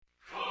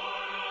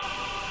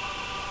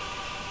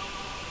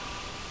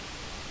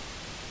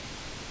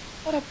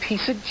What a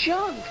piece of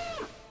junk.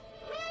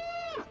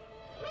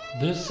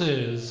 This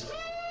is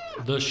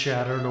the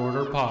Shattered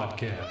Order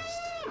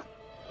Podcast.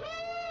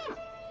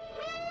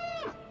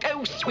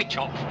 Go switch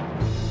off.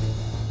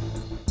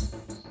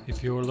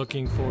 If you're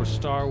looking for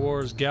Star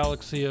Wars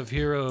Galaxy of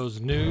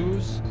Heroes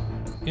news,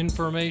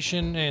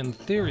 information, and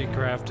theory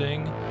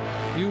crafting,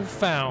 you've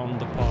found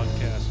the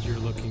podcast you're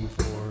looking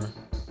for.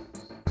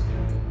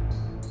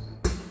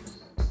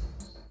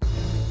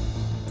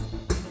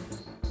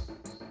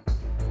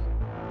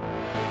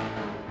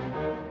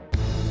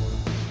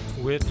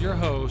 With your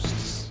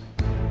hosts,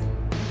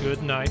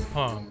 Goodnight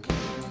Punk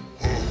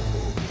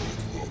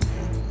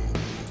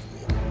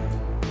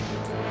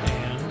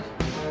and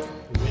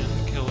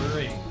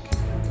Windkiller Inc.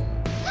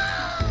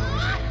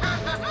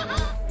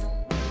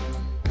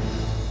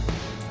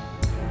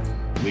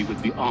 We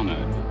would be honored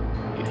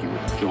if you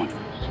would join us.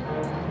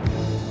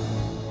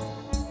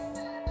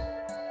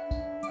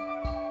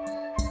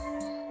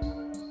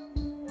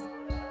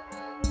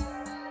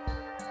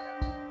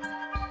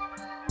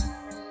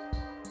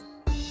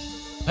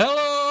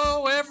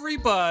 Hello,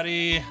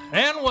 everybody,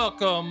 and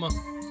welcome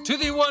to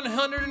the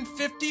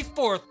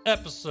 154th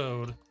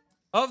episode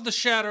of the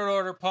Shattered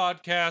Order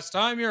Podcast.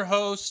 I'm your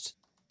host,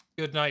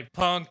 Goodnight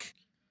Punk,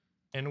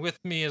 and with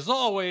me, as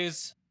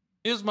always,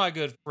 is my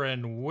good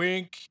friend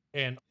Wink,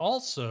 and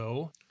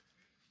also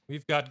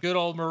we've got good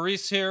old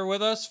Maurice here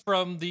with us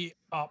from the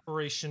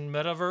Operation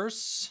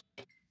Metaverse.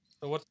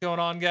 So what's going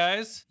on,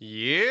 guys?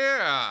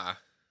 Yeah.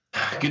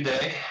 Good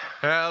day.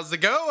 How's it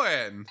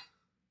going?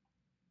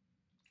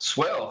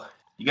 Swell.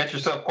 You got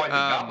yourself quite the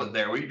goblet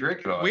there. What are you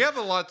drinking on? We have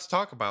a lot to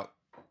talk about.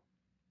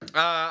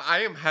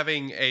 I am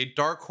having a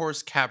Dark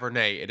Horse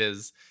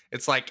Cabernet.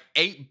 It's like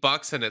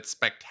 $8 and it's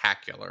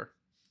spectacular.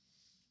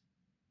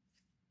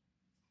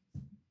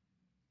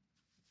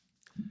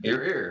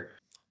 Ear.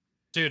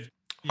 Dude,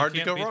 you Hard to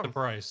can't go beat wrong. the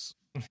price.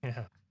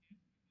 Yeah.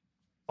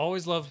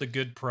 Always love the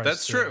good price.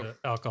 That's true.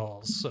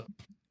 Alcohols. So,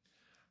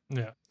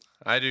 yeah.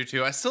 I do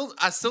too. I still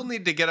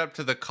need to get up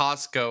to the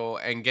Costco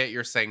and get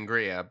your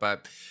sangria,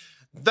 but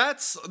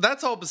that's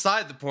all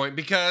beside the point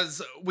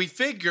because we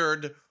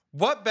figured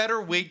what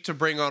better week to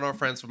bring on our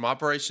friends from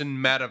Operation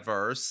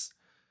Metaverse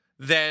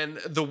than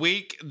the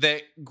week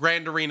that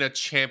Grand Arena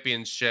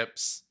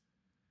Championships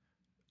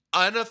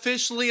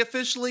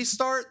officially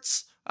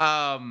starts.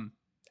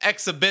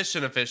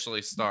 Exhibition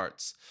officially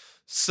starts.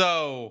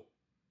 So,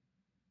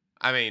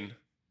 I mean,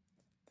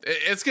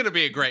 it's going to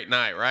be a great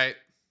night, right?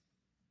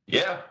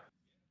 Yeah.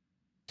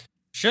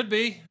 Should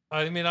be.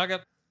 I mean,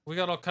 we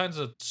got all kinds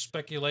of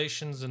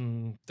speculations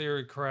and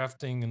theory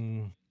crafting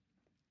and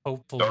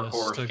hopefulness Dark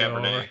Horse to go over.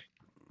 Cabernet.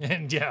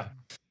 And yeah.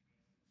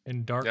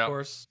 And Dark Yep.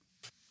 Horse.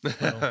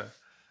 So,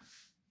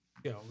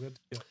 yeah, good.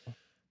 Yeah.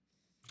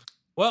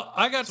 Well,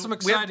 I got some we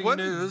have exciting one-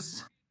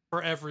 news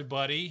for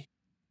everybody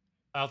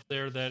out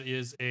there that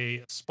is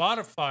a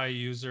Spotify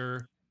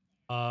user,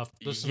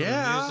 listen to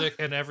the music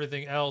and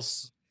everything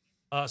else.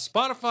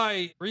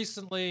 Spotify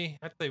recently,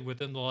 I'd say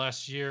within the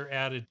last year,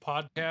 added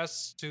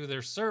podcasts to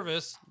their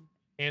service.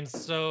 And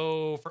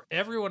so for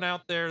everyone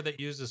out there that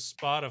uses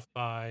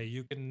Spotify,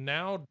 you can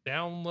now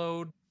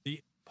download the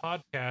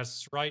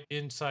podcasts right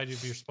inside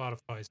of your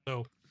Spotify.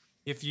 So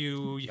if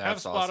you have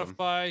That's awesome.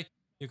 Spotify,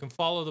 you can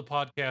follow the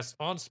podcast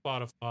on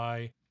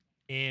Spotify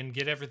and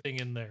get everything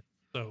in there.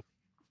 So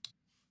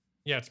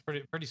yeah, it's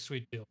pretty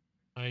sweet deal.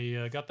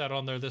 I got that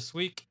on there this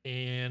week,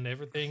 and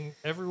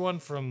everyone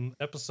from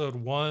episode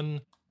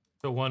 1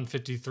 to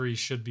 153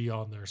 should be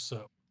on there.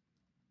 So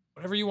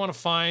whatever you want to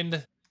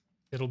find,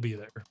 it'll be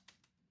there.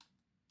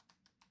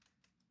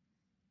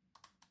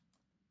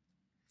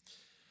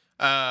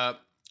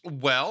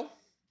 Well,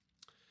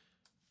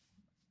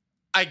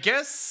 I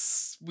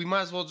guess we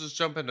might as well just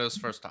jump into this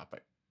first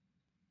topic.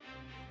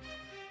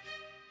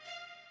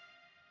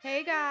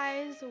 Hey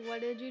guys,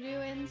 what did you do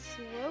in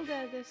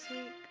Swoga this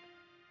week?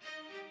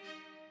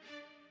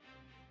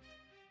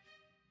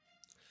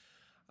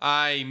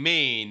 I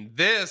mean,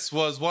 this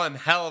was one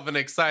hell of an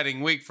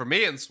exciting week for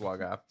me in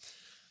Swagga.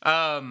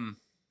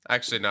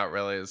 Actually, not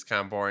really. It's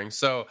kind of boring.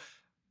 So,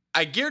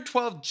 I geared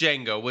 12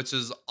 Django, which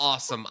is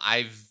awesome.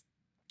 I've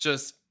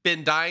just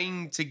been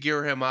dying to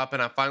gear him up,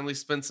 and I finally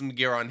spent some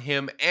gear on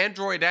him and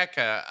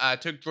Droideka. I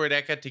took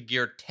Droideka to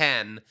gear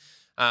 10.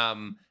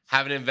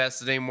 Haven't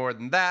invested any more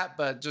than that,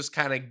 but just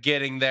kind of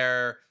getting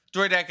there.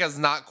 Droideka's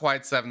not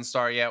quite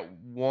 7-star yet.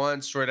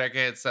 Once Droideka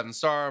hits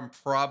 7-star, I'm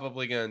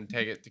probably going to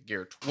take it to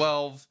gear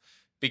 12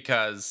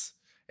 because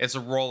it's a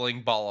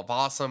rolling ball of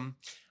awesome.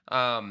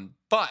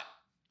 But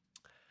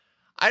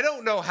I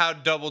don't know how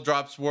double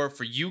drops were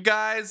for you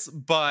guys,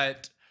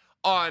 but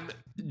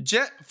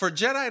for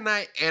Jedi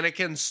Knight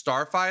Anakin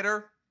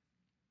Starfighter,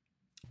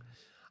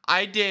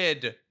 I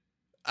did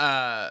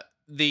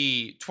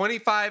the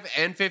 25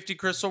 and 50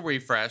 crystal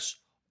refresh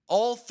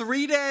all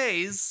 3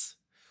 days,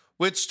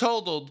 which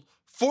totaled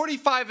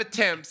 45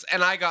 attempts,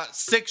 and I got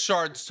 6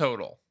 shards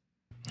total.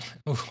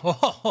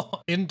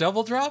 In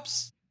double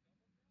drops?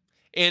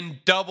 In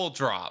double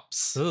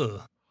drops.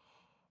 Ugh.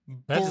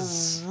 That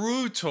is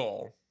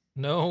Brutal.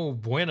 no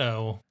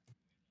bueno.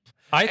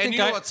 I And think you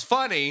know what's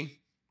funny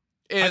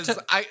is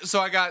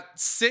I got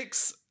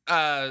 6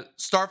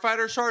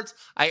 Starfighter shards.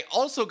 I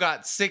also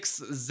got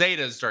 6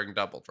 Zetas during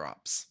double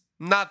drops.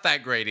 Not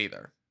that great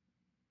either.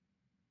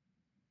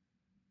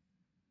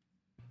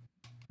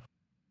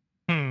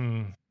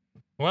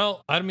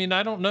 Well, I mean,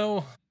 I don't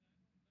know.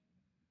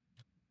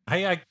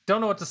 I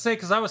don't know what to say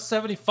because I was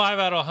 75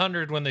 out of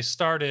 100 when they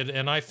started,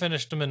 and I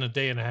finished them in a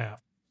day and a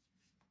half.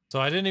 So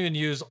I didn't even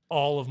use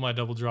all of my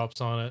double drops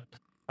on it.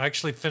 I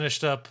actually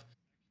finished up.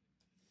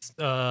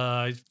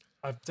 I've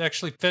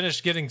actually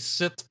finished getting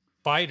Sith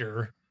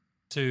Fighter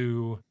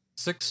to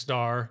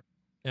 6-star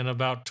in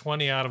about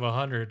 20 out of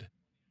 100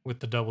 with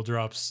the double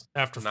drops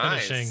after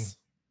finishing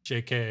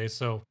JK.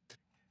 So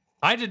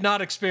I did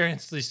not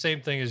experience the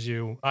same thing as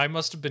you. I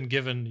must have been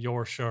given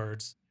your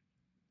shards.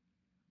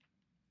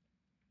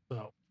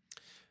 So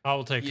I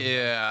will take them.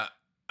 Yeah,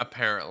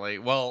 apparently.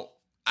 Well,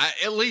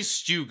 at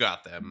least you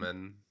got them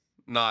and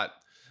not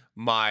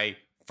my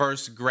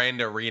first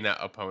Grand Arena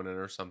opponent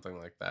or something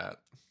like that.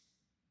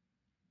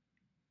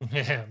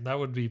 Yeah, that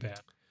would be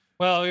bad.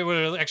 Well, it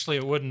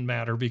wouldn't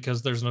matter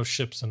because there's no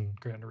ships in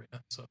Grand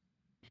Arena. So,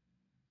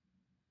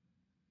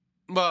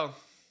 well,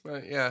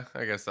 yeah,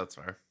 I guess that's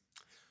fair.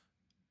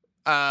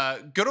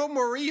 Good old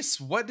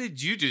Maurice, what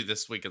did you do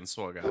this week in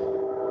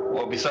SWGOH?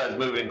 Well, besides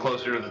moving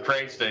closer to the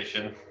train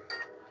station,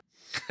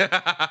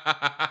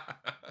 I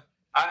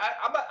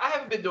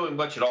haven't been doing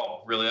much at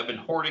all, really. I've been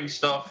hoarding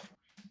stuff.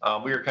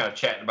 We were kind of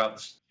chatting about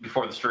this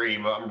before the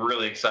stream. I'm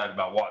really excited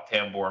about Wat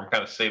Tambor. I'm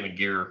kind of saving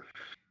gear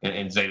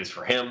and Zetas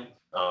for him.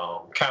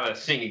 Kind of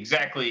seeing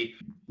exactly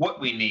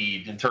what we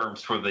need in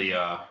terms for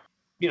the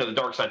the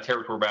dark side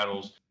territory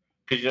battles.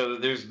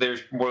 Because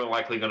there's more than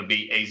likely going to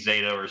be a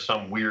Zeta or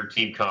some weird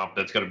team comp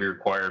that's going to be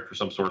required for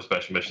some sort of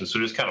special mission. So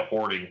just kind of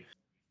hoarding.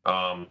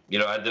 I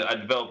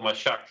developed my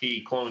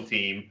Shakti clone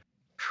team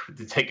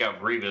to take out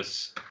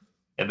Grievous,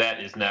 and that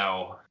is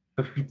now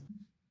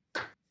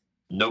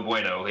no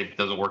bueno. It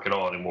doesn't work at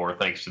all anymore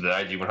thanks to the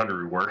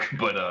IG-100 rework.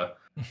 But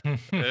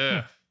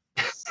Yeah.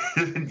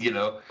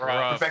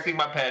 perfecting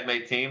my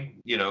Padme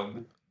team.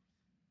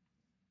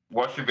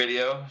 Watch your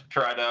video,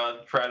 tried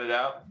it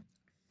out,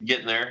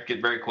 getting there,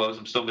 getting very close.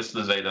 I'm still missing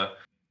the Zeta,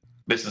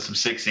 missing some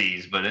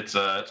 6Es, but it's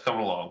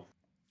coming along.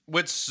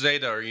 Which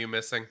Zeta are you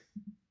missing?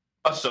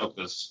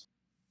 Ahsoka's.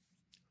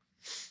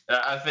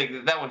 I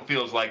think that one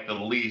feels like the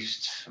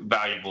least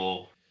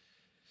valuable.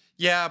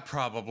 Yeah,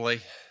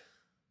 probably.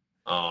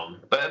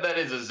 But that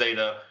is a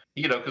Zeta,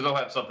 because they'll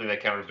have something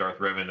that counters Darth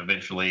Revan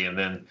eventually, and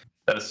then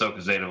that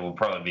Ahsoka Zeta will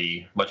probably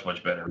be much,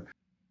 much better.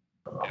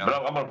 Yeah.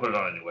 But I'm going to put it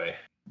on anyway.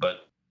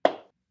 But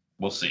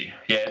we'll see.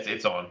 Yeah,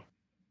 it's on.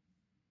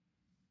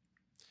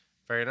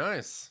 Very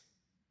nice.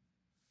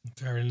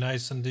 Very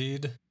nice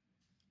indeed.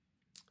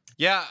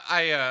 Yeah,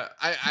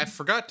 I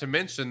forgot to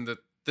mention that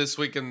this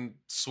week in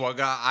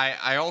SWGOH,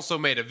 I also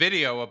made a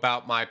video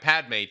about my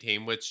Padme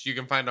team, which you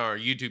can find on our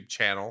YouTube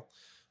channel.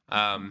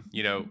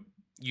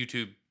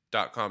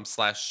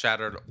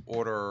 YouTube.com/Shattered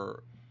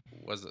Order,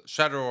 was it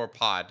Shattered Order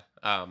Pod?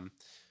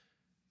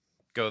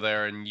 Go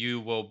there and you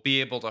will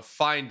be able to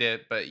find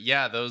it. But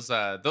yeah, those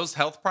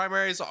health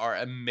primaries are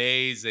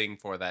amazing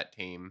for that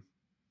team.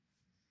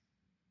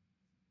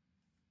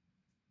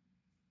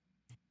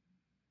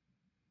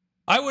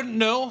 I wouldn't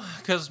know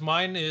because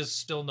mine is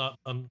still not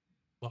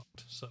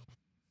unlocked. So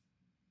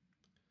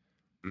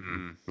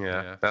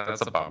Yeah,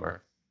 that's a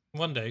bummer.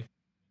 one day.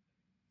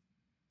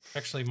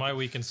 Actually, my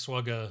week in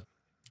SWGOH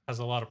has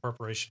a lot of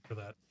preparation for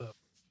that. So.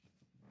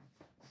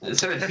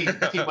 Instead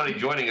of Team Money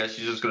joining us,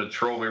 she's just going to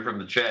troll me from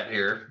the chat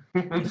here.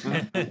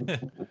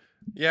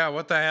 Yeah,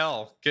 what the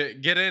hell?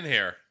 Get in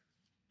here.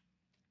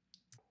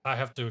 I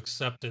have to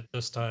accept it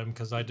this time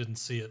because I didn't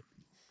see it.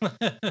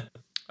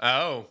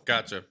 Oh,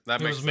 gotcha. That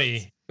It makes was sense.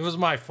 me. It was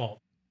my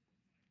fault.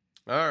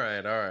 All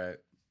right.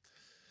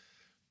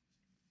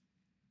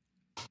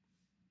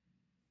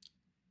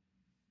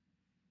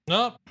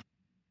 Nope.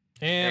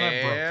 And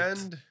I broke it.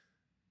 And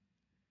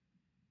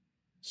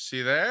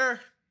she there?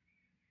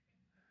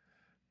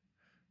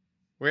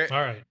 All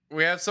right.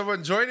 We have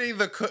someone joining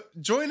the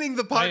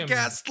I am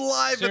podcast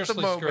live at the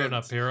Seriously moment. screwing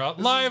up here. This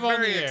is Live on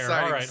very the air.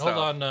 exciting All right, stuff.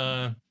 hold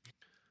on.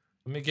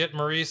 Let me get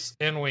Maurice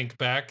and Wink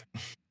back.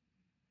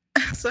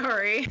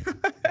 Sorry.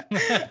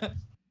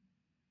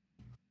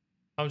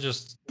 I'm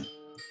just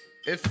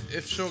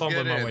If she'll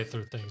fumbling get my in. way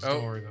through things. Oh.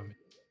 Don't worry about me.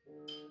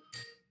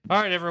 All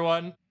right,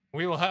 everyone.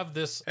 We will have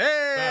this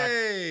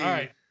Hey! back. All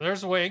right,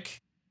 there's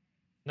Wink.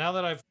 Now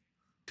that I've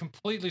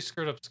completely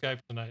screwed up Skype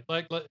tonight.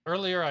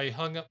 Earlier, I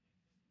hung up.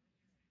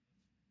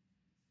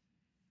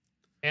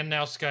 And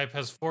now Skype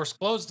has force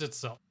closed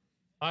itself.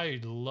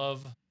 I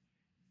love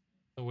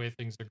the way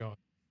things are going.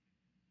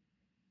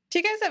 Do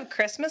you guys have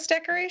Christmas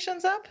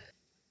decorations up?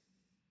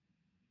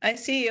 I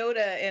see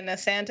Yoda in a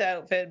Santa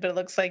outfit, but it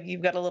looks like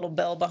you've got a little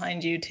bell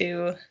behind you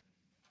too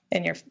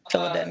in your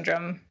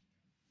philodendron.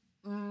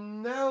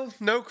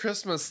 No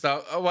Christmas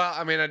stuff. Oh, well,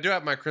 I mean, I do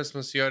have my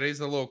Christmas Yoda. He's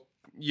a little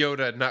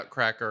Yoda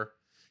nutcracker.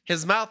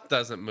 His mouth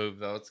doesn't move,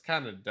 though. It's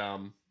kind of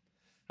dumb.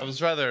 I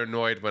was rather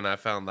annoyed when I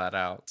found that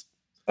out.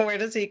 Where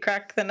does he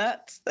crack the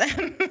nuts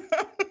then?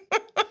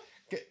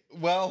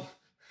 Well,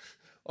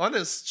 on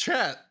his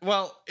chest.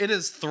 Well, in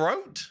his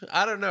throat.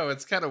 I don't know.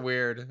 It's kind of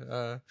weird.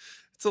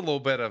 It's a little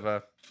bit of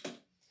a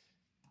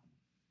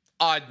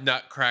odd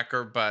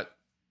nutcracker, but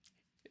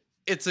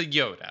it's a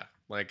Yoda.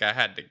 Like, I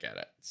had to get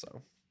it.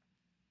 So.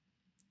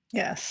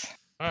 Yes.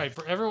 All right,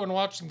 for everyone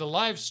watching the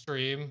live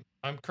stream,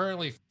 I'm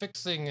currently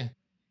fixing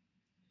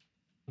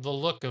the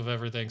look of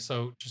everything.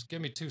 So just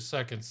give me 2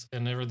 seconds,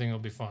 and everything will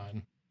be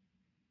fine.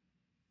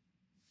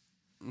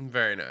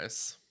 Very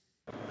nice.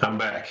 I'm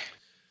back.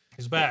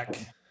 He's back.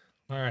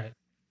 All right.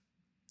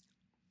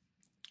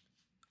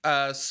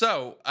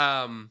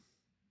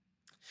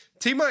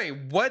 T-Money,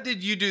 what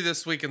did you do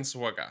this week in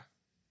Swagga?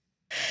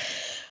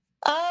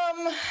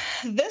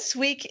 This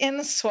week in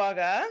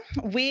Swagga,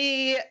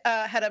 we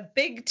had a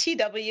big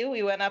TW.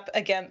 We went up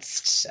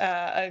against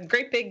a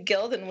great big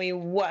guild and we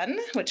won,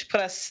 which put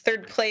us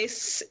 3rd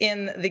place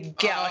in the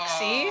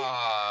galaxy.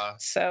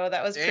 So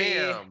that was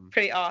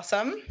pretty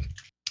awesome.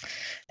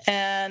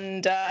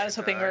 And I was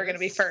hoping we were going to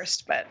be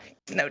first, but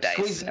no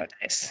dice.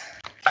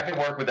 I can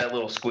work with that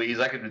little squeeze.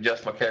 I can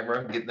adjust my camera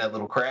and get in that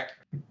little crack.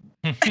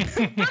 There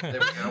we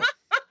go.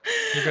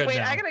 Wait,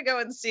 I gotta go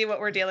and see what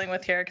we're dealing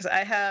with here because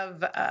I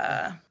have,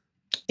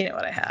 you know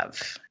what I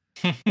have.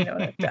 You know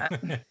what I've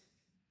done.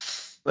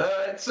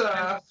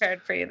 I'm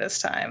prepared for you this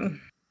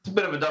time. It's a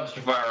bit of a dumpster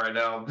fire right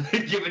now.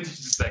 Give it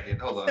just a second.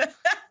 Hold on.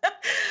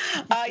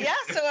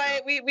 So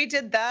we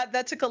did that.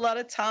 That took a lot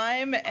of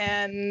time.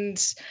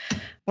 And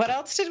what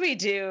else did we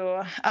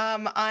do?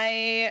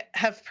 I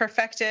have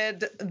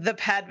perfected the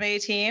Padme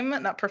team.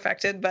 Not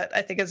perfected, but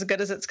I think as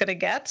good as it's going to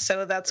get.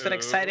 So that's been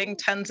exciting.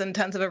 Tons and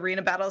tons of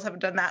arena battles. Haven't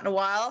done that in a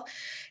while.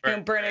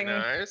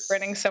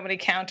 Burning so many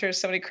counters,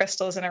 so many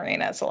crystals in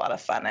arena. It's a lot of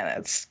fun. And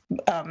it's,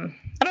 I don't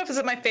know if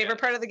it's my favorite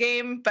part of the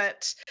game,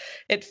 but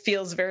it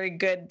feels very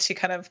good to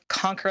kind of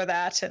conquer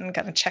that and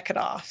kind of check it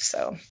off.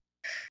 So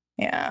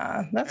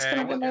yeah, that's going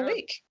to be my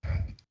week.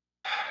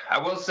 I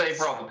will say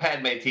for all the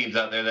Padme teams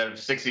out there that have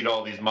succeeded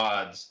all these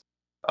mods,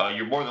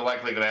 you're more than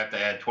likely going to have to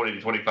add 20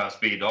 to 25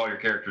 speed to all your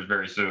characters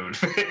very soon.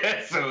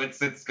 So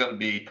it's going to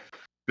be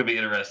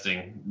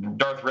interesting.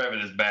 Darth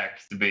Revan is back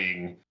to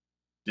being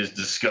just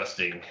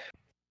disgusting.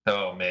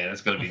 Oh man,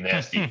 it's going to be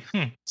nasty.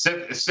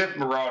 Sith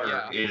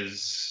Marauder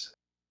is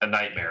a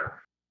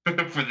nightmare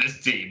for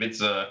this team. It's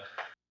get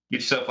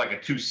yourself like a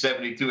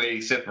 270,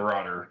 280 Sith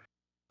Marauder,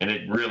 and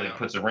it really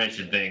puts a wrench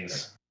in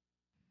things.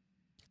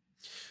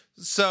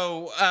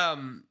 So,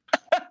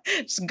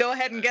 just go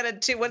ahead and get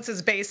it to what's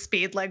his base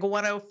speed, like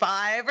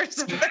 105 or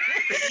something.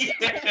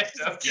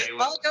 Okay,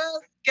 well, go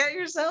get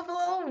yourself a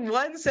little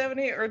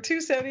 170 or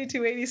 270,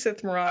 280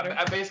 Sith Marauder.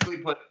 I basically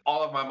put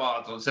all of my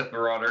mods on Sith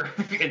Marauder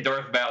and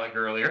Darth Malik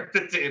earlier,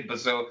 but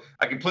so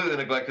I completely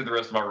neglected the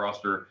rest of my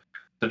roster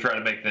to try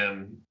to make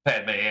them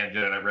Padme and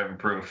Jedi Revan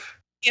proof.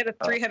 Get a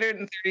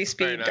 330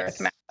 speed nice. Darth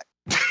Malik.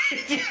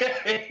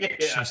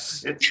 Yeah,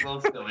 it's a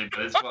little silly,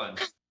 but it's fun.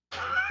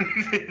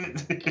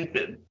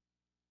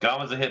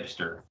 Gama's a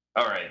hipster.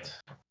 All right.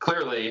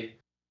 Clearly,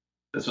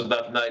 this was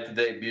not the night to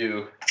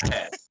debut.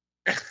 Did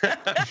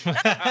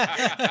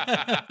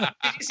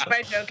you see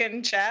my joke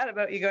in chat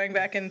about you going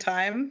back in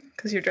time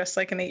because you're dressed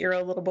like an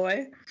 8-year-old little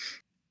boy?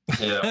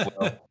 Yeah.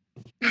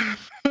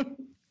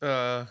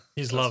 Well.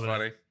 He's loving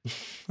funny.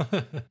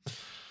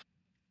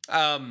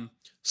 it.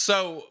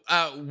 So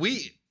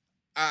we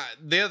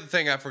the other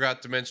thing I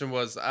forgot to mention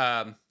was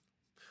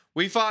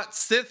we fought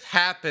Sith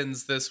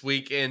Happens this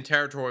week in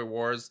Territory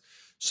Wars.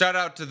 Shout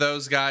out to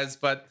those guys,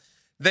 but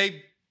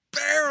they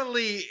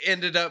barely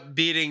ended up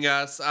beating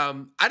us.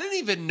 I didn't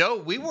even know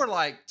we were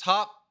like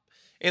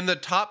in the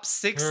top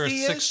 60.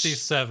 We were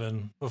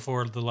 67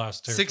 before the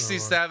last Territory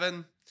 67.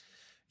 War.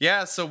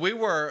 Yeah, so we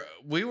were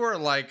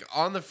like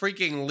on the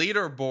freaking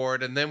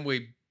leaderboard, and then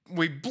we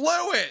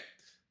blew it.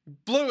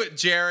 Blew it,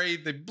 Jerry.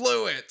 They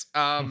blew it.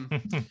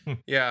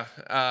 Yeah.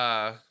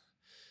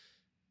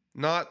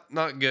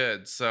 Not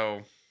good.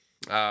 So,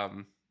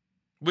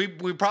 we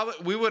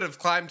would have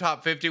climbed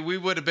top 50. We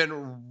would have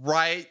been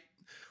right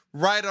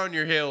on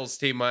your heels,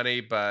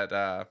 T-Money.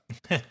 But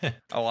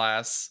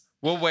alas,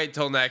 we'll wait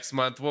till next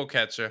month. We'll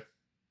catch you.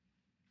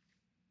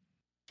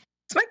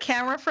 Is my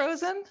camera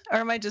frozen, or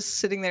am I just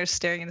sitting there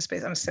staring into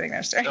space? I'm sitting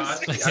there staring into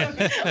space on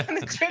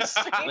the Twitch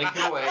stream. Link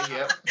away.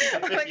 Yep.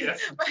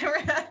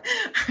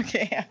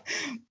 Okay. Yeah.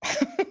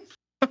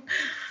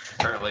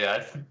 Apparently,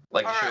 I'd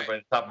like to show by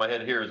the top of my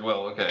head here as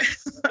well. Okay,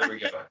 there we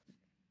go.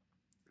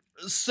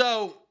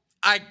 So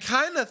I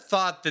kind of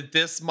thought that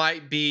this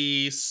might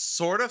be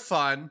sort of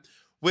fun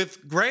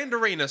with Grand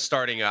Arena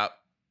starting up.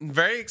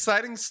 Very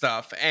exciting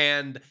stuff,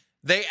 and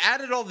they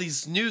added all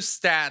these new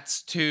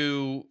stats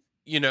to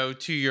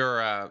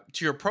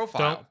your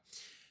profile.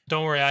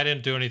 Don't worry, I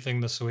didn't do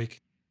anything this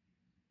week.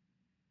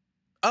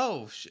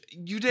 Oh,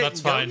 you didn't.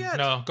 That's fine. Yet?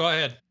 No, go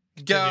ahead.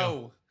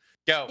 Go.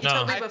 He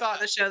told me before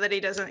the show that he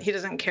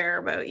doesn't care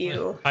about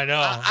you. I know.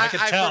 I could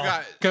tell.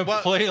 Forgot.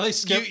 Completely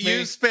skipped me.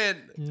 You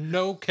spent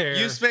no care.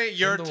 You spent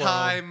your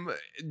time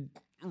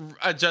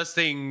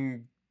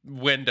adjusting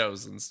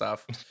windows and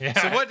stuff. Yeah,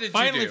 So what did you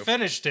finally do?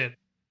 finished it.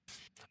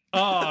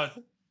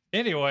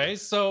 Anyway,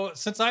 so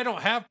since I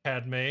don't have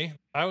Padme,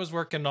 I was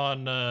working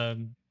on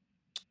the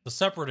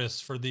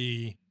Separatists for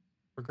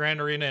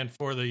Grand Arena and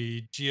for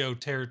the Geo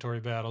territory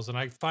battles, and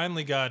I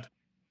finally got.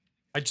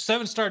 I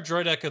 7-star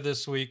Droid Echo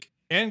this week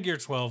and Gear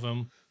 12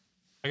 him.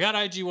 I got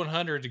IG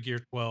 100 to Gear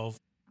 12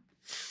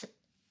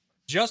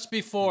 just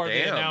before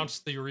they Damn.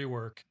 announced the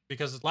rework.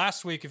 Because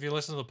last week, if you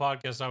listen to the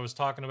podcast, I was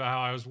talking about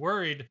how I was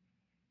worried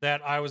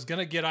that I was going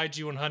to get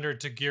IG 100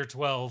 to Gear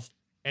 12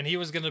 and he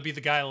was going to be the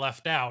guy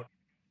left out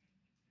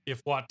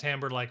if Wat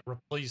Tambor like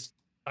replaced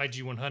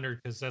IG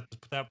 100, because at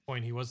that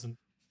point he wasn't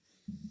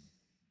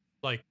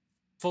like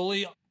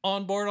fully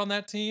on board on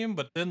that team.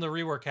 But then the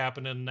rework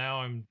happened, and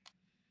now I'm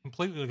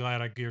completely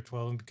glad I Gear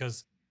 12 him,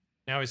 because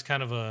now he's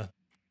kind of a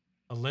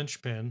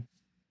linchpin.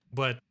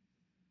 But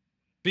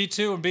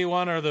B2 and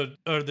B1 are the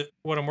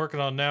what I'm working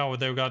on now.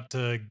 They've got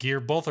gear,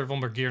 both of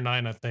them are Gear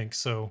 9, I think.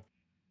 So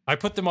I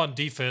put them on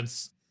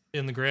defense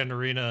in the Grand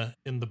Arena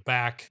in the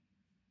back,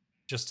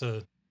 just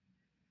to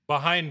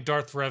behind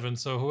Darth Revan.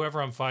 So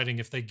whoever I'm fighting,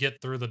 if they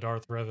get through the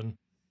Darth Revan,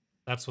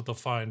 that's what they'll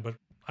find. But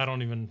I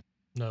don't even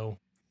know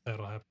if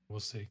that'll happen. We'll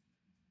see.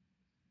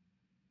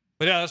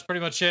 But yeah, that's pretty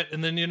much it.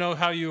 And then you know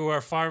how you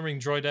are farming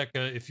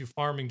Droideka. If you're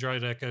farming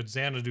Droideka,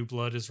 Xanadu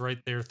blood is right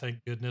there,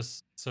 thank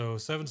goodness. So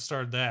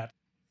 7-starred that.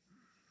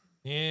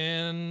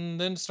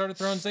 And then started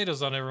throwing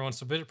Zetas on everyone.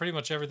 So pretty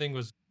much everything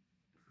was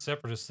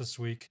Separatist this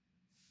week.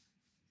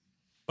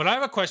 But I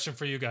have a question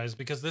for you guys,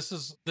 because this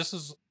is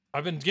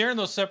I've been gearing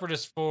those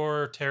Separatists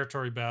for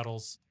territory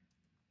battles.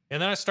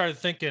 And then I started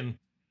thinking,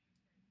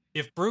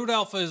 if Brood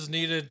Alpha is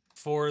needed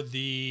for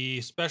the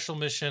special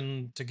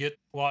mission to get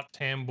Wat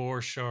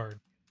Tambor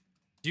Shard,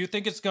 do you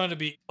think it's going to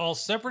be all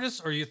Separatists,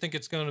 or you think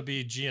it's going to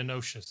be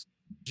Geonosians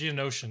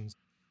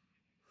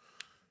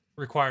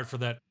required for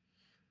that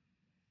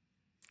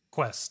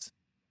quest?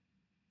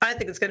 I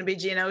think it's going to be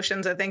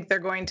Geonosians. I think they're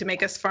going to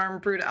make us farm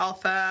Brood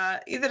Alpha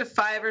either to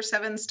 5 or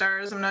 7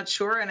 stars. I'm not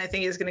sure. And I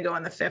think he's going to go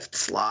in the 5th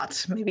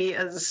slot. Maybe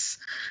as...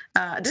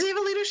 does he have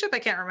a leadership? I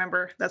can't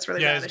remember. That's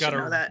really bad. I should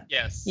know that.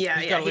 Yes. Yeah,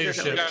 He's yeah. got He does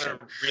have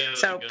leadership. leadership.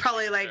 So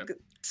probably like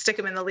stick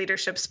him in the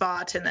leadership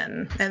spot,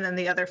 and then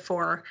the other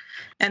 4.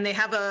 And they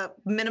have a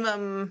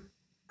minimum...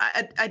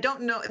 I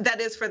don't know.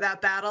 That is for that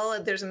battle.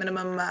 There's a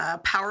minimum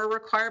power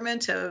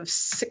requirement of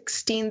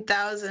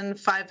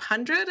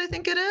 16,500, I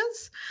think it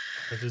is.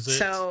 That is it.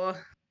 So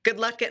good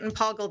luck getting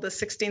Poggle to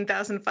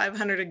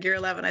 16,500 at Gear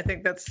 11. I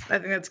think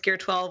that's Gear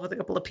 12 with a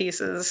couple of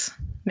pieces,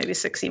 maybe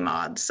 60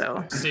 mods.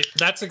 So see,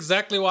 that's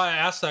exactly why I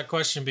asked that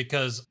question,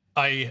 because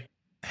I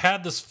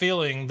had this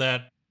feeling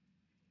that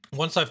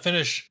once I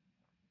finish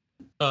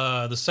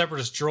the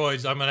Separatist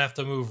droids, I'm gonna have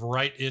to move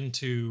right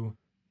into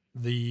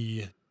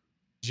the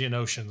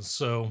Geonosians.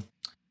 So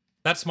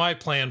that's my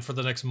plan for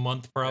the next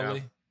month,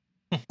 probably.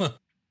 Yeah.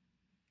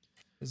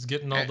 Is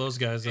getting all those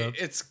guys up.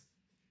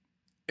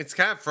 It's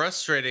kind of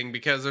frustrating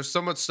because there's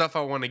so much stuff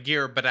I want to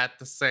gear, but at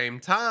the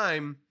same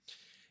time,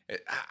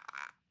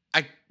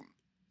 I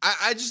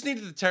just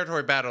needed the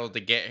territory battle to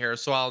get here,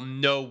 so I'll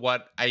know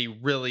what I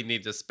really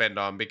need to spend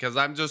on, because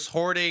I'm just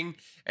hoarding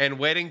and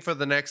waiting for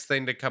the next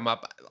thing to come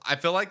up. I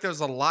feel like there's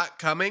a lot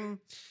coming,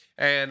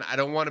 and I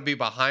don't want to be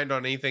behind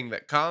on anything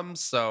that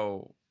comes,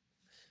 so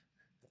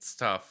it's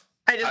tough.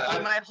 I just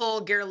blew my whole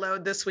gear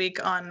load this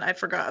week on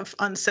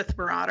Sith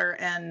Marauder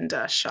and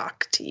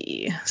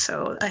Shakti.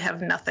 So I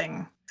have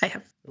nothing. I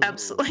have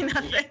absolutely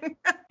nothing.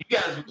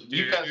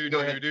 You guys go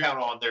ahead and count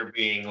on there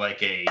being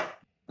like a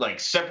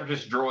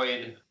Separatist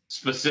droid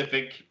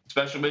specific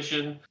special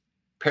mission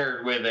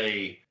paired with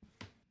a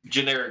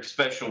generic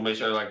special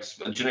mission, or like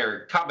a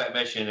generic combat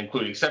mission,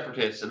 including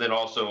Separatists, and then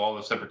also all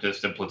the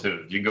Separatists in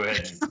platoons. You can go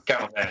ahead and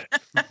count on that,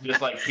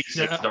 just like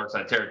P6 Dark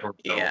Side Territory.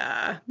 So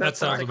Yeah, that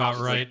sounds about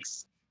right.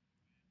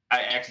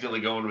 I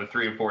accidentally go into with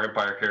 3 and 4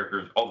 Empire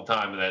characters all the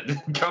time in that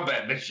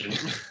combat mission.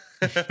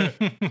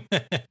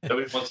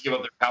 Nobody wants to give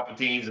up their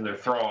Palpatines and their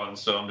Thrawns,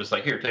 so I'm just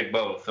like, here, take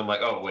both. I'm like,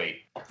 oh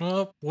wait.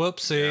 Oh,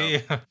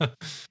 whoopsie. Yeah.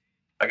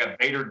 I got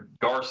Vader,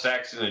 Gar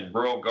Saxon, and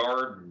Royal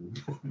Guard.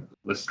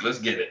 Let's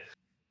get it.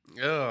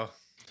 Oh.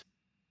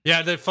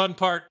 Yeah, the fun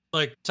part,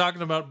 like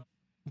talking about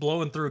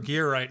blowing through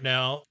gear right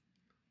now,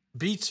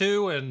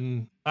 B2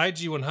 and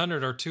IG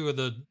 100 are 2 of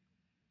the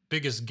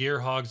biggest gear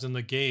hogs in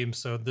the game.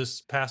 So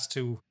this past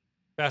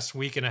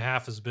week and a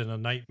half has been a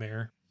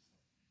nightmare.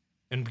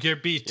 And Gear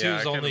B2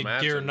 is only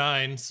Gear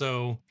 9,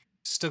 so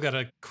still got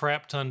a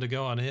crap ton to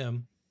go on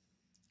him.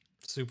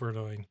 Super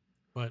annoying.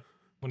 But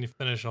when you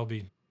finish,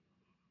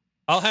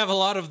 I'll have a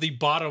lot of the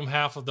bottom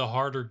half of the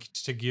harder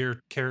to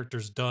gear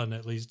characters done,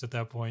 at least at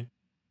that point.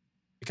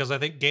 Because I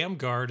think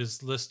Gamguard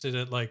is listed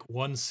at like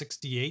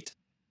 168.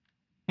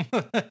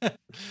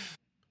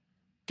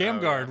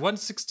 Gamguard,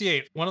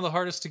 168, one of the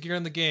hardest to gear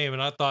in the game.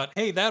 And I thought,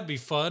 hey, that'd be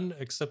fun.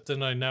 Except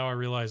then I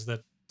realized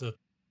that the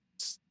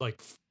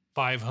like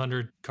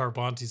 500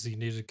 Carbontes he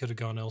needed could have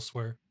gone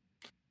elsewhere.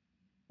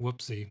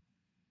 Whoopsie.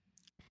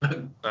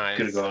 Nice.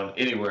 Could have gone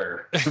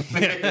anywhere.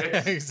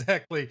 Yeah,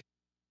 exactly.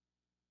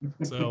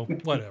 So,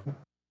 whatever.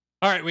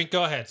 All right, Wink,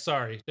 go ahead.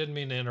 Sorry, didn't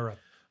mean to interrupt.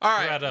 All You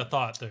right. had a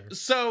thought there.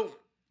 So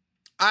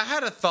I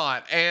had a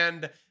thought,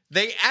 and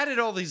they added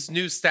all these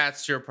new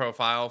stats to your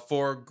profile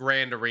for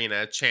Grand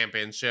Arena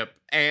Championship.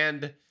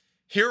 And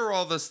here are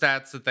all the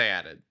stats that they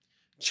added: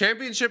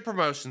 championship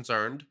promotions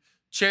earned,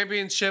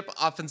 championship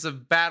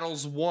offensive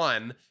battles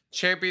won,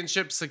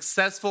 championship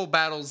successful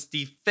battles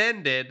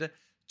defended,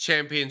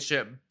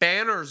 championship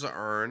banners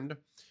earned,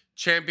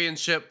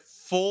 championship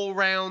full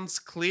rounds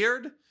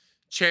cleared,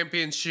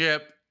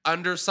 championship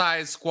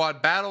undersized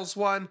squad battles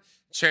won,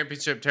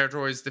 championship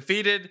territories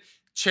defeated,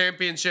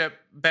 championship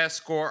best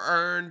score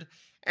earned,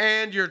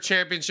 and your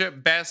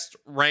championship best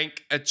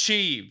rank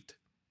achieved.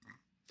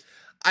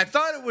 I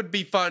thought it would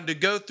be fun to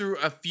go through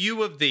a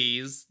few of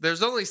these.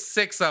 There's only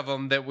 6 of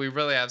them that we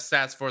really have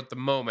stats for at the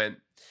moment,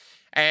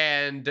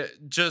 and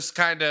just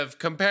kind of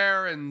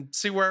compare and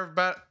see where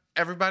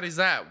everybody's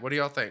at. What do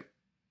y'all think?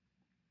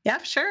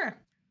 Yeah, sure.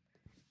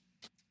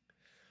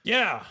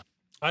 Yeah,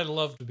 I'd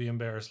love to be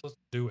embarrassed. Let's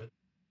do it.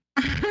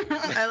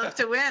 I love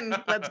to win.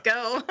 Let's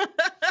go.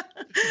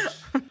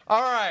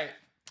 All right.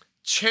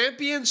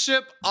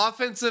 Championship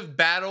offensive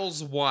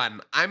battles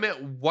won. I'm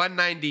at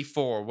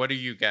 194. What are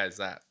you guys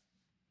at?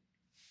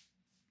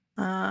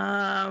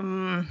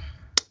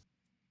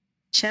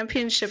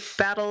 Championship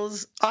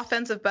battles,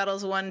 offensive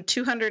battles won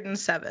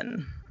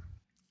 207.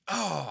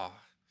 Oh,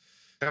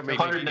 that made me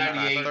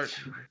 198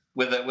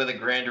 with a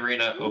Grand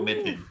Arena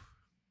omitted.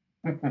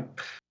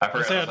 I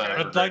forgot.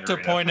 I'd like to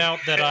point out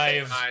that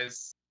I've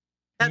Nice.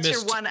 That's your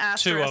missed one 2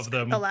 asterisk of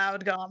them.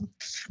 allowed, Gom.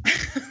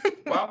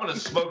 Well, I'm going to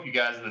smoke you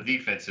guys in the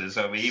defenses.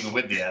 I mean, even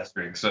with the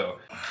asterisk. So,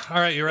 All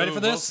right, you ready Ooh,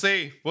 for We'll this?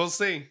 see. We'll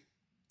see.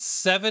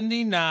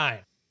 79.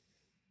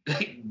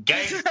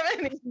 gang.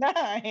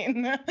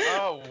 79.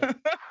 Oh,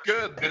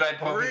 good. Good night,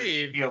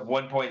 grief. You have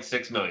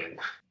 1.6 million.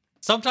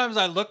 Sometimes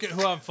I look at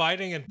who I'm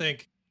fighting and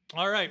think,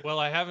 all right, well,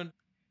 I don't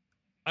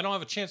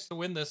have a chance to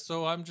win this,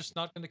 so I'm just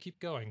not going to keep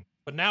going.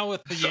 But now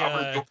with the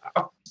That's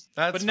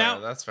But fair. now-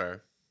 That's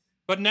fair.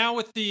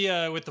 With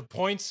the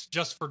points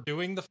just for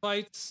doing the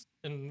fights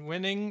and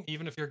winning,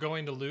 even if you're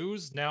going to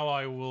lose, now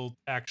I will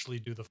actually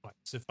do the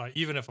fights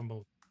even if I'm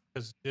losing,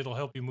 because it'll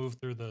help you move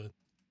through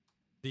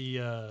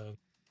the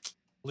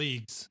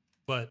leagues.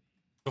 But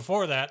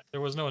before that, there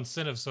was no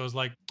incentive, so I was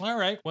like, all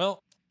right,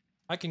 well,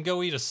 I can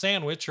go eat a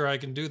sandwich, or I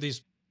can do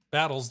these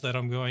battles that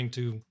aren't going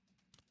to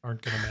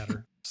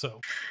matter. So,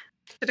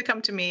 Should have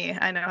come to me.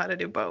 I know how to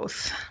do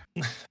both.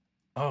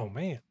 oh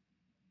man,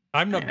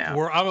 I'm I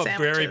know. a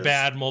very Sandwiches.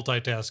 bad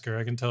multitasker.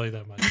 I can tell you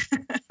that much.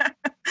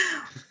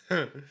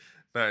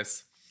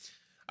 Nice.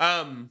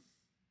 All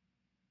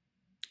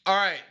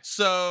right.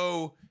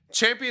 So,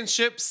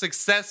 championship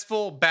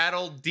successful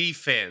battle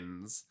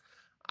defense.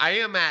 I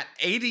am at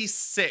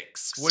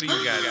 86. What do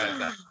you guys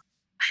at? I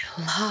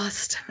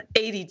lost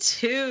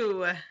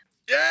 82.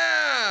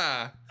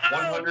 Yeah.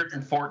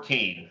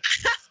 114.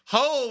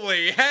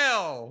 Holy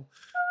hell.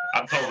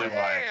 I'm totally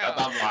lying. Damn.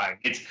 I'm lying.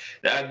 It's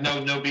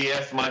no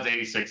BS. Mine's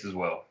 86 as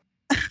well.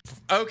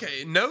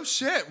 Okay. No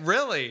shit.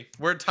 Really?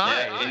 We're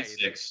tied. Yeah,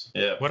 86.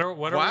 Yeah. What are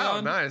we Wow.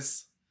 on?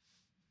 Nice.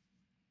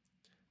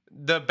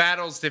 The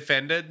battles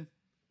defended.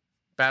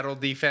 Battle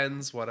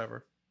defends.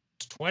 Whatever.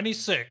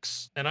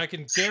 26, and I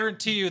can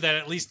guarantee you that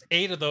at least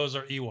 8 of those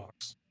are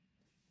Ewoks.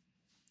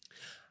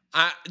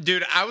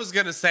 Dude, I was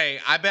gonna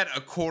say, I bet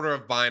a quarter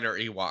of mine are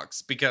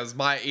Ewoks, because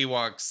my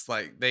Ewoks,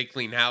 like, they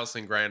clean house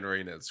in Grand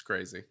Arena. It's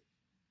crazy.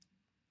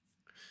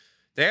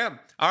 Damn.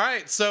 All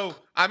right, so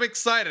I'm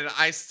excited.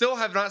 I still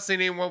have not seen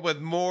anyone with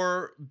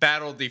more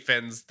battle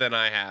defense than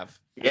I have.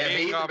 Yeah,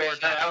 me either, man.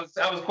 I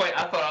was quite.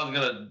 I thought I was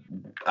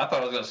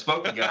gonna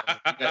smoke you guys.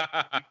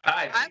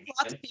 I have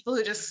lots of people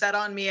who just set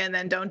on me and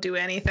then don't do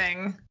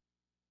anything.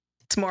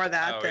 It's more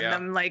that Oh, than yeah.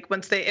 them. Like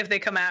if they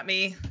come at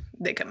me,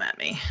 they come at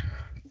me.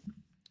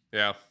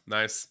 Yeah,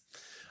 nice.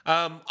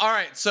 All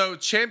right, so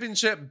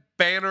championship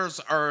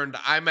banners earned.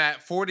 I'm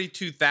at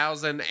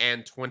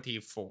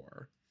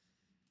 42,024.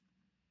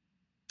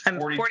 I'm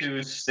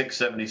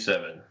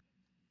 42,677.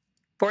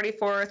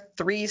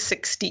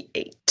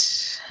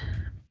 44,368.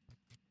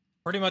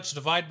 Pretty much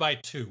divide by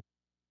 2.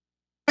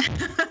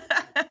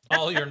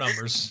 All your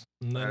numbers,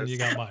 and then you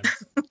got mine.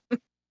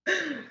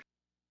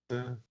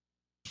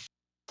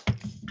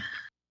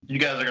 You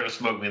guys are gonna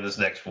smoke me this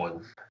next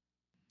one.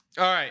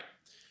 All right,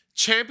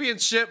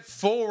 championship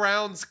full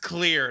rounds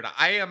cleared.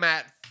 I am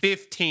at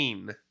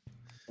 15.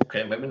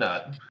 Okay, maybe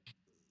not.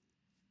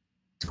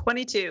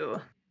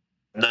 22.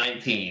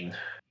 19.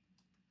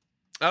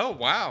 Oh,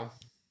 wow.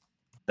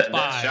 That's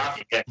 5.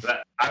 shocking. Yeah, 'cause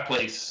I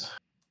place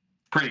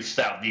pretty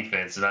stout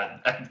defense, and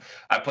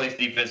I place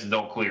defense and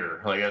don't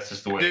clear. Like that's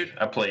just the way Dude,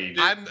 I play.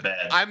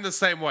 Bad. I'm the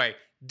same way.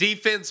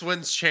 Defense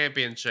wins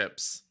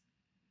championships.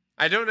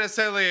 I don't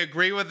necessarily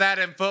agree with that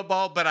in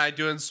football, but I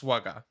do in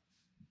Swugga.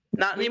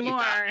 Not What do you anymore.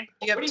 got?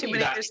 You have What do too you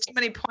many. got? There's too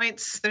many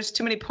points. There's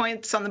too many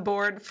points on the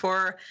board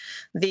for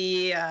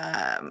the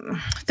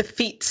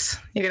feats.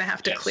 You're gonna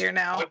have to Yes. clear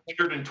now.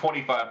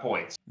 125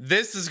 points.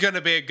 This is going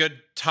to be a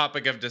good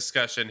topic of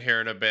discussion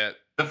here in a bit.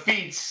 The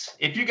feats.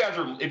 If you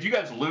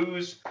guys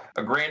lose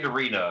a Grand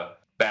Arena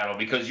battle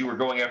because you were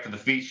going after the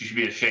feats. You should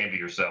be ashamed of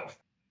yourself.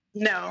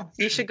 No,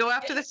 you should go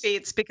after the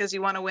feats because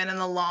you want to win in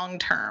the long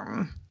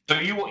term. So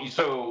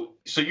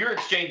your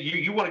exchange,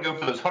 you want to go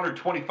for those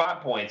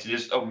 125 points and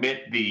just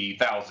omit the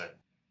 1,000.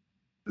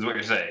 Is what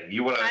you're saying?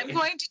 You want to? I'm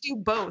going to do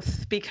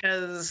both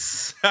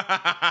because I'm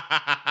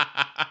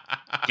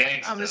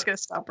just going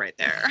to stop right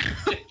there.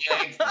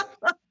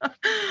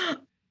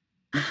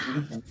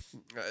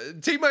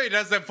 T-Money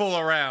doesn't fool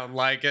around.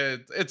 Like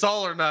it's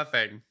all or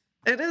nothing.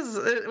 It is.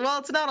 Well,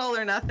 it's not all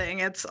or nothing.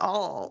 It's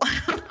all.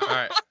 All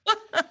right.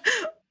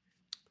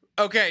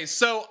 Okay,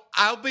 so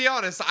I'll be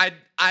honest. I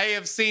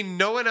have seen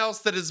no one else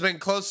that has been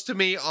close to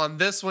me on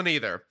this one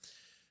either.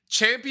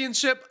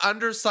 Championship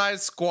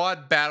Undersized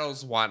Squad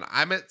Battles 1.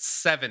 I'm at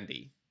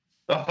 70.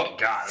 Oh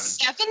God.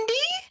 70?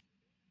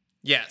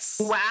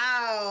 Yes.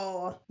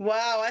 Wow.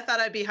 I thought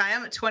I'd be high.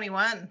 I'm at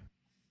 21.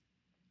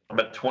 I'm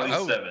at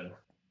 27.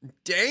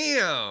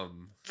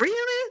 Damn.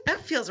 Really?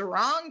 That feels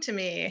wrong to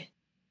me.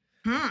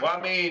 Well,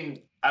 I mean,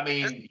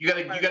 you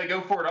gotta go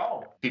for it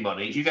all,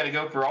 T-Money. You gotta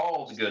go for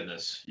all the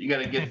goodness. You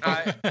gotta get.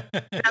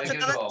 That's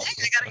another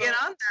thing.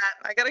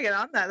 I gotta get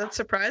on that. That's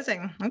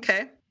surprising.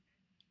 Okay.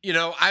 You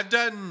know, I've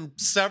done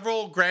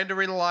several Grand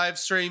Arena live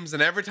streams,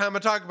 and every time I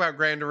talk about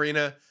Grand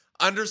Arena,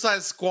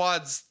 undersized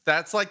squads,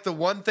 that's like the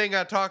one thing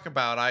I talk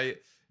about. And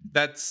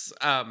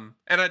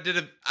I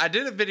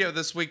did a video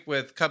this week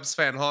with Cubs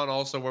fan Han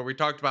also where we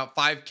talked about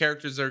 5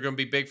 characters that are going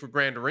to be big for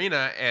Grand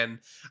Arena, and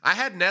I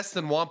had Nest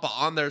and Wampa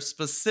on there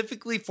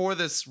specifically for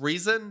this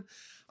reason.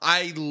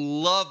 I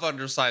love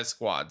undersized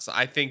squads.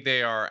 I think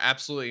they are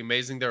absolutely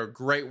amazing. They're a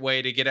great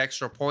way to get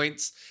extra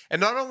points. And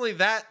not only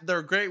that, they're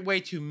a great way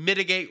to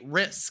mitigate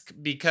risk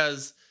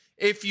because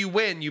if you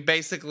win, you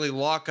basically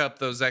lock up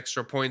those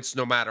extra points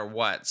no matter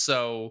what.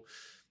 So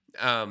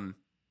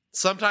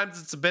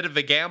sometimes it's a bit of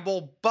a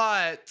gamble,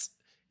 but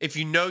if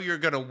you know you're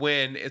going to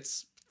win,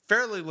 it's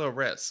fairly low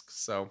risk.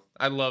 So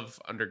I love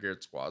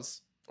undergeared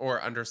squads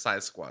or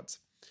undersized squads.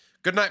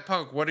 Good night,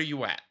 Punk. What are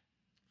you at?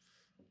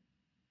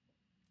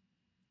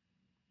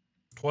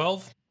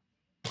 12.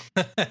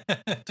 I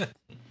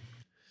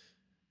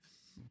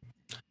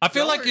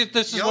feel like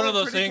this is one of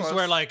those things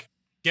where, like,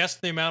 guess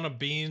the amount of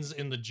beans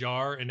in the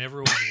jar and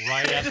everyone's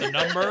right at the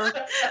number.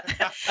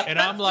 And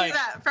I'm like,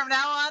 from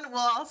now on, we'll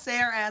all say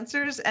our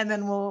answers and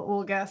then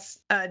we'll guess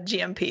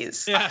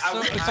GMPs. Yeah,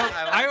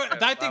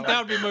 I think that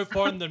would be more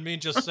fun than me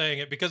just saying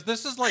it because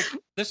this is like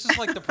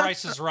the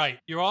Price is Right.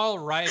 You're all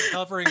right,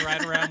 hovering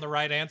right around the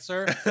right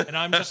answer, and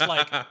I'm just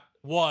like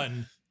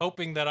 1,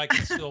 hoping that I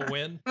can still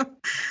win.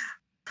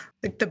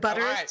 Like the butter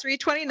is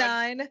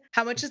 $3.29.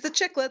 How much is the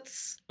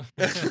chiclets?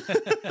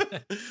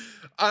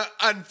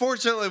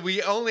 Unfortunately,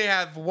 we only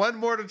have one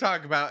more to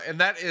talk about, and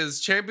that is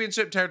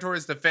championship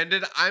territories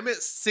defended. I'm at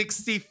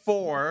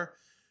 64.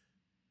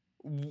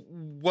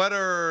 What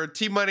are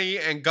T-Money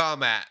and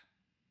Gom at?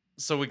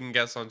 So we can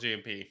guess on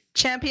GMP.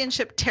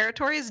 Championship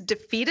territories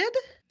defeated?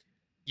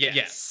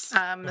 Yes.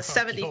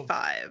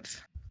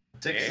 75.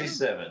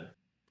 67.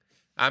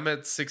 I'm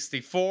at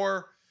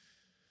 64.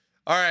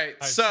 All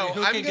right, so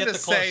I'm going to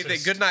say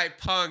that Goodnight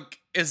Punk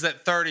is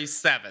at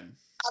 37.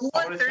 I'm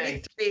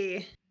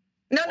 133.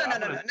 No.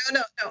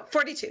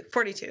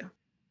 42.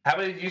 How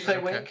many did you say,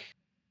 Wink?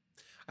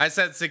 I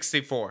said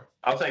 64.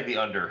 I'll take the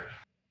under.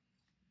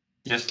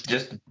 Just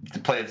to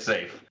play it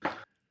safe.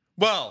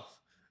 Well,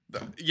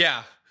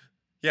 yeah.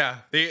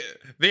 The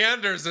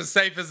under's as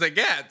safe as it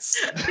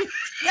gets.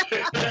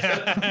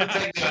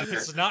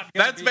 It's not.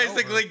 That's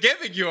basically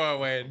giving you a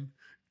win.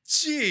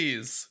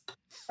 Jeez.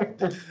 All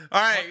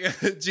right,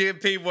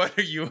 GMP, what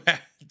are you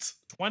at?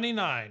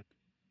 29.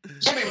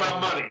 Give me my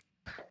money.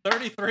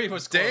 33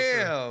 was closer.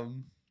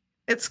 Damn.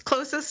 It's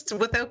closest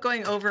without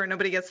going over.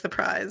 Nobody gets the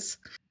prize.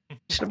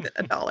 Should have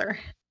been $1.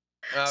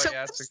 Oh, So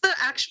yeah, what's the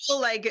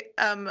actual like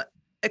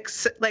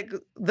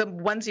the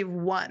ones you've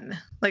won?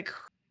 Like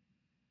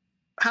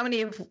how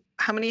many?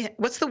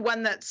 What's the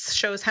one that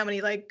shows how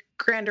many like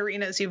Grand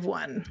Arenas you've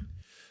won?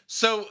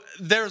 So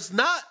there's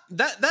not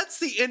that's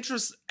the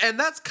interest, and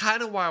that's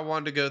kind of why I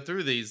wanted to go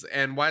through these,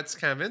 and why it's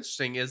kind of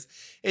interesting is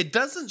it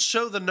doesn't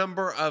show the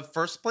number of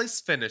first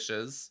place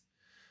finishes.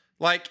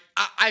 Like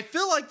I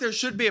feel like there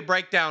should be a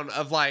breakdown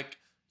of like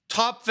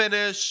top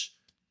finish,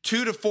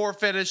 2 to 4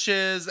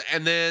 finishes,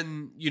 and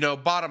then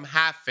bottom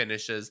half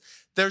finishes.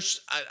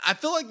 I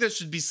feel like there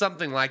should be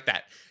something like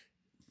that.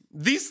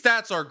 These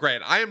stats are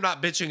great. I am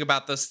not bitching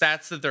about the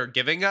stats that they're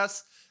giving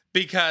us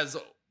because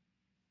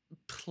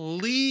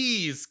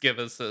please give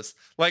us this.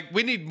 Like,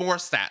 we need more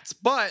stats,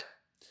 but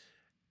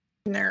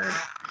nerd.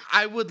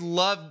 I would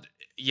love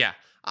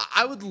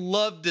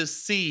to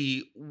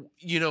see,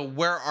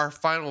 where our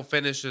final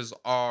finishes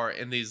are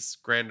in these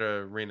Grand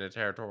Arena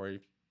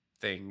territory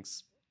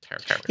things.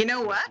 You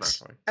know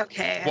what?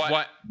 Okay.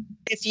 What?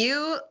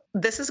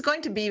 This is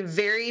going to be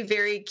very,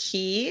 very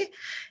key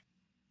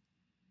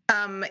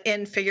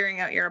in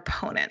figuring out your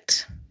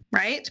opponent.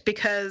 Right?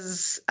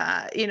 Because,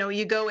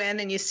 you go in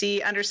and you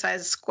see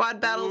undersized squad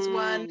battles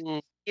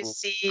 1, you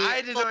see.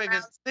 I did full not even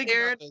rounds think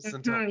cleared. about this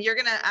until. You're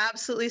gonna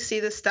absolutely see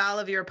the style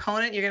of your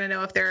opponent. You're gonna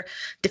know if they're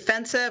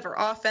defensive or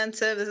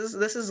offensive.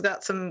 This has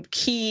got some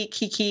key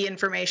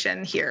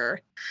information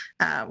here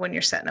when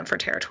you're setting up for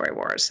territory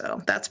wars.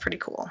 So that's pretty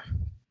cool.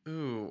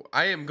 Ooh,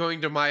 I am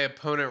going to my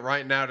opponent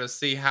right now to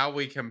see how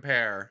we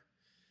compare.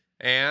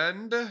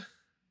 And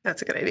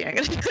That's a good idea. I'm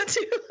gonna do that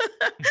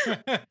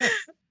too.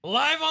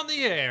 Live on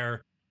the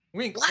air.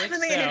 Wink, Live in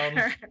thanks the down.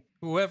 air.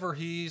 Whoever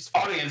he's.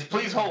 Audience,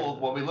 please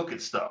hold while we look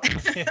at stuff.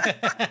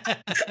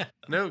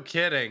 no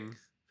kidding.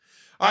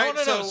 I All want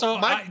to know. So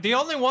my- the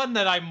only one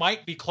that I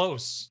might be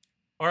close,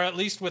 or at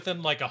least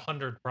within like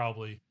 100,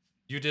 probably.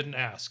 You didn't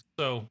ask.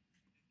 So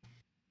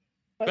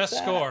What's best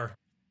that? score.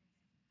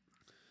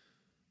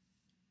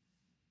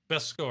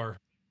 Best score.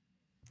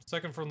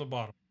 Second from the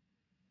bottom.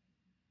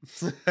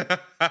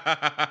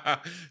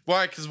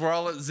 Why? Because we're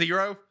all at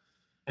 0?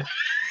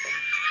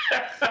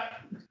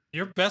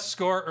 Your best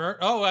score earned.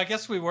 Oh, I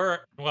guess we were.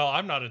 Well,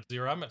 I'm not at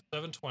 0. I'm at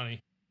 720.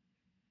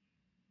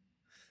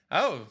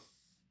 Oh.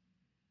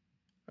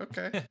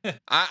 Okay.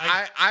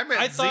 I'm at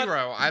I thought-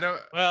 0. I don't.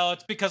 Well,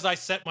 it's because I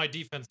set my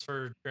defense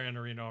for Grand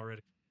Arena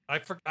already.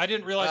 I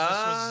didn't realize this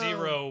was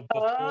 0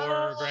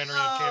 before Grand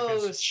Arena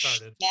Championship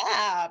started.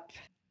 Snap.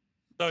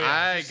 So yeah,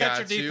 I if you set your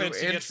got you. defense,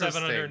 you get Interesting.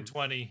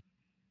 720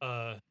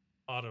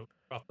 auto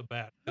off the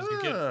bat because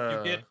you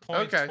Ah, get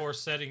points okay. for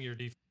setting your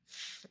defense.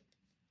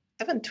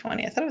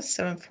 720. I thought it was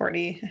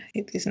 740. I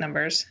hate these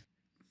numbers.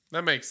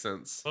 That makes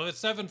sense. Well, it's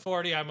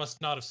 740. I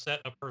must not have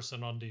set a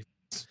person on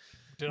defense.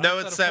 Did I No,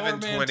 set it's a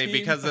four-man 720 team?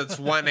 because it's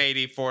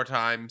 184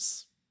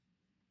 times.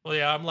 Well,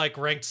 yeah, I'm like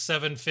ranked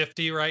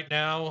 750 right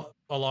now,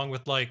 along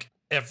with like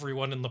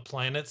everyone in the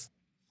planet.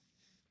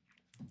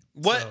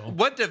 What So-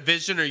 what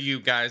division are you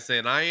guys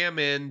in? I am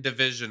in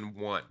Division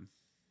 1.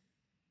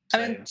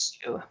 I'm in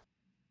 2.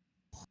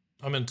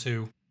 I'm in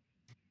 2.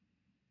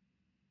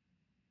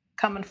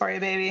 Coming for you,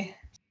 baby.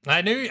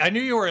 I knew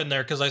you were in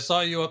there because I saw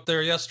you up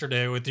there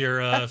yesterday with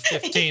your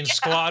 15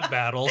 squad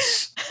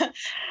battles.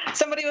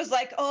 Somebody was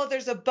like, "Oh,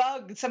 there's a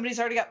bug. Somebody's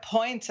already got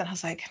points," and I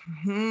was like,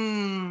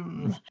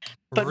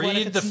 But what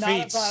if Read the it's not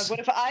a feats. bug? What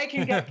if I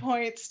can get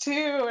points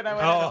too? And I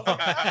went,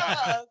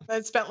 Oh.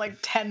 I spent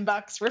like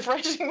 $10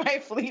 refreshing my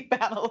fleet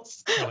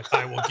battles. You're like,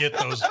 I will get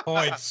those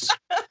points.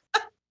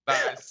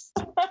 Nice.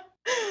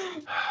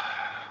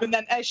 And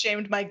then I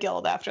shamed my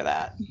guild after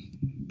that.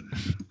 I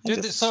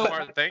Dude, just so- put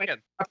Smart thinking.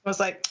 I was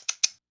like,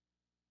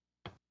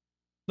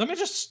 Let me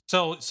just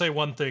say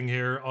one thing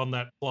here on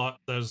that plot.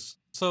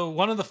 So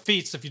one of the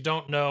feats, if you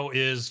don't know,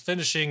 is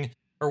finishing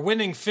or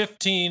winning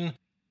 15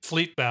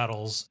 fleet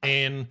battles.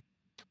 And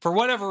for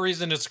whatever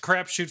reason, it's a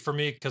crapshoot for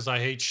me because I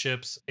hate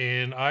ships.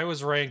 And I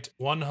was ranked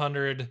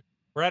 100,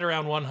 right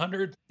around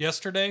 100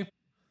 yesterday.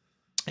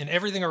 And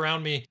everything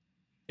around me,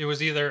 it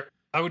was either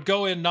I would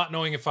go in not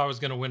knowing if I was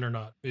going to win or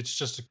not. It's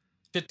just a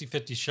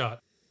 50-50 shot.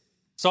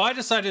 So I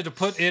decided to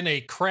put in a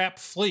crap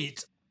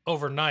fleet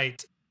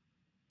overnight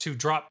to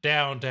drop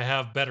down to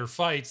have better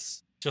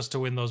fights just to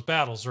win those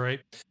battles,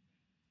 right?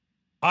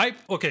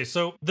 Okay,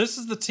 so this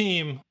is the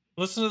team.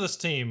 Listen to this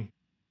team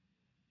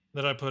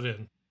that I put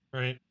in,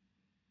 right?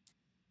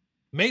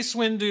 Mace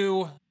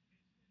Windu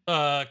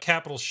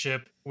capital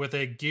ship with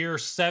a gear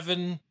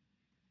 7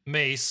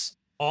 mace,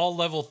 all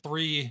level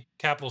 3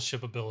 capital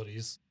ship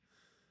abilities.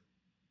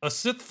 A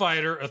Sith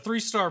fighter, a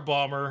 3-star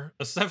bomber,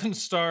 a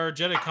 7-star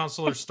Jedi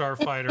Consular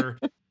starfighter,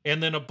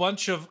 and then a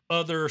bunch of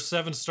other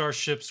 7-star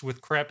ships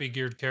with crappy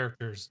geared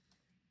characters.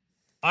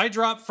 I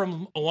dropped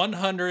from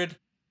 100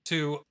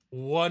 to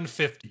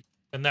 150,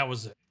 and that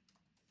was it.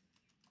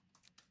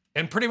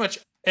 And pretty much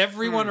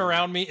everyone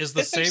around me is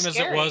the Sith are same as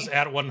it was scary.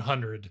 at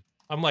 100.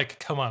 I'm like,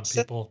 come on,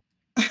 Sith- people.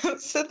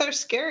 Sith are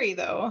scary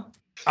though.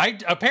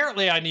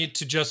 Apparently I need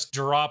to just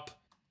drop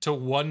to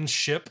one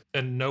ship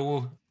and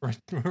no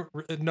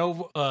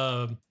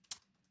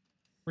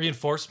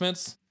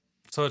reinforcements,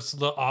 so it's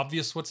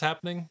obvious what's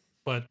happening.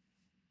 But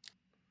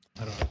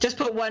I don't know. Just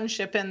put one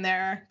ship in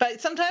there.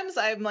 But sometimes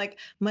I'm like,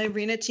 my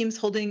arena team's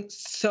holding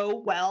so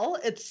well.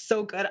 It's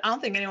so good. I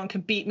don't think anyone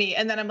can beat me.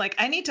 And then I'm like,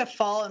 I need to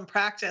fall and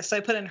practice. So I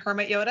put in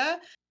Hermit Yoda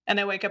and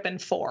I wake up in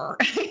 4.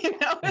 You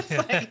know, it's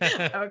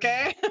like,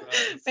 okay,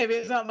 maybe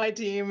it's not my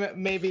team.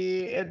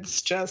 Maybe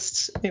it's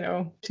just, you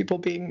know, people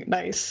being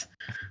nice.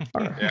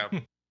 Or, Yeah.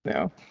 you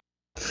know.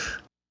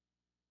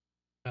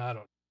 I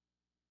don't.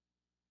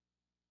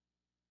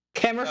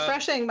 Okay, I'm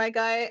refreshing. My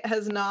guy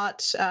has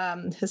not,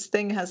 his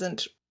thing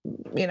hasn't,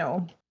 you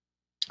know,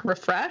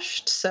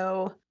 refreshed.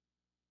 So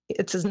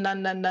it says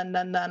none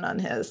on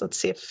his. Let's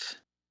see if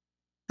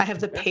I have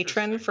the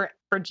patron for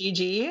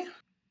GG.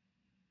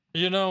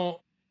 You know,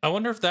 I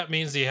wonder if that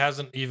means he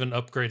hasn't even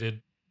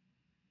upgraded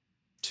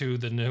to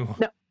the new.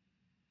 No.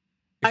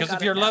 I Because got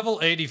if it you're now. level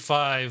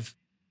 85,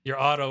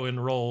 you're auto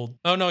enrolled.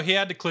 Oh no, he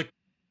had to click.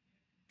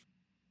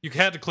 You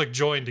had to click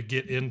join to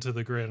get into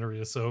the Grand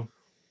Area, so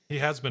he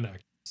has been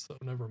active. So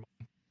never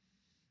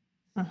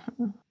mind.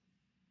 Mhm.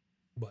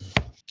 But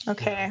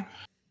Okay.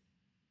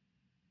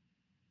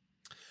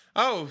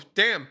 Oh,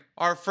 damn.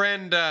 Our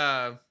friend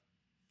of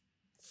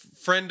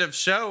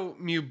show,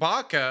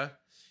 Mubaka,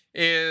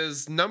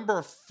 is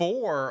number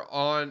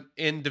 4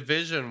 in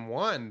Division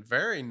 1.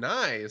 Very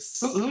nice.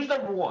 Who's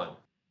number 1?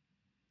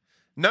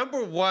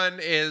 Number 1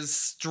 is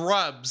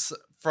Strubs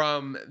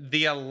from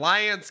the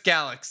Alliance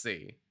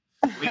Galaxy.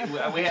 We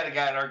had a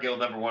guy in our guild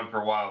number 1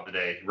 for a while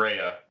today,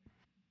 Rhea.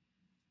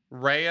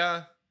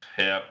 Rhea?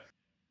 Yep.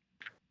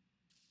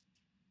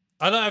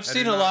 I've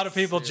seen a lot of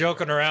people see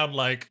joking around,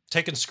 like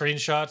taking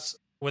screenshots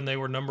when they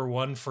were number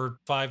 1 for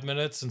 5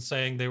 minutes and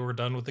saying they were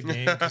done with the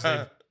game because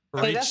they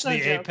Hey, reached that's no the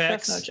joke.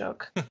 apex. That's no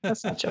joke.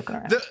 That's not joking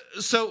around.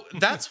 So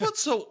that's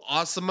what's so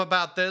awesome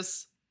about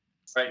this.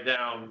 Right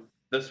down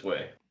this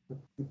way.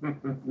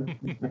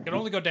 Can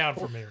only go down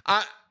from here.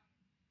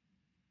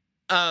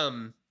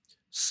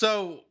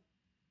 So,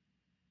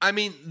 I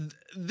mean,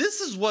 this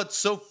is what's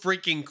so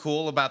freaking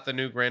cool about the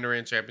new Grand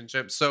Arena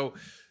Championship. So,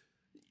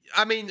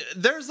 I mean,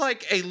 there's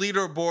like a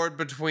leaderboard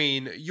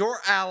between your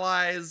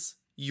allies,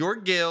 your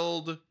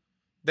guild.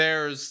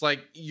 There's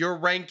like your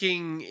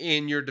ranking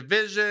in your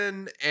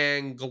division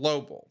and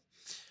global.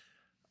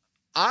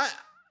 I'm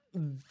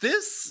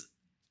just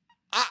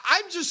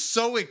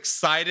so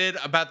excited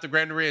about the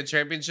Grand Arena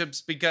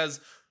Championships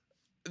because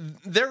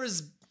there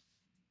is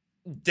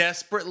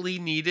desperately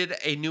needed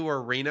a new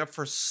arena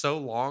for so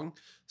long.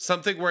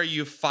 Something where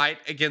you fight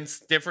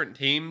against different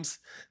teams.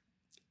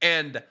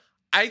 And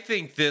I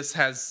think this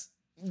has,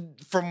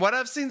 from what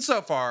I've seen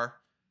so far,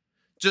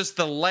 just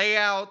the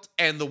layout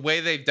and the way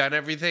they've done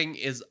everything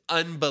is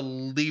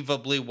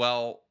unbelievably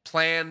well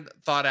planned,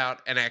 thought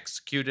out, and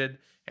executed.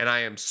 And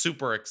I am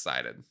super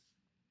excited.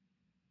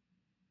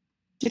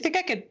 Do you think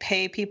I could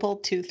pay people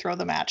to throw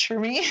the match for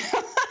me?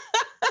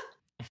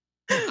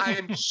 I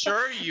am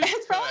sure you It's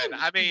could. probably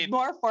I mean,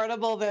 more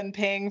affordable than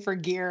paying for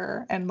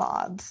gear and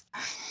mods.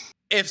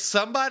 if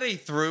somebody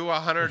threw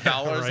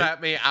 $100 Right.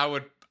 at me, I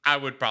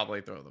would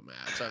probably throw the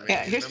match. I mean,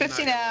 Yeah, here's I'm not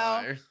 50 gonna now.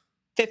 lie.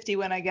 50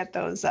 when I get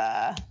those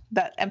that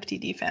empty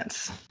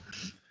defense.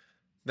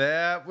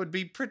 That would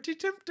be pretty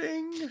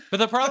tempting. But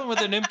the problem with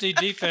an empty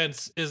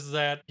defense is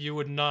that you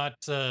would not.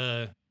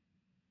 Okay,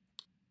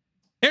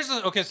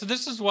 so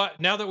this is what,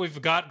 now that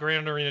we've got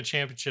Grand Arena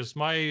Championships,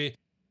 my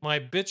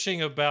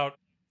bitching about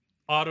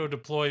auto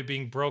deploy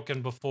being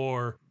broken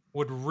before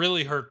would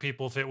really hurt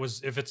people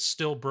if it's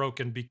still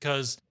broken,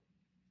 because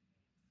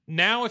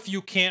now if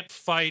you can't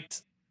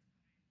fight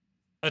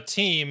a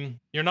team,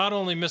 you're not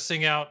only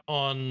missing out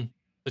on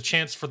the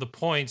chance for the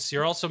points,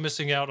 you're also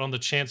missing out on the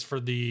chance for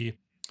the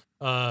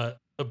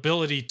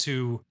ability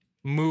to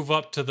move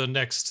up to the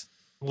next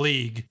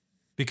league,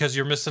 because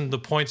you're missing the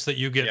points that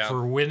you get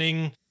for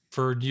winning,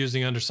 for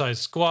using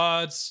undersized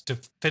squads, to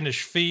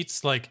finish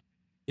feats. Like,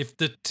 if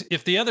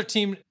the other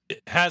team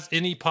has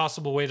any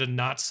possible way to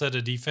not set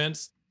a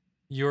defense,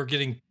 you're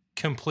getting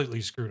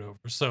completely screwed over.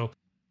 So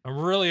I'm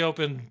really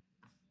hoping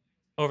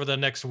over the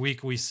next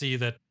week we see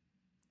that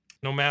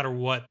no matter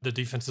what, the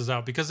defense is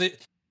out, because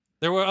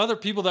there were other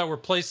people that were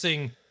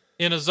placing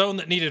in a zone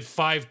that needed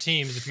 5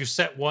 teams. If you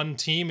set one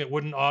team, it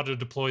wouldn't auto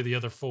deploy the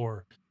other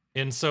 4.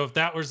 And so if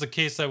that was the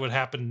case that would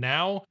happen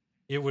now,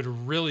 it would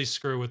really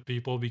screw with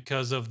people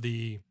because of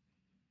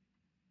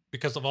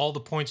all the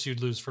points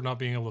you'd lose for not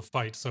being able to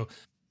fight. So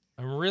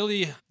I'm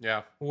really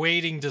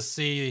waiting to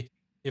see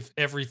if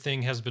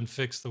everything has been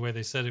fixed the way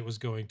they said it was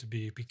going to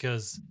be,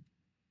 because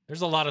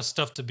there's a lot of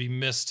stuff to be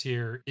missed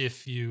here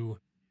if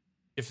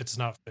it's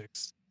not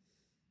fixed.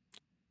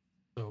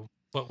 So,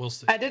 but we'll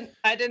see. I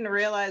didn't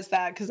realize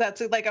that, because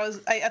that's like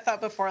I thought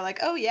before, like,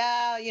 oh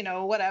yeah,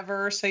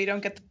 whatever, so you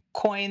don't get the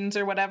coins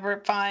or whatever,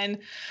 fine.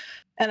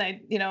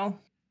 And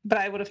but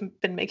I would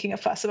have been making a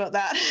fuss about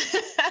that.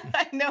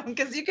 I know,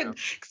 because you could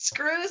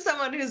screw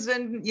someone who's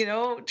been,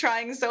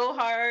 trying so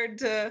hard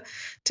to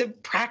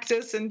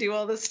practice and do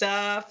all this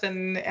stuff,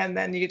 and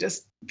then you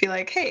just be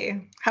like,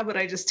 hey, how about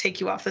I just take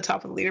you off the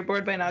top of the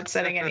leaderboard by not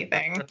setting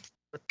anything?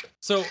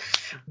 So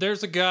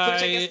there's a guy,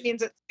 which I guess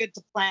means it's good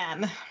to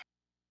plan.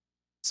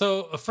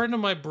 So a friend of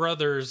my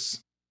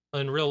brother's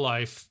in real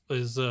life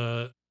is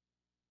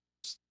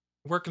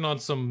working on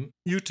some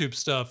YouTube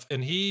stuff,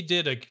 and he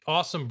did an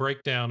awesome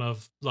breakdown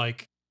of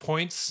like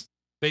points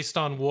based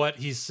on what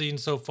he's seen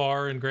so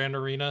far in Grand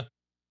Arena.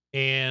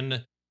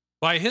 And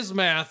by his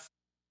math,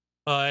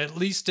 at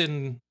least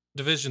in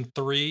Division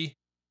 3,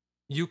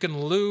 you can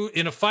lose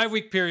in a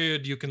 5-week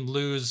period, you can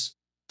lose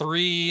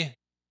 3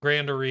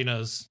 Grand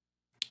Arenas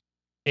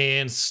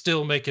and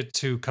still make it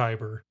to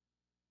Kyber.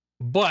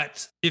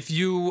 But if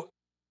you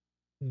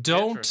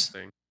aren't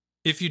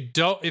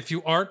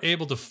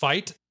able to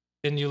fight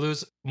and you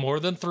lose more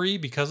than 3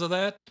 because of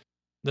that,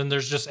 then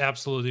there's just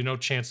absolutely no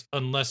chance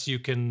unless you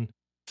can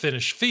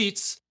finish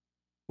feats,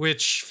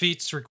 which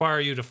feats require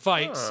you to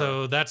fight.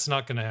 So that's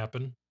not going to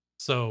happen.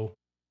 So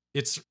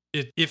if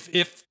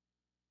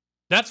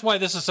that's why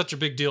this is such a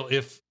big deal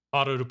if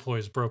auto deploy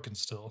is broken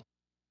still.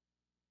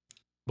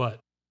 But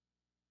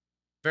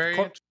very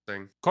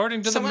interesting.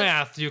 According to the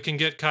math, you can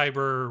get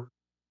Kyber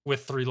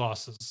with 3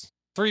 losses,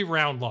 3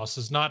 round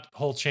losses, not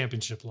whole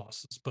championship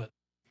losses. But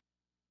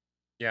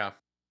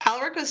How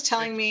Alric was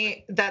telling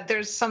me that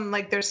there's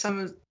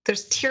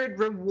tiered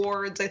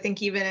rewards, I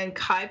think even in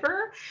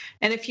Kyber,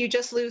 and if you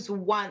just lose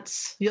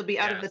once, you'll be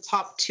out of the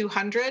top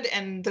 200,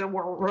 and the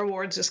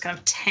rewards just kind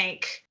of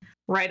tank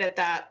right at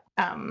that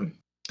right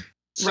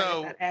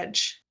at that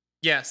edge.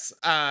 Yes,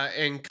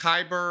 in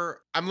Kyber,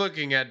 I'm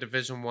looking at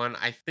Division 1.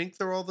 I think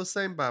they're all the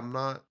same, but I'm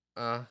not.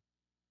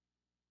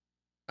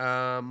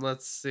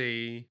 Let's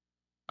see.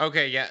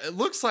 Okay, yeah, it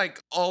looks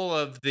like all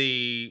of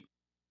the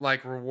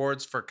like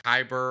rewards for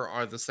Kyber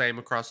are the same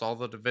across all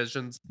the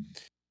divisions.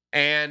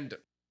 And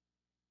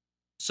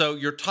so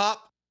your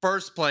top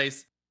first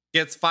place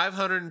gets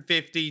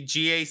 550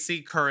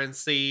 GAC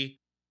currency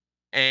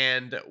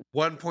and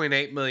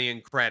 1.8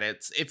 million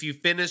credits. If you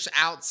finish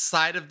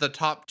outside of the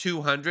top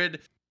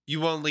 200,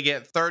 you only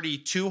get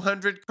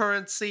 3,200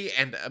 currency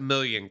and 1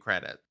 million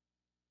credit.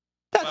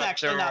 That's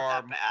actually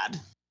not that bad.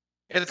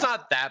 It's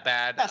not that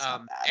bad. That's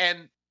not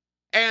bad.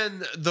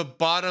 And the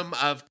bottom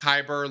of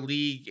Kyber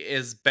League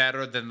is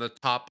better than the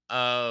top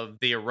of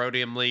the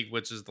Erodium League,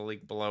 which is the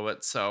league below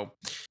it. So,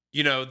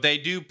 you know, they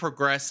do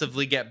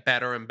progressively get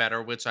better and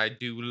better, which I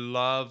do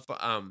love.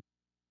 I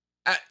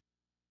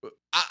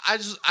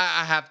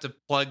have to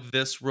plug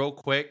this real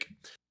quick.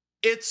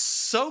 It's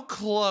so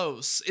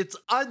close. It's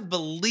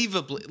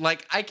unbelievably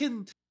like I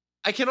can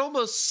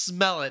almost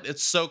smell it.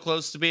 It's so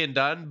close to being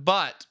done.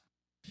 But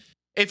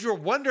if you're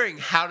wondering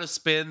how to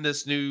spin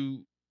this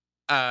new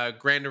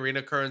Grand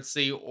Arena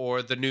currency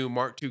or the new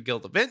Mark II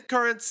Guild event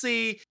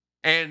currency,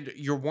 and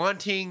you're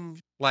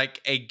wanting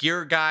like a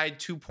gear guide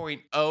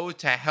 2.0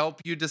 to help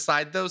you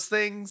decide those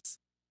things,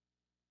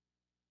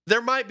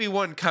 there might be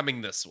one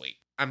coming this week.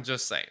 I'm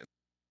just saying.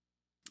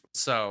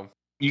 So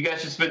you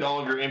guys should spend all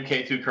of your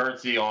MK2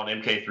 currency on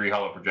MK3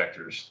 hollow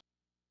projectors.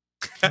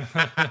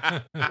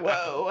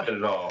 Whoa. Not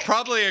at all.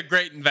 Probably a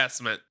great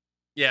investment.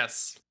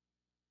 Yes.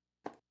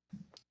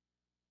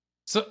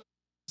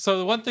 So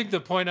the one thing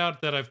to point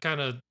out that I've kind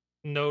of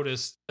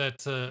noticed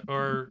that,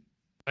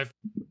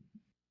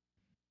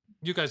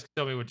 you guys can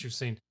tell me what you've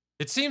seen.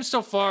 It seems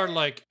so far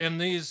like in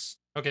these.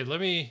 Okay, let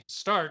me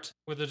start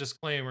with a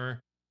disclaimer.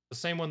 The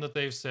same one that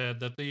they've said,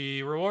 that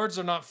the rewards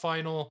are not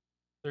final.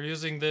 They're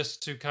using this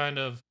to kind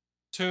of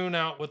tune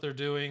out what they're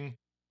doing.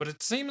 But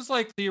it seems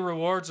like the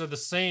rewards are the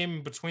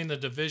same between the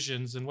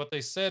divisions. And what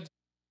they said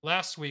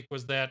last week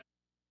was that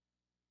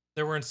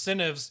there were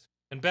incentives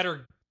and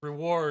better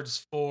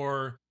rewards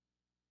for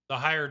the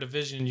higher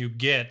division you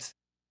get.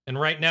 And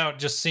right now it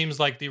just seems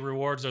like the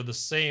rewards are the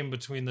same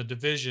between the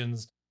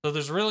divisions. So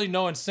there's really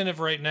no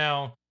incentive right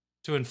now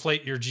to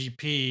inflate your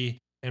GP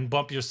and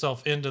bump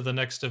yourself into the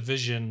next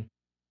division.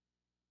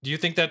 Do you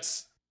think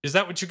is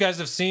that what you guys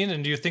have seen?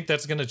 And do you think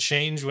that's going to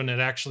change when it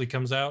actually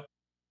comes out?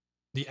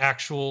 The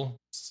actual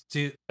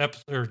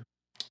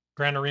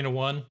Grand Arena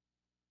 1?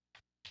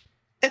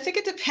 I think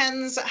it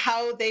depends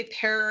how they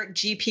pair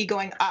GP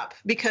going up,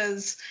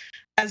 because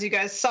as you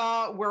guys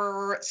saw,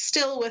 we're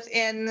still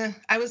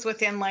I was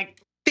within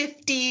like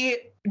 50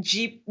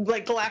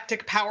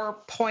 galactic power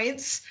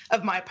points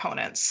of my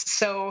opponents.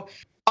 So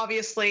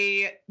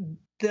obviously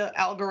the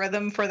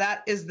algorithm for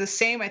that is the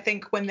same. I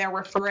think when they're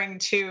referring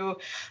to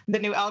the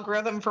new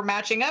algorithm for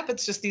matching up,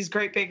 it's just these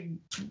great big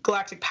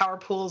galactic power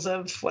pools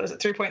of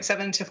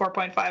 3.7 to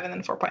 4.5 and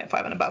then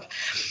 4.5 and above.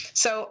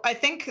 So I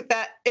think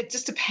that it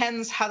just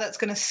depends how that's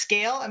going to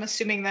scale. I'm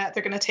assuming that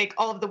they're going to take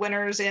all of the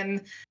winners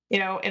in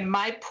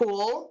my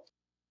pool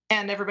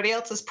and everybody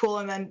else's pool,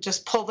 and then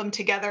just pull them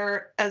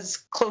together as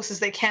close as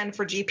they can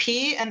for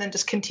GP, and then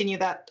just continue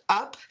that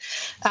up.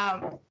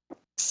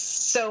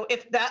 So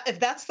if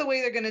that's the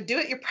way they're going to do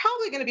it, you're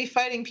probably going to be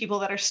fighting people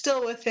that are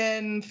still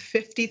within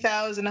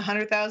 50,000,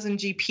 100,000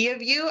 GP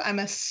of you. I'm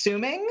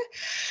assuming.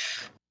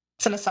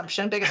 It's an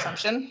assumption, big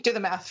assumption. Do the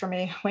math for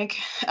me, Wink.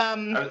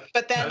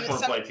 But then I just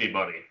want to play Team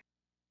Buddy.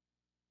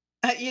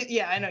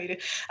 Yeah, I know you do.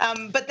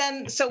 But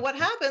then, so what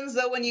happens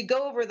though when you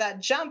go over that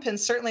jump, and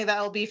certainly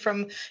that'll be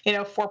from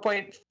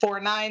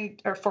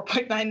 4.49 or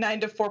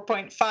 4.99 to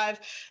 4.5.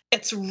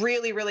 It's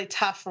really, really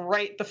tough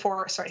right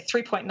before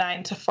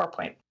 3.9 to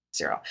 4.0.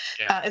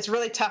 Yeah. It's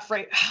really tough,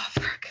 right?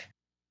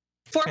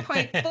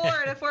 4.4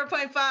 to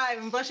 4.5.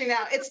 I'm blushing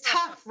now. It's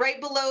tough right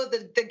below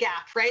the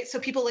gap, right? So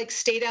people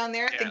stay down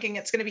there thinking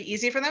it's going to be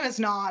easy for them. It's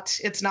not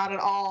at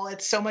all.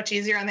 It's so much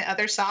easier on the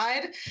other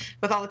side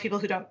with all the people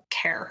who don't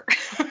care,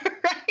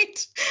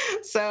 right?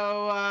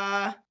 So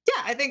I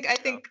think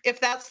if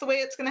that's the way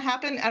it's going to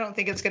happen, I don't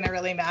think it's going to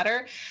really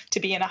matter to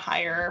be in a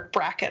higher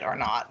bracket or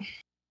not.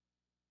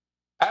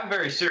 I have a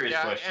very serious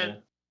question.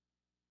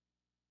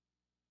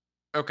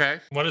 Okay.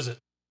 What is it?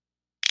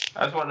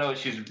 I just want to know what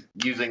she's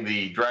using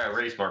the dry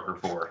erase marker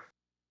for.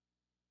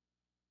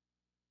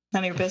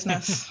 None of your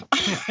business.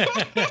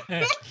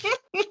 I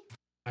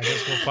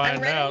guess we'll find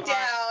out. I'm writing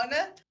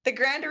down the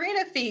Grand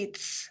Arena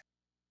feats.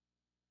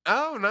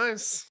 Oh,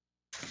 nice.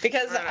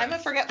 Because I'm a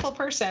forgetful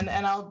person,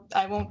 and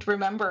I won't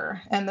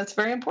remember, and that's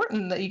very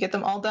important that you get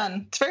them all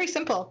done. It's very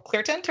simple.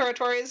 Clear 10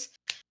 territories,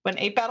 win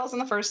 8 battles in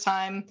the first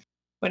time,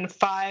 win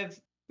 5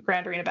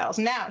 Grand Arena battles.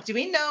 Now, do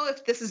we know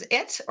if this is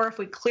it, or if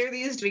we clear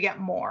these, do we get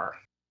more?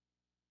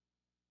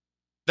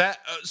 That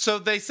so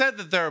they said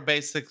that there are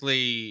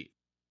basically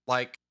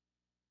like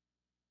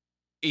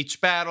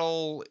each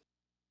battle,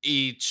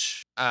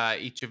 each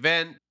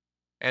event,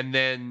 and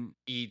then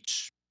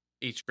each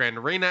grand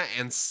arena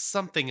and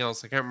something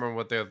else. I can't remember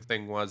what the other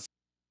thing was.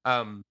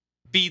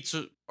 Feats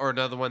or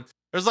another one.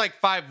 There's like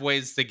 5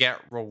 ways to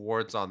get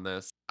rewards on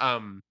this.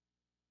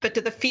 But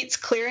do the feats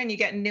clear and you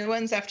get new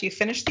ones after you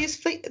finish these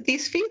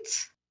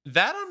feats?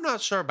 That I'm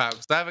not sure about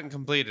because I haven't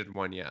completed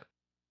one yet.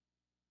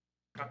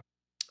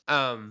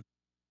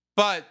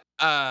 But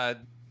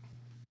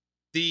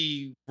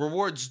the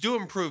rewards do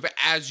improve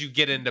as you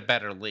get into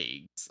better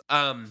leagues.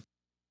 I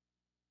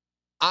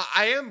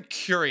am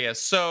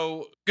curious.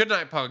 So,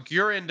 Goodnight Punk,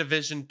 you're in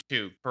Division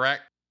 2,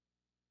 correct?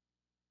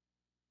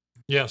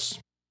 Yes.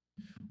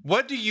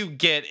 What do you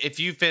get if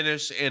you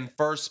finish in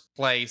first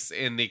place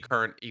in the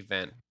current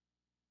event?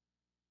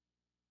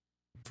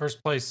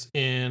 First place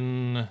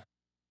in...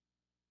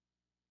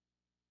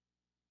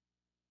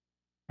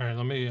 All right,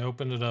 let me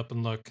open it up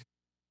and look.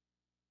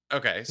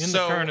 Okay, In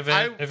the current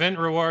event, event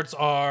rewards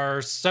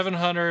are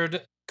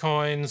 700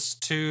 coins,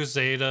 2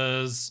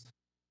 Zetas,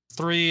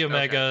 3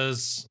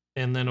 Omegas,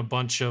 and then a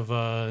bunch of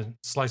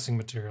slicing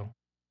material.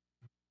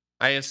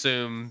 I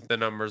assume the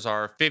numbers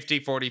are 50,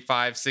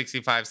 45,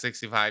 65,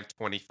 65,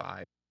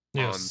 25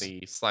 on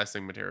the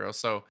slicing material.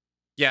 So,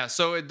 yeah,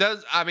 so it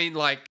does, I mean,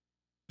 like,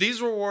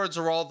 these rewards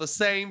are all the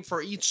same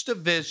for each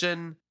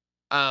division,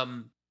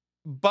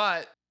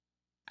 but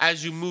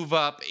as you move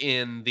up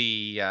in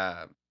the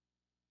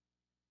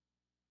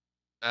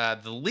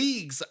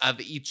leagues of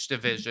each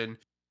division,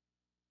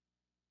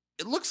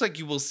 it looks like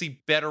you will see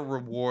better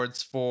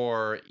rewards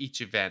for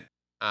each event.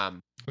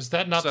 Is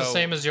that not the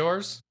same as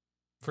yours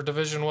for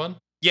Division 1?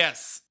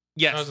 Yes.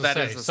 Yes, that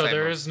is the so same.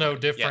 there is no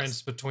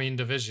difference between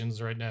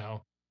divisions right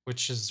now,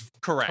 which is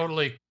correct.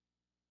 Totally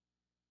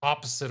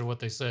opposite of what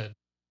they said.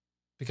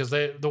 Because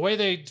the way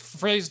they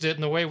phrased it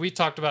and the way we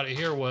talked about it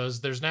here was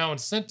there's now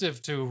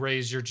incentive to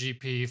raise your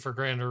GP for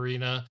Grand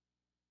Arena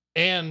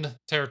and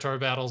territory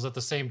battles at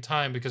the same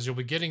time because you'll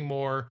be getting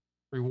more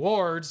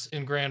rewards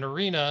in Grand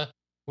Arena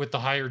with the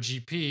higher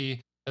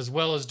GP as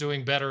well as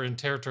doing better in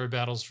territory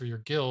battles for your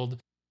guild.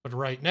 But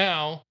right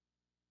now,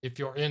 if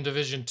you're in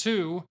Division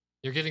 2,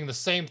 you're getting the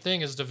same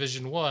thing as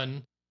Division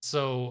 1.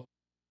 So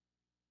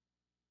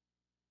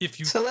if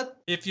you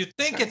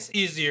think it's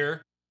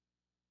easier,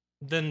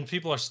 then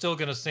people are still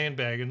going to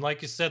sandbag. And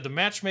like you said, the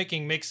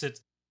matchmaking makes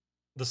it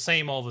the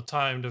same all the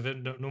time,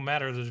 no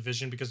matter the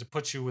division, because it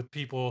puts you with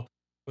people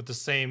with the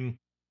same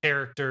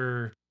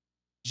character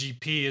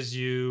GP as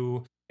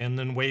you, and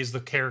then weighs the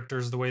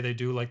characters the way they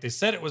do, like they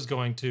said it was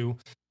going to.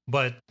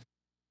 But,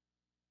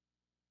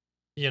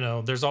 you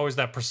know, there's always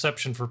that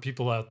perception for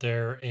people out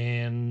there,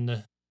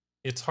 and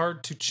it's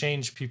hard to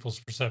change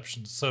people's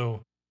perceptions.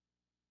 So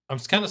I'm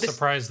kind of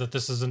surprised that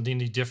this isn't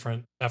any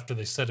different after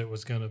they said it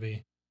was going to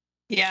be.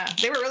 Yeah,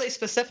 they were really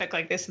specific.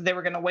 Like they said they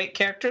were going to weight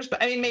characters,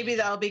 but I mean, maybe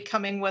that'll be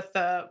coming with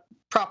the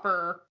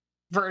proper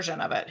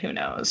version of it. Who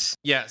knows?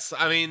 Yes.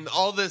 I mean,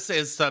 all this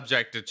is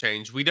subject to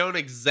change. We don't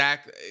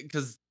exactly,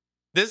 because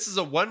this is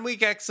a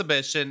 1-week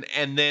exhibition,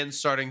 and then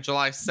starting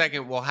July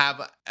 2nd, we'll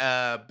have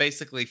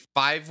basically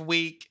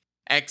 5-week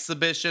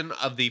exhibition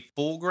of the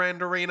full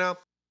Grand Arena.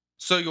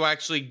 So you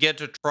actually get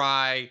to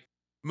try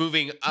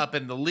moving up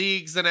in the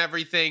leagues and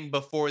everything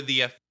before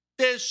the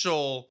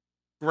official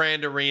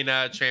Grand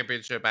Arena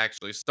Championship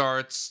actually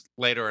starts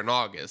later in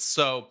August.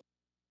 So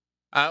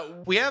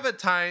we have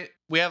a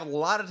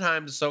lot of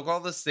time to soak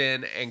all this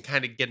in and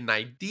kind of get an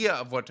idea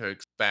of what to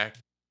expect.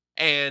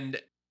 And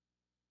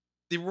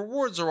the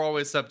rewards are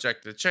always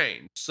subject to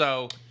change.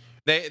 So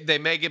they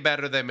may get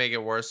better, they may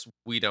get worse.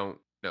 We don't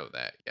know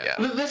that yet.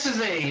 Yeah. This is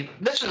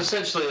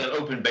essentially an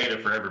open beta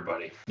for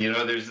everybody. You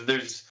know,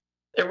 there's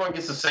everyone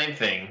gets the same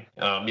thing.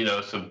 You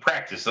know, some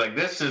practice. Like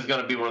this is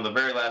going to be one of the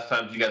very last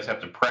times you guys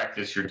have to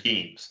practice your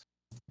teams.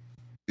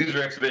 These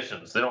are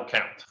exhibitions; they don't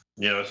count.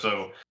 You know,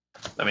 so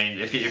I mean,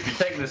 if you're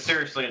taking this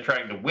seriously and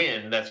trying to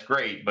win, that's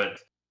great. But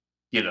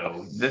you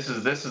know, this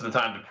is the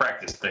time to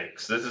practice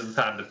things. This is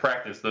the time to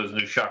practice those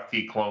new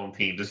Shakti clone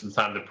teams. This is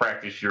the time to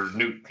practice your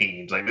Nuke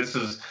teams. Like this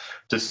is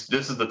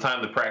the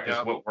time to practice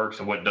what works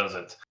and what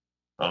doesn't.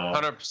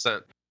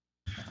 100%.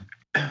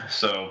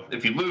 So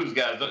if you lose,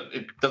 guys,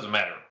 it doesn't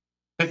matter.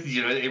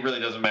 You know, it really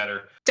doesn't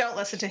matter. Don't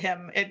listen to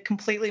him. It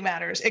completely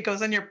matters. It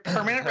goes on your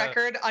permanent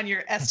record on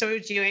your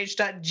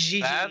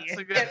SOGOH.GG.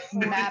 It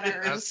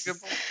matters.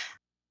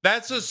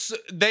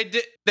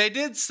 They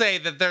did say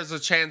that there's a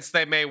chance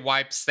they may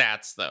wipe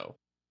stats though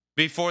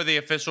before the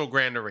official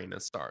Grand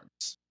Arena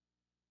starts.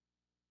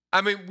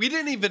 I mean, we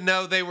didn't even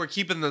know they were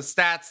keeping the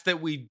stats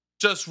that we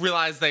just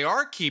realized they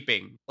are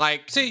keeping,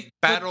 like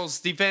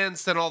battles,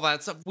 defense, and all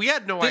that stuff. We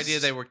had no idea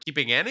they were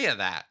keeping any of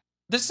that.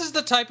 This is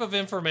the type of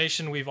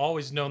information we've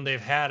always known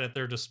they've had at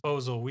their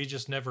disposal. We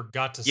just never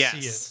got to see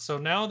it. So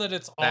now that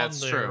it's on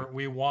there,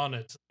 we want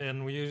it.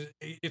 And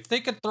if they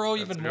could throw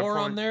even more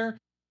on there,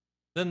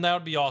 then that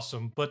would be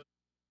awesome. But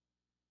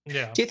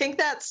yeah. Do you think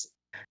that's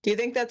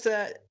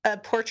a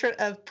portrait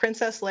of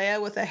Princess Leia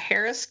with a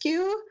hair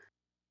askew?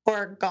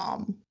 Or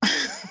GOM.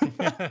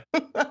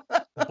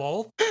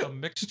 Both? A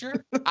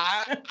mixture?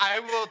 I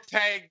will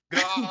take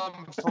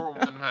GOM for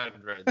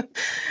 100.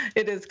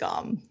 It is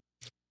GOM.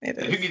 It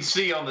You is. can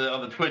see on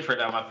the Twitch right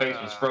now, my face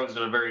was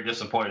frozen in a very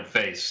disappointed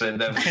face, and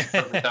that was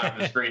the perfect time for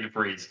the screen to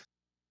freeze.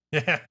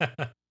 Yeah.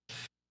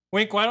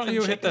 Wink, why don't I'm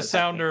you hit the checking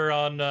sounder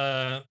on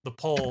the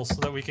poll so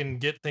that we can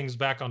get things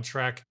back on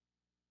track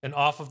and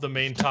off of the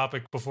main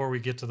topic before we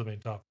get to the main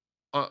topic?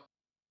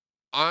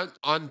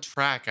 On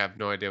track, I have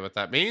no idea what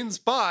that means,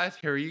 but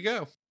here you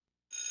go.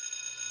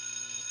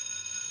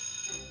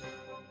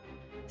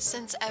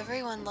 Since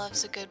everyone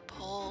loves a good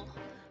poll,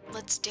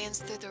 let's dance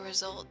through the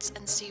results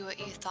and see what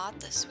you thought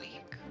this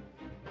week.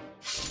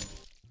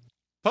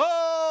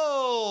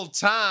 Poll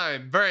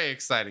time! Very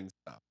exciting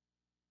stuff.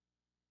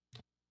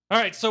 All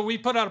right, so we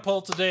put out a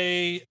poll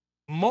today,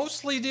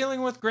 mostly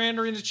dealing with Grand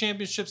Arena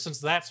Championship, since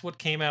that's what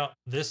came out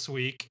this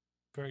week.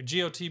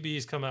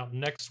 GOTB's come out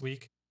next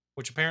week,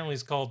 which apparently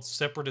is called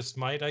Separatist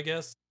Might, I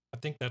guess. I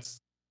think that's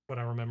what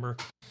I remember.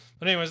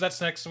 But anyways, that's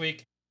next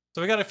week.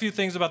 So we got a few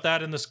things about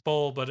that in this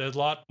poll, but a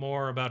lot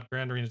more about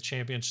Grand Arena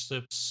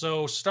Championship.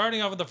 So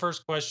starting off with the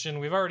first question,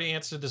 we've already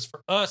answered this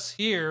for us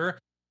here,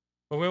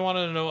 but we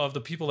wanted to know of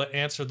the people that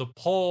answered the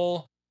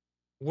poll,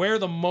 where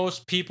the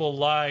most people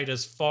lied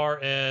as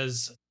far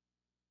as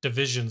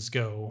divisions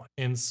go.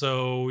 And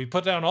so we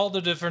put down all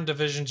the different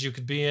divisions you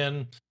could be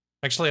in.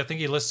 Actually, I think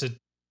he listed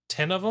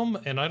 10 of them,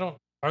 and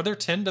are there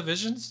 10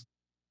 divisions?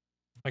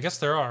 I guess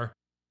there are.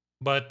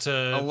 But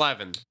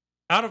 11.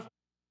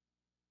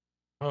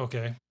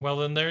 Okay, well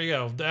then there you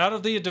go. Out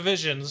of the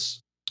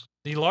divisions,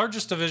 the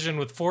largest division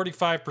with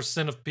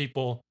 45% of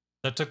people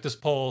that took this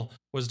poll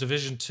was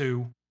Division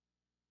 2,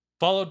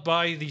 followed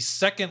by the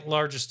second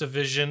largest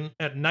division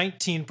at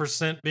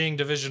 19% being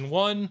Division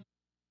 1,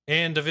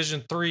 and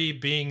Division 3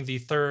 being the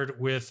third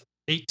with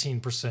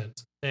 18%.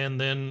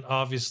 And then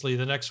obviously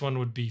the next one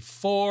would be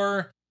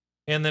 4,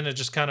 and then it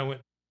just kind of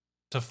went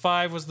to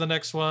 5 was the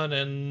next one,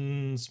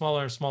 and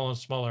smaller and smaller and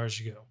smaller as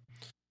you go.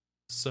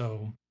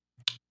 So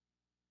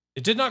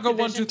it did not go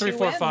Division 1, 2, 3, 2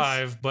 4, wins.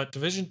 5, but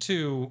Division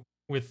 2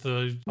 with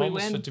the We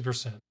almost win.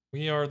 50%.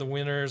 We are the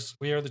winners.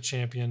 We are the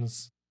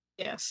champions.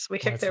 Yes, we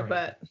kicked their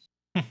friend.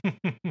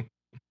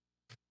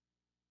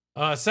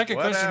 butt. Second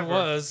question Whatever.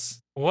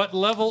 was, what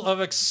level of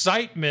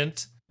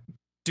excitement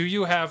do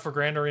you have for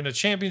Grand Arena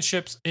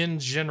Championships in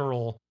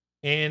general?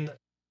 And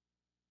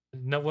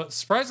no, what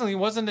surprisingly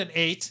wasn't an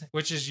 8,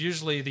 which is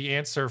usually the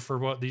answer for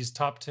what these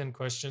top 10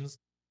 questions.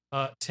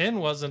 10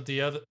 wasn't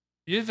the other.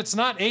 If it's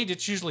not 8,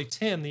 it's usually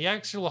 10. The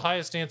actual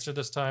highest answer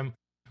this time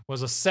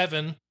was a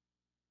 7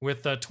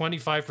 with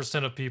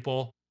 25% of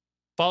people,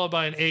 followed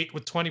by an 8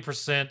 with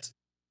 20%,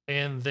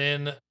 and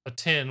then a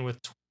 10 with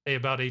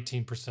about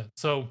 18%.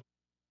 So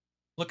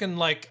looking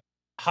like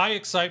high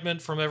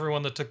excitement from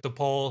everyone that took the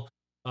poll,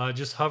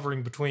 just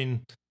hovering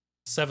between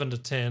 7 to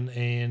 10.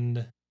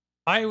 And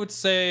I would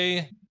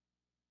say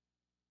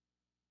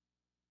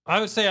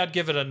I'd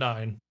give it a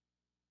 9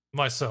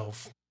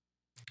 myself.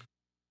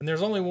 And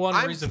there's only one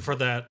reason for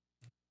that,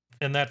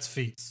 and that's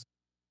feats.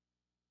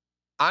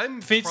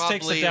 I'm Feats probably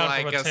takes it down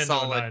like from a 10 a to a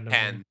solid 9 to me.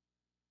 10.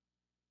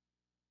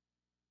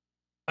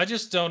 I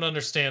just don't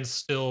understand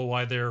still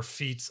why there are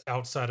feats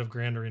outside of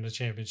Grand Arena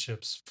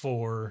Championships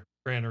for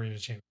Grand Arena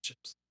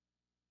Championships.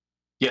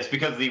 Yes,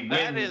 because they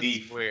That win is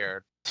the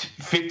weird.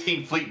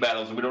 15 fleet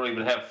battles, and we don't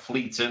even have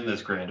fleets in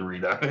this Grand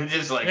Arena. It's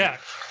just like Yeah.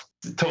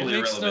 totally it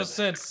makes no irrelevant.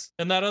 sense.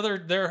 And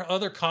their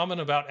other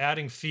comment about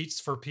adding feats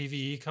for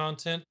PvE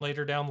content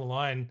later down the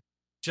line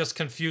just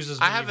confuses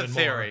me. I have a even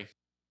theory. more.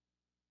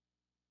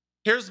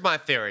 Here's my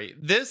theory.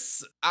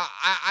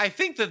 I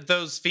think that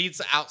those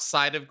feats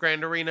outside of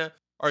Grand Arena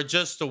are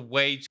just a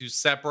way to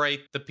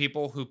separate the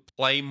people who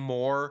play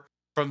more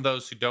from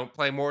those who don't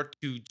play more,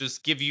 to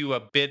just give you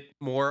a bit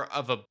more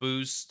of a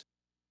boost,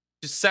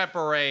 to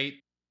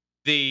separate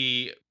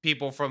the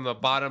people from the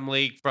bottom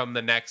league from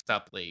the next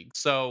up league.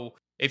 So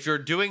if you're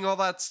doing all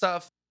that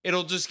stuff,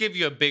 it'll just give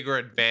you a bigger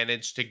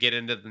advantage to get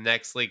into the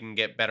next league and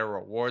get better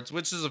rewards,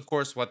 which is, of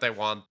course, what they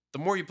want. The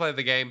more you play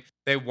the game,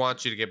 they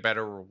want you to get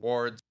better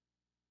rewards,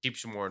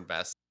 keeps you more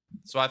invested.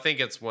 So I think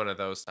it's one of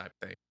those type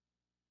things.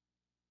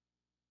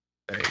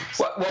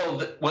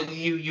 Well,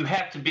 you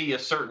have to be a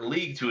certain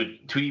league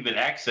to even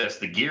access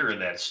the gear in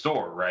that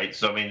store, right?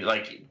 So I mean,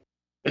 like,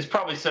 it's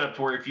probably set up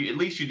to where if you at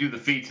least you do the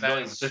feats and don't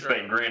even That's participate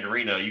true. in Grand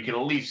Arena, you can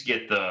at least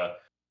get the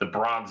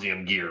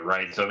bronzium gear,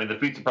 right? So I mean, the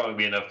feats will probably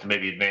be enough to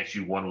maybe advance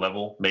you one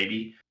level,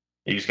 maybe.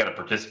 You just got to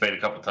participate a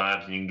couple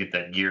times and you can get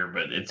that gear,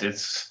 but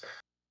it's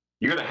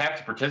you're gonna have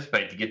to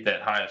participate to get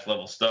that highest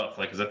level stuff,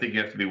 like, because I think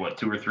you have to be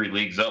 2 or 3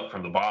 leagues up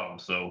from the bottom.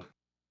 So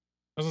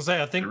I was gonna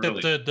say, I think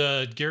Really? that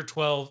the Gear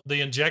 12,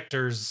 the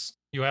injectors,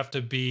 you have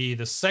to be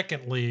the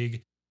second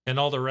league, and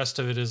all the rest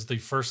of it is the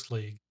first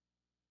league.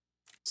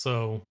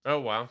 So, Oh,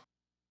 wow.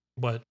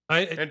 but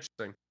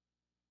Interesting.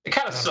 it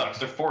kind of sucks.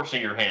 They're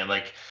forcing your hand.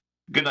 Like,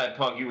 Goodnight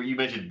Punk, you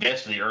mentioned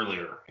Destiny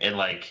earlier, and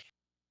like,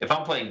 if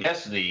I'm playing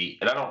Destiny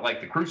and I don't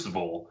like the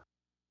Crucible,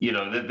 You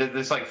know,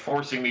 that's like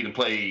forcing me to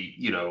play,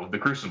 you know, the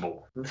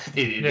Crucible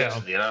in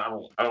Destiny, and I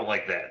don't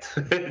like that.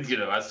 You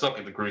know, I suck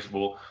at the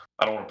Crucible.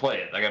 I don't want to play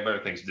it. I got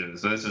better things to do.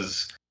 So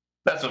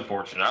that's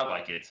unfortunate. I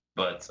like it,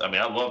 but I mean,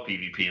 I love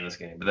PvP in this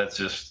game, but that's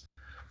just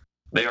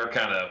they are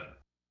kind of,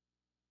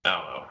 I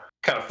don't know,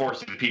 kind of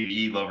forcing the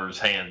PvE lovers'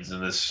 hands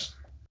in this.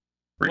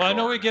 Well, I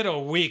know we get a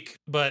week,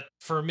 but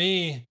for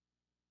me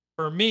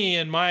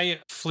in my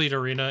fleet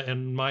arena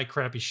and my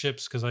crappy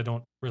ships, because I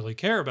don't really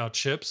care about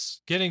ships,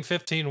 getting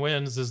 15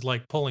 wins is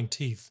like pulling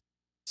teeth.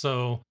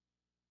 So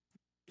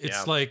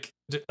it's like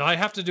I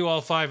have to do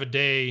all 5 a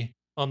day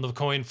on the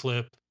coin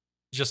flip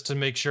just to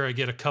make sure I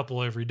get a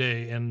couple every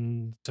day.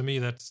 And to me,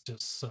 that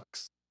just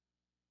sucks.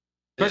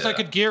 Of course, I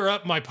could gear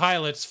up my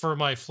pilots for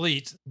my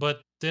fleet,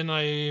 but then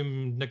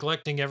I'm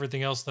neglecting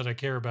everything else that I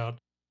care about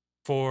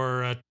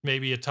for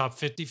maybe a top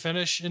 50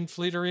 finish in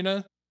fleet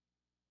arena.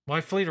 My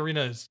fleet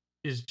arena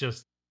is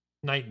just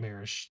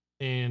nightmarish,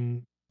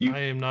 and I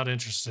am not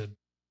interested.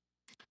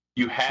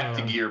 You have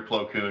to gear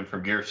Plo Koon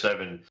from Gear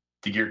 7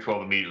 to Gear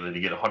 12 immediately to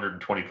get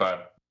 125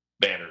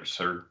 banners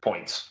or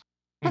points.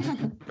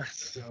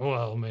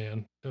 Well,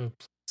 man.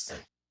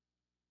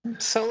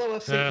 Solo a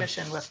fleet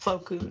mission with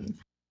Plo Koon.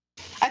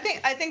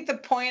 I think the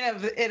point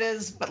of it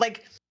is, but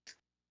like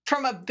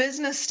from a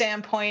business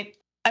standpoint,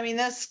 I mean,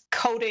 this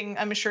coding,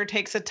 I'm sure,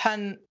 takes a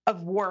ton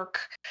of work,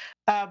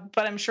 but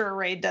I'm sure a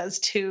raid does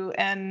too.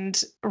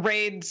 And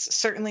raids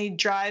certainly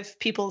drive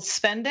people's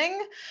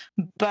spending,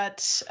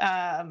 but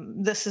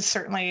this has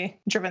certainly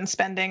driven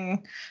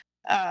spending,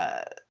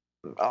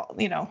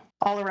 you know,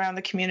 all around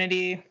the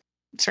community,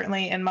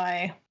 certainly in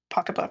my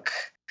pocketbook.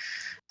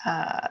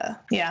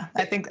 Yeah,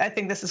 I think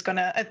this is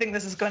gonna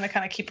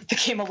kind of keep the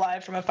game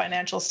alive from a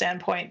financial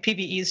standpoint.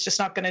 PvE is just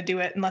not going to do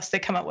it unless they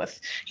come up with,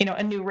 you know,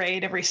 a new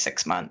raid every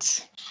 6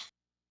 months.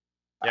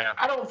 Yeah,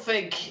 I don't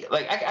think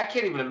I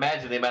can't even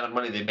imagine the amount of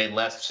money they made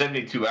last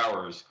 72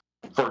 hours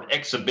for an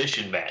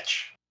exhibition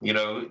match. You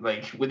know,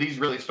 like when these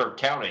really start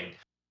counting,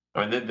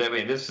 I mean,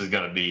 this is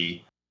going to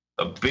be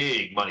a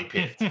big money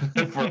pit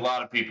for a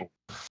lot of people.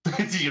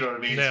 You know what I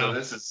mean? Yeah. So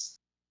this is,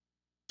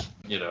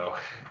 you know.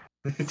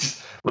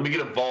 Let me get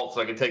a vault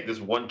so I can take this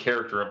one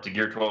character up to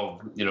Gear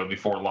 12, you know,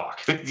 before lock.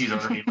 You know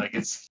what I mean? Like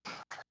it's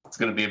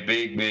going to be a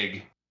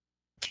big,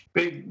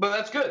 but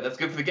that's good. That's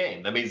good for the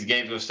game. That means the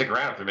game's going to stick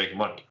around if they're making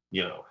money.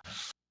 You know.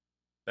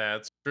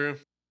 That's true.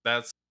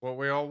 That's what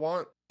we all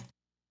want.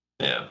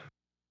 Yeah.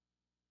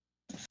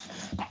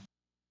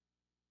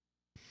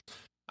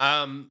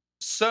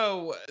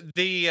 So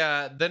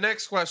the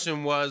next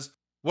question was,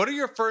 what are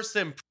your first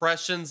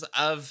impressions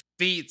of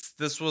feats?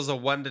 This was a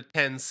 1 to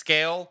 10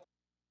 scale.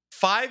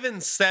 5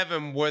 and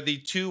 7 were the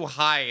two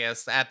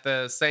highest at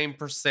the same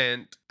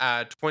percent,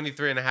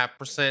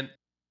 23.5%,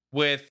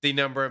 with the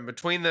number in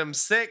between them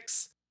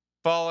 6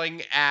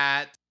 falling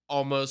at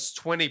almost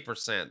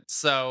 20%.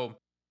 So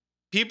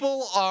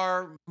people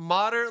are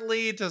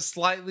moderately to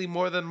slightly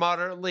more than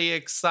moderately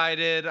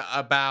excited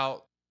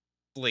about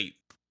fleet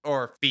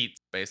or feats,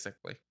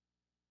 basically.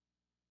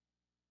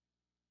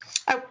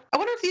 I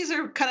wonder if these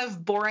are kind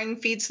of boring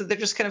feats that they're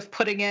just kind of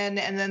putting in,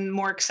 and then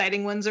more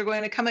exciting ones are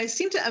going to come. I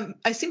seem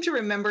to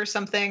remember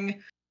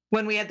something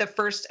when we had the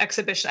first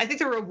exhibition. I think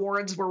the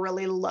rewards were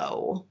really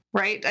low,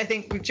 right? I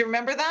think, do you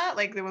remember that?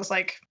 Like there was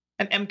like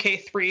an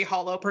MK3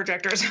 holo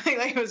projector or something.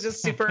 Like it was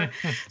just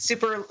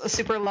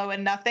super low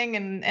and nothing.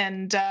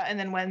 And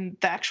then when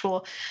the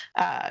actual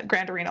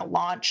Grand Arena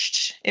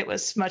launched, it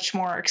was much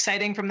more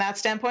exciting from that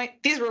standpoint.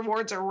 These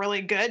rewards are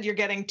really good. You're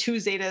getting 2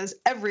 Zetas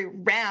every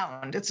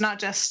round. It's not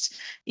just,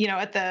 you know,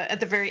 at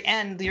the very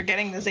end, you're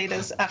getting the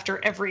Zetas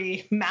after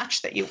every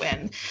match that you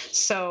win.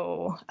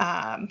 So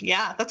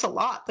yeah, that's a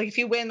lot. Like if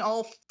you win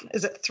all,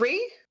 is it 3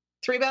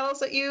 battles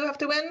that you have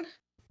to win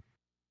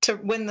to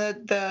win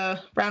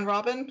the round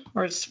robin,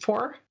 or it's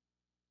 4?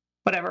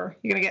 Whatever.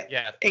 You're gonna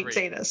get 8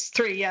 Zetas.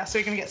 3, yeah. So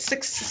you're gonna get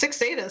six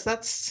Zetas.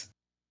 That's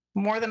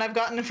more than I've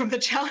gotten from the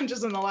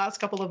challenges in the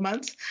last couple of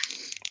months.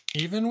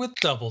 Even with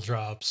double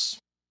drops.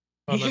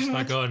 Oh, let's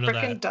not go into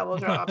that. Double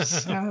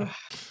drops.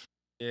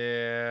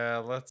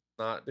 Yeah, let's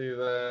not do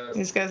that.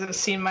 These guys have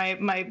seen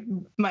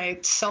my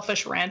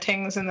selfish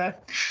rantings in the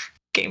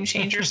Game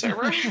Changer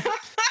server.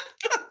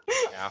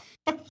 Yeah.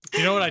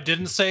 You know what I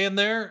didn't say in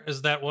there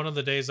is that one of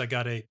the days I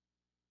got 8.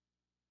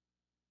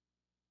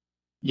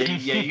 Yeah,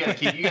 you gotta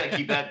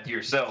keep that to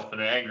yourself in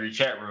an angry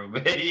chat room.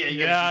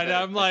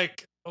 Yeah, I'm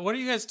like, what are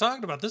you guys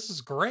talking about? This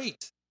is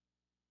great.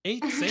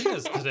 8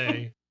 Zetas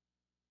today.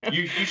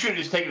 You should have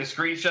just taken a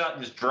screenshot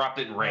and just dropped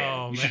it and ran.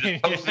 Oh, you should man.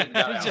 just post it and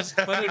got out. Just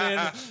put it in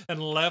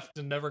and left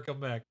and never come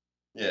back.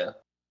 Yeah.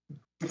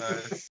 All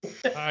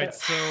right,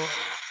 so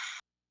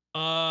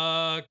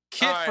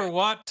kit for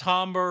Wat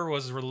Tambor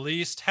was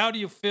released. How do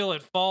you feel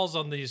it falls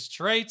on these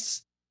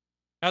traits?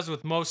 As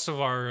with most of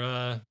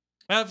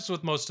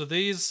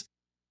these,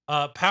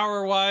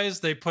 power wise,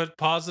 they put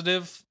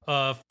positive,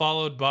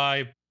 followed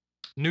by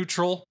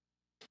neutral.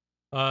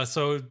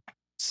 So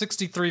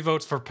 63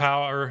 votes for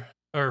power,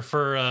 or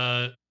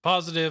for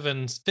positive,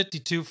 and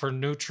 52 for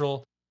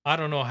neutral. I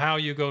don't know how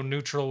you go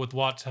neutral with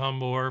Wat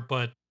Tambor,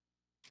 but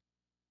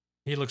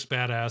He looks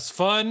badass.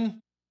 Fun.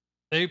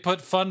 They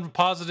put fun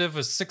positive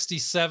as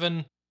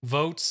 67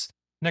 votes.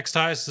 Next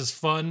highest is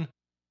fun.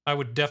 I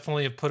would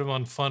definitely have put him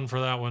on fun for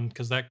that one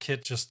because that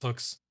kit just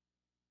looks.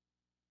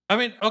 I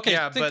mean, okay.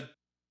 Yeah,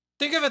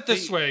 think of it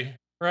this way,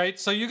 right?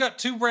 So you got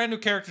 2 brand new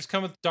characters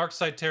coming with Dark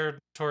Side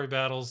territory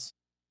battles,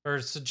 or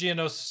it's a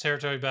Geonosis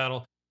territory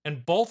battle,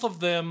 and both of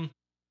them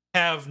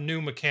have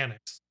new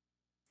mechanics.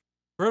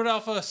 Brood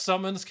Alpha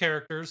summons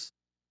characters,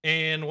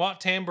 and Wat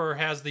Tambor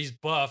has these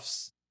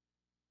buffs,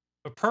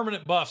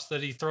 permanent buffs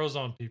that he throws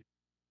on people.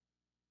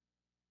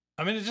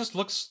 I mean, it just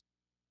looks.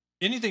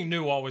 Anything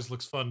new always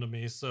looks fun to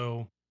me,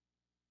 so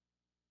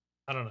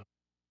I don't know.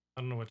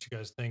 I don't know what you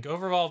guys think.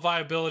 Overall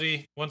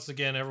viability, once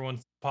again,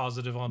 everyone's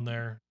positive on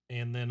there,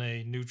 and then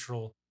a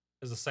neutral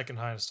is the second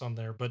highest on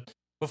there. But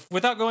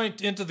without going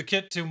into the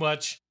kit too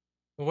much,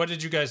 what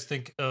did you guys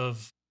think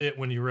of it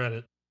when you read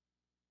it?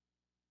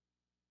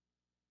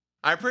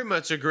 I pretty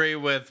much agree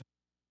with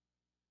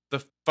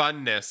the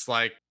funness.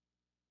 Like,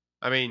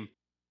 I mean,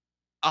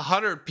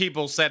 100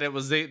 people said it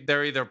was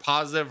they're either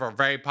positive or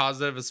very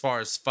positive as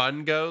far as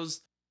fun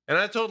goes. And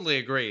I totally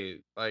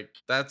agree. Like,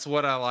 that's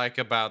what I like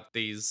about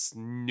these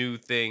new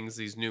things,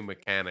 these new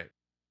mechanics.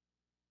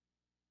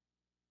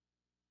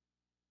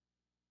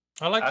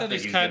 I like that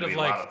he's kind of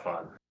like. A lot of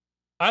fun.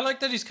 I like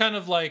that he's kind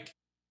of like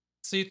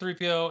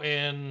C-3PO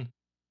and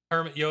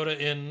Hermit Yoda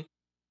in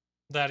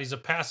that he's a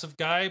passive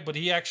guy, but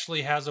he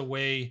actually has a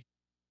way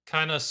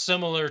kind of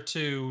similar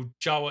to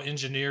Jawa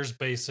Engineer's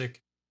basic,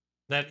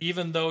 that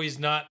even though he's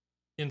not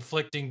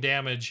inflicting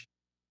damage,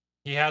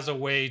 he has a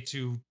way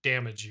to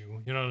damage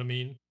you. You know what I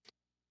mean?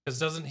 Because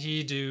doesn't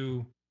he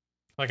do,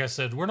 like I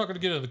said, we're not going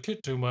to get into the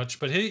kit too much,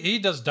 but he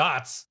does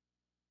dots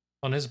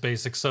on his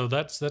basic, so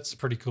that's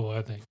pretty cool,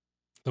 I think,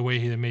 the way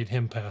he made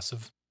him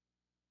passive.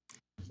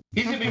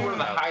 He's going to be one of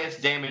the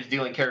highest damage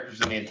dealing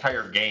characters in the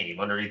entire game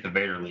underneath the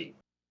Vader League.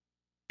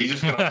 He's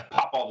just going to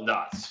pop all the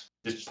dots.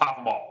 Just pop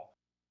them all.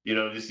 You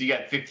know, you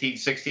got 15,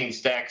 16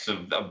 stacks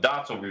of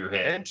dots over your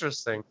head.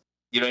 Interesting.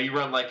 You know, you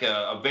run like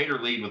a Vader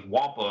lead with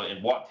Wampa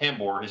and Wat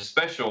Tambor. His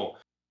special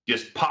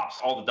just pops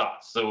all the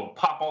dots. So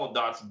pop all the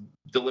dots,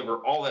 deliver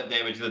all that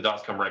damage, and the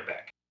dots come right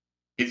back.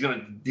 He's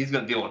gonna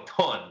deal a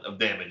ton of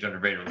damage under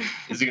Vader lead.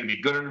 Is he gonna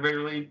be good under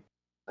Vader lead?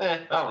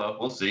 I don't know.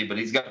 We'll see. But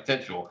he's got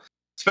potential,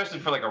 especially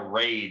for like a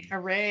raid. A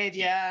raid,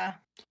 yeah.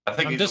 I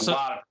think there's a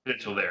lot of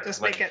potential there.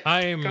 Just like, make it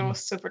I'm go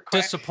super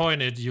quick.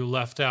 disappointed you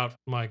left out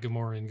my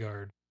Gamorrean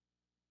guard.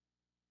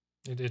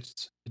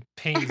 It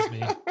pains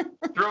me.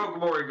 Throw a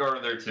Gamorrean guard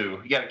in there too.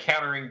 You got a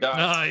countering dot.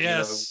 Ah,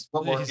 yes. You know,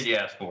 what more could you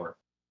ask for?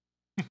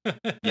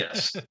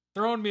 Yes.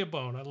 Throwing me a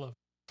bone. I love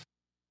it.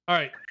 All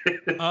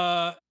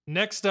right.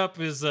 Next up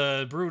is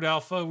Brood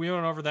Alpha. We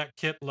went over that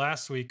kit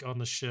last week on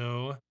the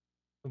show.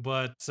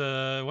 But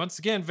once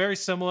again, very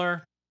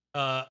similar.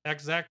 But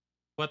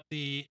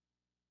the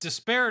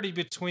disparity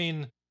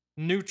between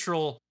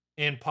neutral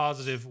and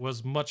positive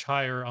was much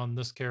higher on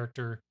this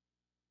character.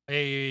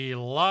 A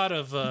lot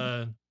of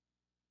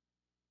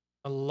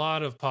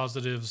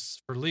positives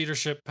for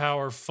leadership,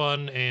 power,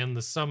 fun, and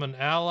the summon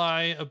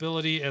ally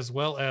ability, as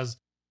well as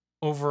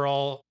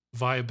overall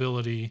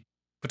viability.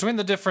 Between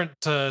the different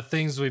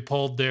things we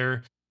pulled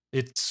there,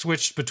 it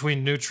switched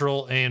between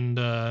neutral and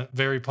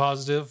very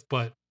positive,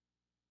 but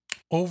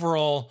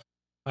overall,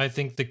 I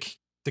think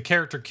the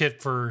character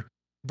kit for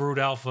Brood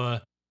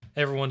Alpha,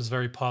 everyone's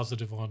very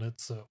positive on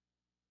it. So,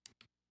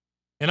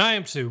 and I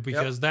am too,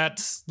 because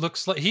that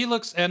looks like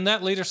and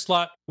that leader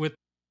slot with,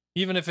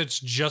 even if it's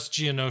just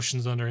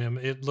Geonosians under him,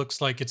 it looks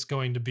like it's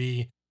going to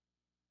be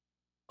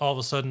all of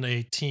a sudden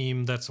a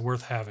team that's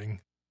worth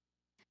having.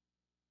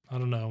 I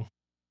don't know.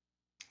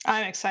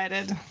 I'm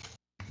excited.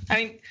 I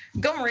mean,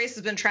 Gomer Race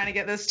has been trying to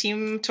get this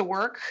team to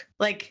work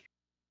like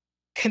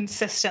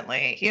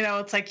consistently. You know,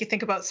 it's like you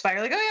think about Spy,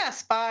 you're like, oh yeah,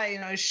 Spy, you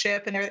know, his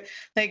ship and everything.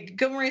 Like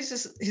Gomer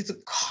Race he's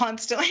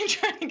constantly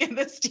trying to get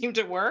this team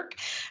to work.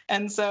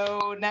 And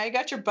so now you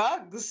got your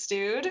bugs,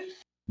 dude.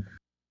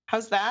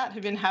 How's that? Have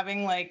you been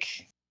having like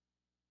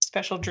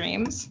special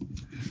dreams?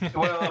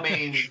 Well, I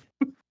mean,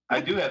 I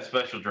do have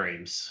special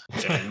dreams,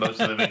 and most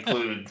of them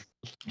include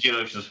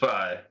Geonosis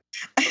Spy.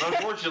 But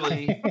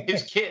unfortunately,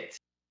 his kit,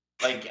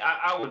 like,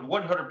 I would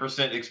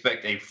 100%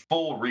 expect a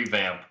full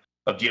revamp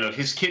of Geonosis.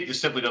 His kit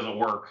just simply doesn't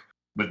work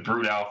with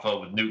Brood Alpha,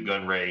 with Nute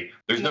Gunray.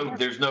 There's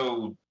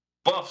no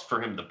buffs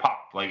for him to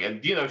pop. Like,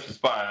 Geonosis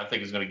Spy, I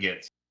think, is going to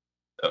get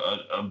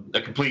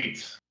a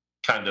complete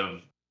kind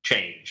of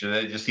change.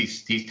 And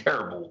he's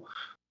terrible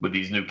with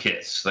these new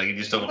kits. Like, it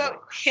just doesn't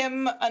work.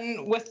 Him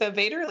with the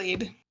Vader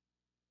lead.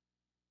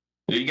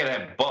 You gotta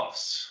have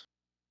buffs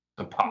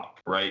to pop,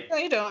 right? No,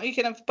 you don't. You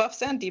can have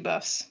buffs and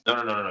debuffs. No.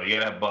 You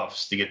gotta have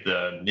buffs to get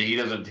the. He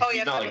doesn't. Oh,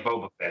 he's not like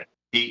Boba Fett.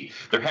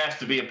 There has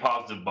to be a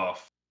positive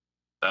buff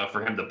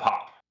for him to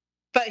pop.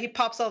 But he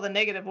pops all the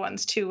negative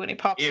ones too when he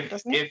pops them,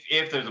 doesn't he?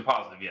 If there's a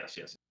positive, yes.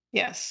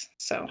 Yes.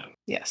 So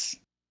yes.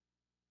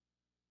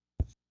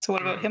 So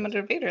what about him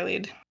under Vader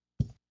lead?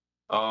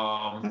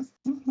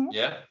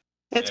 Yeah.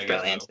 It's Yeah, I guess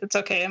brilliant. so. It's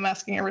okay. I'm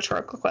asking a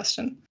rhetorical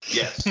question.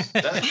 Yes.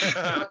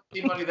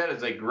 Money, that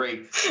is a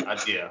great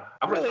idea.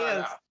 I'm It really gonna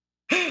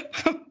try it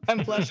is. out. I'm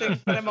blushing,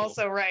 but I'm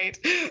also right.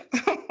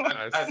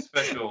 I have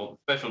special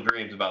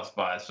dreams about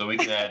spies, so we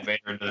can add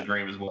Vader into the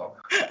dream as well.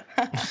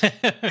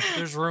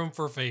 There's room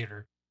for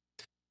Vader.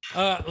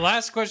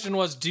 Last question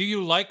was, do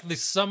you like the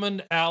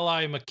summoned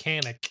ally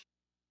mechanic?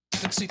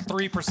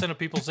 63% of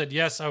people said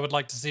yes, I would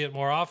like to see it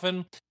more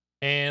often.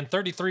 And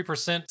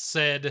 33%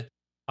 said,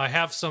 I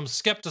have some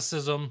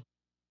skepticism.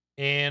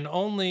 And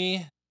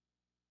only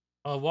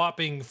a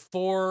whopping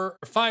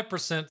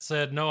 5%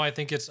 said, no, I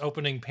think it's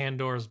opening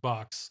Pandora's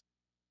box.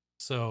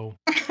 So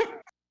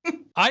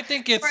I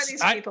think Who are it's...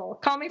 these people?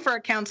 Call me for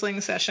a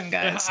counseling session,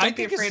 guys. I Don't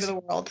be think afraid it's- of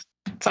the world.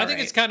 I think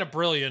it's kind of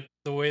brilliant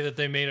the way that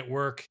they made it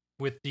work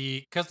with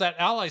because that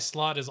ally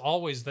slot is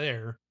always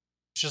there.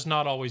 It's just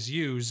not always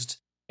used.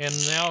 And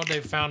now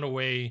they've found a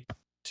way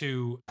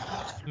to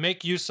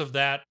make use of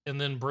that and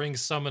then bring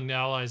summoned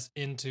allies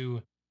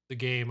into the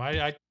game.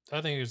 I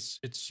think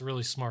it's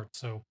really smart.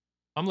 So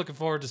I'm looking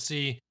forward to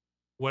see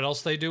what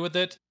else they do with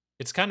it.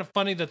 It's kind of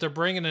funny that they're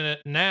bringing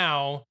it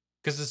now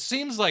because it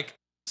seems like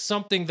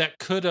something that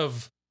could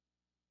have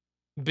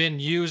been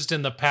used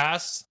in the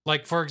past.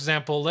 Like, for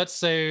example, let's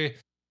say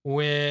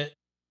when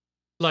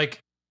like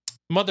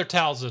Mother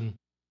Talzin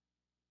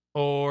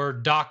or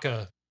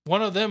Daka,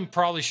 one of them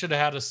probably should have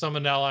had a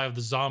summoned ally of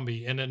the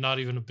zombie and it not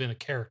even have been a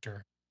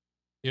character.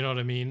 You know what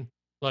I mean?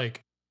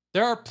 Like,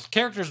 there are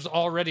characters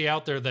already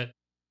out there that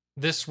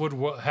this would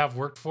have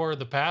worked for in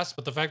the past,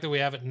 but the fact that we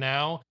have it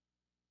now,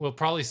 we'll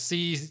probably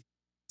see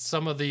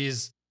some of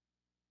these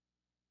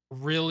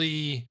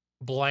really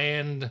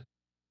bland,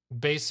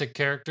 basic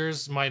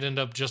characters might end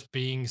up just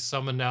being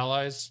summoned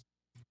allies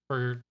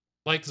for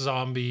like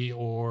zombie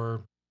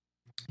or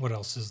what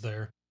else is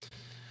there?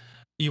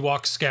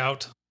 Ewok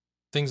Scout,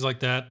 things like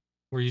that,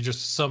 where you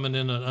just summon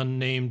in an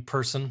unnamed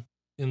person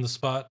in the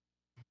spot.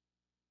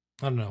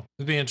 I don't know.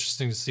 It'd be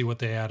interesting to see what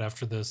they add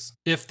after this,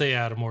 if they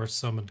add more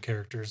summoned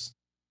characters.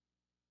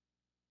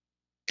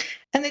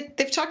 And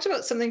they've talked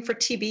about something for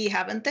TB,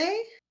 haven't they?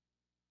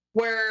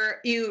 Where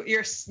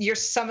you're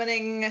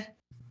summoning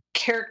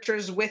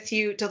characters with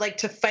you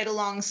to fight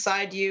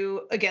alongside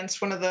you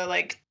against one of the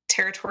like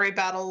territory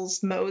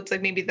battles modes,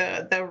 like maybe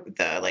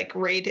the like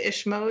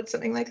raid-ish mode,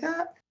 something like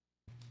that.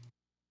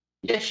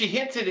 Yeah, she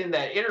hinted in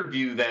that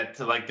interview that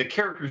like the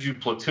characters you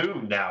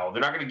platoon now,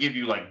 they're not going to give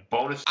you like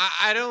bonus.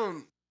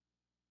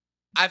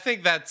 I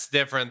think that's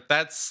different.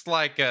 That's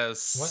like a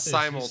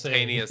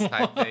simultaneous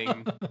type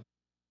thing.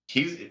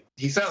 He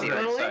sounds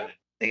very excited.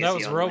 That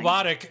was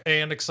robotic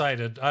and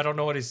excited. I don't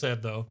know what he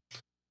said though.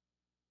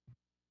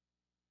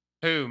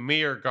 Who,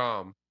 me or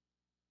Gom?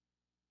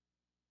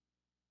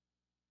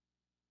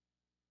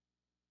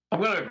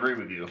 I'm going to agree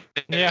with you.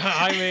 Yeah,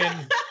 I mean,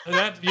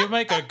 that you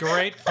make a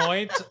great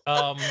point.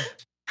 I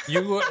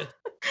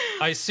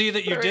see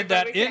that you Sorry, did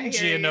but that we in can't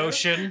hear you.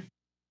 Geonosian.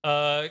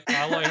 All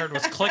I heard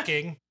was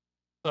clicking.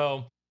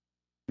 So,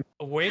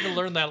 a way to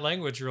learn that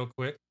language real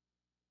quick.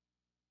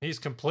 He's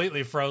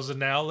completely frozen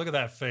now. Look at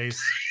that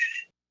face.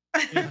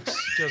 He's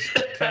just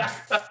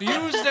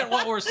confused at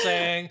what we're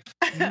saying.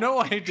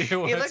 No idea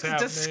what's He looks happening.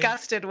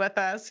 disgusted with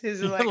us. He's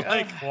You're like,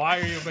 like, "Ugh, why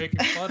are you making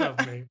fun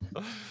of me?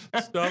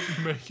 Stop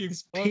making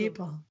these fun of me.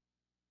 people."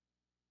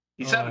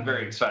 He sounded Oh, very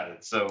man.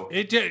 excited. So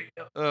It did.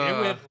 It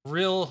Uh,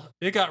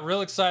 got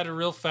real excited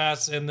real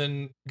fast and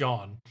then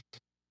gone.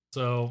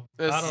 So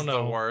This I is don't the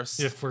know worst.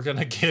 if we're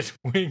gonna get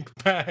Wink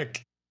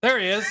back. There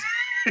he is.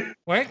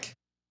 Wink,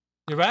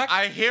 you're back.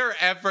 I hear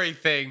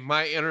everything.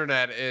 My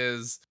internet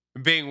is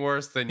being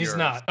worse than He's yours.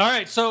 not. All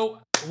right,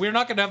 so we're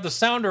not gonna have the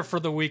sounder for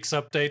the week's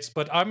updates,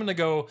 but I'm gonna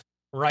go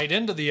right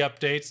into the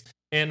updates,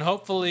 and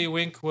hopefully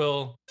Wink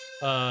will.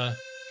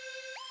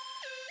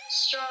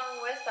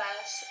 Strong with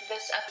us,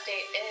 this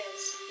update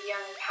is Young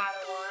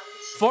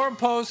Padawans. Forum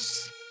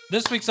posts.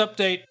 This week's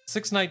update,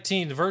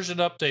 619, the version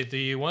update,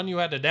 the one you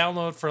had to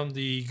download from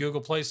the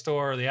Google Play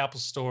Store or the Apple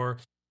Store,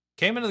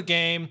 came into the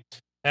game,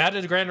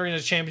 added Grand Arena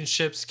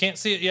Championships. Can't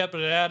see it yet, but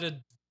it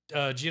added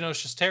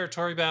Geonosia's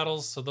territory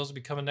battles, so those will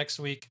be coming next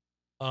week.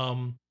 A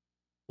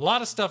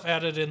lot of stuff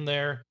added in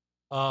there,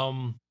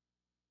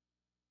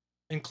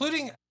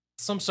 including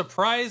some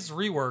surprise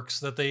reworks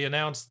that they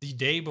announced the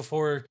day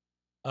before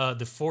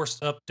the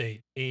forced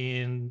update.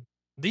 And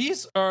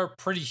these are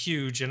pretty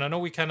huge, and I know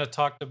we kind of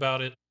talked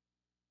about it,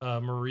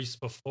 Maurice,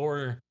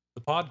 before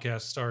the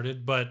podcast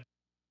started, but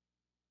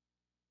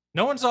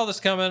no one saw this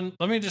coming.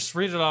 Let me just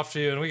read it off to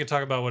you, and we can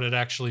talk about what it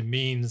actually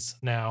means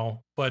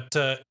now. But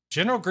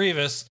General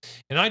Grievous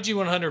and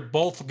IG-100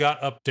 both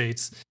got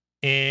updates,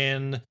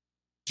 and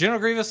General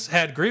Grievous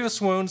had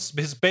Grievous Wounds.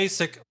 His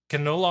basic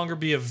can no longer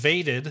be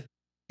evaded,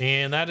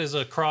 and that is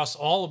across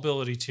all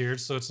ability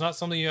tiers, so it's not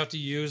something you have to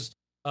use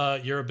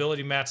your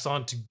ability mats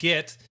on to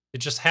get. It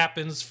just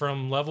happens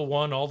from level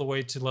 1 all the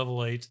way to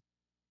level 8.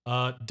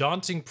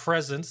 Daunting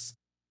Presence.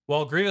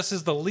 While Grievous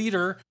is the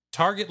leader,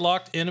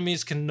 target-locked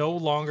enemies can no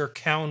longer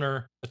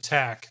counter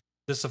attack.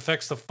 This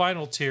affects the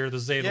final tier, the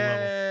Zeta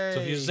level. So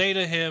if you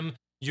Zeta him,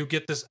 you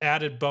get this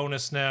added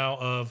bonus now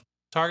of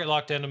target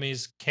locked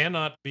enemies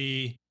cannot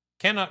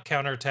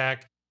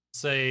counterattack.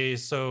 Say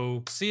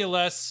so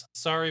CLS,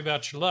 sorry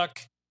about your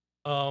luck.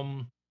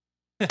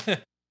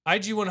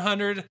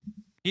 IG-100,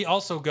 he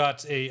also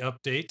got a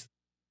update.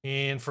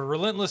 And for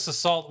Relentless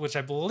Assault, which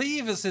I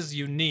believe is his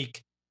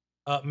unique,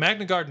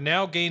 Magna Guard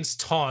now gains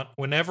taunt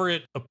whenever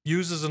it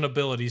uses an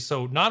ability.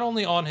 So not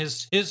only on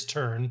his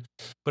turn,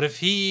 but if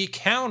he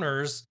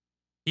counters,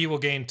 he will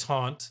gain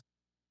taunt.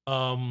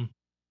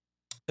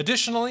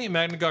 Additionally,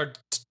 Magna Guard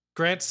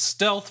grants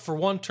stealth for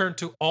 1 turn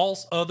to all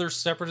other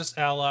Separatist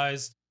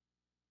allies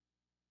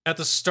at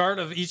the start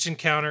of each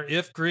encounter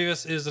if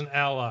Grievous is an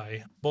ally.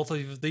 Both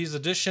of these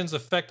additions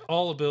affect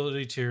all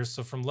ability tiers,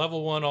 so from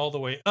level 1 all the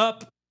way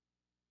up,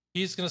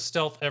 he's going to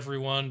stealth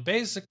everyone.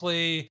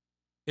 Basically,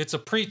 it's a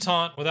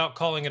pre-taunt without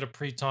calling it a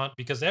pre-taunt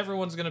because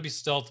everyone's going to be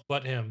stealth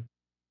but him.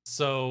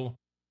 So,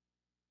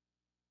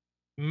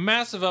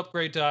 massive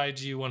upgrade to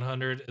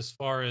IG-100 as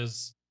far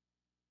as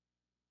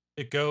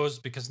it goes,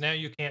 because now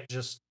you can't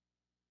just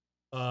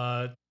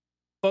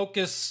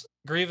focus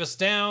Grievous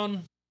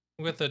down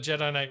with a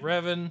Jedi Knight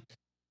Revan.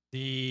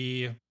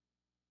 The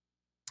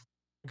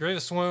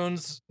Grievous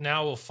Wounds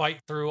now will fight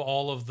through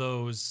all of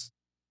those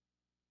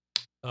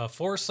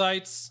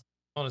foresights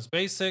on his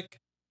basic,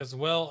 as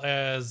well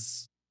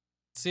as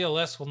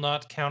CLS will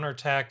not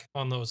counterattack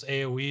on those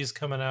AoEs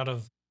coming out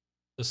of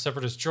the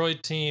Separatist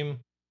droid team.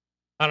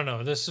 I don't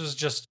know. This is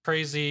just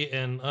crazy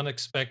and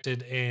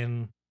unexpected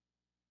and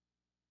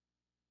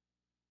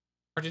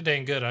pretty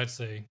dang good, I'd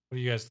say. What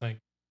do you guys think?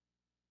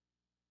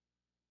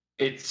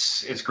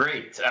 It's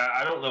great.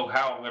 I don't know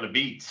how I'm going to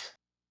beat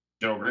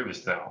General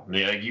Grievous now. I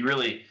mean, like you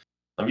really,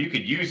 you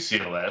could use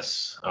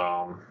CLS.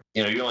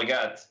 You only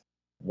got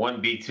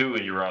 1 B2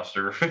 in your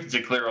roster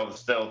to clear all the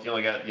stealth. You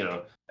only got,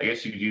 I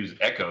guess you could use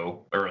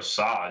Echo or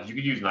Asajj. You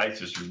could use Night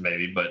Sisters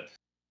maybe, but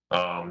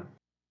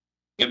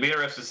it'd be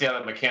interesting to see how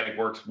that mechanic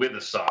works with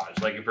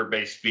Asajj. Like if her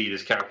base speed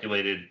is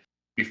calculated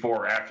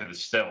before or after the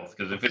stealth.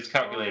 Because if it's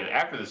calculated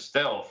after the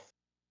stealth,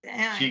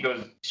 Damn. she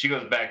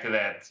goes back to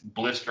that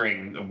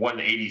blistering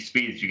 180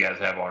 speed that you guys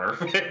have on her.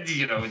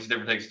 Which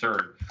never takes a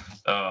turn.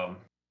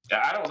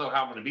 I don't know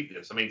how I'm going to beat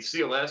this. I mean,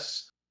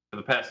 CLS for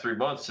the past 3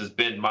 months has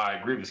been my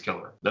Grievous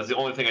killer. That's the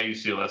only thing I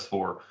use CLS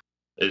for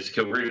is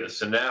kill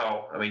Grievous. And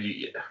now, I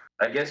mean,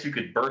 I guess you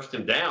could burst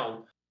him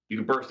down. You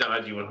can burst down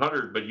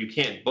IG-100, but you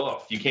can't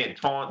buff. You can't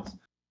taunt.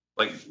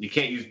 Like, you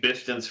can't use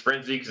Biston's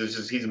Frenzy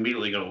because he's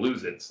immediately going to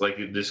lose it. It's like,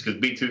 just because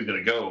B2 is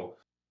going to go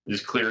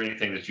just clear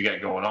anything that you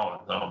got going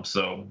on.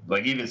 So,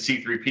 like, even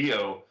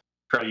C-3PO,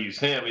 try to use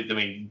him. I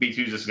mean,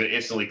 B2 is just going to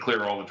instantly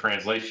clear all the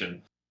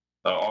translation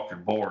off your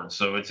board.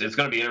 So it's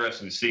going to be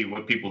interesting to see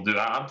what people do.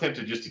 I'm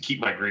tempted just to keep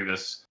my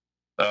Grievous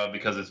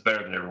because it's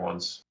better than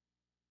everyone's.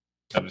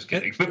 I'm just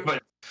kidding.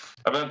 But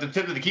I'm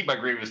tempted to keep my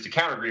Grievous to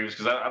counter Grievous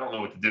because I don't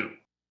know what to do.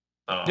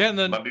 And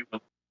then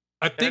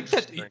I think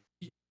that,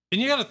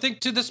 and you got to think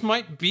too, this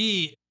might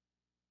be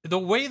the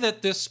way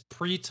that this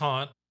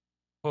pre-taunt,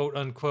 quote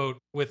unquote,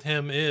 with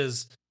him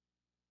is,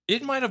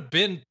 it might have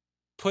been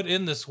put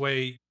in this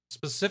way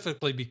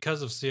specifically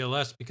because of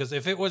CLS, because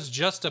if it was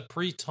just a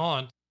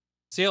pre-taunt,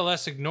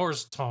 CLS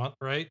ignores taunt,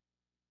 right?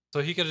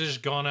 So he could have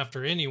just gone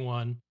after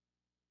anyone.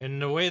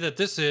 And the way that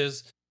this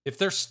is, if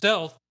they're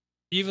stealth,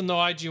 even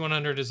though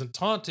IG-100 isn't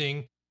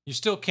taunting, you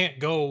still can't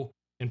go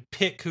and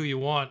pick who you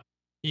want,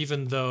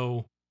 even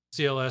though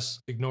CLS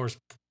ignores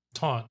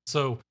taunt.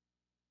 So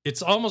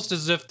it's almost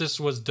as if this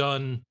was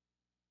done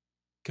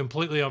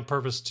completely on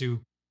purpose to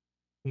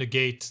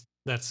negate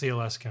that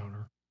CLS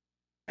counter.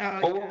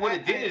 Well, what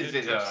it did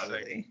is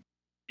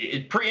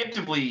it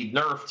preemptively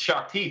nerfed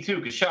Shaak Ti too,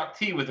 because Shaak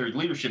Ti with her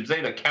leadership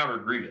Zeta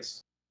countered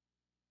Grievous,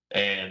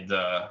 and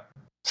the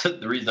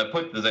reason I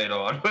put the Zeta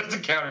on was to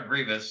counter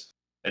Grievous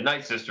and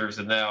Night Sisters,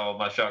 and now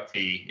my Shaak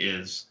Ti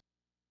is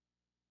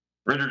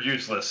rendered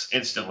useless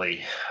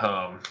instantly.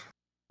 A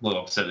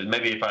little upset.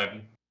 Maybe if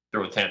I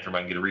throw a tantrum, I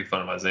can get a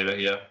refund on my Zeta.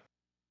 Yeah.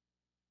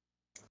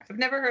 I've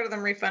never heard of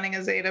them refunding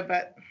a Zeta,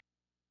 but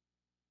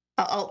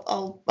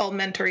I'll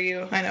mentor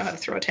you. I know how to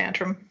throw a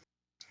tantrum.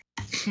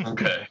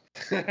 Okay.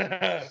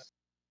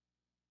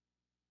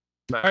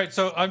 All right,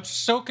 so I'm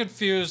so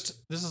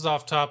confused. This is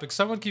off topic.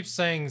 Someone keeps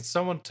saying,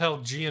 someone tell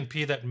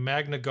GNP that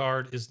Magna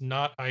Guard is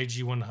not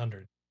IG-100.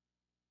 It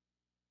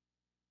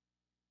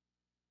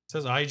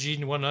says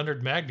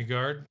IG-100 Magna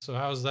Guard, so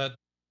how is that?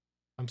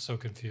 I'm so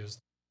confused.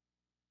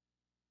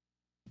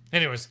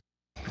 Anyways.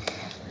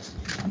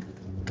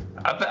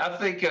 I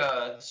think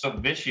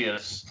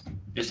Subvicious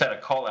just had a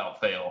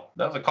call-out fail.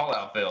 That was a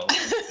call-out fail.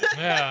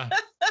 Yeah.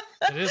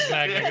 It is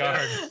Magna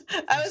Guard.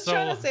 I was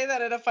trying to say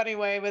that in a funny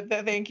way, but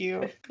thank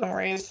you,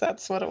 Maurice.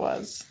 That's what it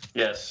was.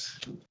 Yes.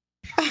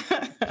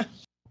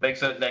 Makes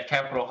that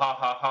capital ha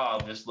ha ha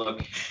just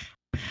look.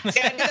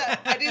 Yeah,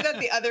 I do that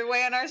the other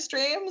way on our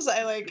streams.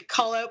 I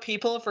call out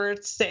people for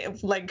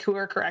who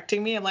are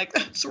correcting me. I'm like,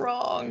 that's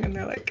wrong, and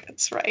they're like,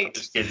 that's right. I'm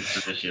just kidding,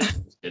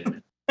 Subvicious. Just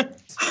kidding.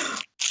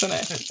 So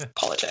I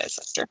apologize,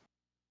 sister.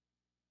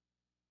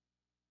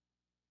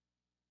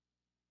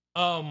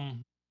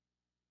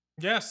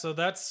 Yeah, so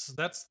that's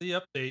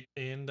the update,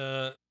 and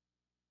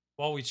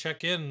while we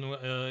check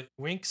in,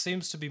 Wink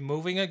seems to be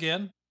moving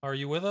again. Are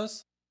you with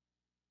us?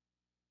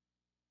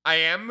 I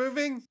am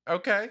moving.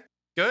 Okay,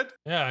 good.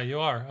 Yeah, you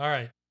are. All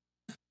right.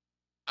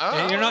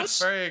 Oh, you're not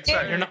very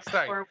exciting. you're not-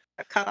 exciting. Or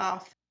cut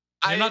off.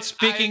 You're not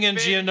speaking in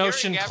I've been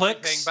Geonosian hearing clicks,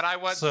 everything, but I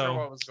wasn't so- sure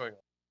what was going on.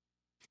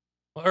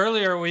 Well,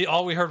 earlier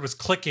all we heard was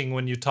clicking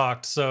when you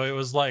talked, so it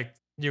was like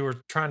you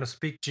were trying to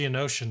speak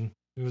Geonosian.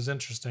 It was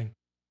interesting.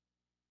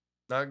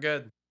 Not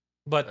good.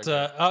 But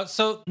Okay.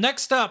 so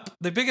next up,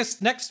 the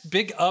next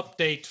big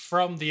update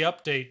from the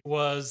update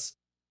was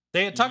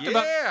they had talked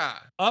about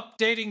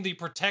updating the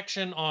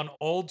protection on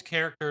old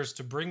characters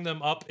to bring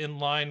them up in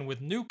line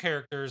with new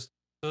characters,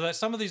 so that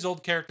some of these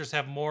old characters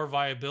have more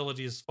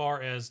viability as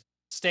far as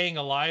staying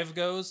alive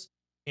goes.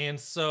 And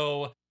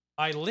so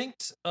I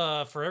linked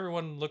for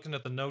everyone looking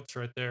at the notes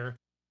right there,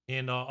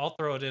 and I'll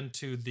throw it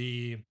into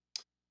the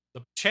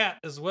chat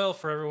as well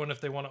for everyone if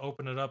they want to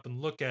open it up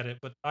and look at it.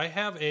 But I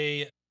have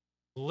a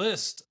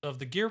list of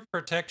the Gear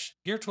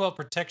 12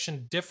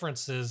 protection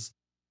differences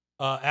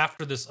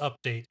after this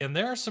update, and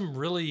there are some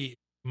really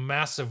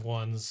massive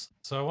ones.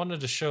 So I wanted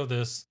to show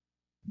this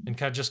and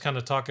kind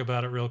of talk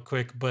about it real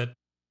quick. But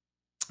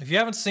if you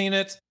haven't seen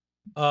it,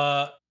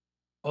 a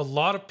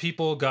lot of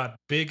people got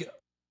big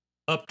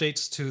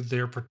updates to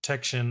their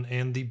protection,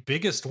 and the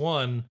biggest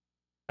one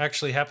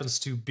actually happens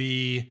to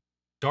be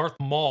Darth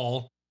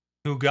Maul,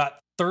 who got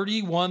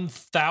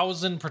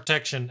 31,000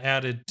 protection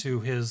added to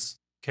his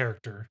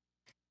character.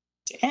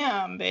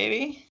 Damn,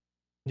 baby.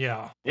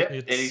 Yeah. Yep,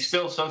 and he's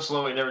still so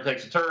slow he never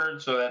takes a turn,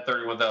 so that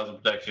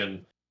 31,000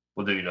 protection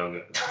will do you no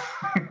good.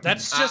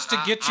 That's just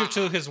to get you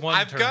to his one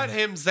I've turn. got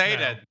him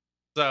zated,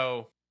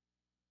 now.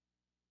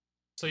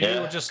 So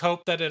you would just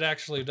hope that it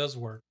actually does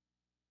work.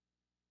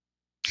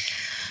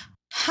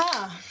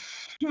 Huh.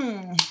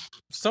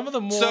 Some of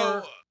the more...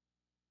 So,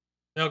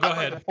 no, go I'd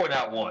ahead. like to point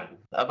out one.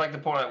 I'd like to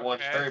point out one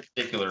very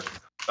particular.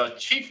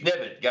 Chief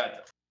Nibbit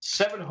got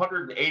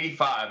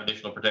 785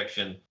 additional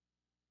protection.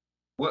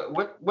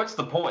 What's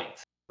the point?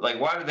 Like,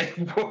 why do they?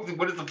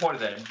 What is the point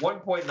of that?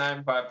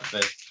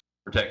 1.95%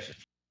 protection.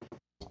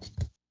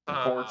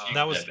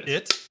 That was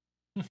it?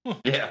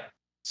 Yeah,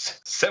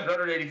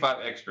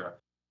 785 extra.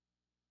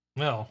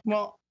 Well,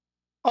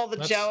 all the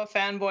Jawa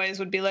fanboys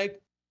would be like,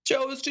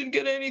 Jawas didn't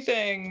get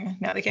anything.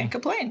 Now they can't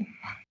complain.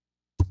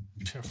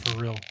 For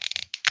real.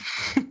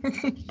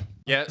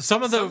 Yeah,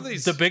 some of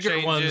these the bigger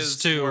ones changes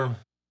too. were-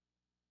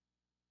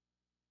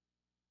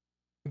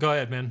 Go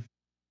ahead, man.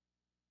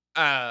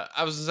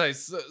 I was gonna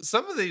say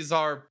some of these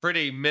are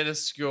pretty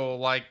minuscule,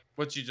 like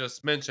what you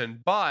just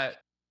mentioned. But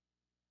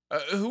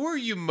who are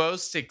you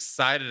most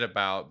excited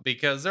about?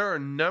 Because there are a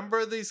number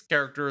of these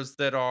characters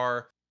that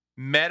are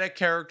meta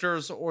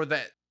characters, or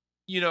that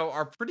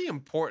are pretty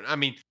important. I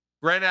mean,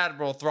 Grand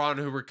Admiral Thrawn,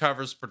 who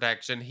recovers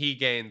protection, he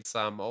gains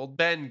some. Old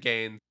Ben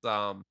gains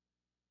some.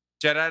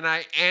 Jedi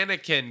Knight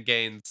Anakin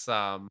gains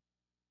some.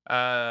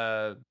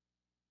 Ahsoka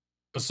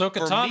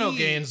for Tano me-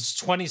 gains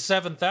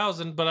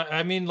 27,000, but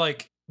I mean,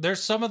 like,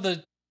 there's some of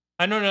the.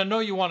 I know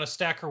you want to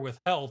stack her with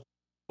health,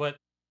 but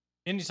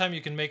anytime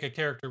you can make a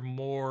character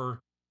more.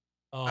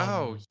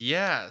 Oh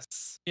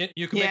yes.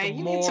 You can Yeah, make them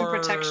you more. need some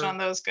protection on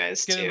those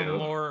guys Getting them too.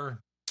 more,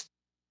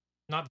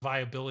 not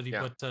viability,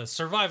 but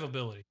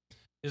survivability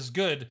is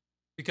good,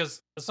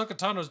 because Ahsoka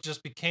Tano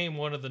just became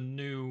one of the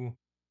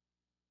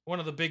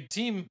big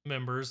team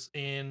members,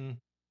 in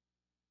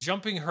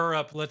jumping her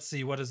up. Let's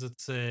see, what does it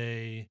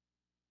say?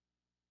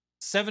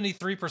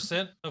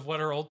 73% of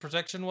what her old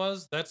protection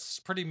was. That's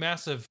pretty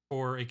massive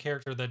for a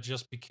character that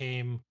just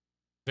became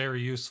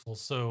very useful.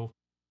 So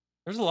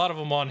there's a lot of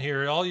them on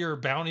here. All your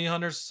bounty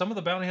hunters, some of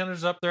the bounty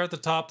hunters up there at the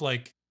top,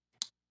 like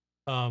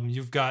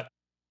you've got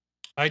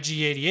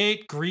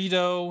IG-88,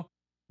 Greedo,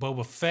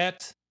 Boba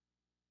Fett.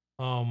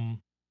 I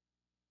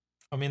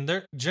mean,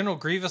 General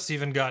Grievous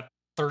even got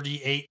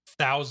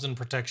 38,000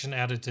 protection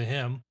added to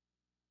him.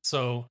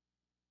 So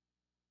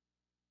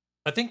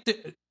I think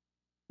that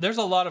there's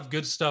a lot of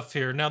good stuff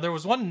here. Now, there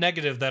was one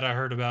negative that I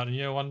heard about,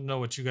 and I want to know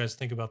what you guys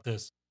think about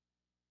this.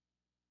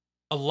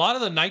 A lot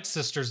of the Night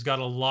Sisters got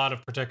a lot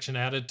of protection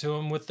added to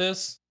them with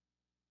this.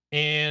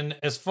 And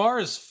as far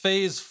as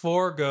Phase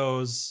 4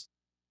 goes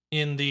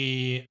in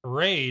the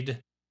raid,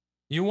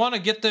 you want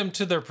to get them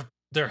to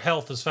their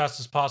health as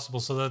fast as possible,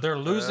 so that they're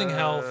losing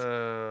health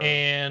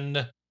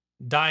and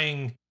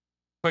dying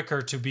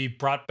quicker to be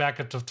brought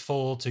back up to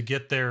full to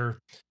get their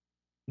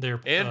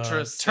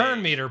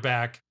turn meter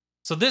back.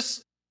 So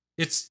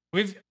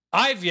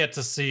I've yet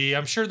to see.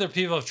 I'm sure that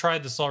people have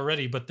tried this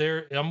already, but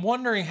I'm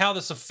wondering how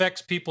this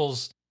affects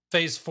people's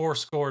Phase 4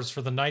 scores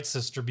for the Night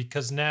Sister,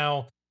 because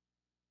now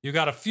you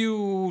got a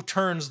few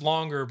turns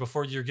longer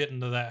before you're getting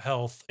to that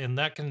health, and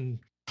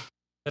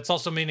that's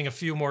also meaning a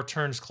few more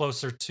turns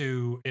closer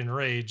to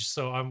Enrage.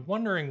 So I'm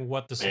wondering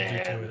what this will do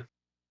to it.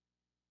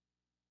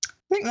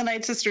 I think the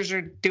Night Sisters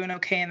are doing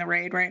okay in the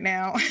raid right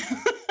now.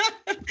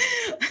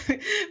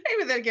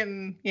 Maybe they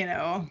can,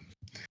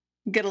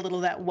 get a little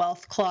of that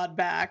wealth clawed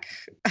back.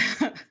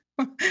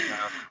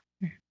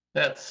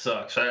 That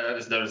sucks. I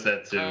just noticed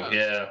that too.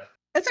 Yeah.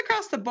 It's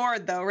across the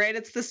board, though, right?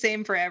 It's the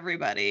same for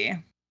everybody.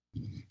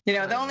 You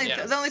know, the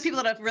only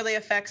people that it really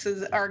affects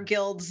are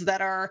guilds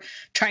that are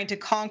trying to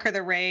conquer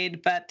the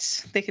raid,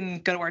 but they can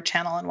go to our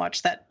channel and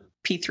watch that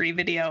P3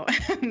 video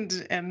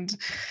and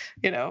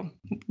you know,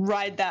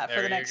 ride that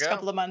for the next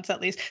couple of months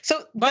at least.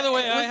 So, by the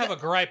way, I have a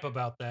gripe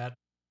about that.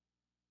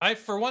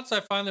 For once,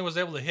 I finally was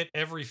able to hit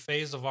every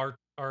phase of our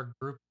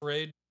group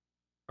raid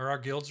or our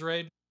guild's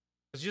raid,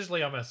 because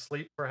usually I'm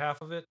asleep for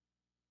half of it.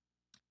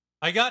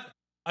 I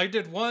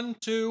did 1,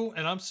 2,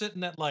 and I'm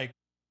sitting at like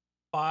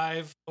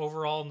 5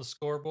 overall on the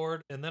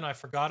scoreboard, and then I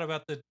forgot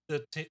about the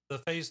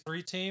phase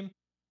 3 team,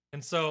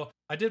 and so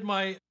I did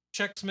my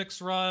Chex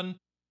Mix run.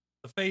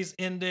 The phase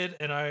ended,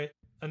 and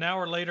an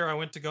hour later I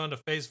went to go into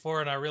phase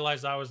 4, and I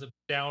realized I was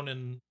down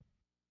in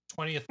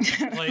 20th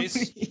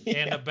place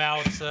and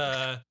about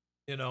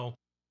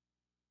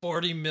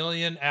 40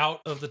 million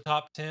out of the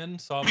top 10.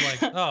 So I'm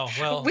like, oh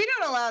well. We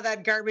don't allow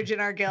that garbage in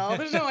our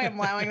guild. There's no way I'm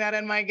allowing that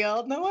in my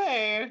guild. No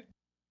way.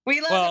 We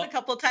allowed it a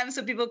couple of times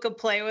so people could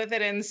play with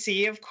it and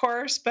see, of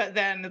course, but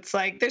then it's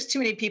like there's too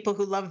many people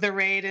who love the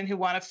raid and who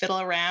want to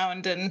fiddle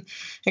around, and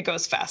it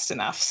goes fast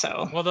enough.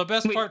 So well, the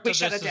best part we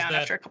shut it down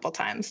after a couple of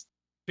times.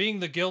 Being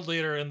the guild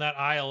leader and that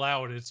I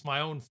allow it, it's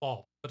my own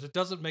fault, but it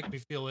doesn't make me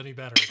feel any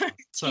better.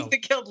 So he's the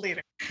guild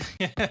leader.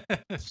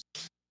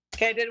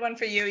 Okay, I did one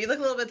for you. You look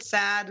a little bit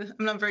sad.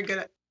 I'm not very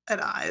good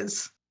at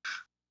eyes.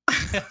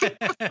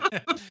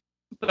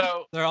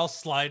 So they're all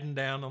sliding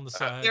down on the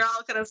side. They're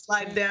all kind of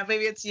sliding down.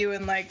 Maybe it's you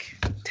in like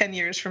 10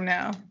 years from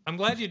now. I'm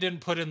glad you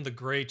didn't put in the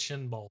gray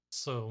chin bolts,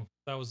 so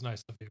that was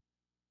nice of you.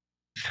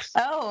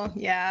 Oh,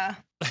 yeah.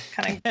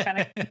 Kind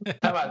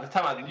of. Time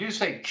out. Did you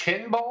say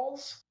chin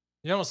balls?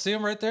 You don't see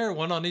them right there?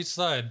 One on each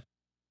side.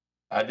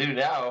 I do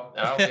now.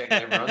 I don't think I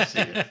can ever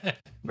unsee it.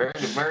 Very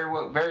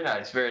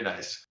nice. Very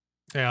nice.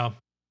 Yeah.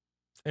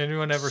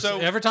 Anyone ever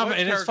every time,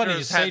 and it's funny,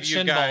 you say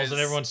chin balls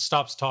and everyone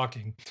stops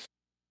talking.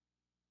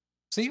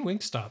 See,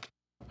 Wink stopped.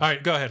 All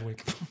right, go ahead,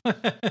 Wink.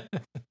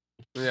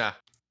 Yeah.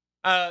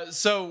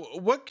 So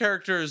what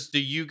characters do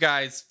you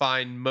guys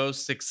find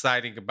most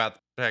exciting about the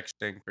protection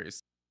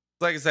increase?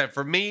 Like I said,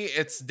 for me,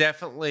 it's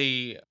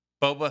definitely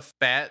Boba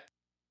Fett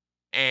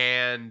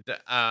and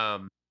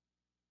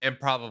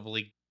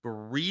probably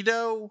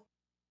Greedo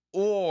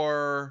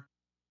or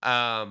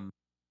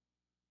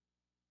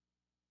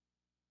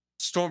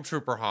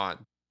Stormtrooper Han.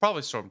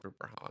 Probably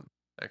Stormtrooper Han,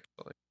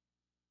 actually.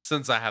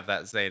 Since I have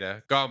that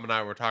Zeta. Gom and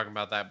I were talking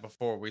about that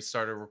before we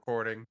started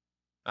recording.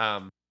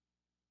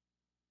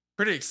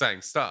 Pretty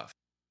exciting stuff.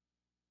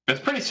 It's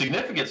pretty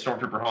significant,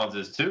 Stormtrooper Hans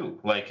is too.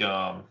 Like,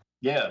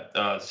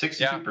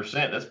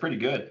 62%. That's pretty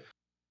good.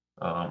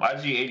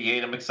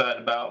 IG-88 I'm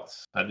excited about.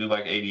 I do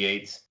like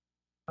 88s.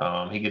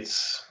 He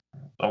gets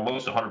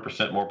almost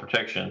 100% more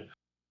protection.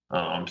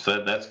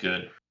 So that's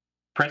good.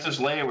 Princess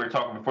Leia, we were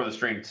talking before the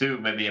stream too.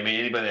 Maybe,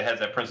 anybody that has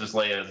that Princess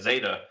Leia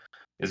Zeta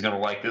is going to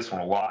like this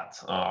one a lot.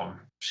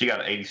 She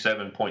got an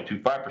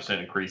 87.25%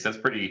 increase. That's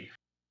pretty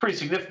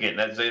significant.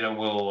 That Zeta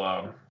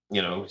will,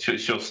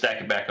 she'll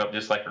stack it back up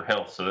just like her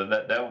health. So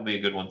that will be a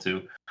good one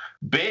too.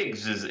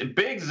 Biggs is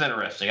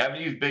interesting. I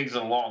haven't used Biggs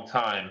in a long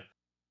time.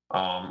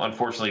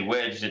 Unfortunately,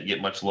 Wedge didn't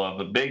get much love,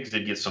 but Biggs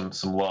did get some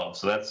love.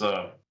 So that's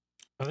I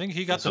think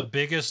he got the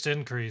biggest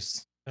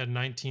increase at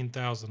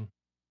 19,000.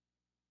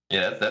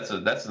 Yeah, that's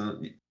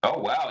oh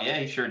wow, yeah,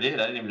 he sure did.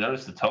 I didn't even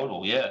notice the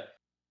total. Yeah.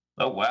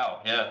 Oh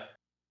wow, yeah.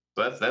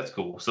 So that's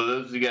cool. So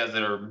those of you guys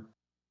that are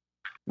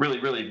really,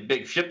 really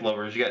big ship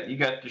lovers, you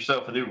got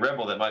yourself a new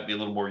Rebel that might be a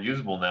little more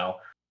usable now.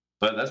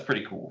 But that's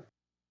pretty cool.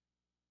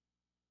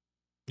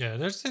 Yeah,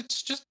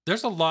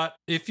 there's a lot.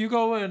 If you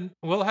go in,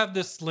 we'll have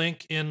this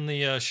link in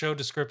the show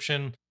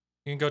description.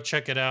 You can go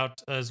check it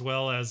out, as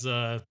well as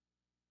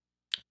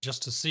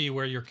just to see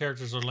where your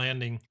characters are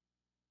landing,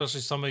 especially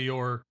some of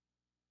your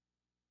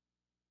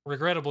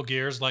regrettable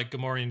gears like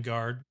Gamorrean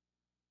Guard.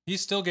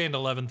 He's still gained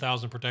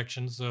 11,000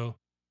 protection, so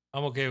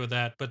I'm okay with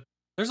that. But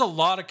there's a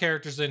lot of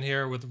characters in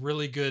here with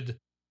really good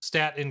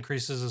stat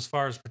increases as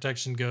far as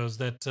protection goes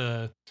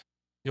that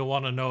you'll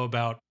want to know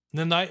about.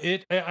 And then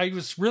I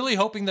was really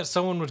hoping that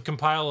someone would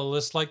compile a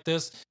list like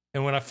this,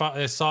 and when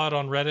I saw it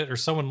on Reddit, or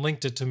someone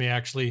linked it to me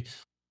actually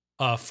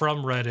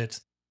from Reddit,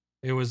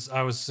 I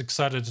was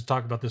excited to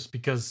talk about this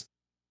because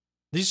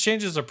these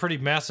changes are pretty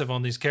massive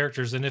on these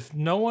characters, and if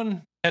no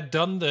one had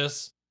done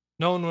this,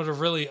 no one would have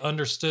really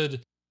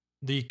understood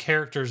the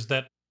characters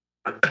that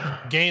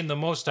gain the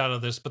most out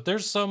of this. But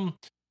there's some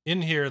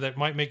in here that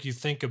might make you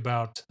think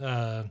about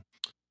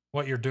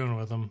what you're doing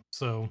with them.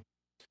 So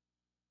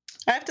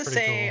I have to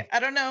say, cool. I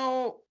don't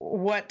know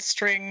what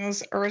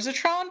strings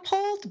Urzatron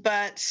pulled,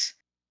 but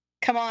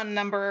come on,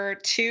 number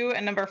 2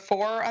 and number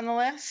 4 on the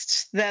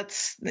list.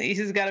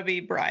 He's got to be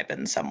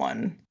bribing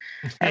someone.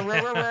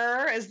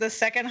 Aurora is the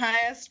second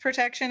highest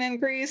protection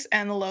increase,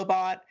 and the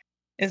Lobot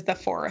is the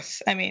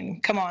 4th. I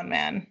mean, come on,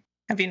 man.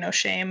 Have you no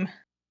shame?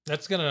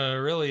 That's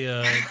gonna really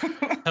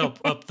help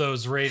up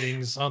those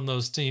ratings on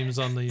those teams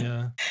on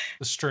the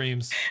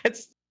streams.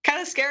 It's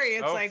kind of scary.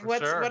 It's like,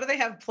 what do they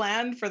have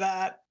planned for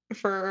that?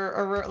 For,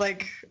 or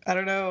like, I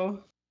don't know.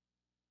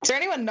 Is there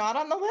anyone not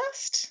on the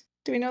list?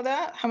 Do we know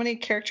that? How many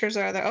characters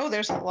are there? Oh,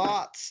 there's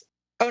lots.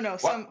 Oh no,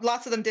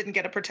 lots of them didn't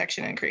get a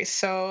protection increase.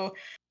 So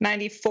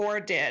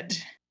 94 did.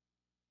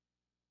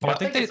 Well, I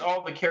think it's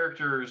all the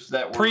characters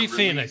that were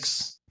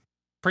pre-Phoenix.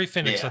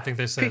 Pre-Phoenix, Yeah. I think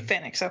they said.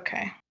 Pre-Phoenix,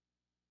 okay.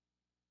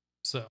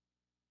 So,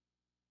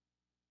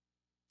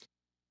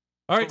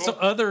 all right. So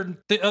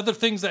the other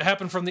things that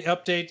happened from the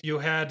update, you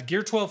had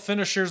Gear 12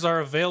 finishers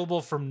are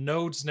available from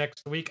nodes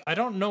next week. I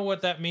don't know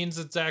what that means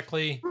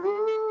exactly.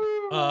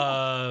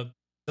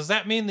 Does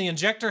that mean the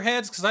injector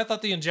heads? Because I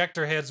thought the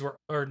injector heads were,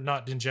 or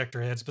not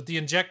injector heads, but the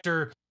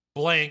injector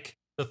blank,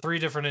 the 3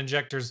 different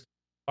injectors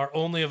are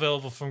only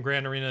available from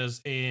Grand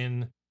Arenas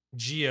in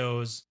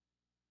Geos.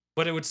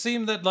 But it would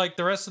seem that like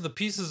the rest of the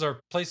pieces are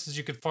places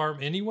you could farm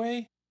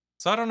anyway.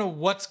 So I don't know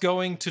what's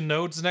going to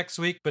nodes next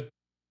week, but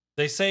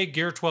they say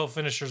Gear 12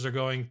 finishers are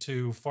going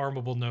to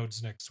farmable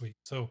nodes next week.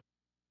 So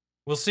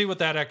we'll see what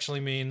that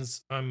actually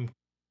means. I'm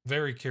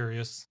very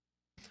curious.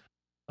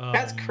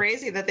 That's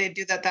crazy that they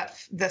do that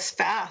this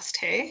fast,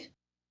 hey?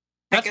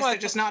 I That's guess why they're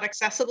just not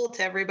accessible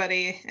to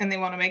everybody and they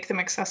want to make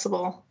them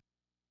accessible.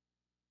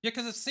 Yeah,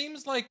 because it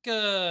seems like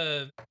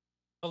a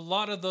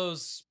lot of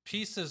those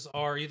pieces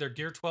are either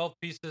Gear 12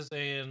 pieces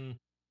and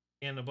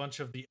a bunch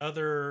of the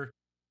other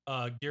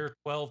Gear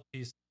 12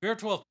 pieces. Gear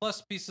 12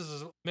 plus pieces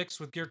is mixed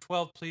with Gear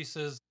 12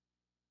 pieces,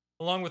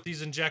 along with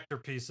these injector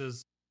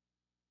pieces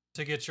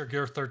to get your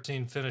Gear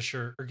 13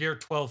 finisher or Gear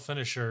 12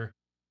 finisher,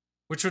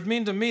 which would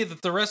mean to me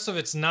that the rest of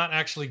it's not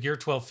actually Gear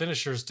 12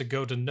 finishers to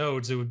go to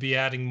nodes. It would be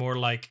adding more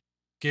like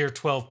Gear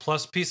 12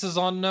 plus pieces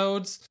on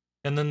nodes,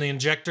 and then the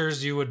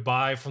injectors you would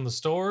buy from the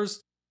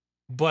stores.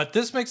 But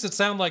this makes it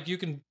sound like you're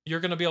going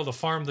to be able to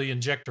farm the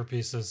injector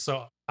pieces.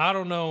 So I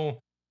don't know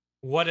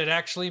what it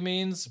actually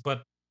means,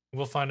 but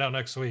we'll find out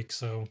next week.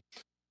 So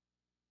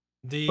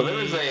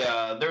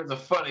Well, there was a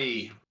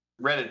funny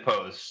Reddit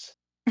post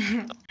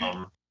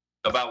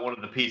about one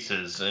of the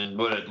pieces and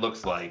what it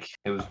looks like.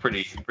 It was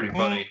pretty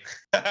funny.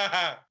 You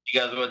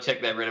guys want to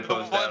check that Reddit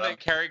post The one out? that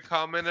Carrie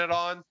commented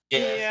on.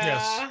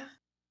 Yes.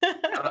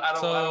 I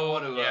don't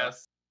want to.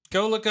 Yes.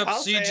 Go look up I'll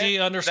say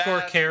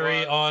CG_Carrie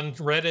what- on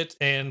Reddit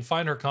and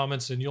find her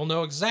comments, and you'll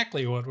know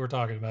exactly what we're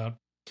talking about.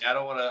 I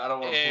don't want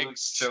to.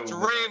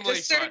 Extremely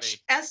Just search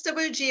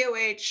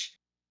SWGOH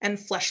and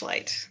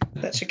Fleshlight.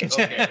 That should get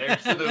you. Okay,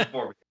 there's the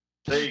for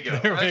There you go.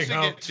 There That we should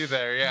go. get you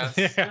there, yes.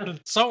 Yeah,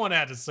 someone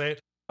had to say it.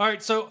 All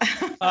right, so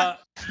That's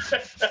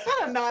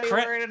not a naughty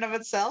Cra- word in of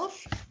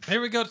itself. here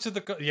we go to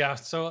the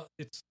So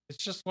it's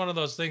just one of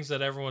those things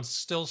that everyone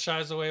still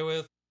shies away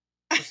with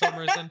for some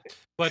reason.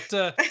 But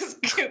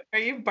Are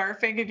you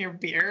barfing in your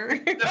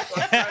beer?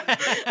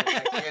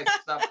 I can't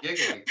stop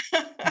giggling.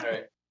 All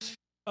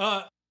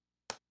right.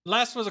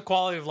 last was a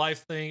quality of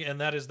life thing, and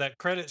that is that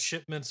credit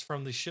shipments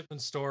from the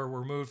shipment store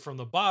were moved from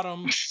the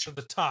bottom to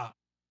the top.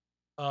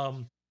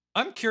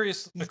 I'm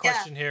curious the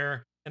question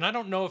here, and I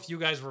don't know if you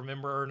guys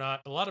remember or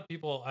not. A lot of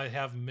people I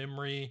have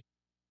memory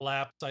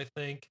lapse, I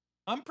think.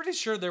 I'm pretty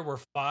sure there were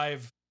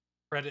 5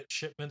 credit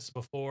shipments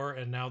before,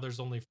 and now there's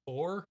only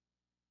 4.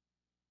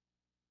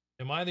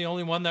 Am I the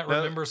only one that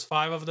remembers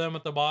 5 of them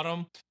at the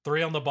bottom?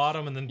 3 on the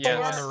bottom and then 2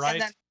 on the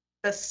right?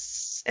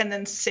 And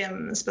then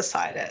Sims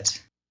beside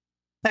it.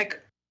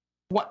 Like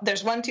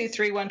there's 1, 2,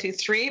 3, 1, 2,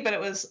 3, but it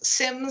was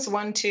Sims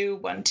 1, 2,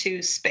 1,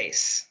 2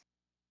 space.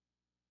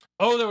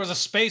 Oh, there was a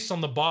space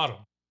on the bottom.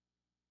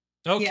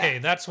 Okay, Yeah.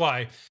 that's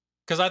why.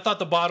 Because I thought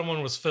the bottom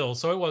one was filled,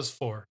 so it was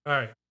 4. All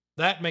right,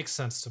 that makes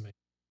sense to me.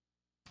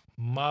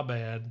 My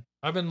bad.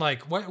 I've been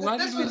like, why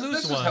did we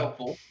lose This one? was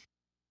helpful.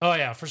 Oh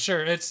yeah, for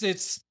sure.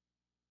 It's.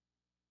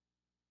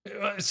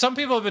 Some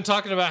people have been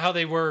talking about how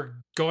they were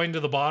going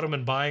to the bottom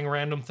and buying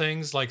random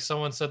things. Like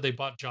someone said they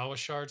bought Java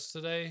shards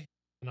today,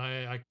 and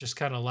I just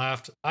kind of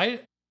laughed. I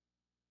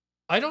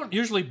don't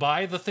usually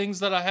buy the things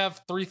that I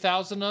have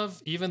 3,000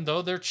 of, even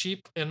though they're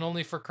cheap and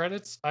only for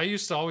credits. I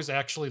used to always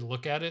actually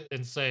look at it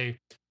and say,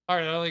 all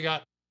right, I only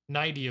got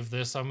 90 of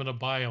this. I'm going to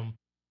buy them.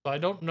 So I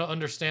don't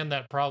understand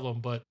that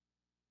problem, but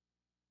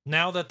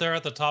now that they're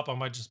at the top, I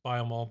might just buy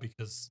them all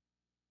because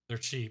they're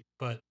cheap.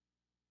 But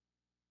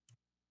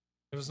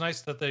it was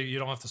nice that you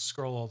don't have to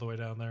scroll all the way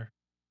down there.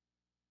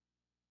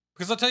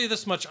 Because I'll tell you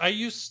this much,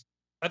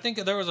 I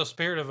think there was a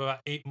period of about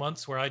 8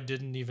 months where I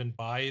didn't even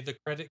buy the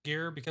credit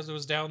gear because it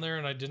was down there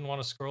and I didn't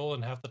want to scroll,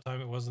 and half the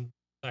time it wasn't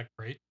that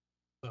great.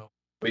 So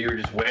But you were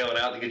just wailing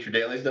out to get your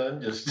dailies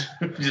done? Just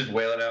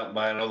wailing out and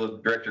buying all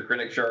the director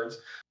critic shards?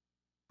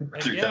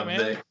 3 yeah, times a man.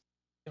 day?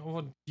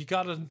 Well, you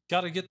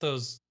gotta get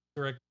those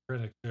direct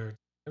critic shards.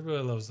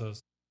 Everybody loves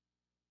those.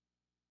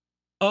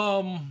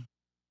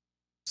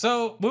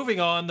 So moving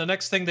on, the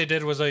next thing they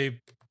did was a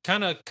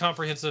kind of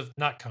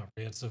not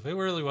comprehensive. It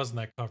really wasn't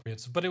that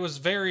comprehensive, but it was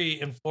very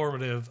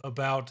informative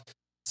about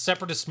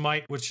Separatist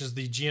Might, which is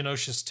the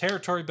Geonosis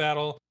territory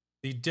battle,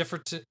 the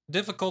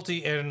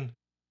difficulty and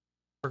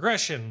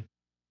progression.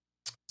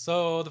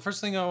 So the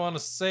first thing I want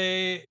to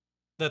say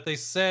that they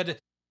said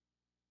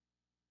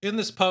in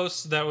this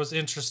post that was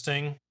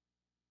interesting,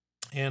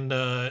 and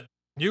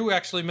you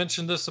actually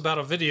mentioned this about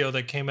a video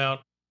that came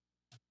out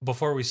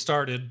before we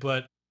started,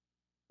 but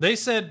they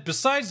said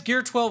besides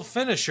Gear 12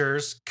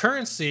 finishers,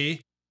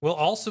 currency will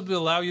also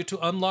allow you to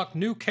unlock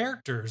new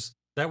characters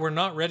that we're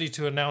not ready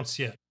to announce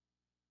yet.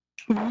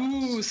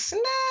 Ooh,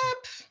 snap!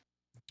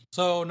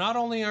 So not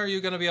only are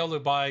you going to be able to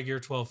buy Gear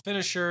 12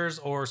 finishers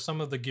or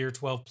some of the Gear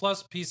 12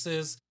 Plus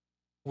pieces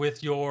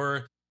with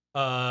your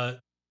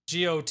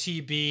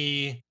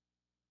GOTB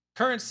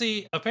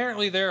currency,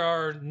 apparently there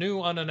are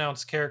new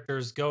unannounced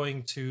characters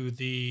going to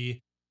the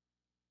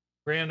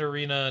Grand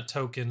Arena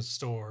token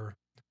store.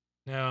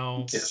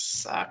 Now,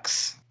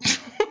 Sucks.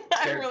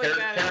 I'm really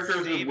mad at Characters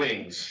with Steve.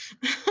 wings.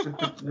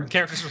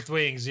 characters with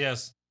wings,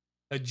 yes.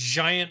 A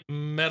giant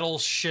metal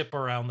ship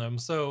around them.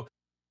 So,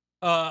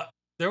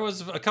 there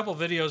was a couple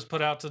videos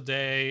put out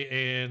today,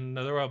 and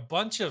there were a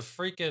bunch of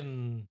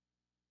freaking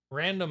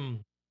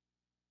random.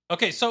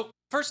 Okay, so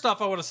first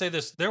off, I want to say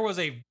this: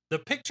 the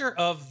picture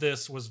of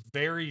this was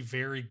very,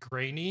 very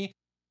grainy,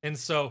 and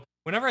so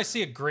whenever I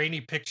see a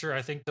grainy picture,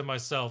 I think to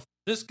myself,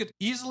 this could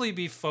easily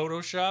be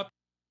Photoshopped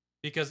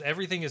because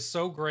everything is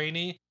so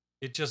grainy.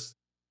 It just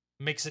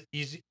makes it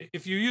easy.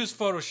 If you use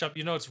Photoshop,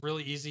 you know it's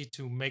really easy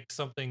to make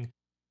something.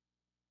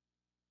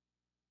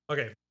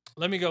 Okay,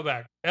 let me go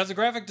back. As a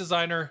graphic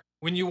designer,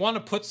 when you want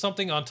to put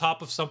something on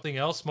top of something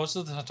else, most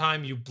of the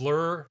time you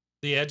blur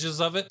the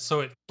edges of it so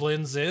it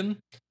blends in.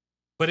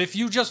 But if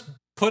you just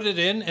put it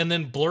in and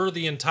then blur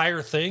the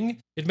entire thing,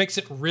 it makes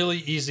it really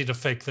easy to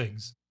fake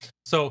things.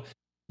 So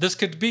this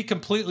could be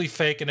completely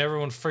fake and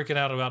everyone freaking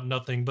out about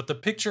nothing. But the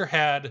picture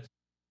had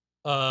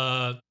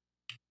General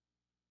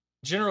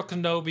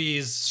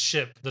Kenobi's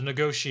ship, the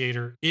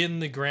Negotiator, in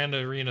the Grand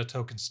Arena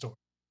token store.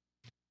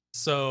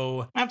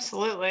 So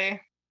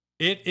Absolutely.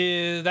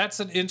 that's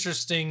an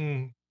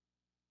interesting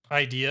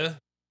idea.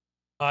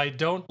 I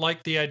don't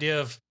like the idea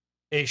of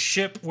a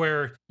ship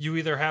where you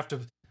either have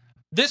to.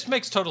 This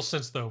makes total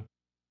sense though.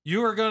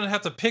 You are going to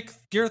have to pick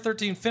Gear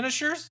 13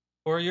 finishers,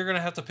 or you're going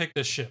to have to pick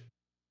this ship.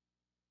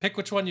 Pick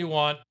which one you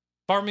want.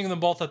 Farming them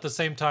both at the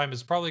same time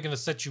is probably going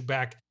to set you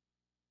back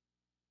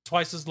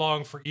twice as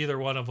long for either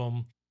one of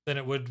them than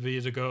it would be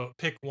to go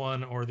pick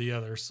one or the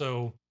other.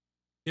 So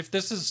if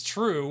this is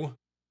true,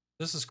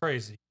 this is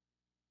crazy.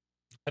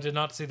 I did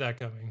not see that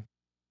coming.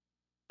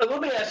 Let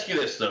me ask you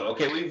this though.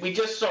 Okay, we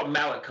just saw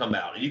Malik come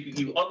out.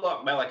 You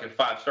unlock Malik at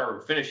 5-star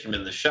and finish him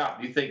in the shop.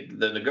 Do you think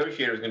the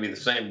Negotiator is going to be the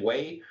same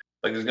way?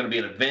 Like there's going to be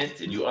an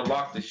event and you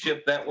unlock the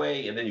ship that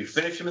way and then you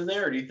finish him in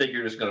there, or do you think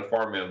you're just going to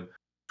farm him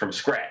from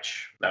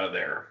scratch out of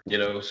there? You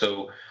know,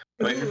 so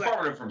I mean, if you're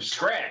farming him from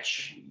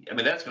scratch, I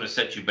mean that's going to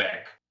set you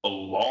back a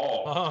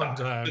long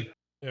time.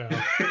 Yeah,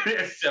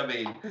 I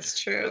mean, That's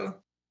true.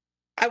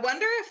 I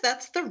wonder if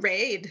that's the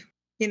raid.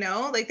 You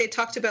know, like they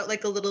talked about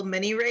like a little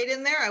mini raid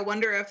in there. I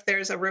wonder if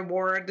there's a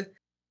reward,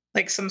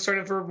 like some sort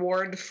of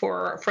reward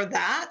for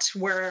that,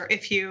 where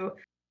if you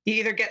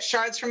either get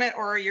shards from it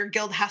or your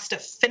guild has to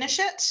finish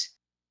it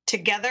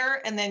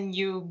together and then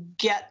you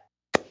get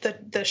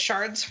the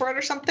shards for it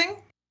or something.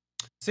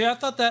 See, I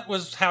thought that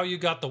was how you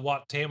got the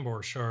Wat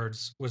Tambor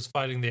shards, was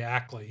fighting the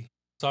Ackley.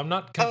 So I'm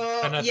not.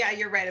 Yeah,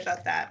 you're right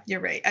about that.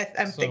 You're right.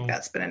 I think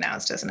that's been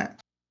announced, isn't it?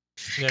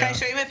 Yeah. Can I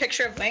show you my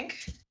picture of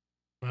Link?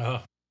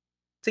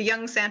 It's a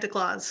young Santa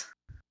Claus.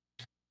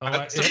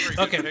 That's a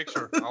pretty good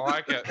picture. I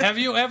like it. Have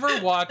you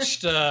ever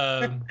watched?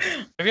 Good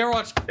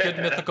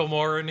Mythical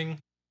Morning?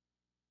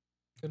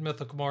 Good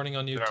Mythical Morning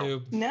on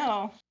YouTube.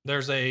 No.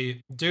 There's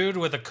a dude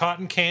with a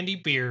cotton candy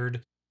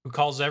beard who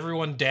calls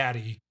everyone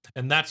daddy,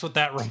 and that's what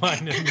that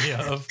reminded me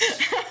of.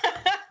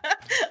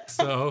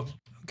 So,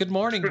 good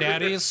morning,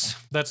 daddies.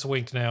 That's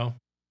Wink now.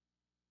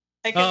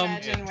 I can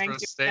imagine Wink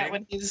doing that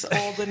when he's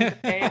old and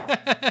gray.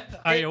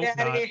 I hope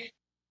not.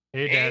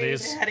 Hey,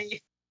 daddies. Hey, daddy.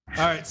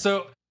 All right,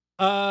 so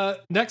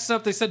next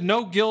up, they said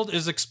no guild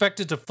is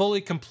expected to fully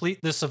complete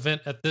this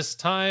event at this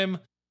time.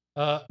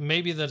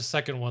 Maybe the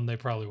second one they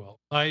probably will.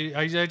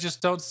 I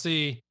just don't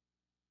see,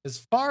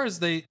 as far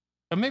as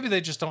maybe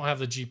they just don't have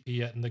the GP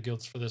yet in the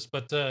guilds for this.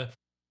 But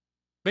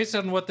based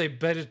on what they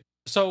beta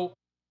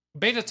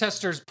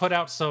testers put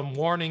out some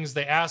warnings.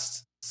 They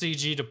asked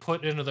CG to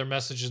put into their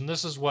message, and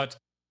this is what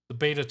the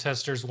beta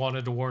testers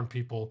wanted to warn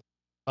people.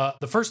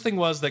 The first thing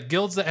was that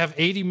guilds that have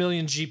 80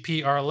 million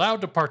GP are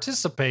allowed to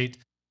participate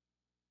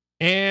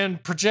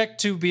and project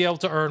to be able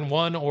to earn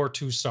 1 or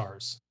 2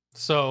 stars.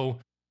 So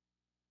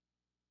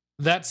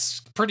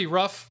that's pretty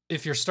rough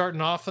if you're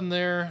starting off in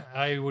there.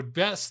 I would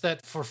guess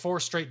that for 4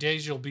 straight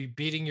days, you'll be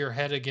beating your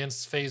head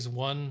against phase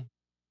 1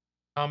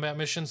 combat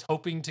missions,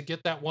 hoping to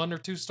get that 1 or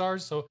 2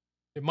 stars. So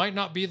it might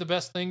not be the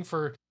best thing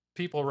for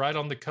people right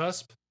on the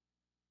cusp,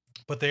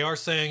 but they are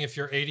saying if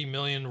you're 80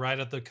 million right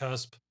at the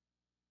cusp,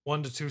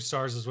 1 to 2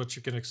 stars is what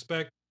you can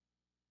expect.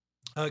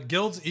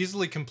 Guilds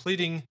easily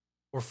completing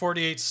or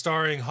 48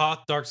 starring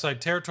Hoth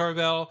Darkside Territory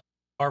Battle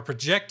are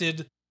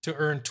projected to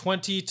earn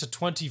 20 to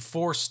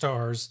 24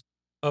 stars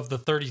of the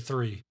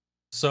 33.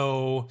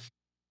 So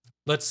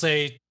let's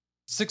say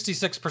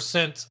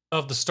 66%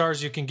 of the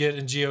stars you can get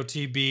in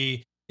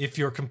GOTB if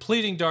you're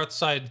completing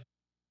Darkside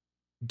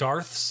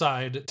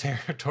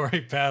Territory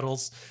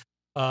battles.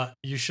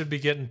 You should be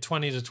getting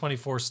 20 to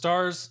 24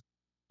 stars.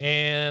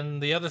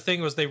 And the other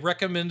thing was they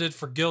recommended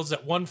for guilds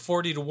at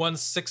 140 to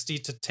 160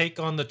 to take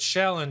on the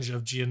challenge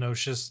of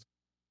Geonosis.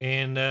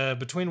 And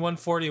between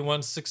 140 and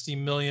 160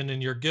 million in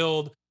your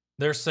guild,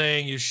 they're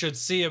saying you should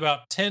see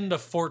about 10 to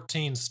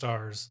 14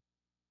 stars.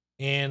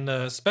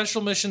 And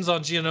special missions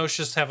on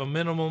Geonosis have a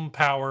minimum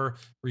power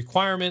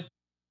requirement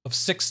of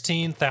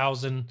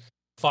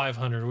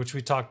 16,500, which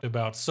we talked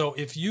about. So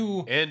if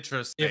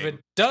it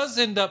does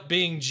end up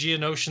being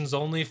Geonosians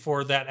only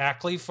for that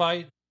Ackley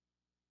fight,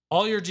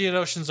 all your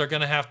Geonosians are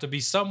going to have to be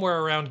somewhere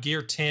around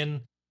gear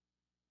 10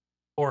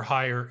 or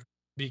higher,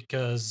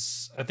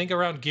 because I think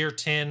around gear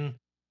 10,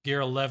 gear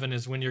 11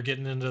 is when you're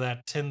getting into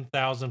that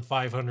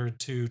 10,500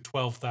 to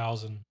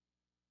 12,000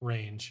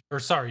 range. Or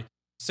sorry,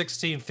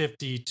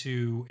 1650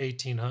 to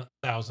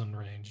 18,000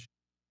 range.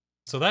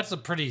 So that's a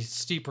pretty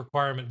steep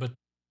requirement, but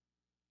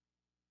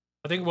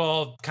I think we'll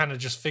all kind of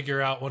just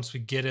figure out once we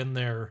get in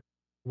there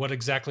what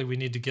exactly we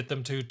need to get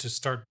them to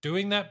start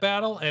doing that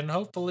battle, and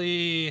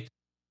hopefully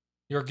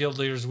your guild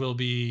leaders will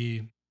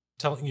be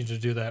telling you to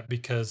do that,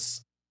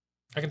 because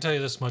I can tell you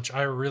this much,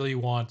 I really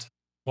want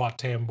Wat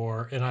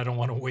Tambor, and I don't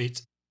want to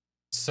wait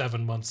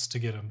 7 months to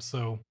get him,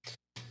 so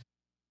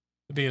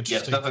it'd be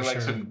interesting. Yeah, nothing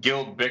like some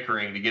guild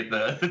bickering to get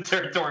the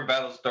territory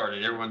battle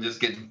started. Everyone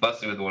just gets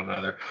fussy with one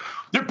another.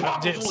 Your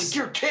problem's only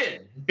gear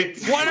 10!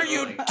 What are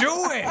you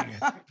doing?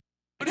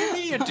 What do you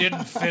mean you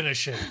didn't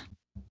finish it?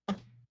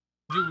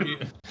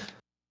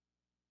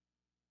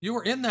 You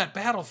were in that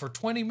battle for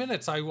 20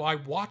 minutes. I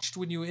watched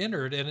when you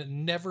entered, and it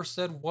never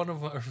said one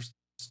of our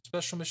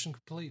special mission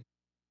complete.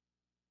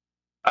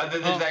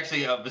 There's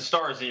actually the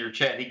stars in your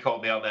chat. He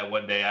called me out that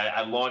one day.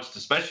 I launched a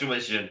special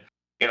mission,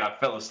 and I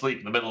fell asleep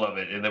in the middle of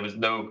it, and there was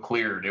no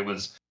cleared. It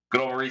was good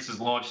old Maurice's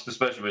launched the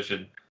special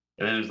mission,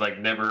 and it was like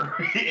never,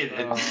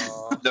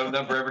 no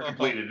number ever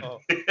completed.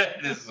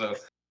 So.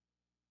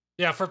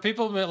 Yeah, for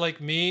people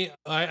like me,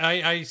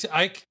 I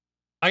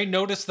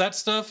notice that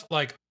stuff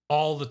like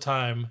all the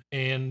time,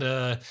 and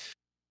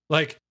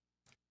like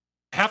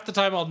half the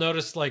time I'll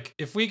notice, like,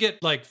 if we get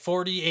like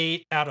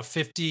 48 out of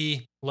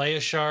 50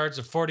 Leia shards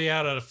or 40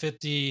 out of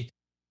 50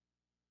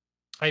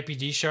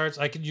 IPD shards,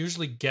 I can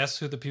usually guess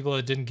who the people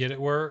that didn't get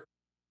it were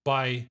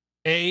by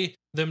A,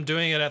 them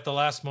doing it at the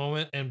last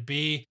moment, and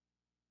B,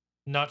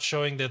 not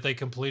showing that they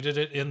completed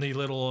it in the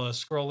little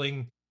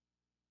scrolling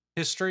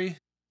history.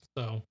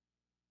 So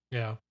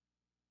yeah,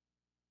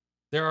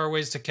 there are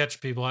ways to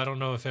catch people. I don't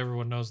know if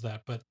everyone knows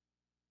that, but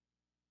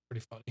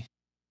pretty funny.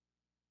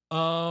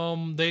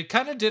 They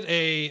kind of did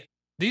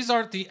these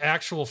aren't the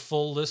actual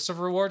full list of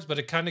rewards, but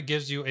it kind of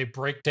gives you a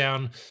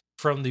breakdown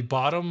from the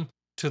bottom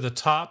to the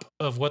top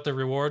of what the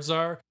rewards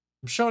are.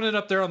 I'm showing it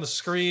up there on the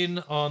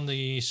screen on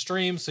the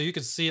stream, so you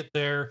can see it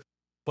there.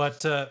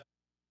 But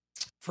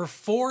for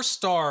 4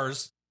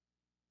 stars,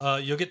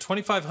 you'll get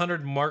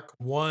 2,500 Mark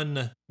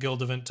 1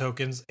 guild event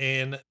tokens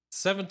and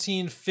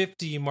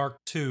 1,750 Mark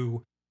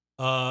 2.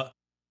 So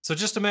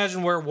just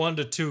imagine where 1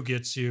 to 2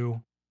 gets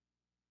you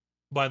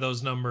by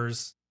those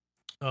numbers.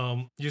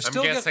 I'm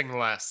guessing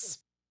less.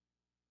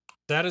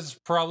 That is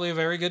probably a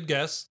very good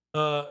guess.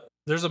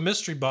 There's a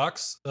mystery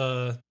box.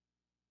 I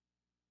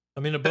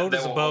mean, a boat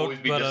is a boat,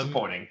 but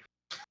disappointing.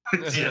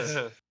 Yes.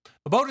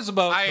 A boat is a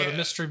boat, but a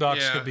mystery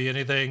box could be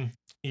anything,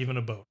 even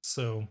a boat.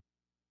 So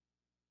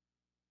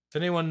if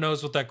anyone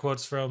knows what that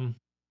quote's from,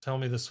 tell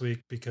me this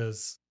week,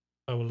 because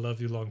I will love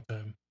you long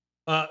time.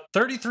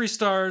 33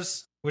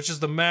 stars, which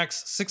is the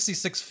max,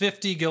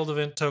 6,650 guild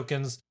event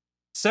tokens,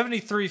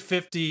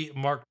 7,350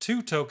 Mark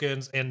II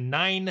tokens, and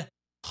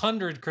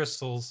 900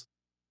 crystals,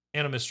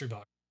 and a mystery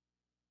box.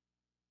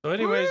 So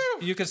anyways,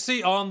 you can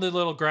see on the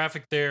little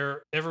graphic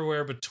there,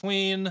 everywhere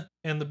between,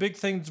 and the big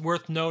things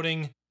worth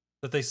noting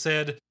that they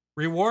said,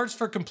 rewards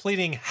for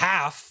completing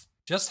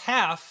just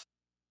half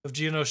of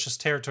Geonosis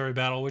territory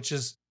battle, which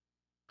is,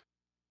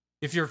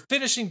 if you're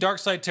finishing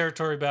Darkside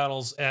territory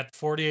battles at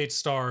 48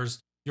 stars,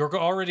 you're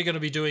already going to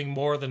be doing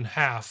more than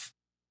half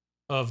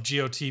of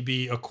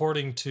GOTB,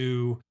 according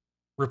to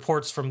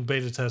reports from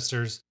beta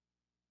testers.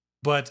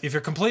 But if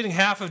you're completing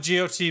half of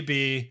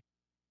GOTB,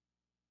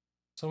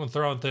 someone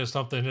throwing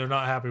something, they're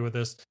not happy with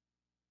this.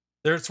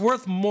 It's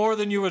worth more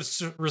than you would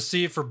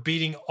receive for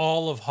beating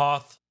all of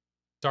Hoth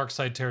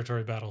Darkside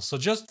territory battles. So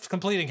just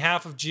completing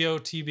half of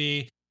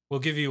GOTB will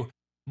give you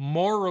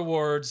more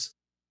rewards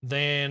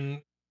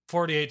than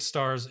 48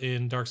 stars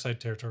in Darkside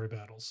territory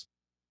battles.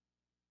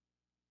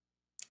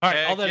 All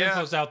right, all that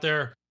info's out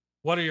there.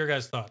 What are your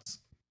guys' thoughts?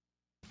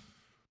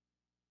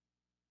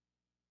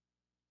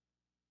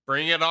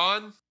 Bring it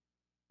on.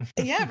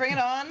 Yeah, bring it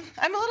on.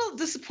 I'm a little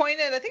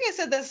disappointed. I think I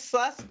said this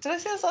last. Did I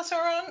say this last time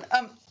around?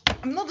 I'm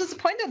a little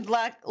disappointed.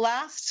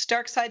 Last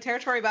Darkside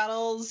territory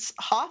battles,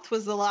 Hoth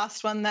was the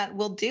last one that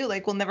we'll do.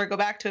 Like, we'll never go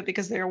back to it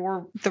because the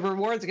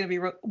rewards are going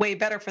to be way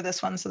better for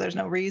this one. So there's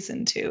no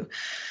reason to.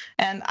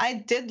 And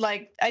I don't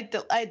like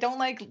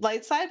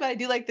light side, but I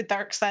do like the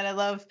dark side. I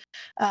love,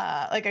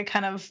 I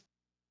kind of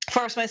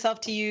forced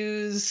myself to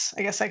use,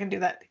 I guess I can do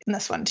that in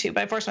this one too,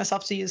 but I forced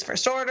myself to use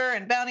First Order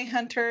and Bounty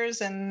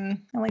Hunters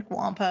and I like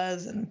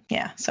Wampas, and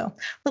yeah, so a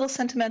little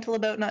sentimental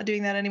about not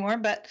doing that anymore,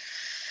 but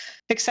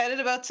excited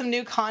about some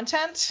new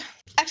content.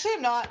 Actually,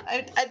 I'm not.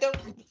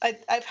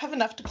 I have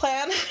enough to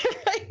plan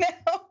right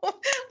now.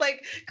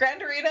 Like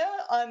Grand Arena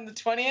on the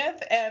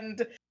 20th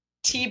and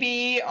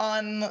TB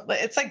on,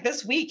 it's like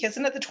this week,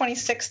 isn't it the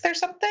 26th or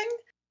something?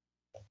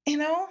 You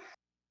know,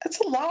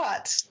 that's a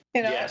lot.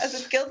 You know, Yes.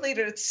 as a guild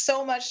leader, it's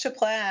so much to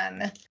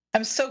plan.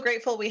 I'm so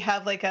grateful we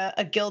have like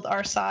a guild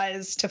our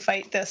size to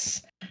fight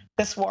this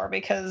war,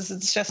 because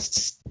it's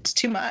just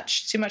too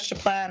much to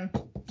plan.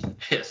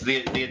 Yes,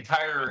 the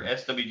entire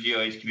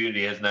SWGOH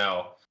community has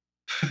now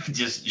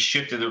just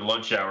shifted their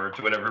lunch hour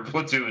to whatever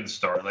platoon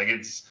start. Like,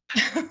 it's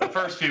the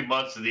first few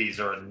months of these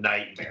are a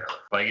nightmare.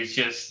 Like, it's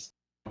just,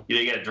 you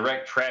know, you got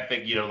direct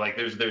traffic. You know, like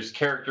there's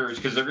characters,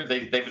 because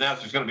they've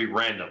announced there's going to be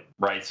random,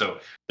 right? So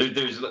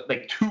there's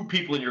like 2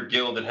 people in your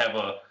guild that have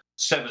a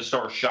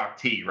 7-star Shock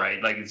T,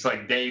 right? Like, it's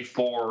like day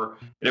 4,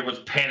 and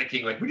everyone's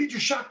panicking, like, we need your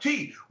Shock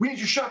T, we need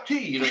your Shock T.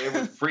 You know,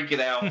 everyone's freaking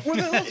out. What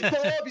the hell's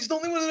Bob? He's the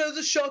only one that has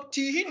a Shock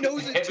T. He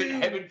knows it too.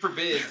 Heaven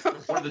forbid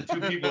one of the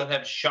 2 people that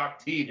have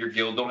Shock T in your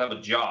guild don't have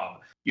a job.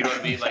 You know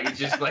what I mean? Like, it's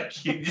just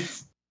like, you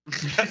just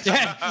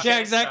yeah,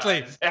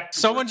 exactly.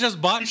 Someone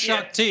just bought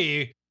Shock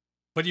T,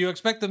 but you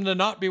expect them to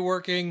not be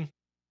working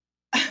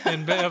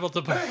and be able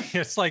to buy.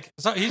 It's like,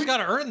 so he's got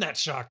to earn that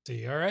Shock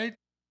T, all right?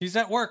 He's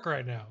at work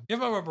right now. Give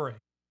him a break.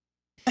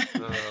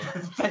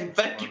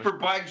 Thank you for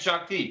buying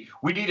Shock T.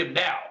 We need him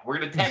now. We're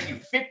going to tag you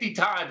 50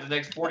 times in the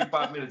next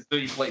 45 minutes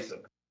until you place him.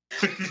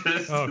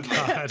 Oh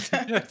God,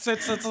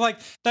 it's like,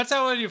 that's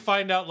how you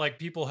find out like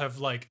people have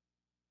like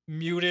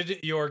muted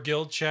your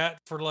guild chat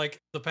for like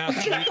the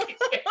past week.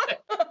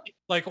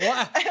 Like,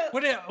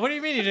 what do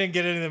you mean you didn't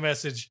get any of the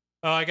message?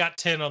 Oh, I got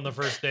 10 on the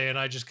first day and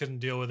I just couldn't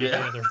deal with it the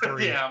other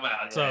 3. Yeah, I'm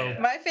out. So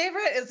My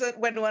favorite is that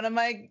when one of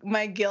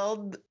my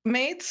guild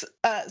mates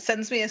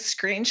sends me a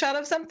screenshot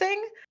of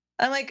something,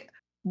 I'm like,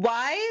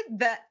 why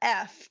the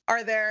F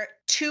are there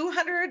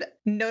 200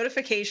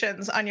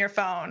 notifications on your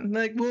phone?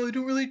 They're like, well, I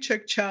don't really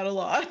check chat a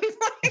lot.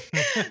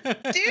 I'm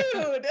like,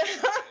 dude,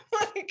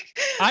 like,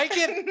 I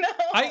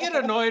get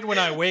annoyed when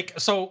I wake.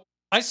 So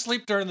I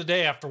sleep during the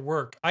day after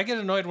work. I get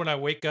annoyed when I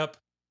wake up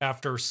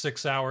after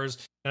 6 hours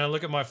and I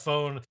look at my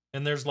phone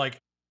and there's like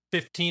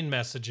 15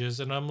 messages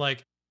and I'm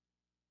like,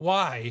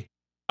 why?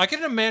 I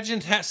can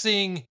imagine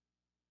seeing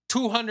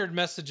 200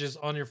 messages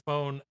on your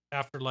phone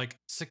after like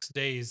 6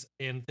 days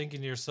and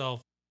thinking to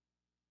yourself,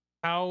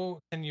 how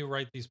can you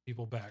write these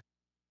people back?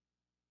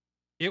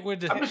 It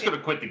would. I'm just going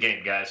to quit the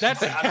game, guys.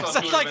 That's a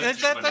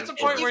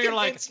point where you're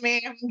like,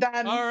 me, I'm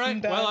done. all right, I'm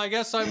done. well, I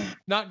guess I'm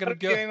not going to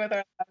go. Doing with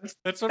our lives.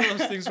 That's one of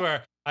those things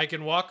where I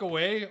can walk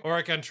away or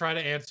I can try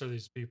to answer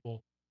these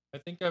people. I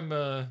think I'm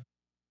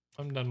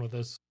done with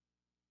this.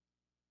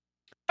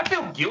 I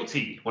feel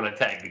guilty when I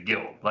tag the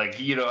guild. Like,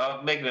 you know,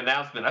 I'll make an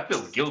announcement. I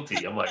feel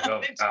guilty. I'm like,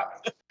 oh, God.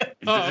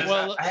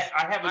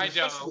 I have a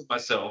discussion with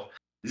myself.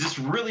 Is this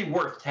really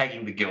worth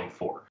tagging the guild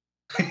for?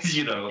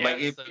 You know, Yeah, like,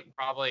 if so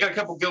probably got a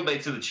couple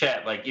guildmates in the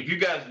chat. Like, if you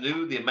guys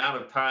knew the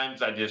amount of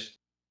times I just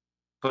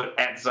put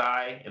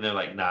 @Zai and they're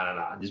like,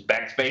 nah, just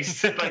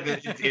backspace. Like,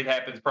 it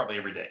happens probably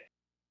every day.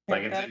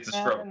 Like, it's a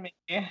struggle.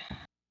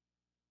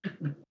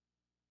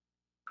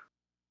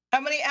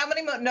 How many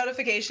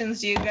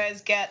notifications do you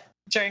guys get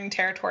during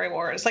territory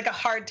wars? Like a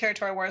hard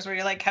territory wars where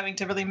you're like having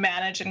to really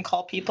manage and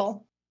call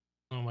people?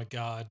 Oh my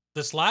God.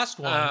 This last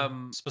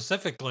one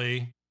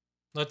specifically,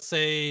 let's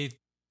say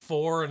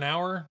 4 an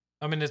hour.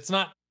 I mean, it's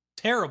not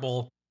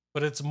terrible,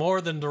 but it's more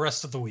than the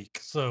rest of the week.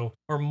 So,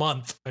 or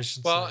month, I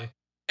should say.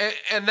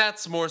 And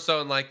that's more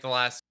so in like the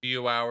last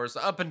few hours.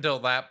 Up until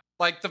that,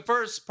 like the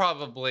first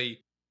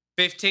probably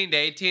 15 to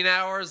 18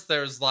 hours,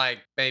 there's like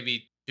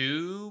maybe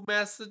 2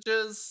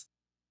 messages.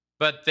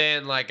 But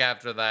then like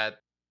after that,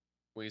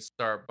 we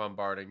start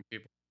bombarding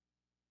people.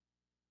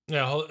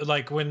 Yeah,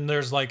 like when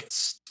there's like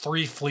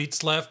 3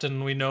 fleets left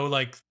and we know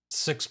like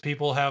 6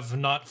 people have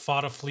not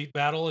fought a fleet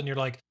battle and you're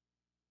like,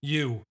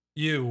 you,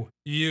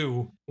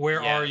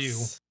 where are you?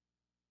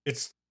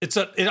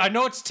 I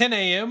know it's 10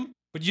 a.m.,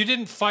 but you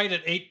didn't fight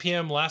at 8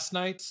 p.m. last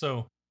night,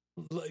 so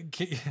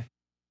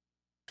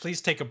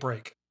please take a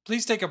break.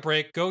 Please take a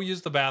break. Go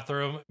use the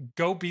bathroom.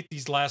 Go beat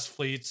these last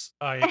fleets.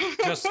 I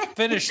just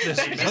finished this,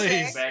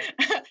 please. At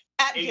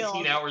 18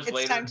 guild, hours it's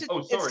later. Time to,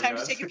 Oh, sorry, it's time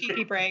guys. to take a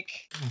pee-pee break.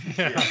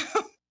 Yeah.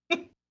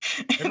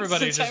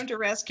 Everybody it's just time to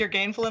risk your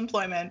gainful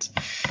employment.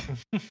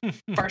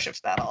 Farships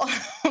battle.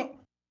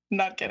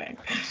 Not kidding.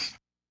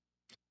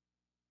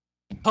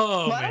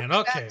 Oh Well, man,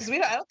 okay. I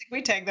don't think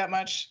we tag that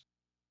much.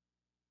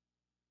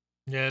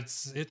 Yeah,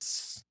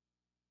 it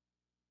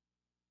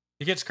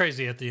gets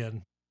crazy at the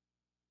end.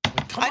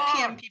 Like, come I on!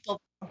 PM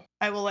people.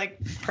 I will like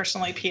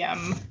personally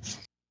PM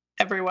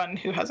everyone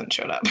who hasn't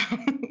showed up.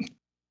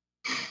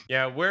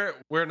 Yeah,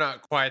 we're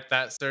not quite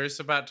that serious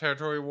about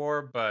territory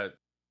war, but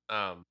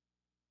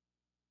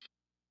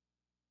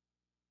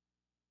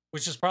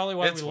Which is probably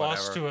why It's we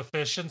lost whatever. to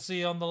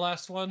efficiency on the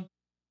last one.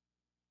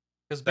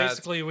 Because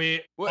basically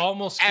we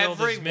almost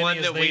killed as many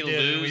as they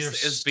did. And we were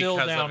still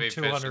down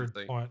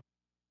 200 points.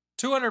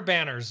 200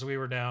 banners we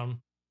were down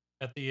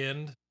at the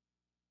end.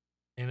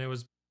 And it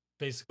was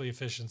basically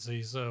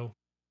efficiency. So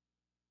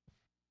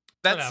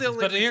that's the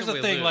only. But here's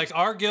the thing: like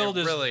our guild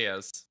really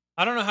is.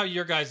 I don't know how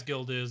your guys'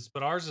 guild is,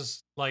 but ours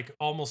is like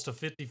almost a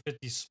 50-50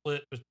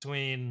 split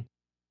between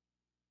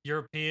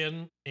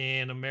European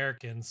and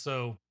American.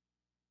 So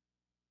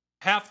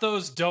half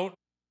those don't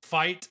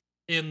fight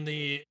in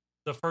the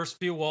first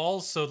few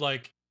walls. So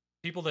like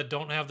people that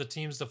don't have the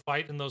teams to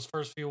fight in those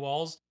first few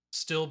walls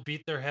still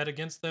beat their head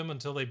against them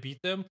until they beat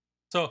them.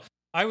 So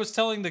I was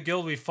telling the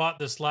guild we fought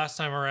this last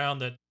time around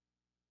that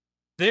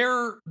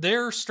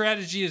their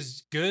strategy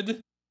is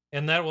good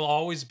and that will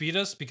always beat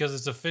us because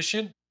it's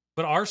efficient.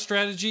 But our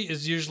strategy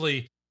is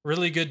usually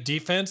really good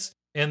defense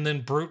and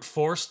then brute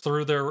force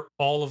through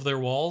all of their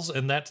walls.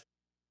 And that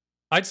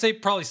I'd say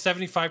probably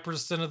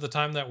 75% of the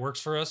time that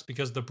works for us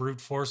because the brute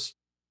force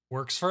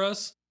works for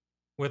us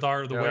with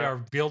the way our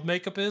build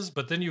makeup is.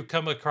 But then you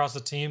come across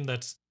a team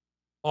that's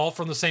all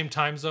from the same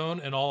time zone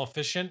and all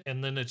efficient.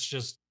 And then it's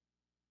just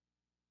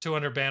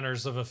 200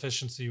 banners of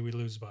efficiency we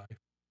lose by.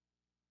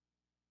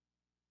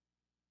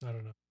 I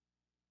don't know.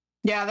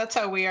 Yeah, that's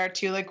how we are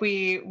too. Like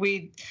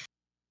we've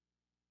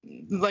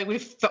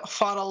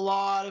fought a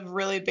lot of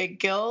really big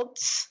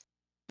guilds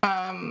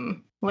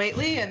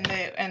lately,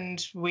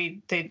 and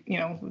we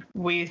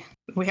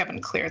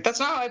haven't cleared. That's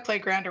not how I play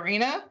Grand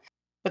Arena,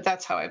 but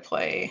that's how I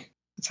play.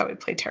 That's how we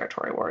play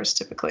Territory Wars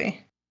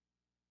typically.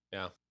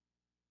 Yeah.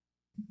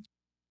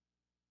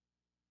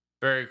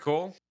 Very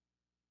cool.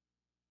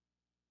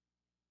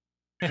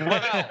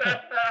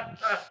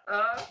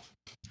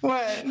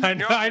 What? I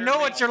know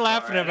what you're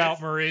laughing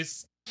about,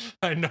 Maurice.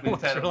 I know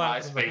what you're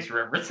laughing about. MySpace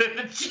represent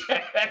the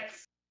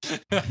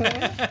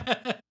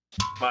chat.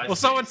 Well,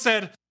 someone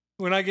said,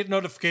 when I get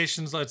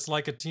notifications, it's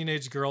like a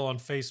teenage girl on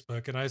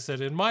Facebook. And I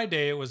said, in my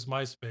day, it was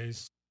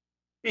MySpace.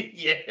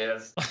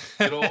 Yes.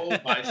 Good old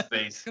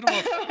MySpace.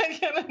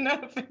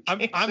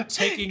 I'm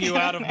taking you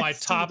out of my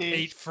top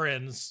 8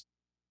 friends.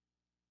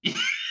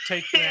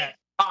 Take that.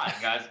 Hi,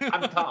 guys.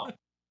 I'm Tom.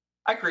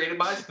 I created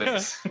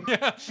MySpace.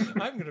 Yeah,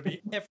 I'm going to be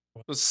everyone.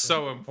 It was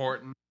so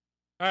important.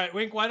 All right,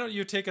 Wink, why don't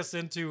you take us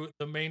into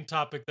the main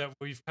topic that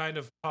we've kind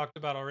of talked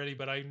about already,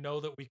 but I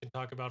know that we can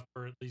talk about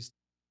for at least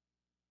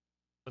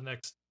the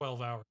next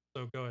 12 hours.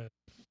 So go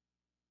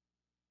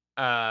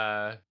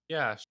ahead.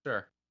 Yeah,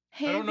 sure.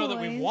 Hey, I don't know that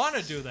we want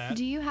to do that.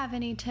 Do you have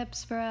any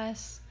tips for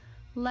us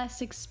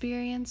less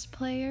experienced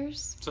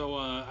players? So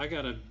I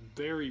got a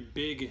very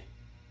big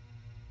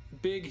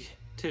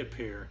tip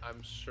here.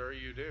 I'm sure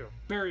you do.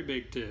 Very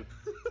big tip.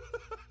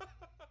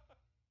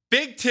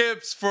 Big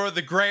tips for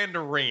the Grand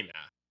Arena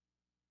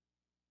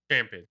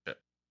Championship.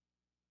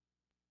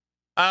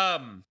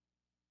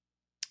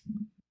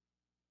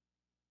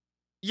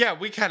 Yeah,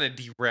 we kind of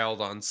derailed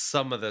on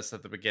some of this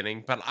at the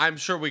beginning, but I'm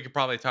sure we could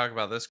probably talk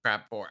about this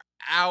crap for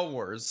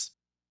hours.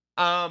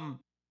 So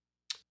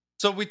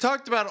we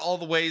talked about all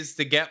the ways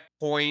to get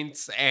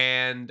points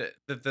and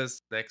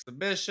this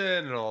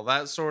exhibition and all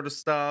that sort of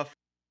stuff.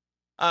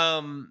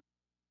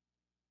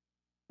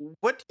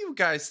 What do you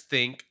guys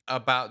think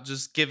about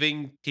just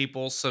giving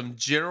people some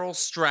general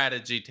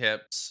strategy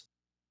tips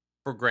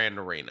for Grand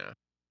Arena?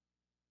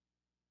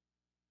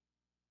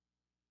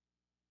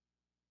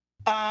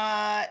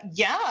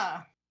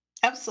 Yeah,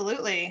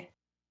 absolutely.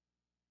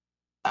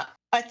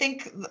 I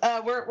think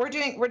we're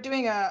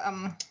doing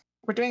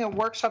a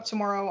workshop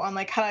tomorrow on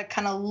like how to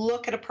kind of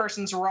look at a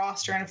person's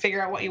roster and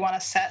figure out what you want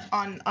to set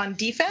on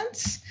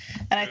defense.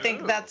 And I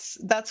think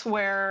that's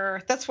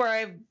where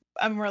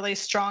I'm really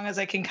strong as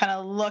I can kind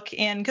of look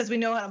in, because we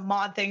know how to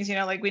mod things,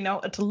 like we know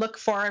what to look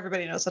for.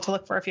 Everybody knows what to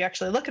look for if you're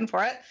actually looking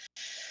for it.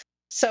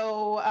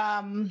 So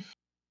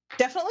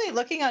definitely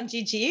looking on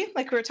GG,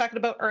 like we were talking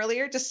about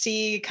earlier, to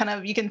see you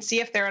can see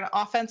if they're an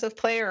offensive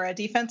player or a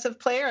defensive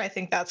player. I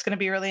think that's going to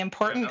be really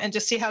important, and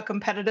just see how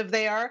competitive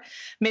they are.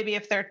 Maybe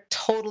if they're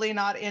totally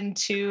not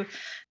into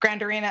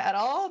Grand Arena at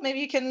all, maybe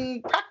you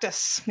can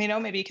practice.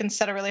 Maybe you can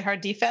set a really hard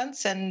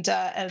defense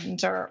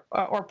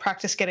or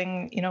practice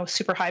getting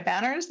super high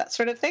banners, that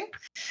sort of thing.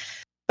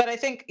 But I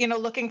think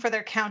looking for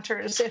their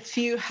counters. If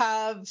you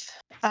have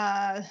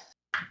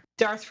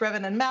Darth,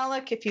 Revan, and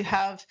Malik, if you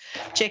have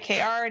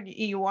JKR and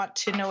you want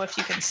to know if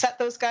you can set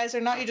those guys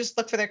or not, you just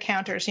look for their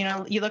counters.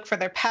 You look for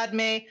their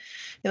Padme, you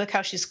look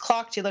how she's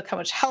clocked, you look how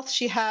much health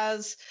she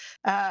has,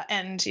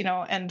 and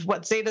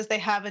what Zetas they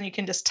have, and you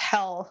can just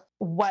tell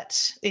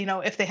what,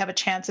 if they have a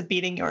chance of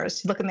beating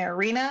yours. You look in their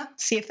arena,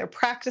 see if they're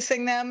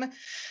practicing them.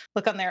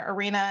 Look on their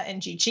arena in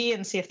GG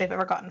and see if they've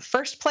ever gotten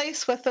first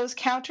place with those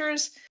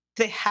counters.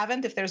 If they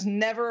haven't, if there's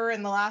never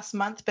in the last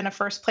month been a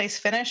first place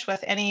finish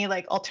with any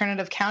like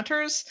alternative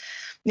counters,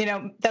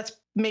 that's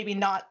maybe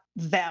not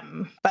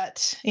them.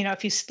 But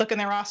if you look in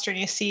their roster and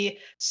you see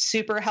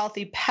super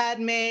healthy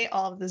Padme,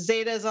 all of the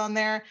Zetas on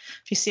there,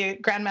 if you see a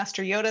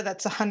Grandmaster Yoda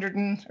that's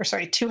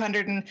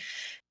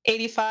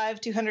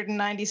 285,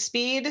 290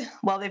 speed,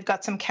 well, they've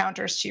got some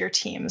counters to your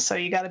team. So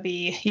you got to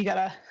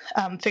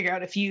figure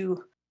out if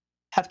you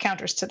have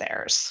counters to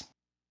theirs.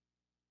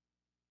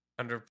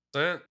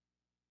 100%.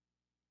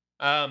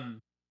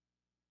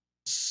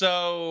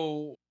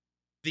 So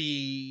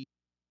the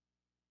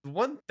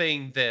one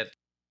thing that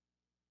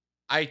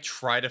I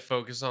try to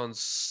focus on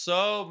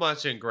so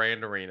much in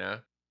Grand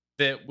Arena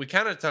that we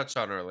kind of touched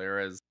on earlier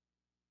is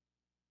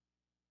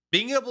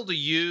being able to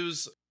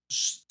use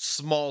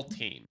small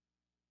teams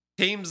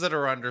that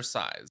are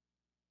undersized.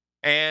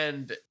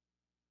 And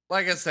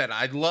like I said,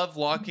 I love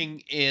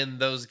locking in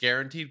those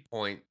guaranteed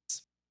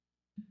points.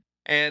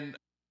 And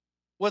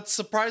what's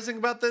surprising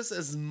about this,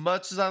 as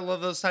much as I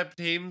love those type of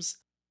teams,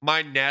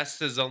 my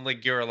Nest is only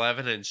gear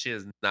 11 and she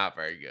is not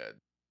very good.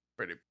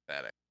 Pretty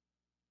pathetic.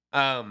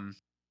 I'm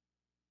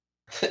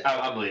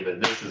leaving.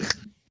 This is.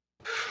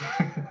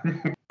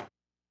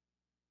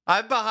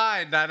 I'm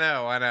behind. I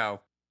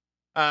know.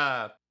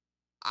 I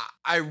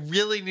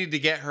really need to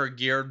get her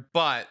geared,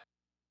 but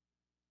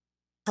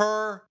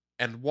her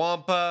and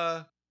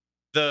Wampa,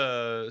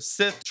 the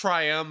Sith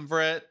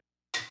Triumvirate,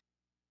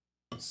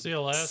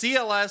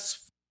 CLS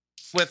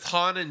with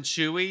Han and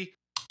Chewie.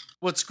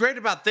 What's great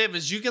about them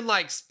is you can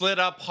like split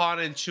up Han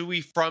and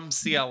Chewie from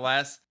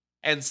CLS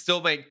and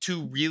still make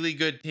two really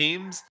good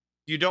teams.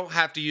 You don't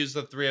have to use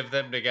the three of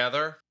them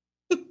together.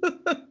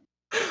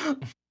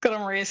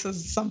 Gotham Race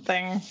is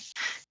something.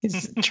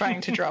 He's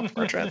trying to draw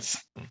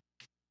portraits.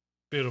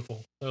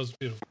 Beautiful. That was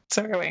beautiful.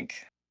 Sorry,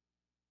 Wink.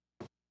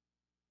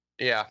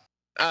 Yeah.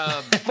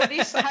 How do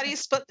you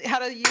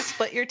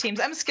split your teams?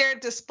 I'm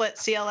scared to split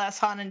CLS,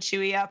 Han, and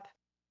Chewie up.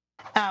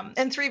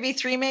 In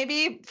 3v3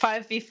 maybe,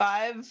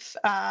 5v5.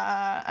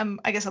 I'm,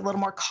 I guess, a little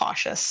more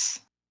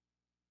cautious.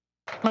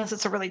 Unless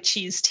it's a really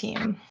cheese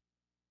team.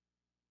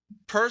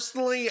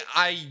 Personally,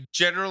 I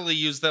generally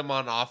use them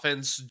on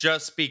offense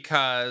just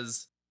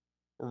because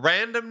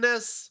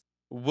randomness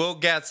will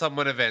get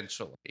someone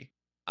eventually.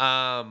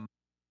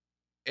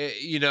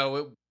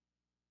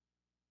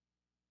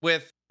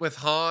 With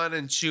Han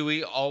and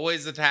Chewie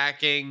always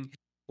attacking,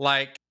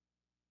 like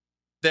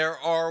there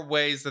are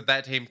ways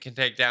that team can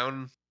take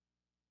down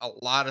a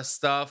lot of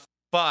stuff,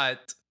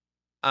 but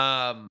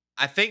I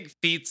think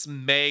feats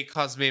may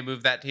cause me to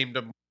move that team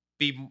to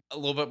be a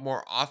little bit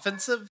more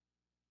offensive.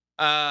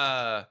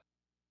 Man,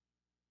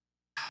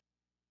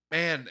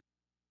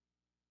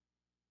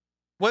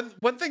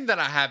 one thing that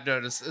I have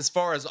noticed as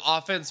far as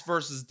offense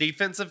versus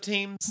defensive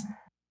teams,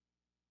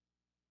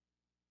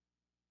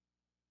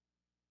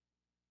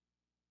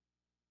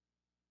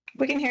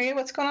 we can hear you.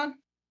 What's going on?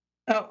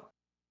 Oh,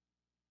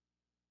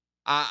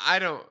 I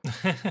don't.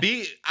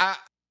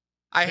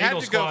 I had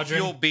to go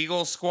fuel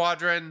Beagle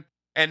Squadron,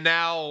 and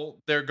now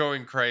they're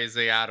going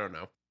crazy. I don't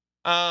know.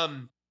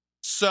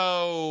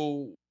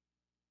 So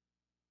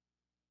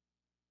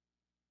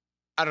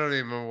I don't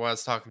even remember what I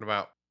was talking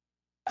about.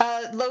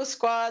 Low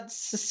squads,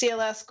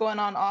 CLS going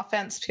on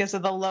offense because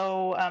of the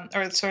low,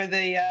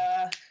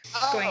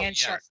 going in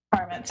short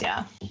requirements.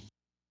 Yeah.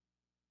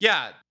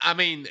 Yeah, I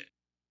mean,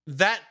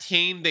 that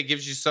team that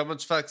gives you so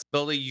much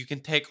flexibility, you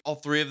can take all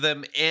three of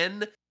them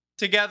in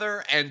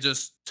together and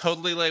just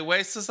totally lay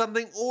waste to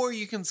something, or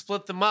you can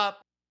split them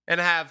up and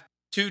have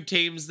two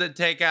teams that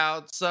take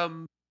out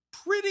some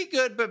pretty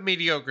good but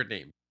mediocre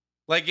team.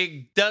 Like,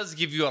 it does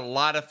give you a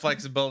lot of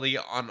flexibility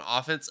on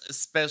offense,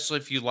 especially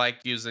if you like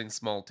using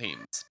small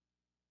teams.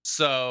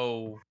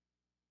 So,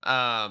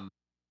 I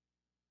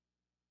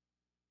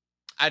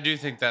do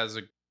think that is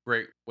a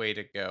great way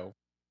to go.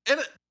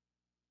 And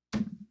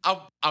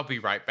I'll be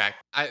right back.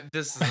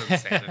 This is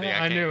insanity.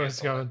 I knew it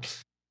was going.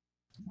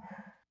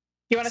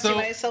 You want to see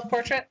my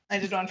self-portrait? I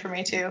did one for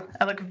me too.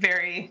 I look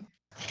very...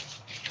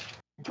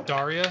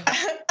 Daria?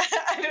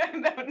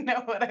 I don't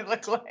know what I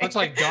look like. Looks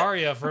like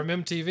Daria from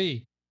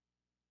MTV.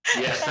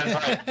 Yes,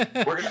 that's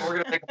right. We're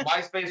gonna make a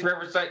MySpace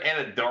reference site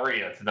and a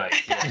Daria tonight.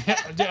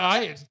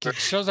 Yeah. It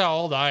shows how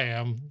old I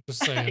am.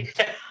 Just saying.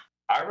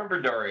 I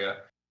remember Daria.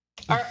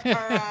 Our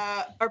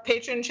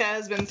patron chat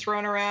has been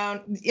thrown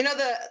around. You know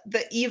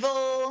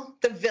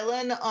the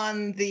villain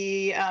on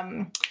the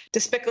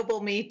Despicable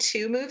Me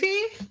 2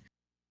 movie,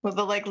 with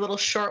the like little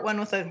short one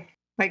with a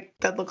like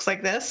that looks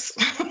like this.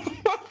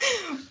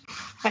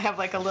 I have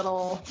like a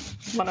little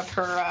one of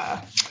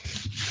her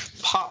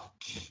pop,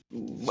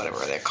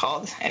 whatever they're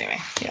called. Anyway,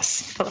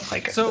 yes, I look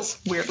like this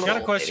weird little.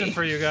 Got a question lady.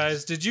 for you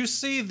guys. Did you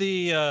see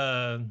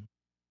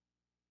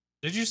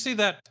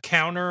that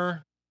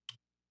counter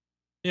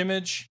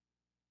image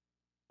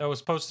that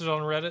was posted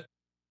on Reddit?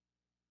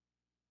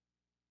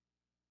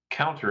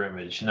 Counter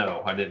image?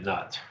 No, I did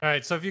not. All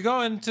right, so if you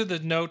go into the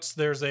notes,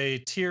 there's a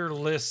tier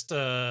list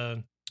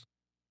link,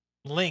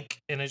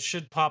 and it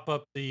should pop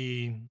up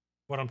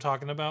what I'm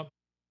talking about.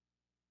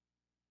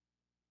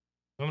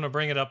 I'm going to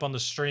bring it up on the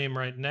stream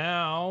right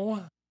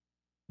now,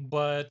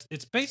 but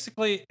it's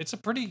a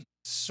pretty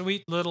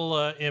sweet little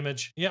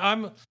image. Yeah,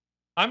 I'm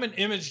an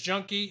image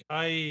junkie.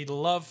 I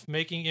love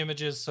making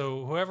images,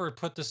 so whoever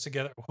put this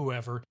together,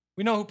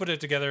 we know who put it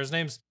together. His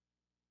name's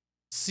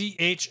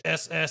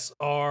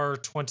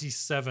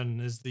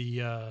CHSSR27 is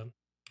the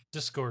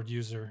Discord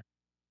user.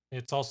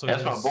 It's also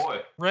that's my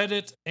boy.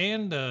 Reddit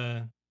and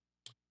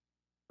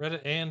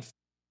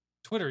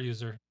Twitter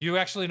user. You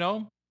actually know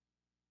him?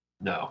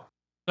 No.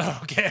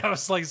 Okay, I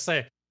was like to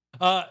say,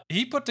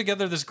 he put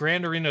together this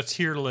Grand Arena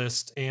tier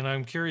list, and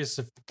I'm curious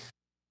if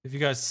you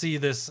guys see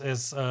this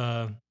as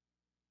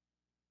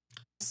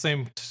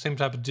same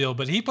type of deal.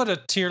 But he put a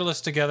tier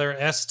list together,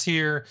 S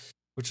tier,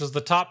 which was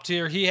the top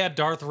tier. He had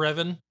Darth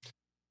Revan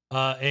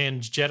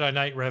and Jedi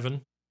Knight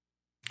Revan.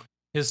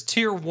 His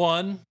tier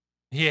 1,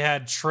 he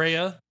had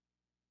Traya.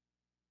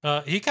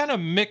 He kind of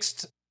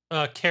mixed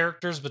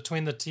characters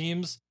between the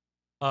teams,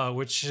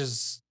 which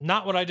is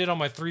not what I did on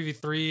my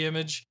 3v3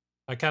 image.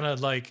 I kind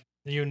of like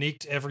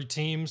uniqued every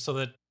team so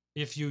that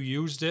if you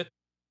used it,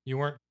 you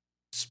weren't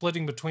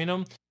splitting between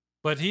them.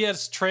 But he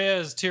has Traya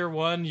as tier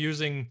 1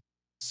 using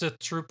Sith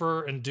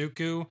Trooper and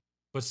Dooku,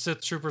 but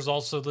Sith Trooper's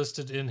also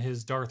listed in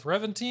his Darth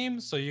Revan team,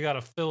 so you got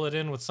to fill it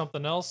in with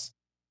something else.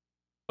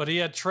 But he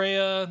had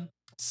Traya,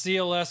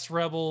 CLS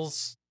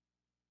Rebels,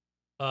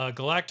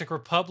 Galactic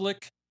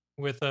Republic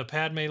with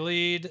Padme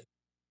lead,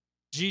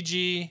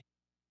 GG,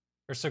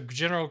 or so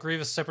General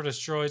Grievous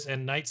Separatist Droids,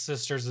 and Night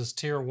Sisters as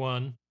tier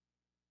 1.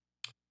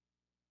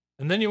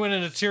 And then you went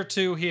into tier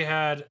 2, he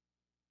had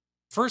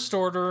First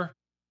Order,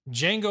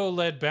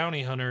 Jango-led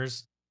Bounty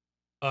Hunters,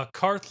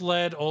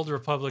 Karth-led Old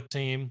Republic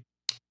team,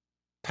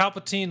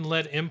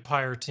 Palpatine-led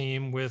Empire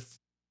team with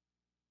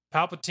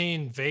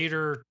Palpatine,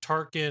 Vader,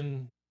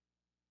 Tarkin,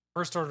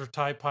 First Order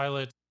TIE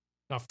pilot,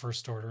 not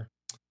First Order,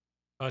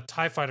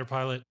 TIE fighter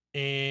pilot,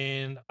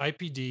 and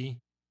IPD.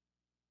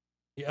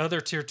 The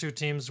other tier 2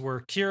 teams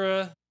were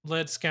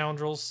Kira-led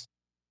Scoundrels,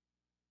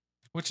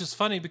 which is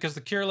funny because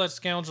the Kira-led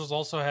Scoundrels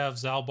also have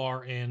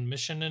Zalbar and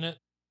Mission in it,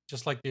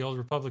 just like the Old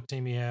Republic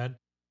team he had.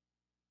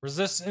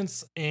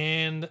 Resistance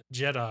and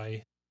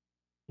Jedi,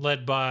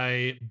 led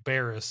by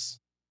Barriss.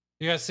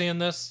 You guys seeing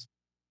this?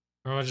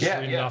 Or am I just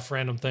reading off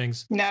random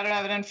things? No, I don't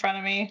have it in front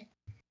of me.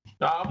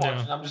 No, I'm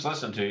watching. I'm just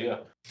listening to you.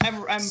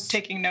 I'm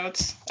taking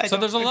notes. So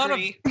there's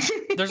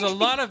a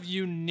lot of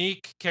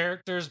unique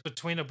characters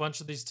between a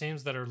bunch of these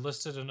teams that are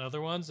listed in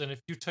other ones, and if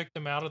you took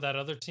them out of that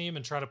other team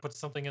and try to put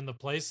something in the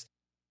place,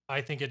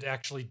 I think it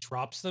actually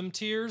drops them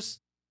tiers.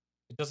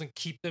 It doesn't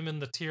keep them in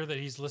the tier that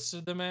he's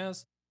listed them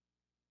as.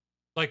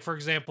 Like, for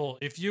example,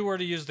 if you were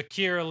to use the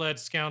Kira-led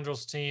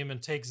Scoundrels team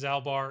and take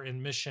Zalbar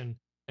in Mission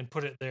and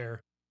put it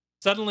there,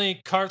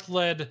 suddenly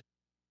Karth-led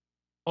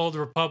Old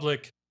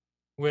Republic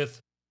with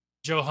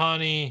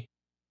Johani,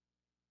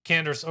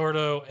 Canderous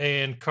Ordo,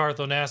 and Karth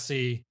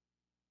Onasi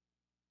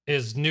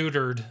is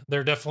neutered.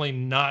 They're definitely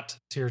not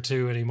tier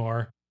 2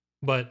 anymore.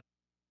 But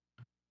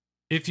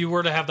if you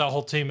were to have that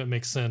whole team, it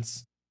makes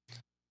sense.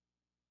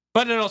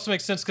 But it also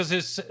makes sense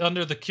because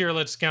under the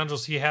Kira-led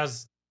Scoundrels, he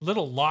has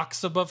little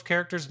locks above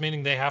characters,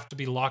 meaning they have to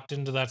be locked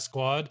into that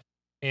squad.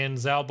 And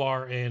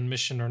Zalbar and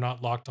Mission are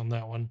not locked on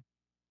that one.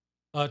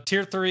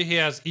 Tier 3, he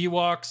has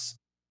Ewoks,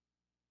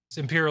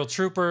 Imperial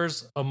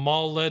Troopers, a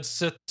Maul-led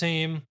Sith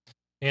team,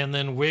 and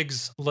then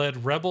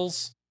Wigs-led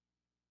Rebels.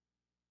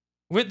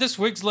 This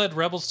Wigs-led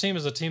Rebels team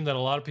is a team that a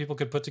lot of people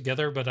could put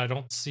together, but I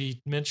don't see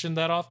mentioned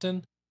that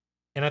often.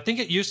 And I think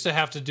it used to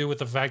have to do with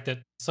the fact that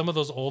some of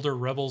those older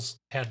Rebels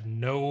had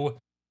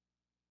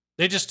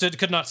they just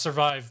could not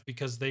survive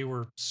because they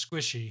were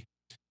squishy.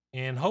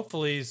 And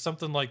hopefully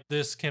something like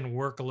this can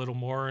work a little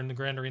more in the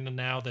Grand Arena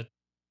now that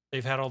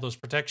they've had all those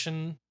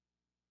protection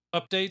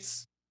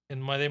updates,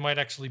 and they might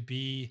actually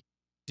be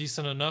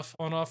decent enough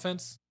on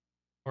offense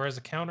or as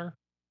a counter.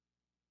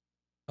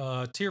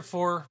 Tier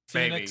 4,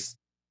 Phoenix,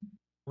 maybe.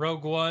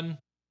 Rogue One,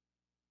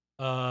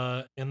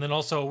 and then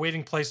also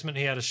awaiting placement,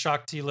 he had a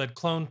Shaak Ti-led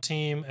clone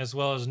team, as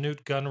well as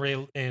Newt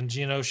Gunray and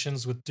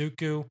Geonosians with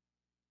Dooku.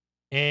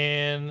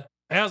 And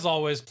as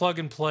always, plug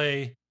and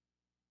play.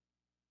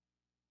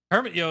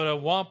 Hermit Yoda,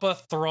 Wampa,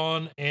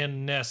 Thrawn,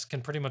 and Ness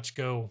can pretty much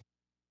go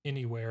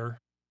anywhere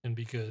and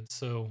be good.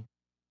 So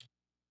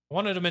I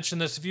wanted to mention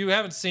this. If you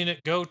haven't seen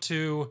it, go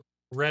to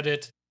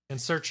Reddit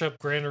and search up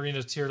Grand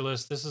Arena tier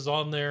list. This is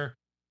on there.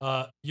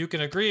 You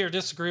can agree or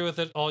disagree with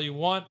it all you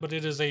want, but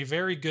it is a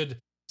very good,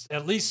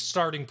 at least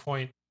starting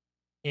point.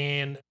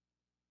 And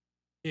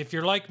if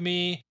you're like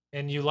me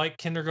and you like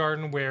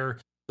kindergarten where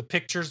the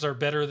pictures are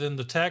better than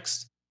the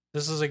text,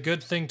 this is a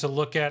good thing to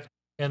look at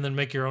and then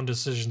make your own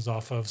decisions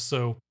off of.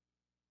 So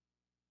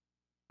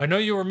I know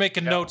you were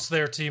making notes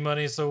there,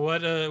 T-Money. So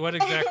what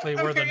exactly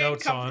were the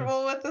notes on? I'm very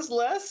uncomfortable with this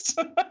list.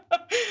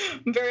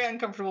 I'm very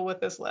uncomfortable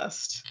with this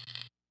list.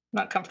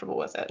 Not comfortable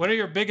with it. What are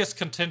your biggest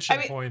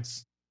contention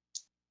points?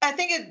 I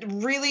think it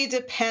really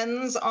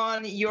depends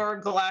on your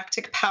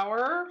galactic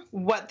power,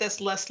 what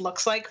this list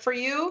looks like for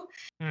you.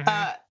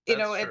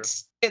 Mm-hmm.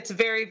 It's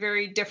very,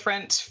 very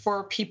different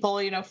for people.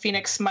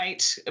 Phoenix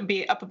might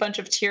be up a bunch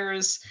of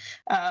tiers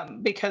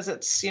because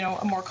it's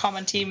a more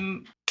common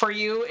team for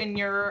you within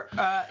your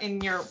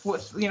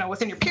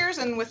peers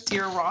and with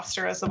your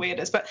roster as the way it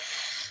is. But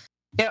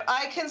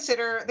I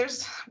consider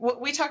there's what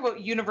we talk about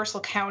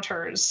universal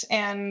counters,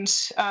 and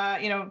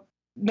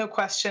no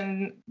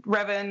question,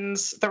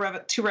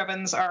 the two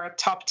Revans are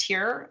top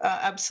tier,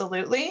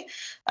 absolutely.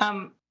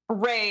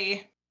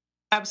 Rey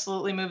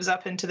absolutely moves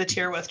up into the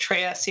tier with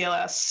Traya,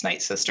 CLS,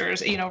 Night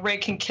Sisters. Rey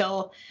can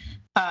kill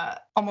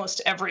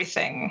almost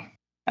everything.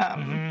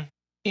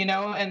 You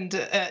know, and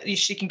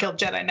she can kill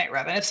Jedi Knight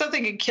Revan. If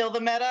something can kill the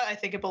meta, I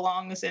think it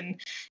belongs in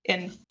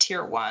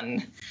tier 1.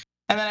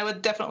 And then I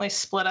would definitely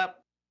split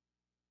up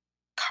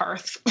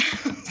Karth.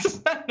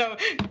 No,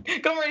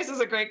 Gum Race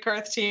is a great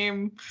Karth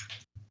team.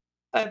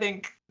 I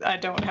think I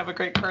don't have a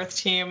great Karth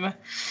team.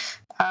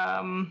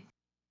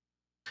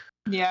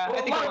 Yeah, well,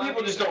 I think a lot of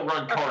people just don't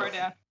run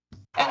Karth.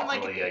 And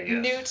like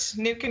guess.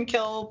 Newt can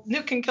kill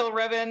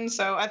Revan,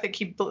 so I think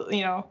he,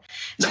 you know,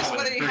 just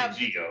whether you have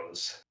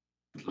Geos.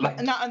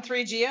 Like, not on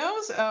 3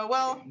 Geos?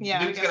 Well,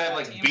 yeah. Newt's gonna have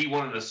like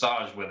B1 and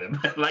Asajj with him.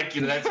 Like,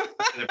 you know, that's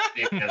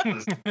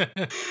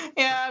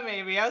yeah,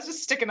 maybe. I was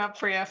just sticking up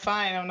for you.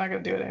 Fine, I'm not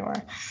gonna do it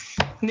anymore.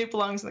 Newt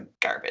belongs in the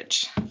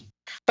garbage.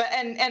 But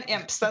and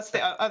imps, that's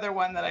the other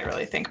one that I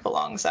really think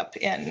belongs up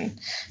in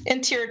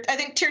tier. I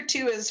think tier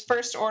 2 is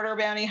First Order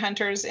bounty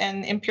hunters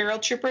and Imperial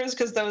troopers,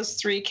 because those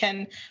 3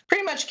 can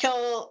pretty much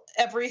kill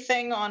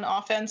everything on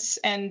offense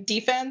and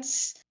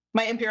defense.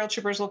 My Imperial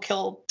troopers will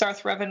kill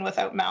Darth Revan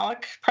without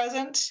Malak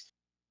present.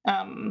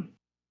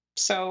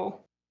 So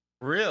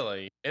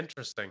really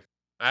interesting.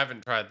 I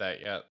haven't tried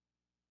that yet.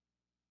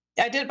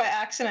 I did by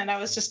accident. I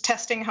was just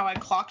testing how I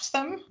clocked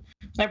them.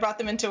 And I brought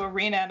them into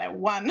arena and I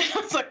won.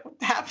 I was like,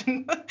 what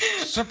happened?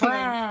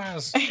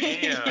 Surprise!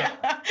 Yeah.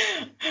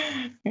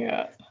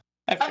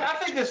 I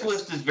think this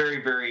list is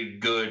very, very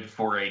good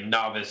for a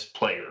novice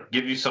player.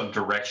 Give you some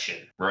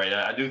direction, right?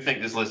 I do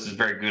think this list is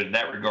very good in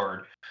that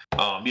regard.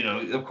 You know,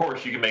 of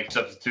course, you can make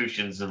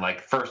substitutions in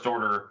like First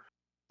Order.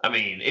 I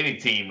mean, any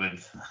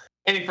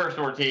First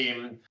Order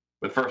team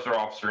with First Order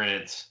officer in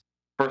it.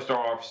 First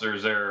Order officer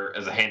is there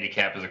as a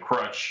handicap, as a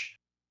crutch.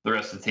 The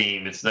rest of the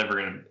team, it's never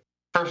going to.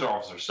 First Order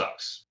officer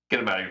sucks. Get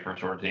him out of your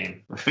First Order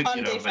team.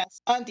 On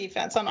defense. On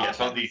defense. Yes,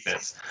 on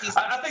defense.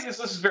 I think this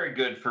list is very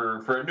good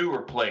for a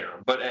newer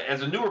player. But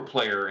as a newer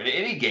player in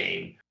any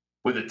game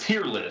with a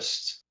tier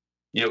list,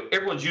 you know,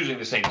 everyone's using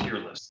the same tier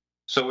list.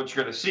 So what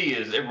you're going to see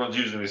is everyone's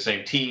using the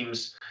same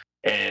teams,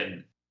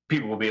 and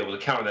people will be able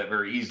to counter that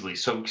very easily.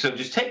 So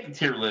just take the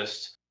tier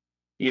list,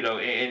 you know,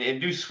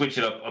 and do switch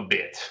it up a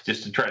bit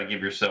just to try to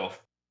give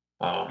yourself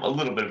a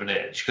little bit of an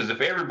edge. Because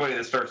if everybody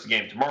that starts the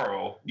game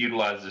tomorrow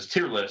utilizes this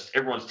tier list,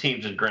 everyone's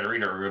teams in Grand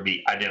Arena are going to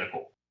be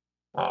identical.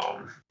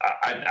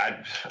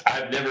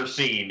 I've never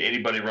seen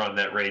anybody run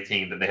that Rey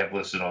team that they have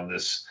listed on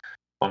this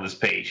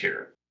page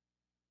here.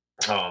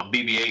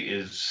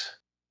 BB-8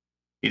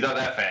 he's not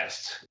that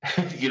fast.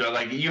 You know,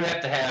 like you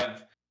have to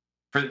have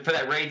for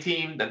that Rey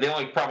team. The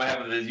only problem I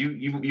have with it is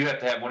you have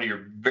to have one of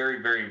your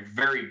very, very,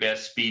 very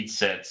best speed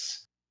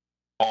sets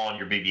on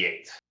your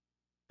BB-8.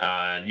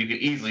 You can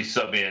easily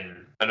sub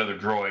in another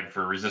droid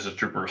for Resistance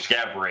Trooper or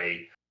Scav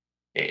Rey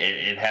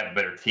and have a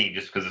better team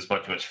just because it's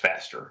much, much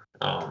faster.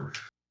 And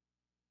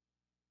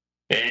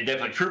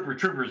definitely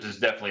Troopers is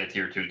definitely a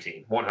tier 2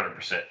 team,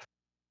 100%.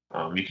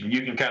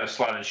 You can kind of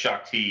slot in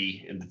Shaak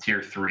Ti into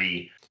tier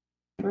 3,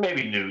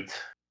 maybe Newt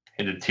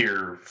into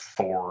tier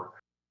 4,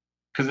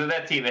 because of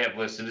that team they have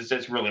listed,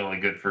 it's really only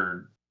good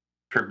for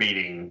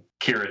beating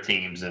Kira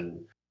teams and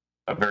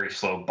a very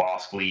slow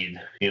Bosk lead.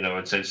 You know,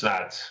 it's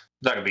not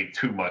going to be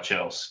too much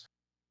else.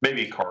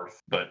 Maybe Karth,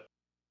 but.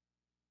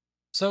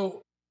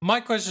 So my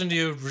question to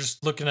you,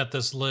 just looking at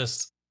this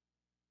list,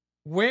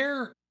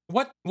 who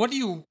do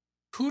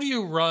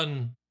you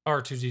run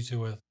R2D2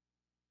 with?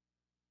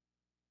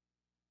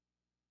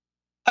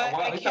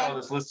 He's not on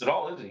this list at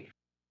all, is he?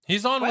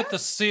 He's on with the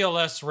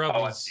CLS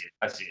Rebels.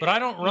 Oh, I see it. But I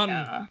don't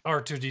run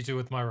R2D2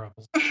 with my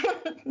Rebels.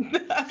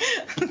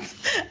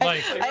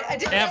 I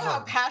didn't know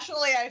how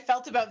passionately I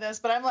felt about this,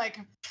 but I'm like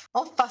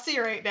all fussy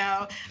right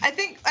now.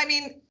 I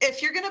mean,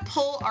 if you're gonna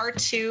pull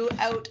R2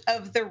 out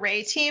of the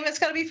Rey team, it's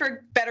gotta be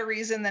for better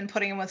reason than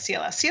putting him with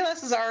CLS.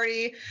 CLS is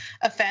already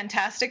a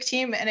fantastic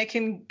team, and it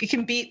can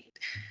beat.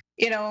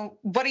 You know,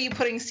 what are you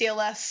putting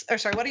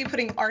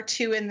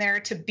R2 in there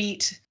to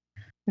beat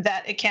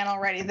that it can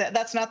already?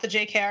 That's not the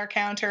JKR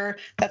counter.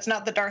 That's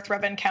not the Darth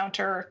Revan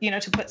counter. You know,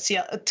 to put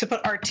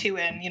R2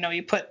 in. You know,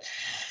 you put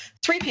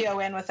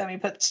 3PO in with them. You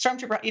put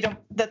Stormtrooper. You don't.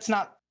 That's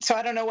not. So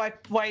I don't know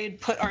why you'd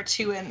put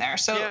R2 in there.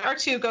 So yeah.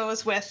 R2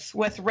 goes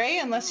with Rey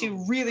unless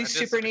you really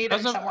super need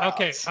him somewhere else.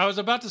 Okay, I was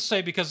about to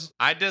say because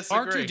I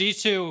disagree.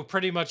 R2D2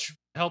 pretty much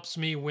helps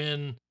me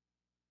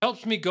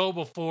go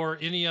before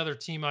any other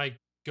team I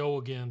go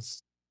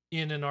against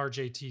in an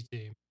RJT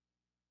team,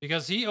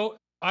 because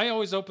I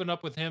always open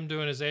up with him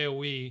doing his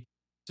AoE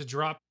to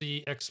drop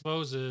the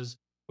exposes,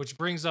 which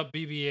brings up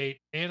BB-8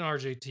 and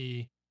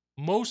RJT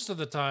most of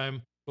the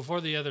time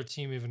before the other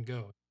team even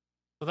goes.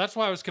 So that's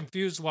why I was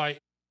confused why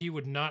he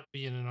would not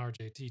be in an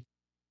RJT team.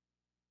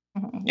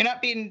 You're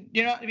not beating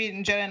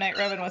Jedi Knight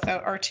Revan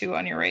without R2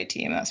 on your Rey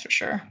team, that's for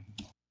sure.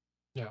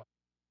 Yeah.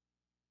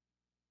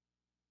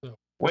 So.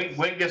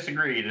 Wink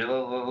disagreed.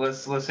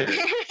 Let's hit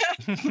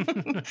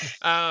it.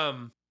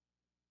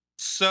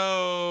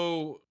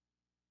 So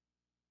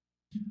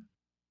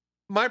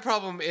my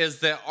problem is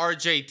that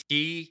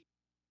RJT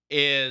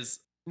is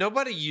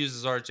nobody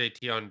uses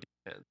RJT on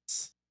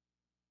defense.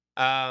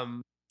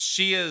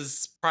 She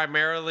is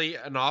primarily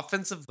an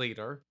offensive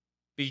leader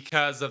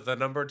because of the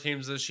number of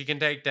teams that she can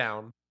take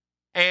down.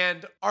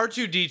 And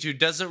R2-D2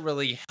 doesn't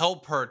really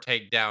help her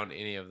take down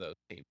any of those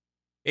teams.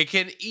 It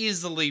can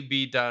easily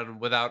be done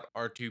without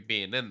R2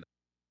 being in them.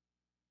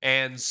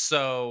 And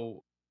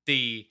so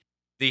the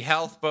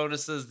health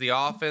bonuses, the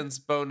offense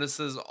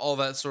bonuses, all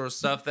that sort of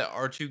stuff that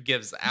R2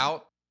 gives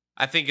out,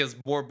 I think is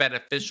more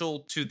beneficial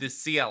to the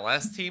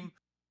CLS team,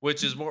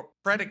 which is more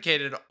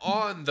predicated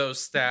on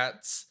those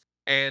stats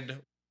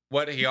and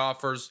what he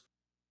offers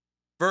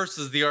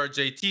versus the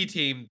RJT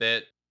team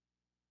that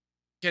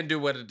can do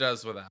what it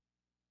does without.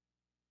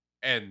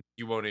 And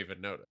you won't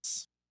even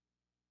notice.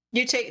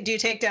 Do you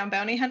take down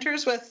bounty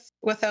hunters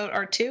without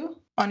R2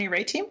 on your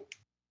Ray team?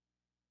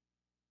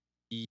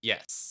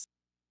 Yes.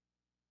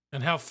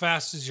 And how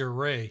fast is your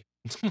Ray?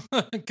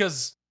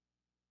 Because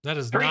that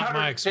is not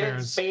my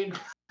experience.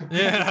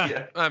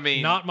 Yeah. I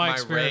mean, not my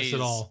experience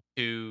at all.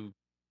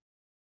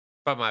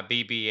 But my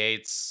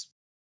BB-8's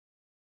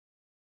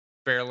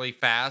fairly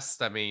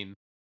fast. I mean,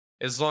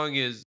 as long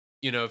as,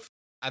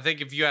 I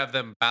think if you have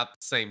them about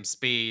the same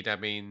speed, I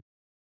mean,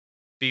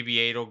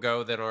 BB-8 will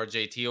go, then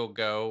RJT will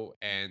go,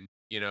 and,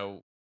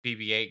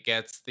 BB-8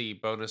 gets the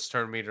bonus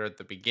turn meter at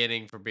the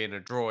beginning for being a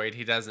droid.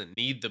 He doesn't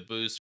need the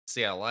boost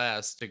from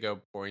CLS to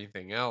go for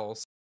anything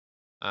else.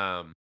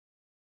 No,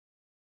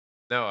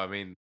 I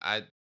mean,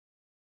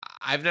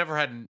 I've never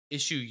had an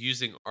issue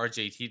using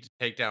RJT to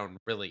take down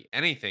really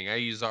anything. I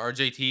use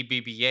RJT,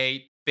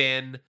 BB-8,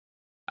 Finn,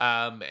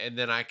 and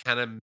then I kind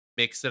of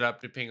mix it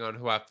up depending on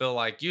who I feel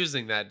like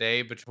using that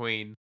day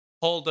between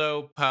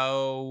Holdo,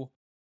 Poe,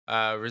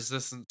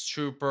 Resistance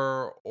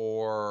Trooper,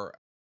 or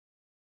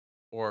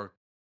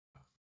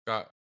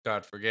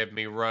God forgive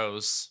me,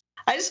 Rose.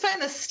 I just find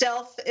the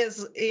stealth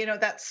is,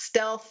 that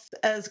stealth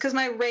as because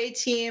my Ray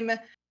team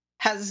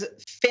has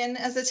Finn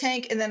as a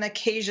tank, and then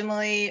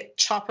occasionally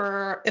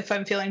Chopper if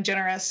I'm feeling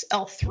generous,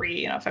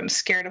 L3, if I'm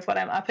scared of what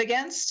I'm up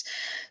against.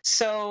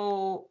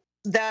 So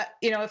that,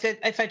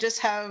 if I just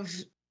have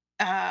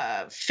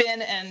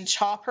Finn and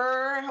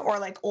Chopper or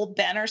like Old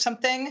Ben or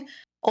something,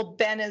 Old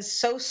Ben is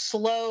so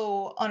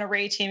slow on a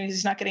Ray team,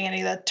 he's not getting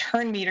any of the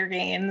turn meter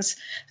gains,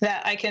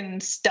 that I can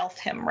stealth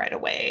him right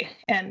away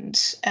and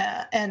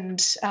kind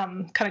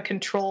of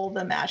control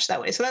the match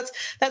that way. So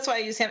that's why I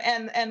use him,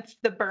 and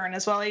the burn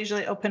as well. I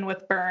usually open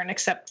with burn,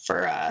 except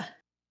for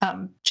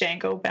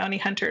Django bounty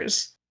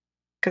hunters,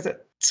 because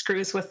it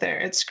screws with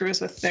their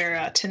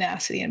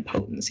tenacity and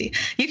potency.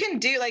 You can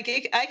do I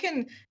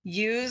can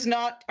use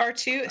not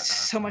R2. It's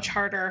so much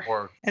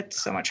harder.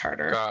 It's so much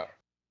harder.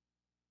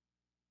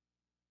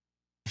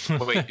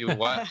 Wait, do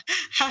what?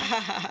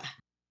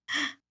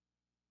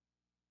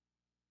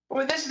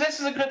 Well, this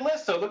is a good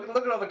list, though. Look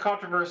at all the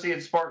controversy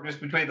it sparked just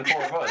between the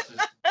four of us.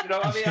 I'm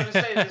just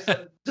saying, just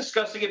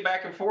discussing it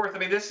back and forth. I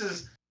mean, this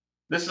is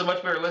a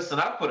much better list than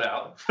I put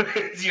out.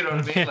 You know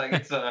what I mean?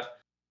 Like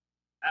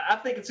I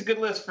think it's a good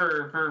list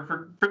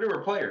for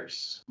newer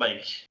players.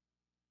 Like,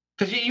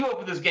 because you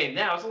open this game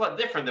now, it's a lot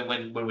different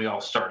than when we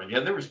all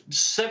started. There was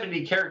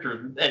 70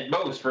 characters at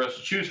most for us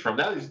to choose from.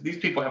 Now these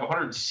people have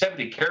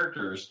 170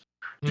 characters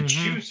to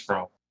choose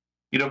from.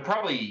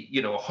 Probably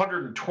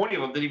 120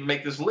 of them didn't even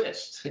make this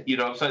list. So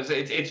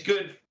it's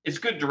good. It's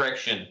good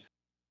direction.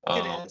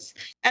 It is,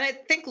 and I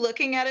think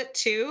looking at it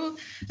too,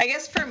 I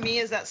guess for me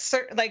is that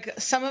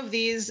some of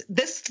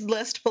this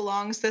list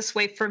belongs this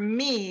way for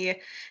me.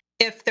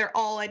 If they're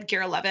all at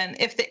gear 11,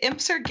 if the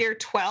imps are gear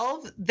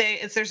 12,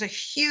 there's a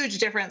huge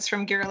difference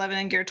from gear 11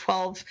 and gear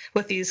 12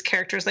 with these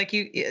characters. Like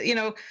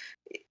you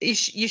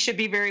should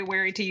be very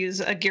wary to use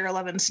a gear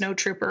 11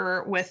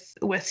 snowtrooper with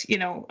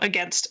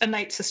against a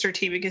Night Sister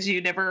team, because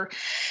you never,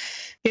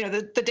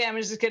 the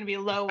damage is going to be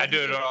low. I do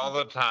it all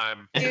the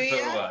time. Do you?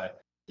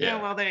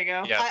 Yeah. Well, there you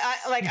go. Yes.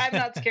 I'm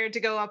not scared to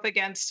go up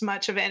against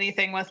much of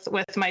anything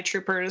with my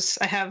troopers.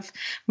 I have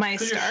my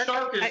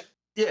Stark.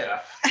 Yeah.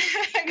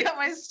 I got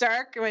my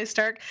Stark. My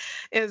Stark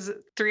is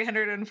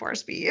 304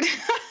 speed.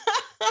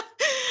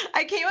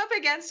 I came up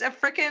against a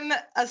freaking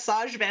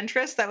Asajj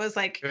Ventress that was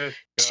like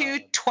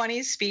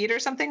 220 speed or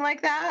something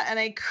like that, and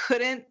I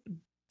couldn't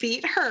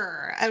beat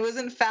her. I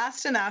wasn't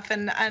fast enough,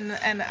 and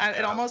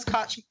it almost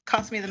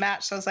cost me the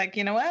match. So I was like,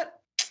 you know what?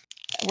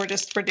 We're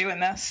doing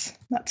this.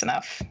 That's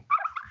enough.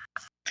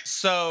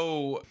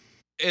 So,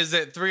 is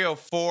it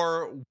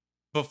 304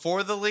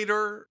 before the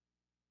leader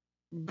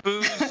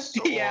boost?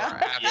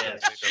 Yeah.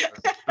 Yes.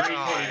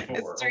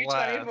 324. It's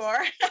 324.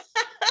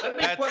 Let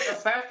me put a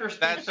faster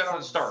speed set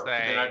on Stark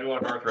than I do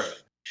on Darth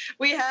Revan.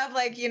 We have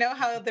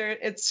how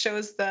it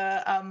shows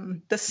the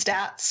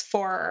stats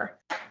for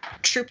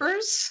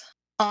troopers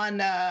on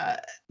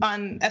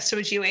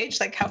SWGOH,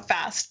 like how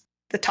fast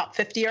the top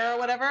 50 are or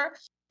whatever.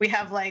 We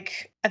have I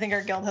think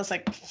our guild has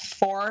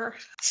 4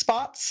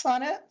 spots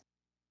on it.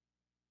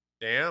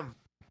 Damn.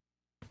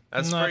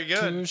 That's Not pretty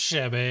good. Too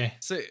shabby.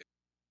 See,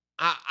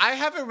 I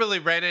haven't really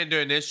ran into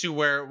an issue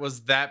where it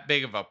was that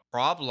big of a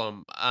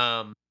problem.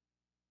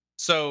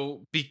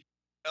 So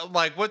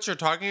what you're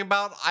talking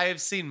about, I have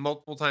seen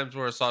multiple times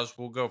where Asajj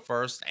will go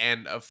first,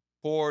 and of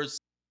course,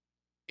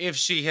 if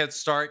she hits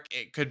Stark,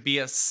 it could be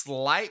a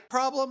slight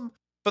problem.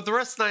 But the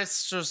rest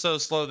nights are so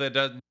slow that it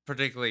doesn't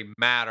particularly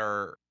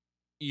matter,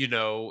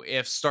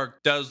 if Stark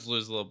does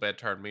lose a little bit of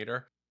turn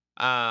meter.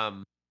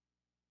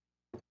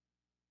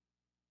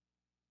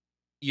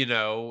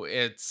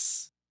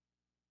 It's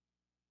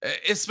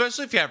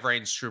especially if you have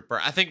Range Trooper.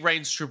 I think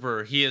Range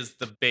Trooper, he is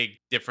the big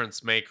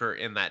difference maker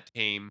in that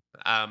team.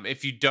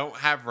 If you don't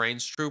have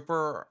Range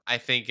Trooper, I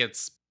think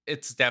it's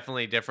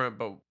definitely different.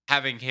 But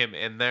having him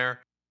in there,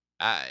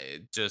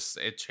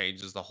 it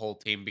changes the whole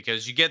team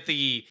because you get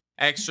the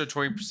extra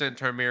 20%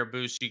 turn mirror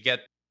boost, you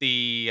get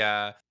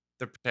the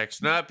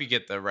protection up, you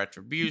get the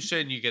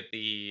retribution, you get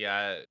the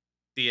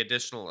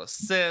additional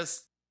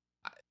assist.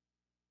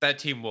 That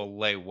team will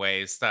lay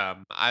waste.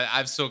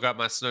 I've still got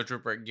my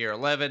Snowtrooper at gear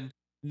 11.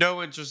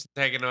 No interest in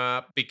taking him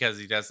up because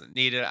he doesn't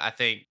need it. I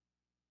think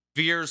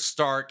Veer,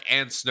 Stark,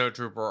 and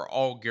Snowtrooper are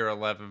all gear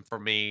 11 for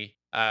me.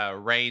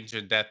 Range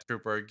and Death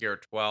Trooper are gear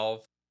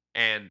 12.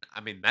 And,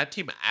 I mean, that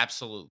team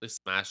absolutely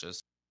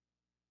smashes.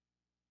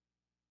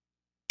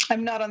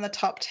 I'm not on the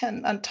top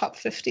 10, on top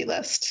 50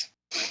 list.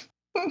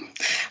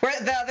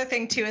 The other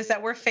thing, too, is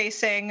that we've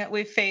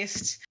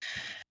faced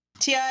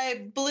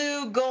TI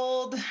Blue,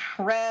 Gold,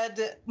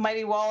 Red,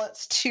 Mighty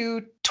Wallets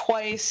 2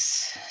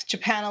 twice,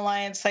 Japan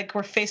Alliance. Like,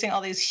 we're facing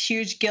all these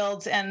huge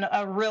guilds, and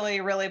a really,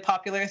 really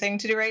popular thing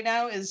to do right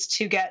now is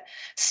to get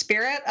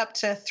Spirit up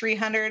to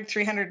 300,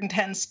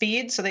 310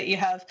 speed so that you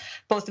have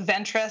both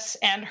Ventress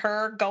and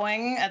her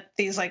going at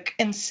these like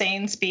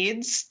insane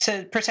speeds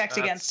to protect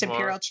against smart.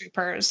 Imperial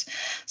troopers.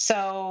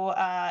 So,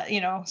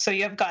 so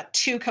you've got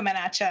 2 coming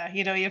at you.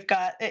 You've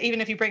got, even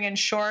if you bring in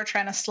Shore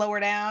trying to slow her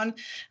down,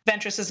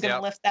 Ventress is going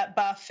to lift that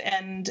buff,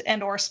 and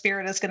or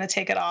Spirit is going to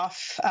take it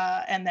off,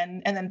 and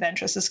then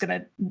Ventress is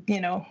going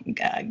to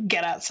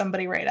get at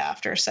somebody right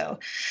after. So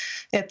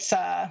it's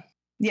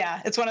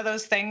it's one of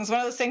those things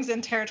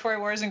in Territory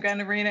Wars and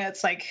Grand Arena.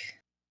 It's like,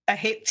 I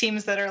hate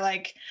teams that are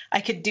like,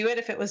 I could do it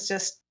if it was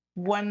just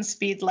 1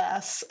 speed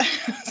less.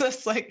 So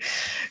it's like,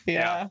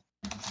 yeah,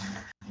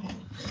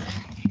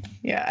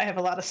 I have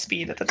a lot of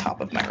speed at the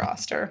top of my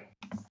roster.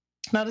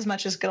 Not as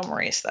much as Gil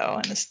Maurice though,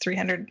 and it's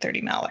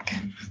 330 Malik.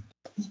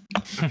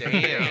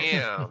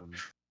 Damn.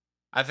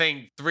 I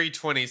think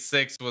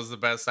 326 was the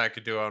best I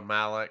could do on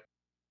Malik.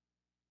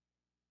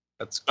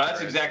 That's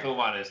exactly what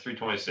mine is,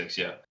 326,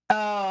 yeah.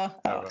 Oh.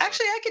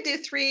 Actually, I could do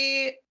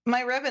 3.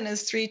 My Revan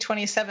is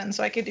 327,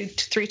 so I could do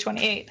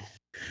 328.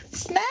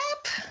 Snap!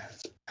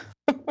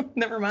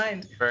 Never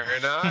mind.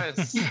 Very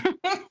nice.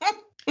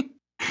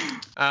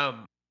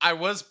 I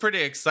was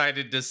pretty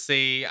excited to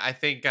see, I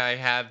think I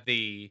have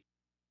the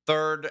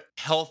 3rd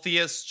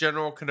healthiest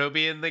General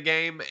Kenobi in the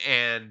game,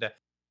 and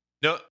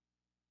no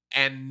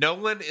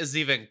one is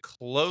even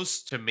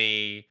close to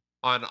me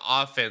on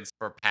offense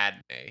for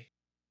Padme.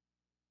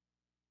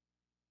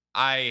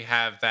 I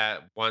have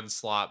that 1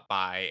 slot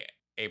by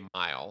a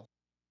mile.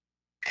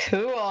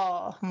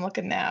 Cool. I'm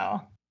looking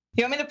now.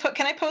 You want me to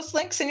can I post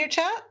links in your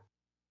chat?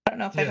 I don't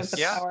know if I have the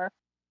power.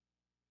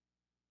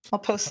 I'll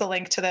post the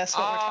link to this.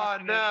 Oh,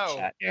 no.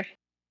 Chat here.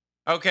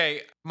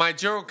 Okay, my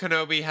General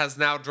Kenobi has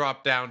now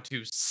dropped down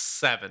to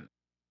 7.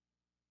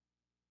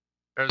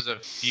 There's a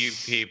few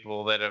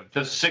people that have...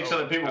 Just 6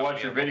 other people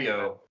watch your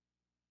video.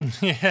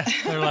 Yeah,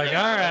 they're like,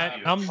 all right,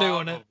 I'm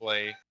doing it.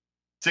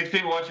 6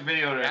 people watch your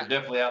video, and they're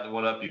definitely out to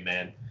one up you,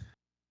 man.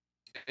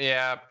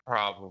 Yeah,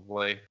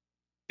 probably.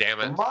 Damn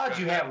it. The mod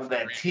you have with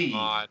that team.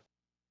 I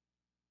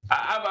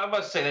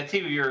must say, that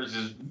team of yours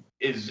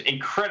is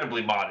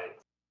incredibly modded.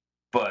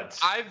 But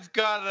I've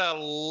got a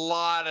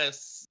lot of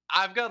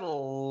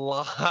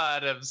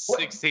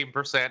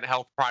 16%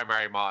 health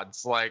primary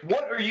mods. Like,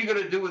 what are you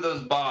gonna do with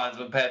those mods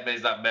when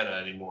Padme's not meta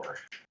anymore?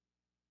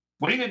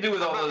 What are you gonna do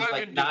with all those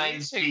like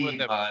 9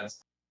 speed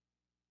mods?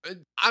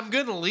 I'm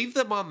gonna leave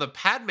them on the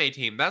Padme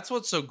team. That's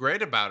what's so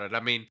great about it. I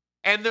mean,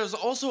 and there's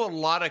also a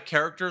lot of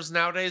characters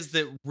nowadays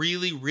that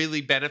really,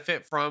 really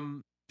benefit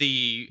from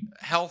the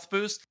health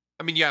boost.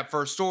 I mean, you have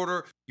First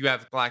Order, you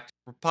have Galactic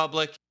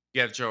Republic, you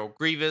have General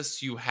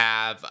Grievous, you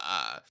have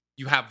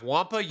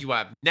Wampa, you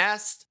have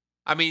Nest.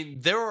 I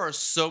mean, there are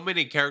so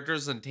many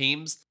characters and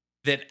teams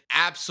that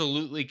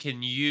absolutely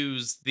can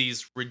use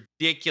these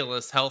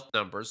ridiculous health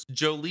numbers.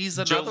 Jolie's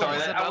another one.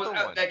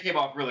 That came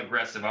off real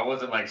aggressive. I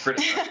wasn't like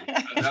criticizing.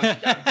 I'm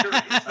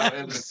curious.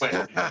 It was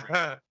a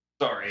question.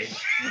 Sorry.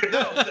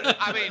 No,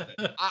 I mean,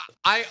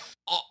 I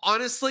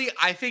honestly,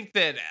 I think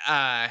that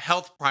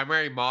health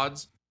primary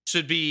mods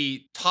should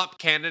be top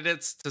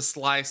candidates to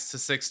slice to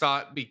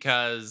 6-dot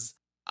because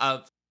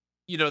of,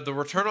 the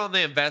return on the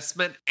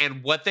investment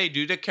and what they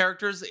do to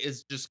characters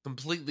is just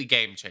completely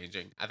game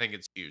changing. I think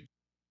it's huge.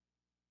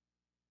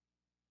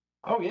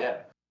 Oh yeah,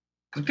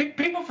 because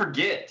people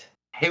forget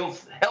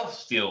health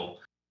steal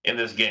in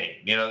this game.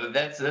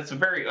 That's a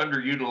very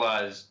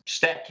underutilized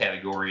stat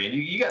category, and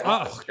you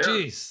got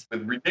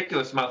with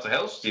ridiculous amounts of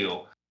health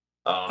steal.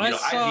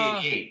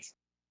 IG88.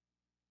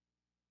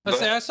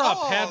 I saw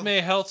a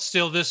Padme health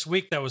steal this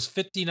week that was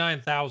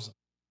 59,000.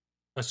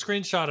 A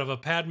screenshot of a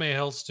Padme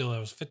health steal that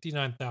was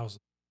 59,000.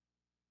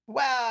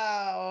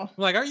 Wow.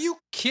 I'm like, are you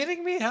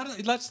kidding me?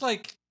 That's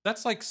like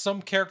that's like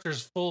some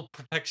characters' full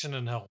protection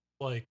and health.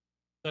 Like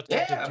that's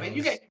ridiculous. I mean,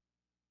 you get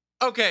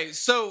Okay,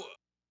 so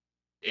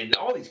in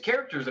all these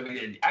characters. I mean,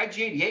 in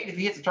IG-88, if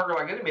he hits a target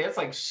like enemy, that's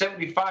like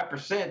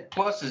 75%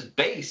 plus his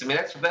base. I mean,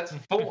 that's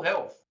full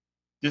health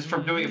just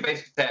from doing a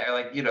basic attack.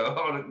 Like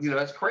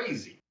that's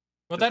crazy.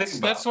 Well,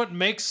 that's what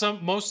makes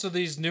most of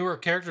these newer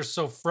characters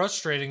so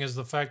frustrating is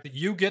the fact that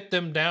you get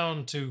them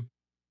down to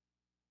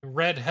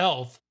red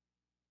health.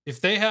 If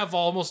they have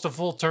almost a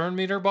full turn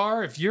meter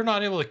bar, if you're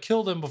not able to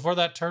kill them before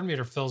that turn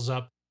meter fills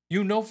up,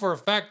 you know for a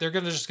fact they're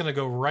just going to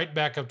go right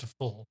back up to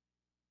full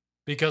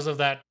because of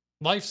that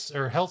life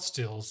or health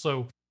steal.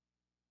 So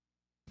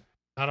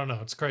I don't know,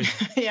 it's crazy.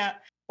 Yeah,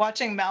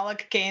 watching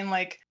Malik gain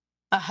like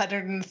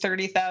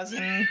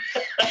 130,000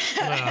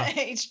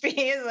 HP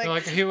is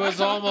like he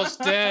was almost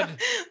dead.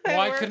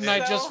 Why couldn't I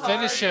just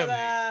finish him?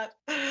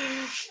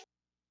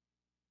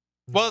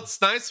 Well,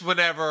 it's nice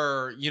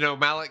whenever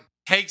Malik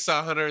takes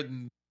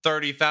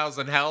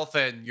 130,000 health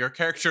and your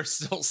character's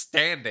still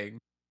standing.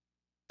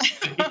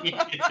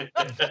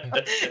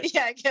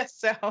 Yeah, I guess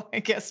so. I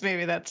guess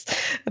maybe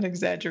that's an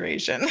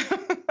exaggeration.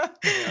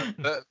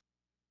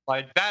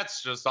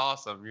 That's just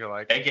awesome. You're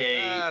like,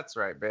 that's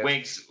right, man.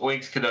 Winks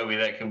Kenobi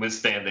that can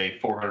withstand a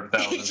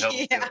 400,000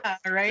 health. Yeah,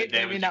 right.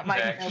 Maybe not my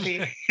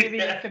Kenobi. Maybe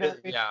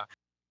Kenobi. Yeah.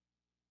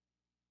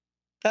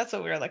 That's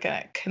what we were looking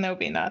at.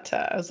 Kenobi, not.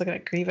 I was looking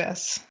at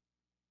Grievous.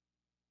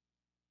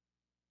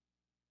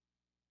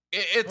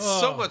 It's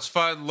so much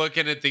fun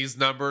looking at these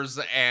numbers,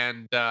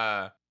 and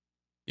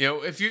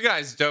if you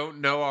guys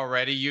don't know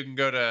already, you can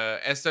go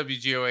to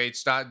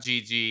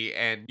swgoh.gg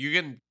and you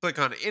can click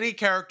on any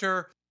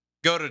character,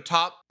 go to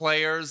top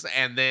players,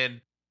 and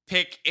then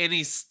pick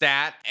any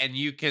stat, and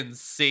you can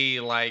see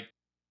the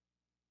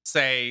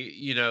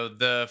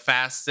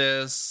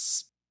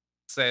fastest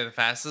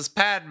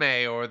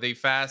Padme or the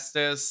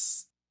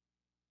fastest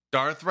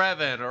Darth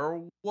Revan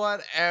or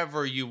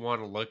whatever you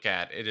want to look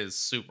at. It is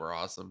super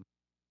awesome.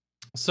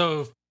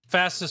 So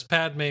fastest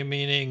Padme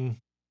meaning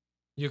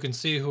you can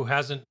see who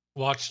hasn't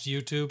watched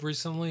YouTube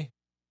recently?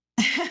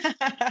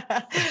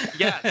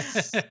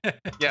 Yes.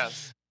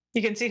 Yes.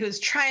 You can see who's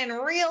trying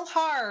real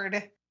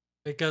hard.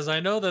 Because I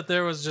know that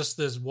there was just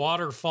this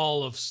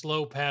waterfall of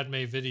slow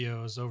Padme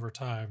videos over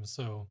time.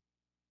 So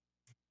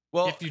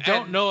if you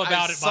don't know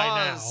about it by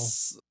now.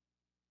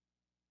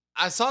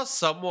 I saw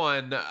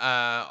someone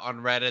on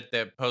Reddit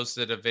that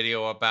posted a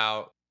video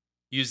about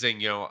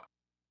using,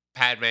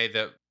 Padme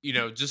that,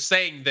 just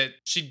saying that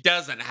she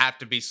doesn't have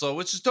to be slow,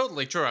 which is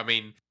totally true. I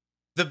mean,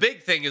 the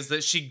big thing is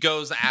that she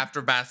goes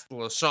after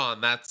Bastila Shan.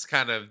 That's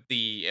kind of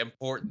the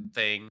important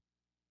thing.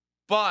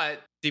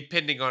 But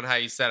depending on how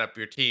you set up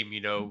your team,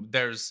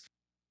 there's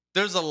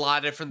a lot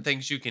of different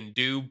things you can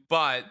do.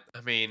 But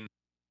I mean,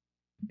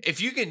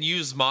 if you can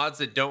use mods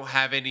that don't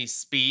have any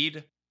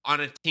speed on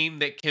a team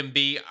that can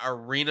be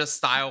arena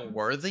style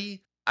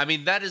worthy, I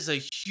mean, that is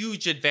a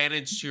huge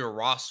advantage to your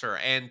roster.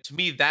 And to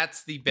me,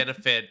 that's the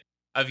benefit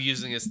of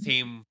using this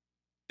team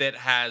that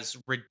has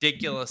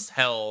ridiculous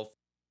health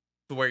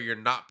to where you're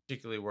not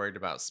particularly worried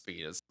about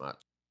speed as much.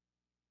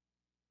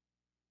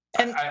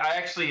 And I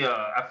actually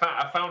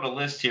I found a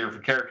list here for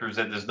characters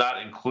that does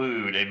not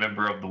include a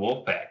member of the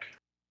Wolfpack.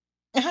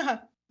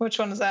 Which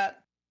one is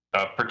that?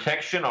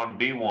 Protection on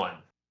B1.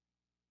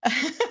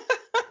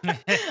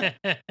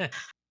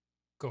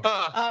 Cool.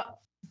 What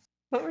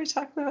were we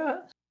talking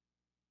about?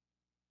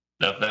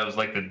 No, that was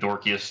like the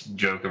dorkiest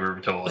joke I've ever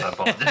told. I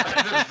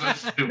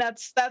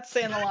apologize. That's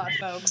saying a lot,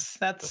 folks.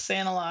 That's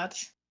saying a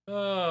lot.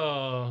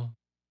 Oh,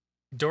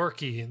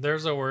 dorky.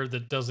 There's a word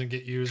that doesn't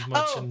get used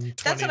much in 2019.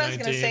 That's what I was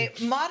going to say.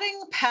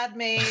 Modding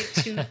Padme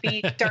to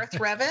beat Darth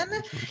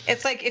Revan,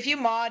 it's like if you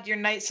mod your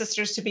Night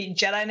Sisters to beat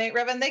Jedi Knight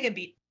Revan, they can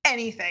beat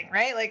anything,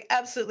 right? Like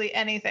absolutely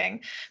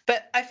anything.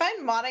 But I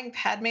find modding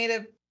Padme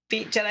to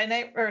beat Darth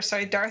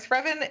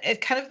Revan,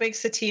 it kind of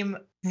makes the team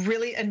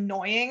really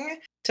annoying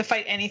to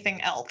fight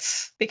anything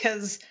else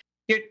because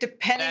you're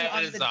depending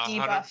on the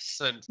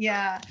debuffs.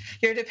 Yeah,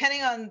 you're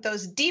depending on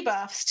those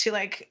debuffs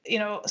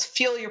to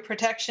fuel your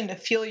protection, to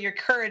fuel your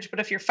courage.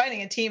 But if you're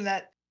fighting a team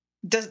that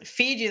doesn't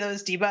feed you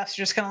those debuffs,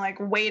 you're just kind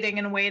of waiting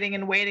and waiting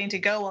and waiting to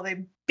go while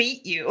they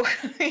beat you.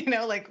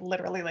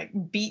 Literally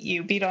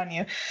beat on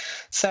you.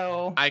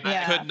 So I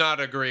could not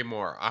agree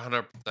more.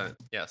 100%.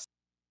 Yes.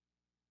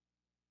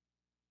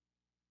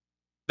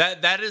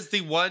 That is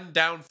the one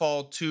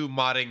downfall to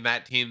modding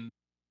that team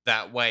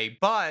that way.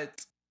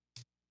 But,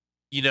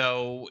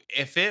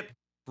 if it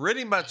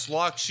pretty much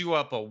locks you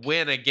up a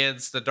win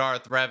against the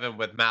Darth Revan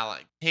with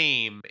Malik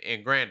team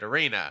in Grand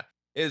Arena,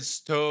 it's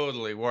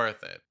totally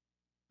worth it.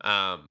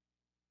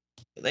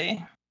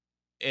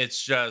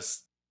 It's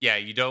just,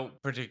 you don't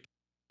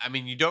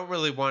you don't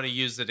really want to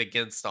use it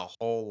against a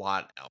whole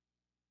lot else.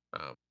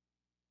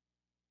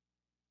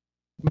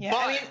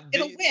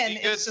 It'll win.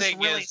 It's just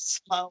really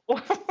slow.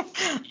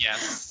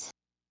 Yes.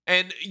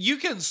 And you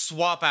can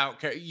swap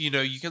out,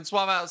 you can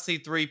swap out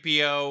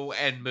C-3PO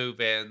and move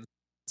in,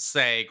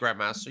 say,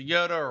 Grandmaster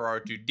Yoda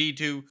or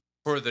R2-D2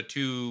 for the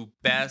two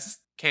best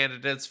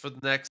candidates for the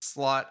next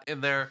slot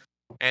in there.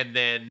 And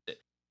then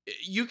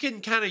you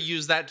can kind of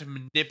use that to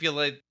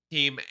manipulate the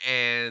team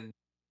and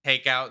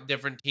take out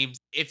different teams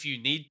if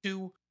you need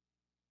to.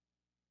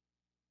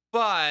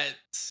 But,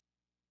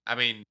 I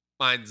mean,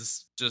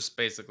 mine's just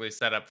basically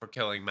set up for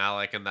killing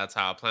Malik, and that's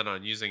how I plan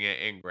on using it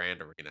in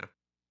Grand Arena.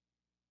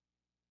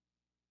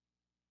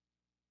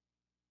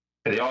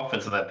 The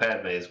offense of that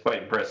Padme is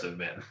quite impressive,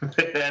 man.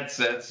 that's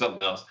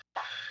something else.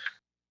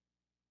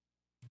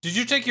 Did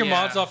you take your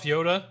mods off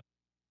Yoda?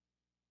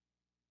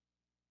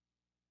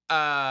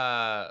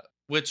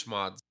 Which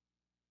mods?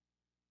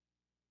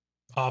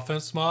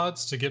 Offense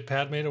mods to get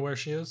Padme to where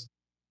she is?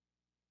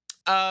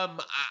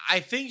 I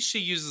think she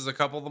uses a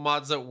couple of the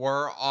mods that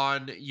were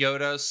on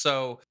Yoda.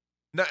 So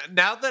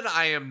now that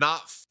I am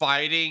not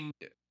fighting,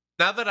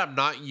 now that I'm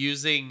not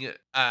using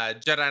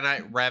Jedi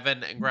Knight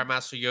Revan and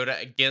Grandmaster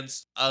Yoda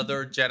against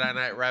other Jedi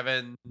Knight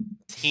Revan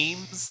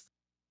teams,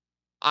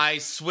 I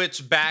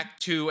switch back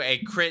to a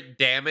crit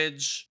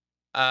damage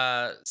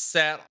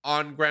set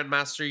on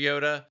Grandmaster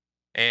Yoda.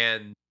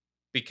 And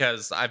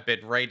because I've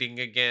been raiding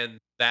again,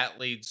 that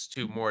leads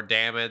to more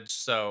damage.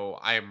 So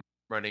I'm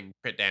running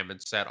crit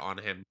damage set on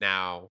him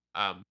now.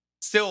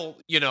 Still,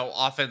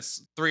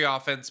 offense, 3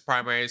 offense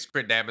primaries,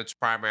 crit damage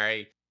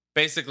primary,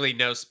 basically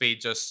no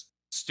speed, just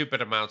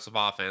stupid amounts of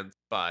offense.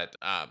 But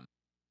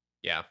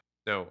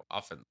no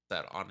offense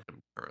set on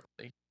him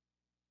currently.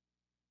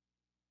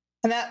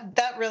 And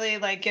that really,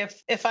 like,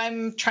 if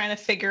I'm trying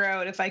to figure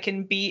out if I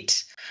can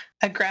beat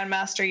a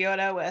Grandmaster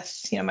Yoda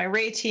with, my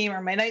Rey team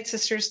or my Night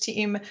Sisters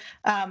team,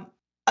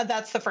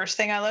 that's the first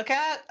thing I look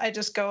at. I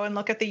just go and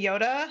look at the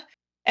Yoda,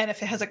 and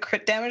if it has a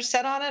crit damage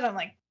set on it, I'm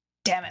like,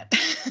 damn it.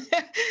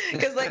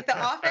 Because like the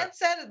offense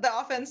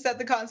set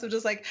the concept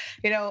is like,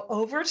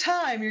 over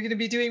time you're going to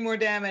be doing more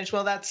damage.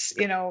 Well, that's,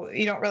 you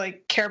don't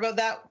really care about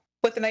that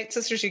with the Night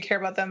Sisters. You care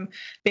about them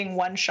being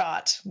one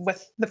shot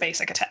with the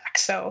basic attack.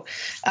 So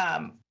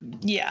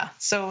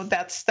so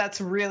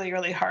that's really,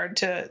 really hard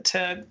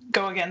to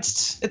go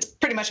against. It's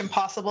pretty much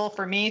impossible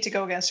for me to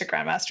go against a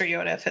Grandmaster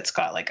Yoda if it's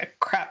got like a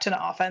crap ton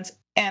of offense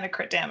and a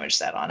crit damage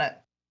set on it.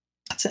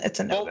 It's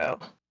a no-go.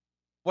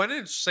 One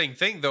interesting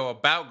thing, though,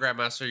 about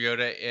Grandmaster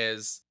Yoda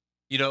is,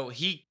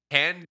 he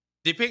can,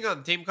 depending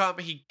on team comp,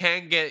 he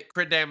can get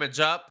crit damage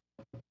up,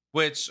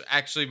 which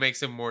actually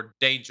makes him more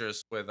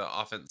dangerous with an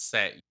offense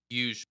set,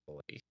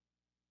 usually.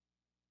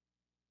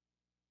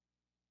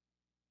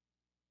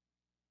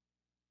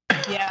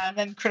 Yeah, and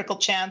then critical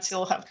chance,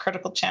 you'll have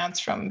critical chance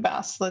from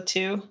Bastila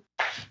too,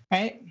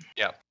 right?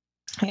 Yep.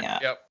 Yeah.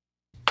 Yep.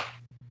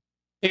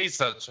 He's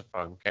such a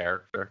fun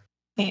character.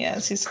 He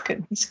is. He's a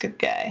good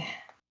guy.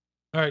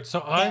 All right,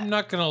 so I'm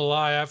not gonna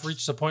lie. I've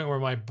reached the point where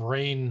my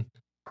brain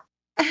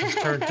has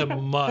turned to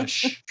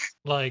mush.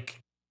 Like,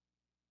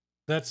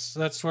 that's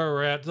where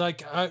we're at.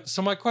 Like,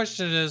 so my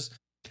question is,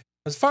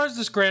 as far as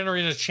this Grand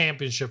Arena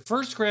Championship,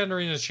 first Grand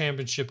Arena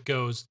Championship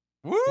goes,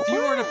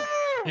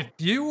 if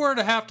you were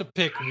to have to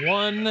pick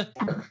one,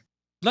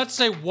 let's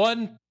say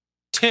one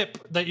tip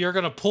that you're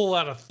gonna pull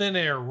out of thin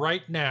air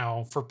right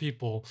now for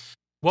people,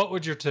 what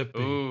would your tip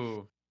be?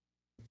 Ooh.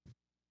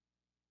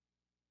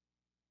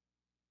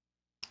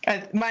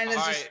 Mine is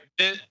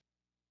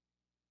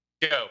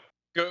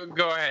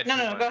Go ahead.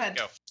 No, go ahead.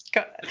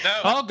 Go. No,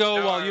 I'll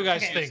go while you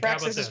guys think. Rock, How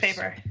about scissors, this?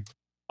 paper.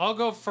 I'll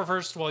go for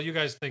first while you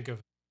guys think of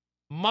it.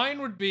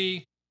 Mine would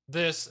be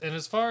this, and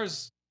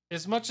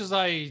as much as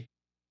I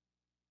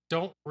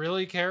don't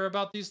really care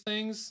about these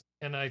things,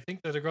 and I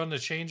think that they're going to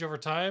change over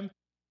time,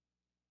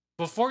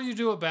 before you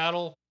do a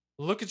battle,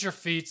 look at your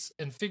feats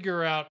and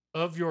figure out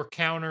of your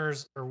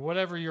counters or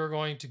whatever you're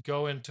going to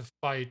go into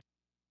fight.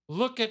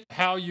 Look at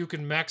how you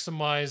can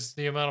maximize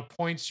the amount of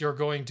points you're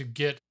going to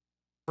get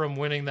from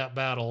winning that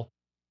battle.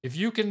 If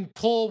you can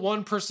pull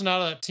one person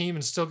out of that team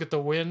and still get the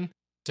win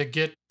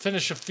to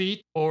finish a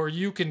feat, or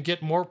you can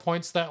get more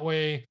points that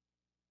way,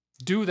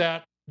 do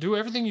that. Do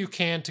everything you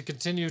can to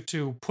continue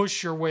to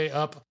push your way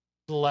up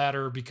the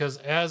ladder, because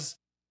as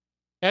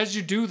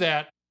you do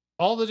that,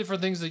 all the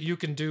different things that you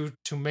can do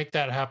to make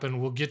that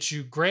happen will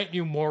grant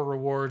you more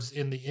rewards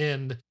in the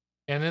end.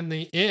 And in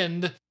the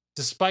end,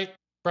 despite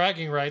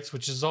bragging rights,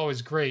 which is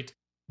always great,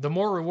 the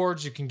more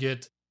rewards you can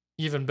get,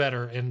 even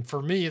better. And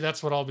for me,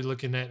 that's what I'll be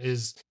looking at,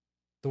 is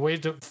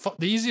the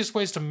easiest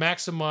ways to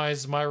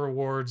maximize my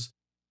rewards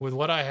with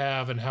what I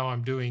have and how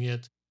I'm doing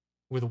it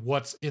with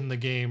what's in the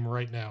game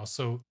right now.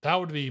 So that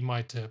would be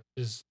my tip,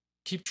 is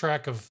keep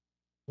track of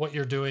what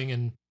you're doing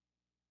and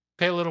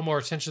pay a little more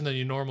attention than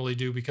you normally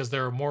do, because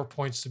there are more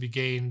points to be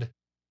gained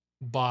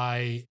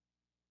by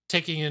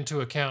taking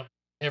into account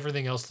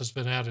everything else that's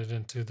been added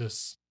into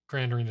this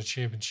Grand Arena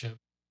Championship.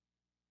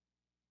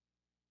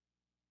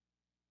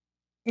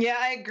 Yeah,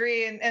 I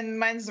agree. And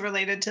mine's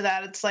related to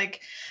that. It's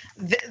like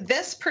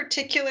this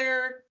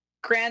particular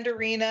Grand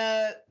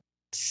Arena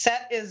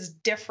set is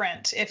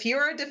different. If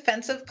you're a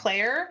defensive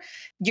player,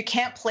 you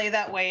can't play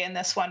that way in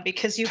this one,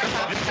 because you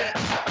have to.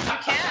 You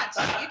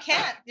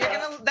can't.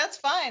 That's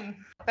fine.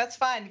 That's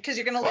fine, because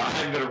you're gonna lose.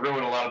 I'm gonna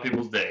ruin a lot of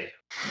people's day.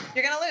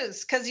 You're gonna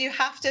lose because you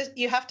have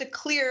to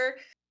clear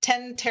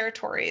 10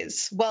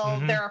 territories.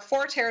 Well, there are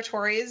 4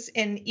 territories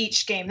in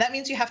each game. That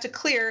means you have to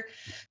clear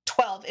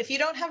 12. If you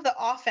don't have the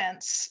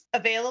offense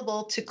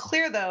available to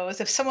clear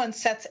those, if someone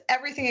sets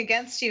everything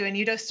against you and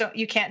you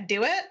can't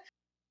do it,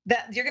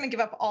 that you're going to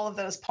give up all of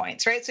those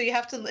points, right? So you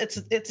have to,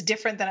 it's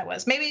different than it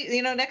was.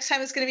 Maybe, next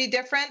time it's going to be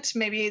different.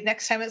 Maybe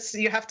next time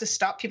you have to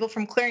stop people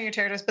from clearing your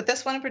territories. But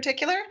this one in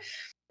particular,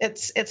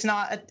 it's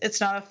not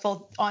a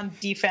full on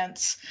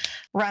defense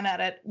run at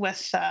it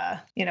with,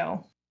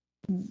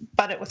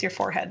 butt it with your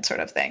forehead sort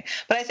of thing.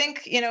 But I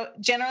think,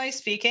 generally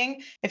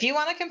speaking, if you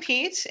want to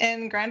compete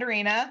in Grand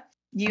Arena,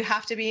 you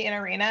have to be in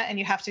arena and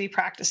you have to be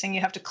practicing.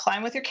 You have to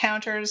climb with your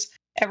counters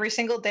every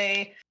single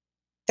day.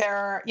 There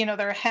are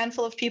a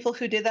handful of people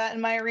who did that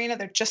in my arena.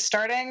 They're just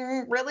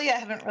starting, really. I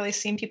haven't really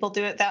seen people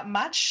do it that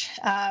much.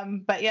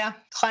 But yeah,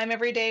 climb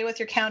every day with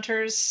your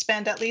counters,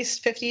 spend at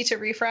least 50 to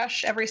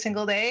refresh every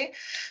single day,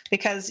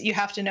 because you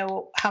have to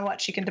know how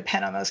much you can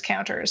depend on those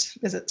counters.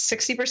 Is it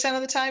 60%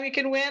 of the time you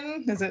can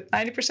win? Is it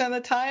 90% of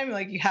the time?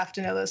 Like, you have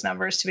to know those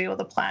numbers to be able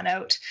to plan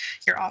out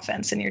your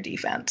offense and your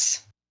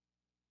defense.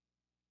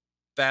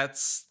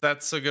 That's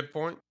a good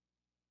point.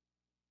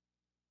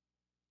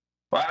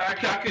 Well, I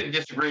couldn't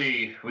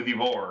disagree with you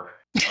more.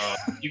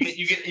 You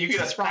get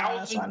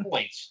 1,000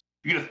 points.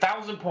 You get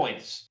 1,000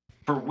 points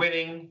for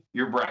winning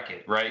your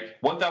bracket, right?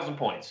 1,000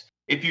 points.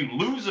 If you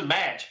lose a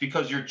match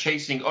because you're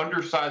chasing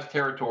undersized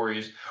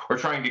territories or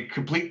trying to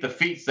complete the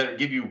feats that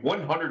give you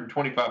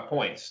 125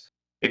 points,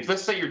 if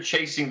let's say you're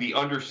chasing the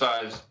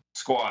undersized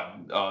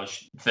squad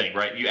thing,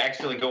 right? You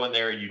accidentally go in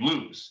there and you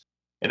lose,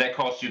 and that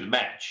costs you the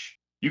match.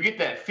 You get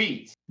that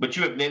feat, but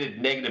you have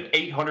netted negative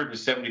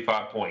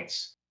 875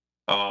 points.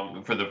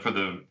 For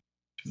the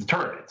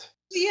tournament.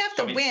 You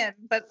have to win,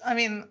 but I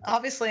mean,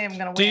 obviously I'm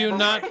going to win. Do you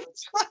not,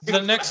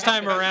 the next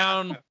time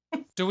around,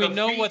 do we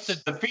know what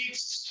the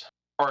feats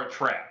are a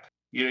trap?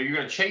 You're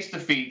going to chase the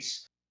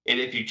feats, and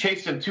if you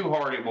chase them too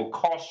hard, it will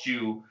cost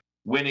you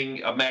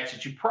winning a match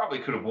that you probably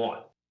could have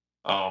won.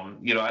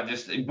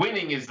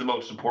 Winning is the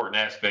most important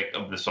aspect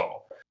of this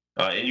all.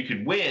 And you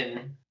could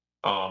win,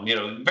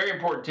 very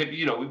important tip,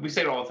 we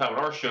say it all the time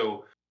on our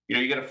show.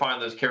 You got to find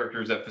those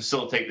characters that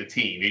facilitate the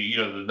team.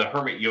 The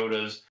Hermit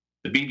Yodas,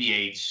 the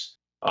BB-8s,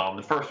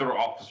 the First Order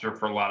Officer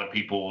for a lot of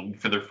people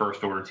for their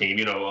First Order team.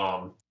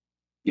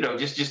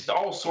 Just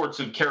all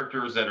sorts of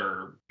characters that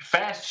are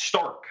fast.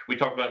 Stark, we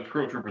talk about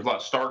Imperial Troopers a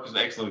lot. Stark is an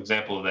excellent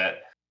example of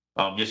that.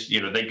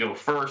 They go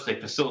first, they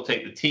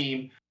facilitate the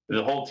team.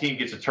 The whole team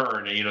gets a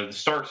turn. And, the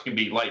Starks can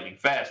be lightning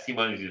fast. Team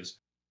Money is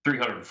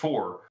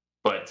 304,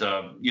 but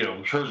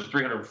hers is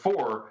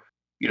 304.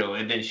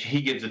 And then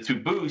he gives it 2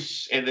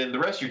 boosts, and then the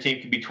rest of your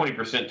team can be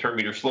 20% turn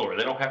meter slower.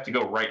 They don't have to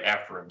go right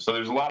after him. So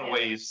there's a lot of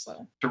ways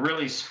to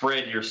really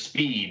spread your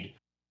speed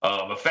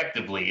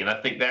effectively, and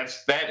I think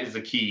that is the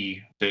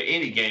key to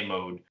any game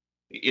mode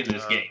in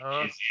this game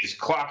is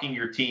clocking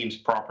your teams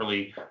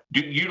properly.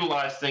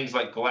 Utilize things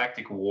like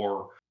Galactic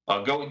War.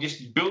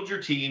 Just build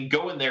your team,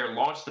 go in there,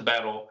 launch the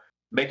battle,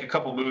 make a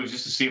couple moves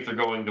just to see if they're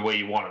going the way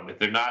you want them. If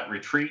they're not,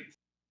 retreat.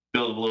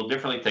 Build it a little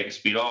differently, take a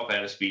speed off,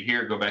 add a speed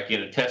here, go back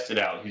in and test it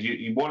out. Because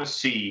you want to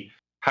see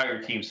how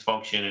your teams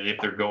function and if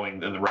they're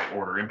going in the right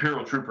order.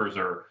 Imperial Troopers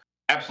are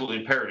absolutely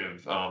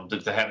imperative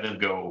to have them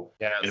go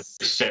in a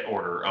set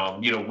order.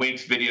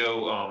 Wink's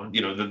video,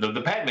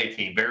 the Padme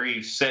team,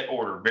 very set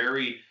order,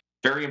 very,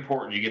 very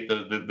important. You get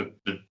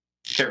the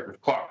characters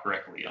clocked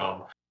correctly.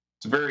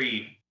 It's a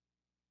very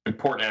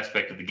important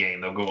aspect of the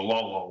game. They'll go a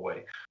long, long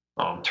way.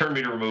 Turn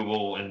meter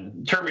removal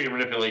and turn meter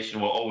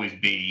manipulation will always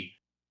be.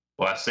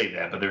 Well, I say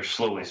that, but they're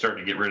slowly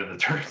starting to get rid of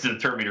the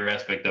turn meter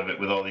aspect of it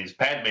with all these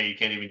Padme. You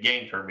can't even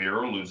gain turn meter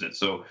or lose it.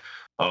 So,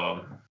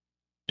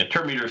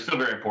 turn meter is still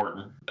very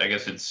important. I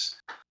guess it's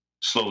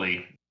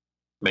slowly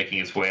making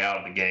its way out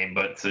of the game,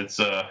 but it's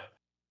I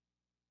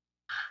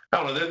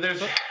don't know.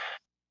 There's.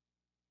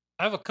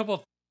 I have a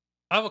couple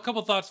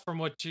thoughts from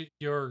what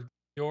your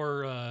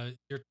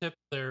tip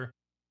there.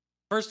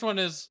 First one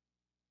is,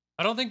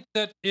 I don't think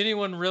that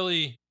anyone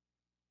really.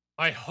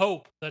 I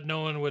hope that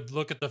no one would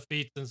look at the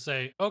feats and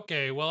say,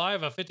 okay, well, I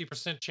have a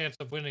 50% chance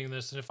of winning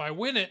this, and if I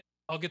win it,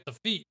 I'll get the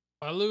feat.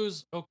 If I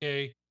lose,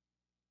 okay,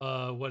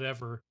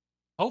 whatever.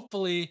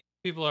 Hopefully,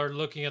 people are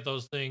looking at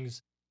those things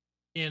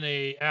in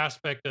a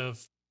aspect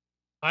of,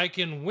 I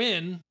can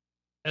win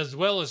as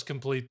well as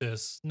complete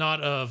this,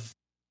 not of,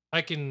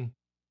 I can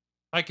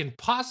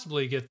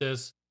possibly get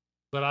this,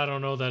 but I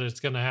don't know that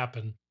it's going to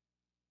happen.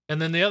 And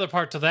then the other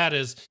part to that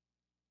is,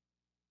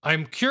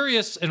 I'm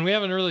curious, and we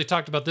haven't really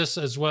talked about this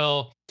as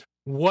well,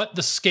 what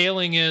the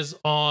scaling is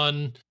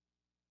on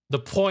the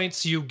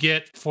points you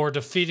get for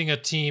defeating a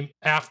team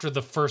after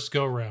the first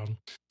go round.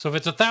 So if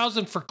it's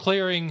 1,000 for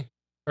clearing,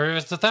 or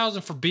if it's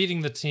 1,000 for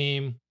beating the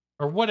team,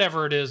 or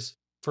whatever it is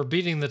for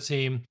beating the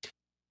team,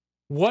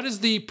 what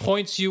is the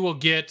points you will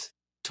get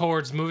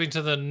towards moving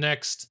to the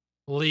next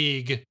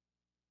league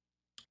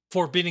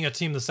for beating a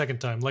team the second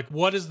time? Like,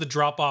 what is the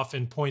drop off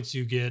in points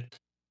you get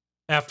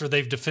after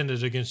they've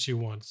defended against you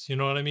once? You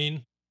know what I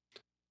mean?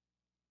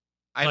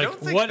 I don't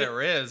think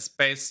there is,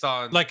 based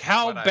on like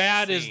how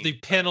bad is the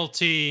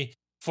penalty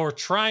for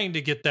trying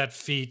to get that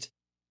feat,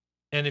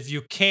 and if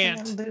you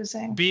can't,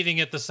 losing. beating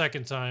it the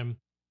second time,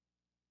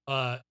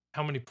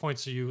 how many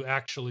points are you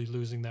actually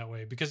losing that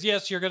way? Because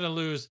yes, you're going to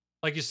lose,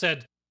 like you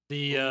said,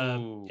 the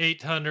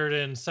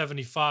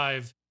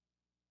 875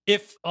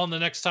 if on the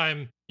next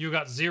time you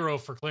got 0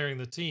 for clearing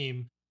the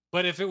team.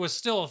 But if it was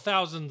still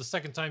 1,000 the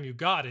second time you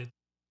got it,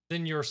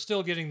 then you're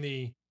still getting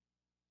the,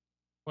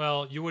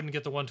 well, you wouldn't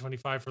get the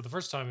 125 for the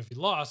first time if you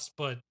lost.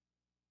 But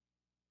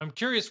I'm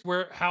curious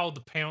how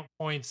the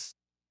points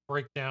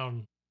break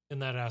down in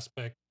that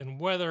aspect, and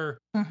whether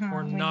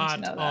or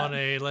not on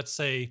a, let's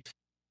say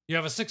you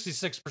have a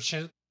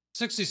 66%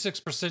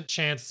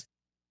 chance,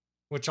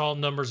 which all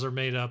numbers are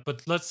made up,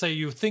 but let's say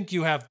you think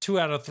you have 2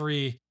 out of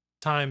 3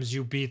 times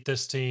you beat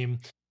this team,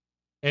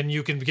 and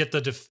you can get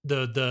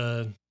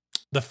the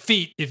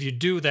feat if you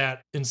do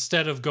that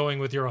instead of going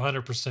with your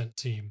 100%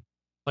 team.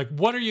 Like,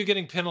 what are you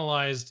getting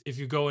penalized if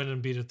you go in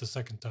and beat it the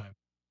second time?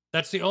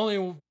 That's the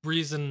only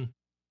reason,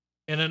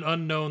 and an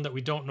unknown that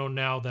we don't know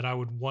now, that I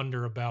would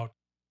wonder about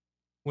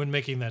when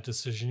making that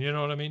decision. You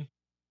know what I mean?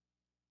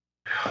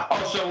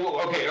 Oh, so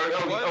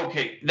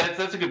okay.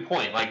 That's a good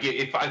point. Like,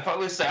 if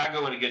let's say I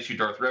go in against you,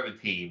 Darth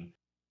Revan team,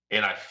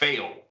 and I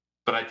fail,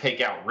 but I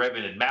take out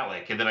Revan and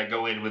Malik, and then I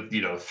go in with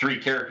 3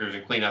 characters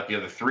and clean out the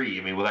other 3.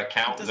 I mean, will that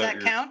count? Does that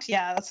count?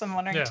 Yeah, that's what I'm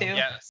wondering too.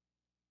 Yes.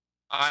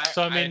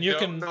 You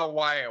don't know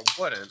why it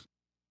wouldn't.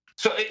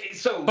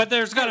 So, but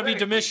there's got to be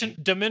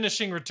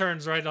diminishing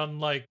returns, right? On,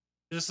 like,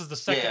 this is the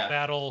second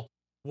battle.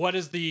 What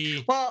is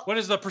the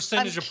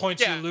percentage of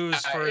points you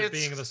lose for it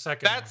being the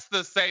second? That's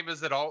the same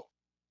as it all.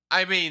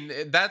 I mean,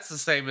 that's the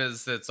same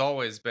as it's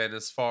always been,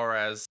 as far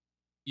as,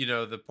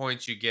 the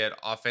points you get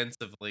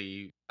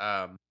offensively.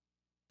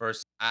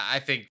 First, I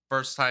think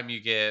first time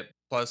you get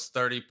plus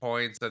 30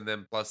 points, and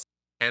then plus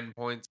 10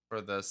 points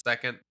for the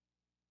second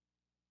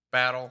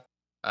battle,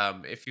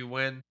 if you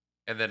win.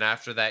 And then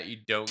after that, you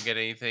don't get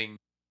anything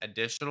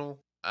additional.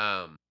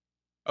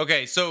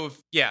 Okay, so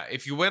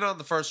if you win on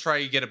the first try,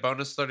 you get a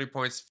bonus 30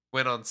 points. If you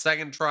win on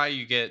second try,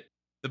 you get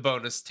the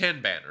bonus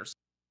 10 banners.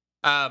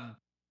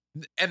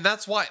 And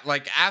that's why,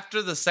 like,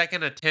 after the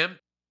second attempt,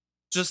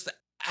 just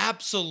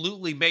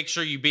absolutely make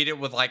sure you beat it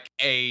with, like,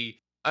 a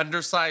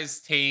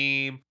undersized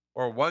team,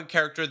 or one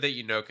character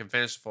that can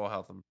finish full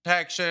health and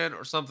protection,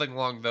 or something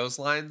along those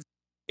lines.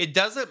 It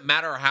doesn't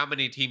matter how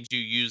many teams you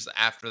use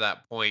after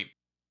that point.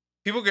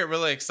 People get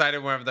really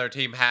excited whenever their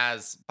team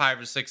has 5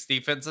 or 6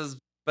 defenses,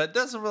 but it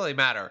doesn't really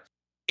matter.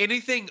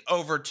 Anything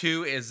over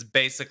 2 is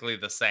basically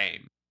the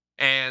same.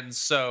 And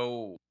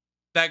so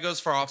that goes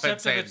for offense and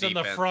defense. Except if it's in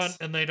the front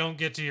and they don't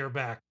get to your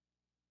back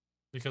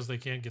because they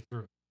can't get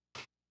through.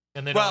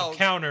 And they don't have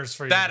counters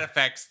for you. That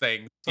affects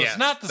things. So it's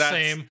not the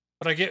same,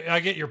 but I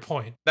get your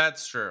point.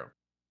 That's true.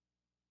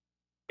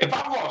 If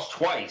I've lost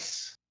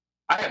twice,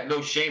 I have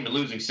no shame in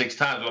losing 6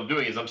 times. What I'm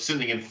doing is I'm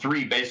sending in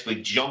 3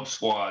 basically jump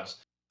squads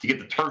to get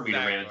the turn meter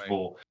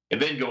manageable,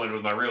 and then go in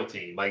with my real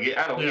team. Like,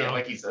 I don't,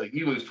 like he's like,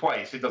 you lose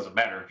twice, it doesn't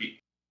matter if you,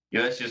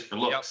 that's just for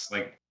looks. Yep.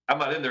 Like, I'm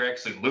not in there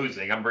actually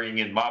losing. I'm bringing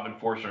in Mob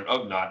Enforcer and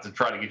Ugnaught to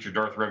try to get your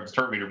Darth Revan's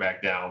turn meter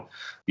back down.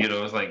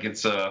 It's like, I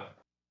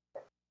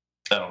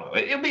don't know.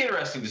 It'll be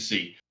interesting to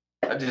see.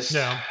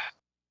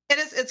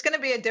 It's going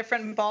to be a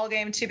different ball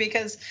game too,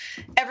 because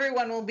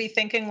everyone will be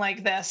thinking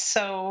like this.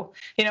 So,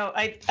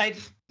 I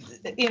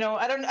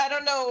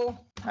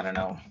don't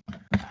know.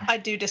 I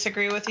do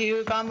disagree with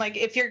you, Gon. Like,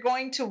 if you're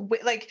going to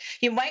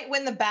you might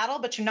win the battle,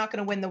 but you're not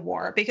going to win the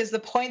war, because the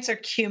points are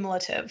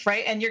cumulative,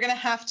 right? And you're going to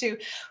have to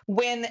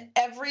win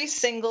every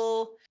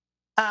single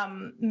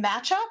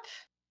matchup,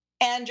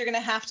 and you're going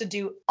to have to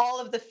do all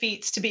of the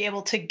feats to be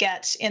able to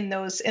get in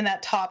that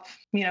top,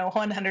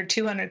 100,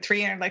 200,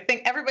 300.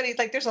 Like, everybody's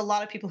like, there's a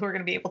lot of people who are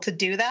going to be able to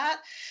do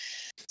that.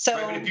 So,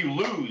 right, but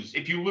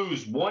if you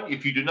lose one,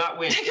 if you do not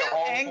win,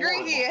 how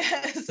angry he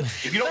is.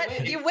 If you don't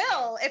win, you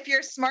will if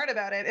you're smart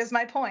about it. Is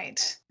my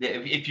point. Yeah,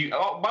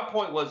 my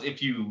point was,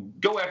 if you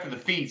go after the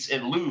feats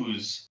and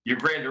lose your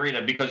Grand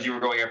Arena because you were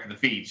going after the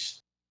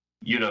feats,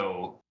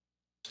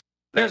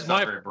 that's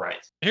not very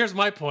bright. Here's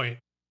my point.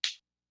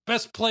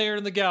 Best player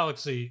in the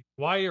galaxy.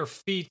 Why are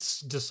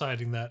feats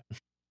deciding that?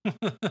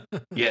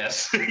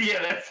 Yes.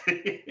 Yeah, that's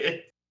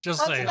it.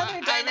 Just saying. It's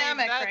another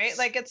dynamic, right?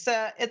 Like,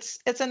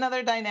 it's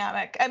another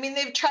dynamic. I mean,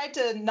 they've tried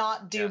to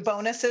not do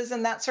bonuses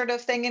and that sort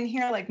of thing in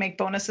here, like make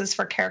bonuses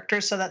for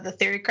characters so that the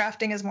theory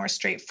crafting is more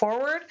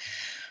straightforward.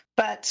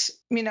 But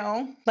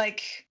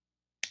like,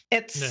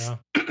 it's. Yeah.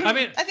 I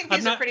mean, I think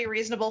these are pretty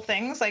reasonable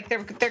things. Like,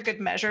 they're good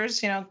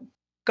measures.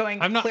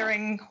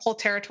 Clearing whole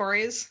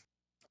territories.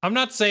 I'm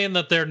not saying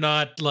that they're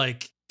not,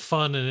 like,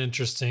 fun and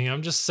interesting.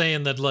 I'm just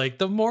saying that, like,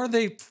 the more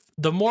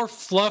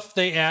fluff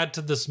they add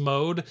to this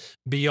mode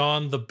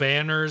beyond the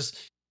banners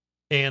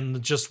and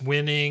just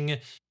winning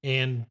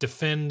and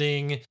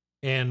defending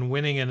and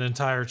winning an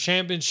entire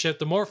championship,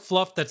 the more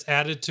fluff that's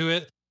added to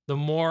it, the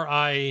more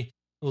I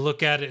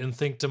look at it and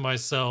think to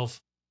myself,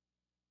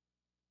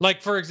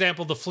 like, for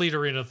example, the Fleet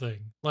Arena thing.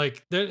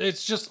 Like,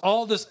 it's just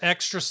all this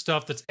extra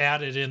stuff that's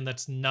added in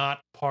that's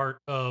not part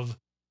of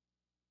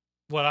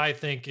what I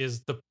think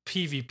is the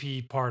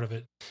PvP part of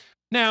it.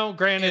 Now,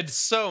 granted, It's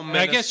so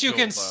minuscule, I guess you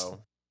can.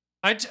 though.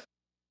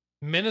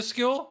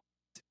 Minuscule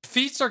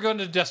feats are going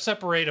to just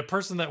separate a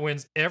person that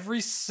wins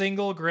every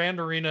single Grand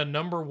Arena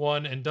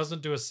 #1 and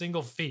doesn't do a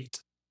single feat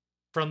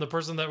from the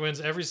person that wins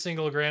every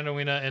single Grand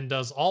Arena and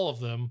does all of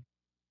them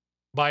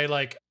by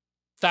like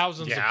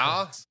thousands of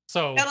points.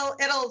 So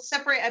it'll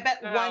separate. I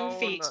bet one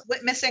feat,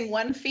 missing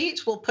one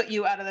feat, will put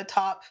you out of the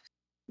top.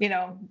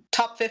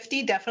 Top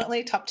 50,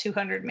 definitely top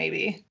 200,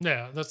 maybe.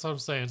 Yeah, that's what I'm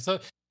saying. So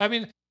I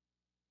mean,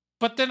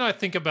 but then I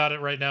think about it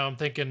right now. I'm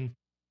thinking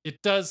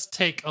it does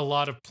take a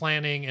lot of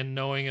planning and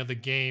knowing of the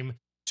game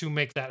to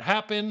make that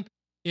happen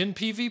in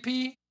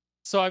PvP.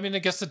 So I mean, I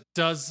guess it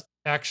does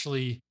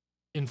actually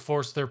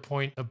enforce their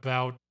point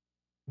about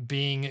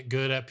being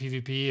good at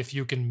PvP if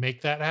you can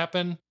make that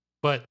happen.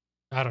 But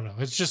I don't know.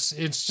 It's just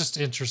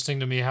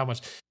interesting to me how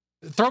much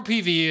throw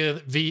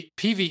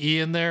PvE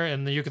in there,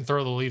 and you can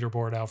throw the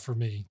leaderboard out for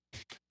me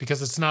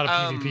because it's not a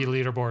PvP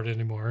leaderboard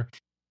anymore.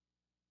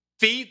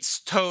 Feats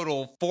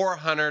total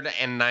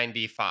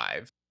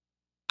 495.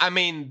 I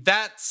mean,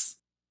 that's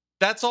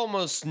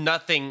almost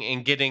nothing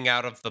in getting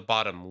out of the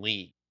bottom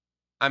league.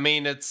 I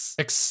mean,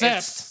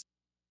 except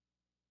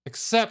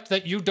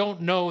that you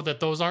don't know that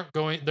those aren't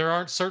going. There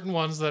aren't certain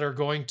ones that are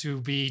going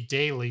to be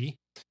daily,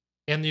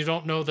 and you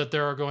don't know that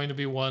there are going to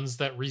be ones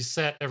that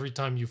reset every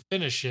time you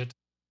finish it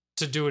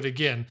to do it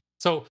again.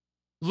 So,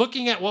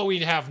 looking at what we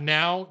have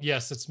now,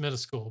 yes, it's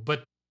minuscule,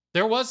 but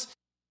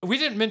we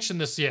didn't mention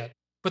this yet,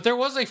 but there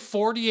was a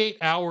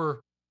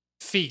 48-hour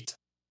feat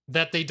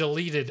that they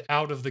deleted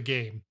out of the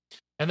game.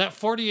 And that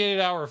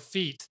 48-hour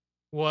feat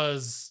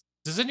was,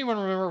 does anyone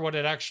remember what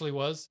it actually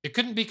was? It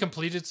couldn't be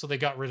completed, so they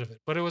got rid of it.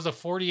 But it was a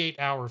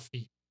 48-hour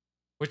feat,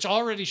 which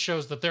already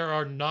shows that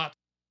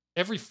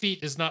every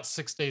feat is not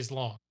 6 days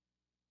long.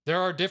 There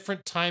are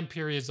different time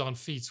periods on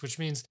feats, which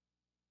means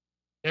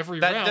every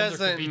round there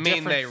could be different feats. That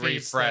doesn't mean they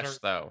refresh,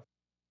 though.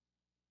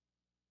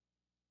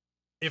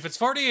 If it's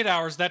 48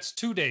 hours, that's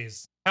 2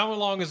 days. How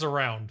long is a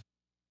round?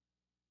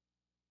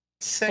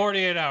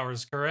 48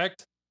 hours,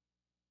 correct?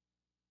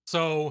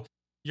 So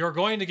you're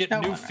going to get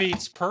new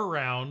feats per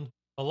round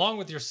along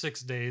with your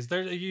 6 days.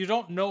 You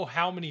don't know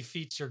how many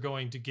feats you're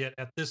going to get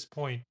at this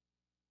point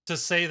to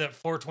say that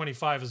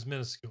 425 is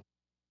minuscule.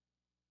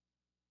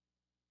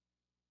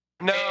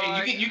 No,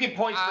 you get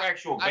points for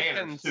actual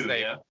banners too,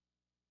 yeah?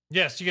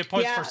 Yes, you get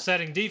points for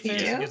setting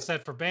defense, you get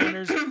set for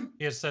banners, you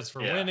get sets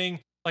for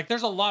winning. Like,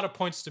 there's a lot of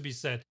points to be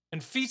said.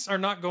 And feats are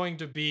not going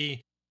to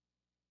be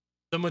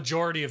the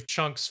majority of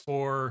chunks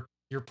for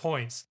your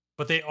points,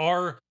 but they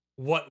are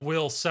what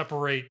will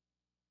separate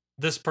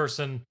this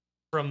person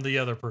from the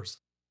other person.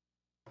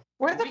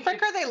 Where the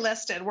frick are they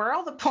listed? Where are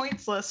all the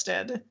points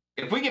listed?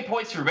 If we get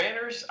points for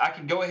banners, I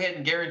can go ahead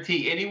and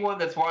guarantee anyone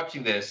that's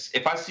watching this,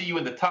 if I see you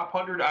in the top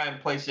 100, I am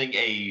placing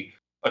a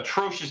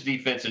atrocious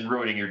defense and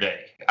ruining your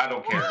day. I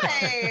don't care.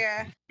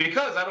 Why?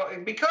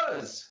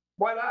 Because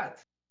why not?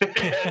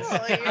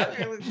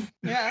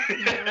 Yeah,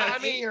 I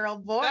mean,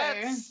 8-year-old boy.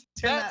 That's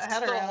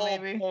head the around, whole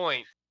maybe.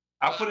 point.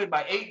 I put in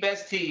my 8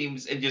 best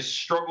teams and just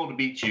struggle to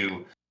beat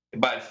you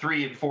by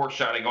 3 and 4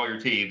 shotting all your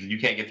teams, and you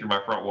can't get through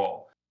my front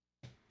wall.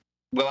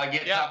 Will I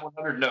get top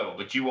 100? No,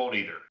 but you won't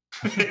either.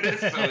 So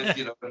it's,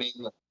 you know what I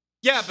mean?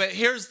 Yeah, but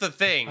here's the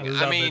thing.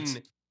 I mean,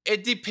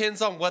 it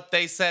depends on what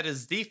they set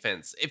as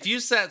defense. If you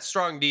set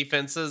strong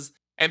defenses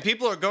and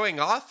people are going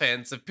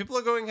offense, if people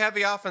are going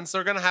heavy offense,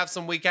 they're going to have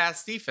some weak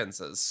ass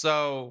defenses.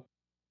 So,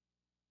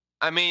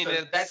 I mean,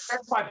 that's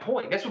my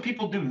point. That's what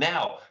people do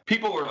now.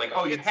 People are like,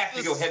 "Oh, you have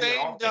to go heavy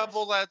on offense."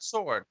 Double-edged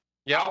sword.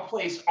 Yeah, I'll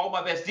place all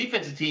my best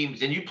defensive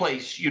teams, and you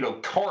place,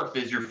 Karth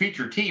as your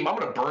featured team. I'm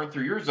going to burn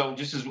through your zone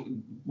just as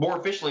more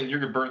efficiently than you're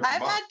going to burn through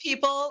I've mine. had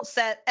people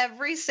set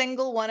every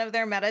single one of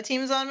their meta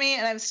teams on me,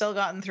 and I've still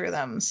gotten through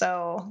them.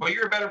 So, well,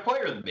 you're a better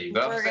player than me.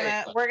 But we're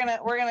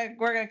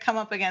gonna come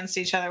up against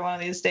each other one of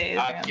these days.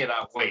 I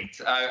cannot wait.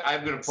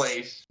 I'm going to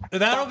place.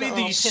 That'll be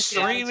the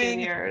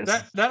streaming.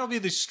 That'll be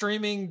the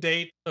streaming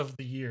date of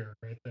the year,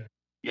 right there.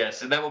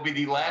 Yes, and that will be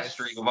the last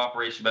stream of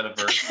Operation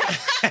Metaverse.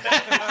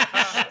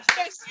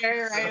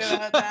 You're right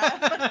about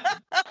that.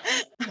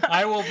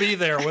 I will be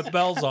there with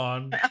bells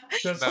on.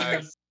 Just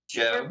nice.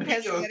 We're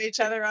pissing at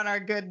each other on our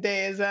good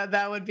days.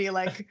 That would be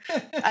like,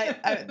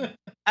 I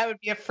would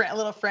be a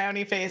little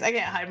frowny face. I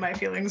can't hide my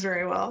feelings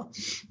very well.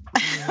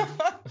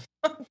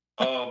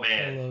 Oh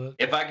man,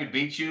 if I could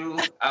beat you,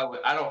 I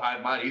don't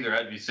hide mine either.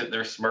 I'd be sitting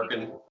there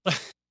smirking.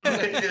 All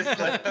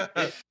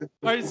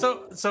right,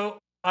 so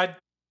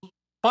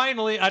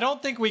finally, I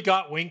don't think we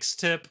got Wink's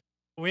tip.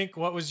 Wink,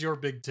 what was your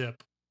big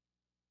tip?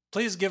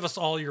 Please give us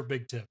all your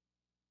big tip.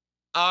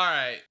 All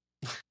right.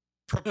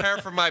 Prepare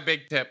for my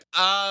big tip.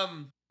 I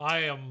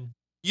am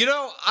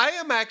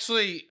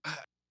actually,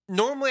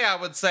 normally I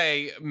would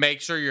say make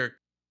sure your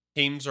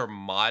teams are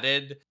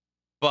modded,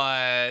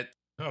 but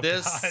God,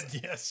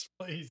 yes,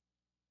 please.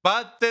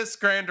 But this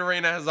Grand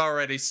Arena has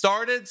already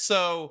started,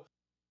 so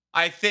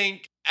I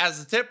think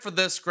as a tip for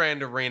this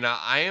Grand Arena,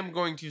 I am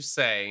going to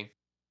say,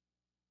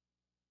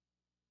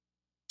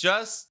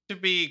 just to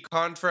be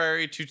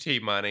contrary to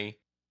T-Money,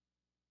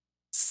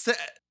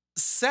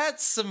 set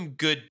some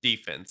good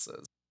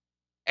defenses.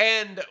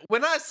 And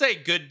when I say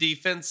good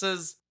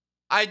defenses,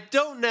 I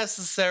don't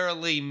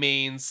necessarily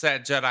mean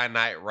set Jedi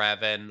Knight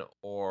Revan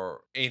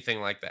or anything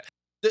like that.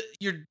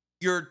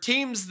 Your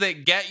teams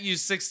that get you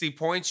 60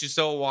 points, you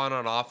still want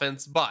on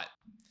offense, but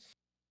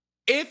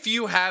if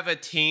you have a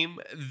team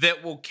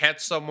that will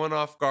catch someone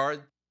off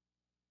guard,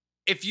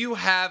 if you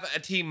have a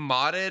team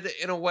modded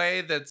in a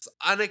way that's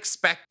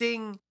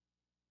unexpected,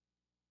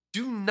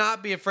 do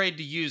not be afraid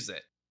to use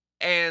it.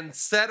 And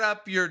set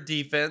up your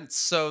defense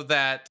so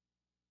that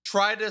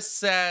try to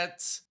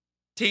set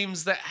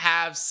teams that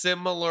have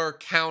similar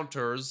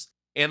counters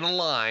in a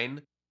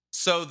line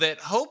so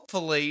that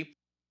hopefully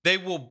they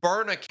will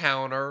burn a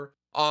counter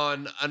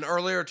on an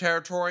earlier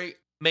territory,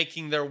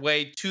 making their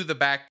way to the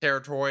back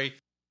territory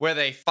where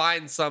they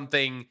find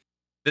something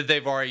that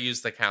they've already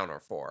used the counter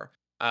for.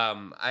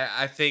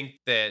 I think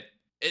that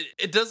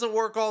it doesn't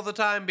work all the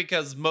time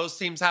because most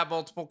teams have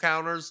multiple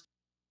counters,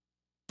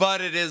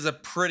 but it is a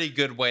pretty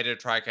good way to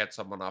try catch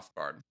someone off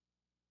guard.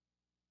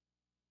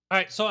 All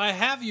right, so I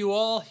have you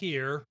all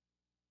here,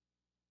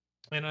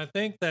 and I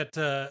think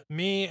that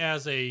me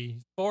as a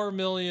 4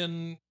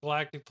 million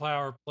Galactic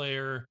Power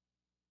player,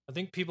 I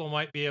think people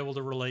might be able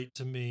to relate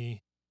to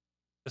me,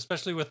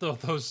 especially with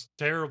those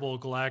terrible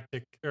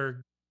Galactic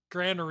or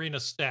Grand Arena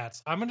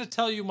stats. I'm going to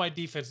tell you my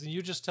defense, and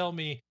you just tell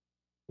me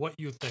what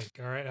you think.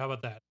 All right, how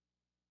about that?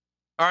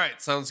 All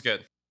right, sounds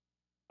good.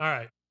 All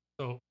right,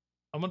 so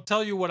I'm going to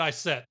tell you what I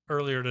set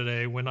earlier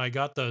today when I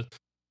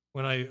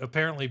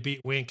apparently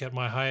beat Wink at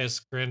my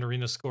highest Grand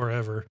Arena score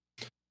ever.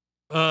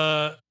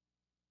 All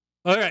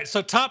right,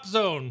 so top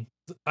zone.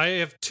 I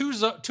have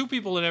two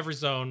people in every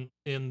zone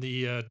in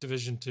the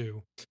Division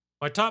 2.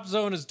 My top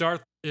zone is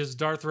Darth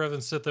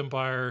Revan Sith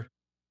Empire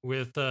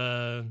with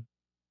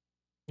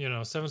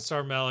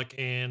 7-star Malak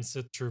and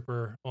Sith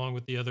Trooper, along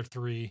with the other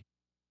 3,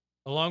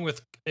 along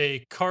with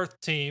a Karth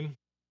team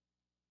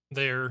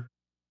there.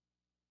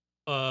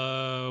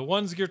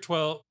 One's gear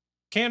 12.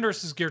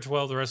 Canderous is gear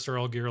 12. The rest are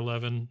all gear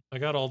 11. I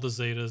got all the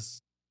Zetas.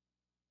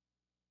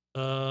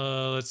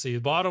 Let's see.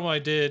 Bottom, I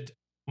did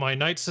my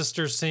Night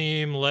Sisters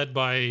team led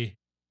by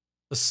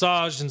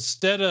Asajj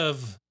instead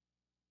of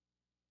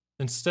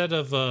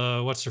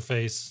what's her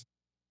face?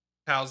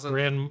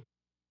 Talzin.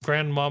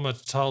 Grandmama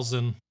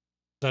Talzin.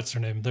 That's her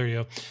name. There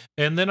you go.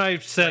 And then I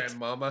set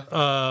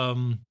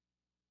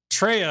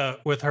Traya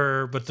with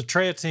her, but the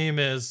Traya team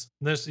is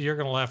this. You're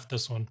gonna laugh at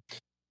this one.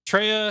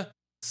 Traya,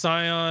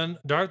 Sion,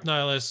 Darth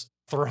Nihilus,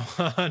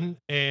 Thrawn,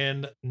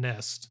 and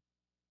Nest.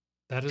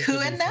 That is who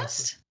and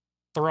Nest?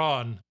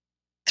 Thrawn.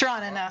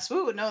 Thrawn and Nest.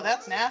 Ooh, no,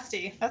 that's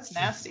nasty. That's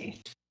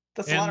nasty.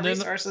 That's a lot of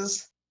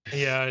resources.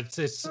 Yeah,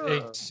 it's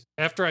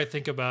after I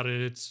think about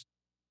it,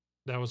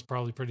 that was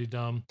probably pretty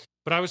dumb.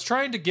 But I was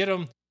trying to get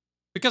him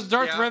because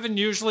Darth Revan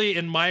usually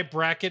in my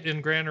bracket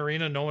in Grand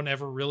Arena, no one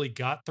ever really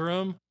got through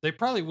him. They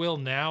probably will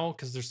now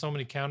because there's so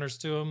many counters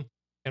to him,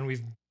 and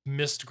we've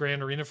missed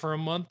Grand Arena for a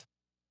month.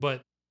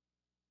 But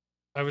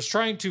I was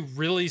trying to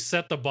really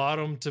set the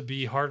bottom to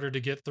be harder to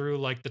get through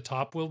like the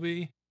top will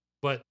be.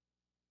 But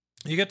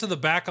you get to the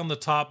back on the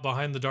top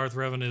behind the Darth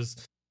Revan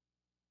is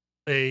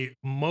a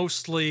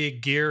mostly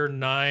Gear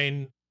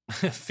 9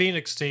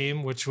 Phoenix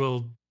team, which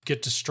will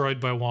get destroyed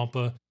by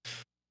Wampa.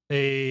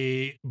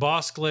 A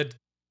Bossk-led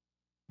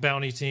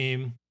bounty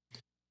team.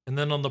 And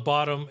then on the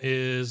bottom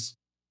is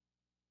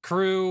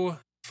Crew,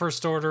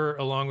 First Order,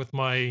 along with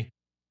my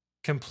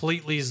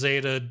completely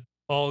Zeta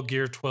all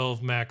Gear 12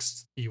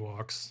 maxed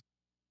Ewoks.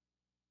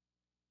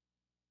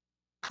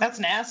 That's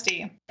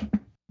nasty.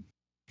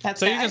 I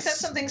said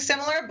something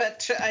similar,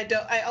 but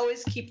I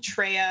always keep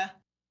Traya.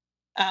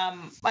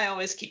 I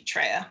always keep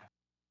Traya.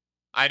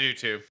 I do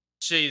too.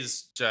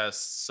 She's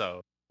just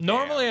so.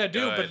 Normally I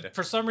do, good. But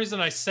for some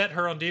reason I set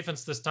her on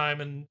defense this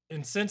time,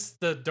 and since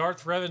the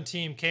Darth Revan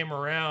team came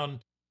around,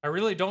 I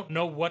really don't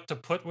know what to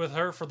put with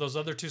her for those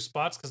other 2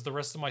 spots because the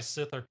rest of my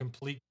Sith are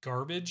complete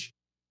garbage.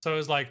 So I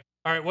was like,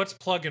 all right, what's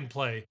plug and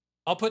play?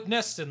 I'll put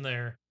Nest in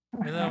there.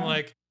 And then I'm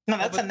like, no,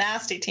 that's a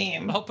nasty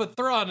team. I'll put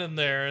Thrawn in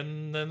there.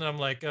 And then I'm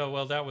like, oh,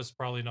 well, that was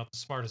probably not the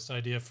smartest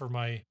idea for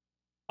my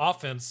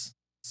offense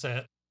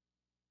set.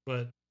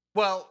 But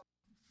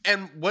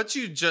and what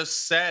you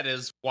just said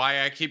is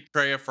why I keep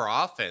Traya for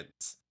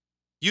offense.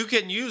 You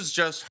can use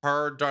just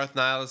her, Darth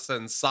Nihilus,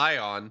 and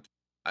Sion.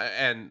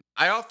 And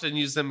I often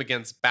use them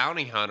against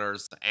bounty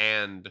hunters.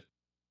 And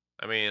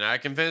I mean, I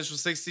can finish with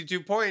 62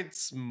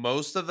 points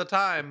most of the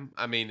time.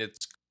 I mean,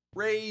 it's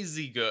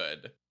crazy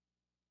good.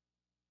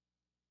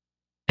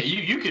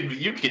 You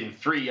can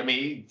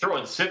throw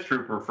in Sith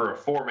Trooper for a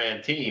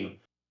 4-man team.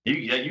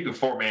 You can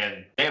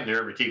 4-man damn near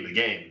every team in the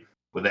game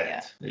with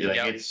that. Yeah.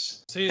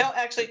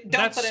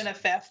 Don't put in a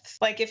 5th.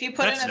 Like if you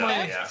put in a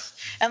 5th,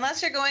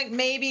 unless you're going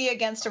maybe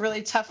against a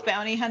really tough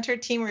bounty hunter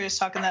team, we were just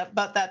talking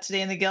about that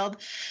today in the guild.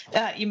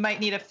 You might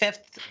need a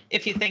 5th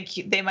if you think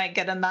they might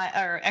get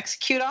or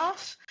execute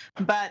off.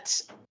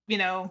 But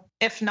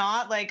if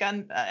not, like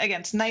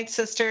against Night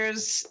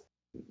Sisters,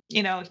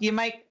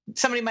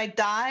 somebody might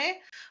die,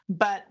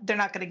 but they're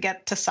not going to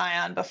get to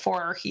Scion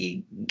before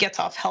he gets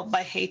off Held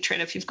by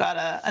Hatred if you've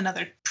got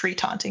another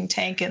pre-taunting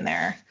tank in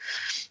there.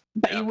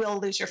 But you will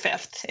lose your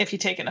 5th if you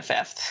take in a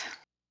 5th.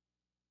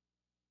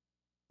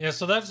 Yeah,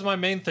 so that's my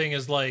main thing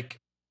is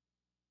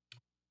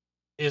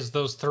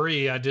those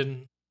 3. I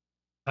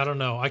don't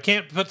know. I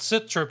can't put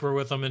Sith Trooper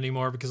with them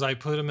anymore because I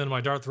put him in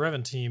my Darth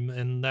Revan team,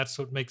 and that's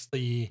what makes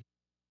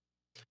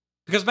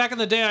because back in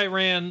the day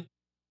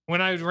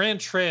when I ran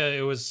Traya,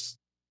 it was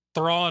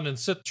Thrawn and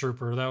Sith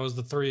Trooper. That was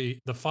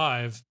the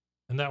 5,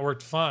 and that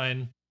worked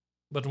fine.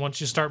 But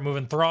once you start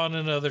moving Thrawn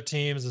into other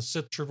teams and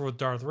Sith Trooper with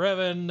Darth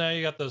Revan, now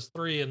you got those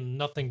 3 and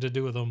nothing to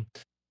do with them.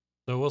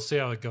 So we'll see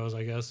how it goes,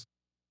 I guess.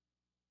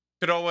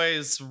 Could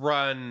always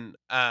run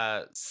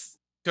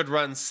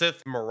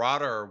Sith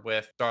Marauder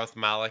with Darth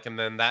Malak, and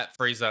then that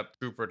frees up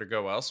Trooper to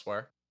go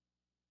elsewhere.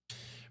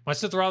 My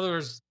Sith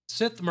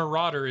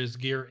Marauder is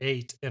gear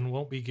 8 and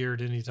won't be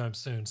geared anytime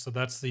soon. So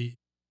that's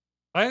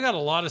I got a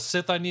lot of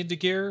Sith I need to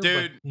gear,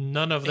 dude, but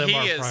none of them are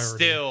priority. He is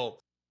still,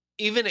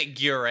 even at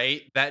gear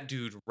 8, that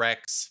dude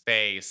wrecks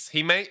face.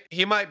 He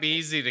might be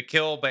easy to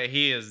kill, but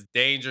he is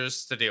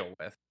dangerous to deal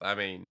with. I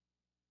mean,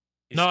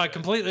 no, good. I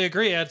completely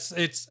agree.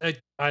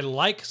 I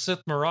like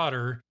Sith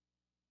Marauder.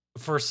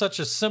 For such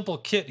a simple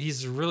kit,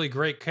 he's a really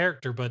great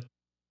character, but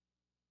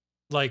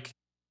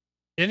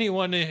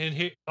anyone in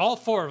here, all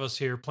 4 of us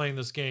here playing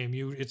this game,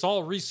 it's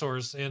all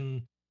resource,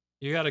 and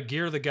you got to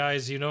gear the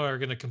guys are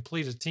going to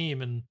complete a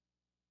team, and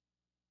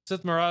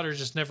Sith Marauder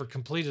just never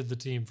completed the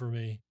team for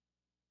me.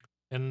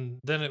 And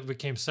then it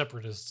became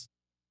Separatists.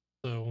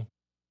 So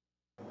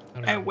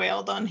I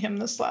wailed on him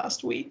this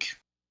last week.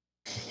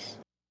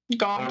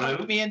 Gom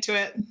talked me into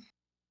it.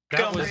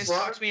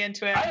 Talked me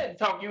into it. I didn't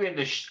talk you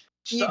into stuff.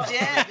 You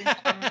did.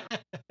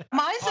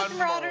 My Sith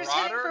Marauder's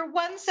hitting for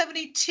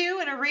 172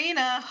 in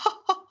Arena.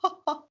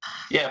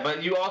 Yeah,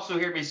 but you also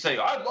hear me say,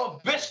 I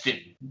love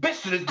Biston.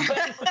 Biston is the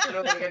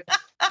best.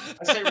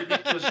 I say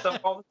ridiculous stuff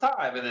all the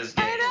time in this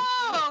game. I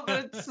know,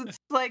 but it's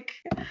like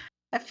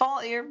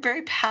you're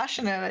very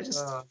passionate. I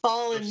just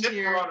fall into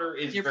your Marauder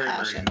is your very,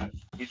 passion. Very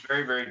good. He's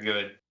very, very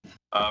good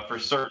for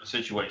certain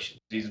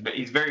situations.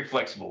 He's very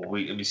flexible.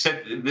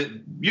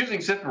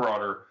 Using Sith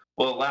Marauder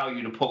will allow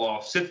you to pull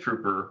off Sith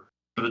Trooper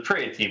for the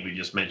Traya team we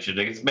just mentioned.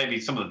 It's maybe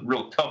some of the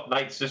real tough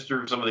Night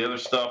Sister, some of the other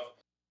stuff.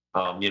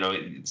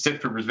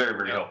 Sith Trooper is very,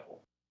 very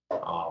helpful.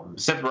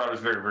 Sith Marauder is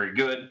very, very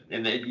good,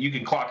 and you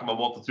can clock him a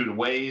multitude of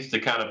ways to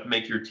kind of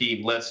make your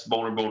team less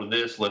vulnerable to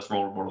this, less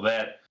vulnerable to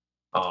that.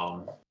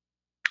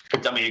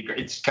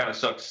 It kind of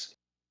sucks.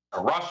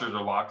 Our rosters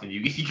are locked, and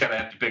you kind of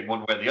have to pick one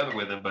way or the other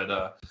with him.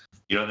 But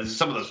there's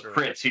some of those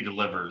crits he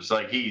delivers.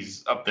 Like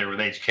he's up there with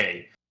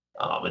HK.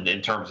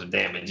 In terms of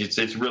damage,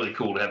 it's really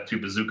cool to have 2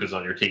 bazookas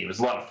on your team. It's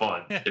a lot of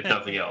fun, if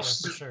nothing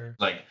else. For sure.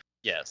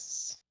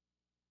 Yes.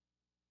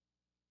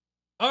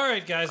 All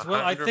right, guys.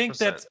 Well, 100%. I think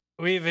that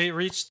we've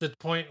reached the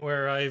point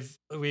where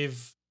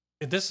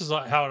this is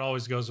how it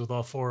always goes with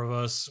all 4 of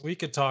us. We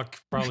could talk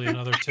probably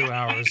another 2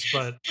 hours,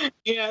 but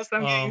yes,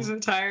 I'm getting so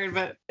tired.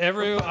 But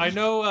I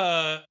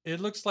know it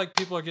looks like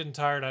people are getting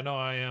tired. I know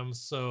I am.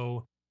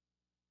 So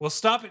we'll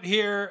stop it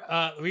here.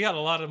 We got a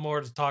lot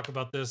more to talk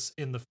about this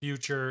in the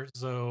future,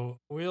 so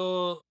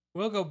we'll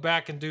go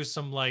back and do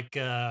some let's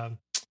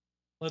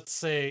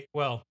say,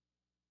 well,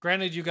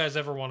 granted, you guys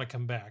ever want to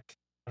come back.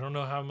 I don't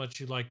know how much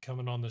you like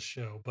coming on the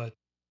show, but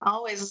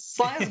always, as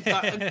long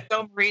as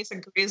Maurice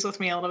agrees with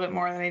me a little bit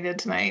more than he did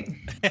tonight.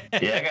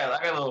 Yeah,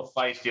 I got a little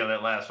feisty on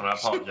that last one. I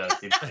apologize.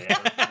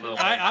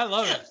 I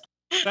love it.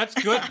 That's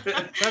good.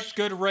 That's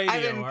good radio.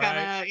 I've been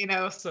kind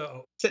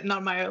of, sitting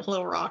on my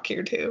little rock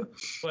here too.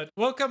 But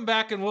we'll come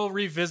back and we'll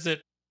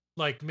revisit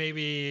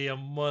maybe a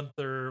month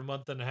or a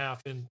month and a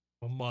half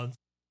a month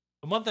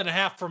and a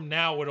half from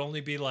now would only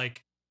be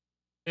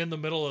in the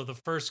middle of the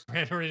first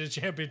Grand Arena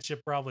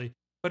Championship probably.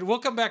 But we'll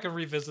come back and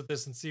revisit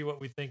this and see what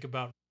we think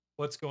about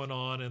what's going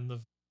on and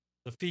the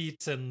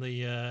feats and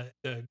the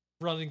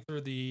running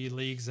through the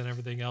leagues and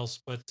everything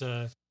else. But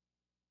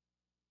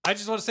I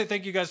just want to say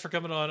thank you guys for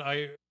coming on.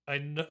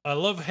 I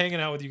love hanging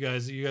out with you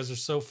guys. You guys are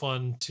so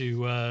fun to.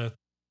 You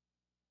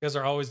guys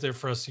are always there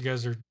for us. You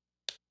guys are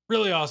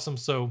really awesome.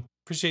 So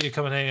appreciate you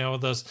coming hanging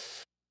out with us.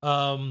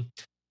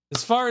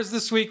 As far as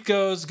this week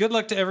goes, good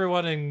luck to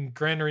everyone in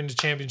Grand Arena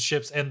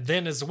Championships and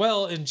then as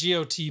well in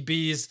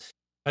GOTBs.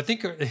 I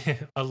think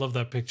I love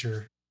that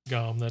picture,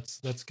 Gom.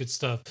 That's good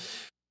stuff.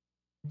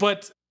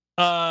 But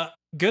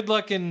good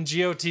luck in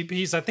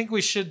GOTBs. I think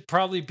we should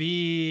probably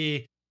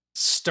be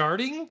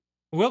starting.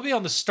 We'll be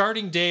on the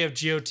starting day of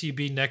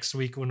GOTB next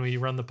week when we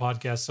run the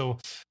podcast. So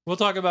we'll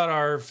talk about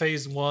our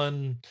phase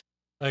 1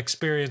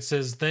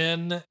 experiences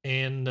then,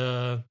 and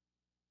we'll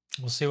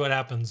see what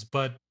happens.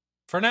 But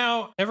for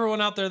now, everyone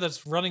out there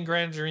that's running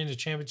Grand Arena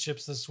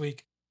Championships this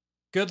week,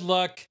 good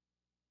luck.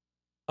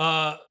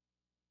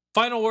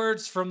 Final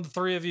words from the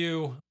 3 of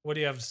you. What do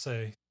you have to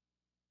say?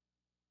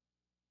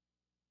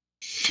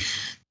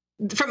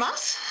 From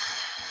us?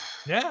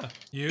 Yeah,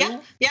 you.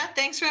 Yeah.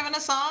 Thanks for having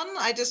us on.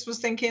 I just was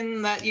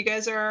thinking that you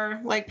guys are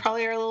like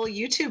probably our little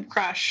YouTube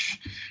crush,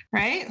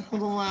 right?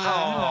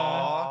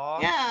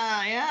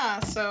 Yeah.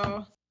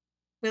 So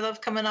we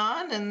love coming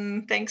on,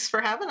 and thanks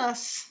for having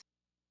us.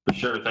 For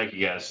sure. Thank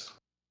you guys.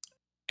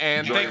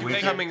 And thank you for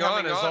coming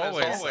on as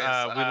always. We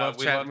love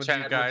chatting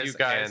with you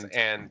guys.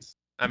 And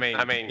I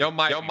mean, y'all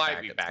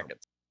might be back.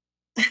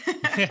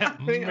 Yeah,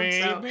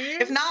 maybe. So.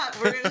 If not,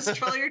 we're gonna just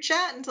troll your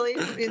chat until you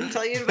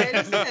invite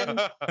us in.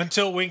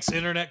 Until Wink's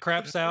internet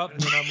craps out, and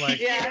then I'm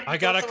like, I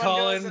gotta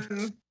call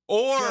in.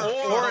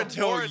 Or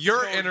until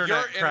your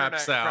internet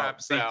craps out.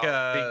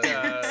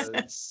 Because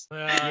it's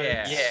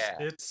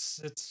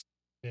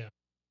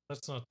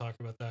let's not talk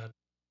about that.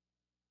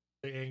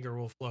 The anger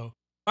will flow.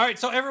 All right,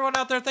 so everyone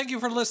out there, thank you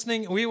for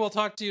listening. We will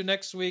talk to you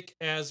next week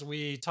as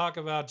we talk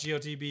about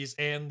GOTBs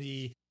and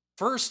the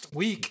first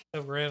week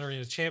of Grand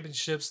Arena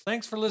Championships.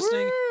 Thanks for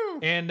listening. Woo!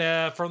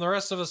 And from the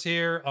rest of us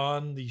here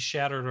on the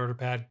Shattered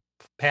Order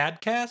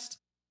Podcast,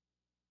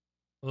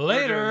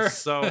 later.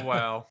 So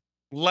well.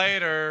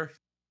 Later.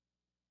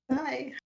 Bye.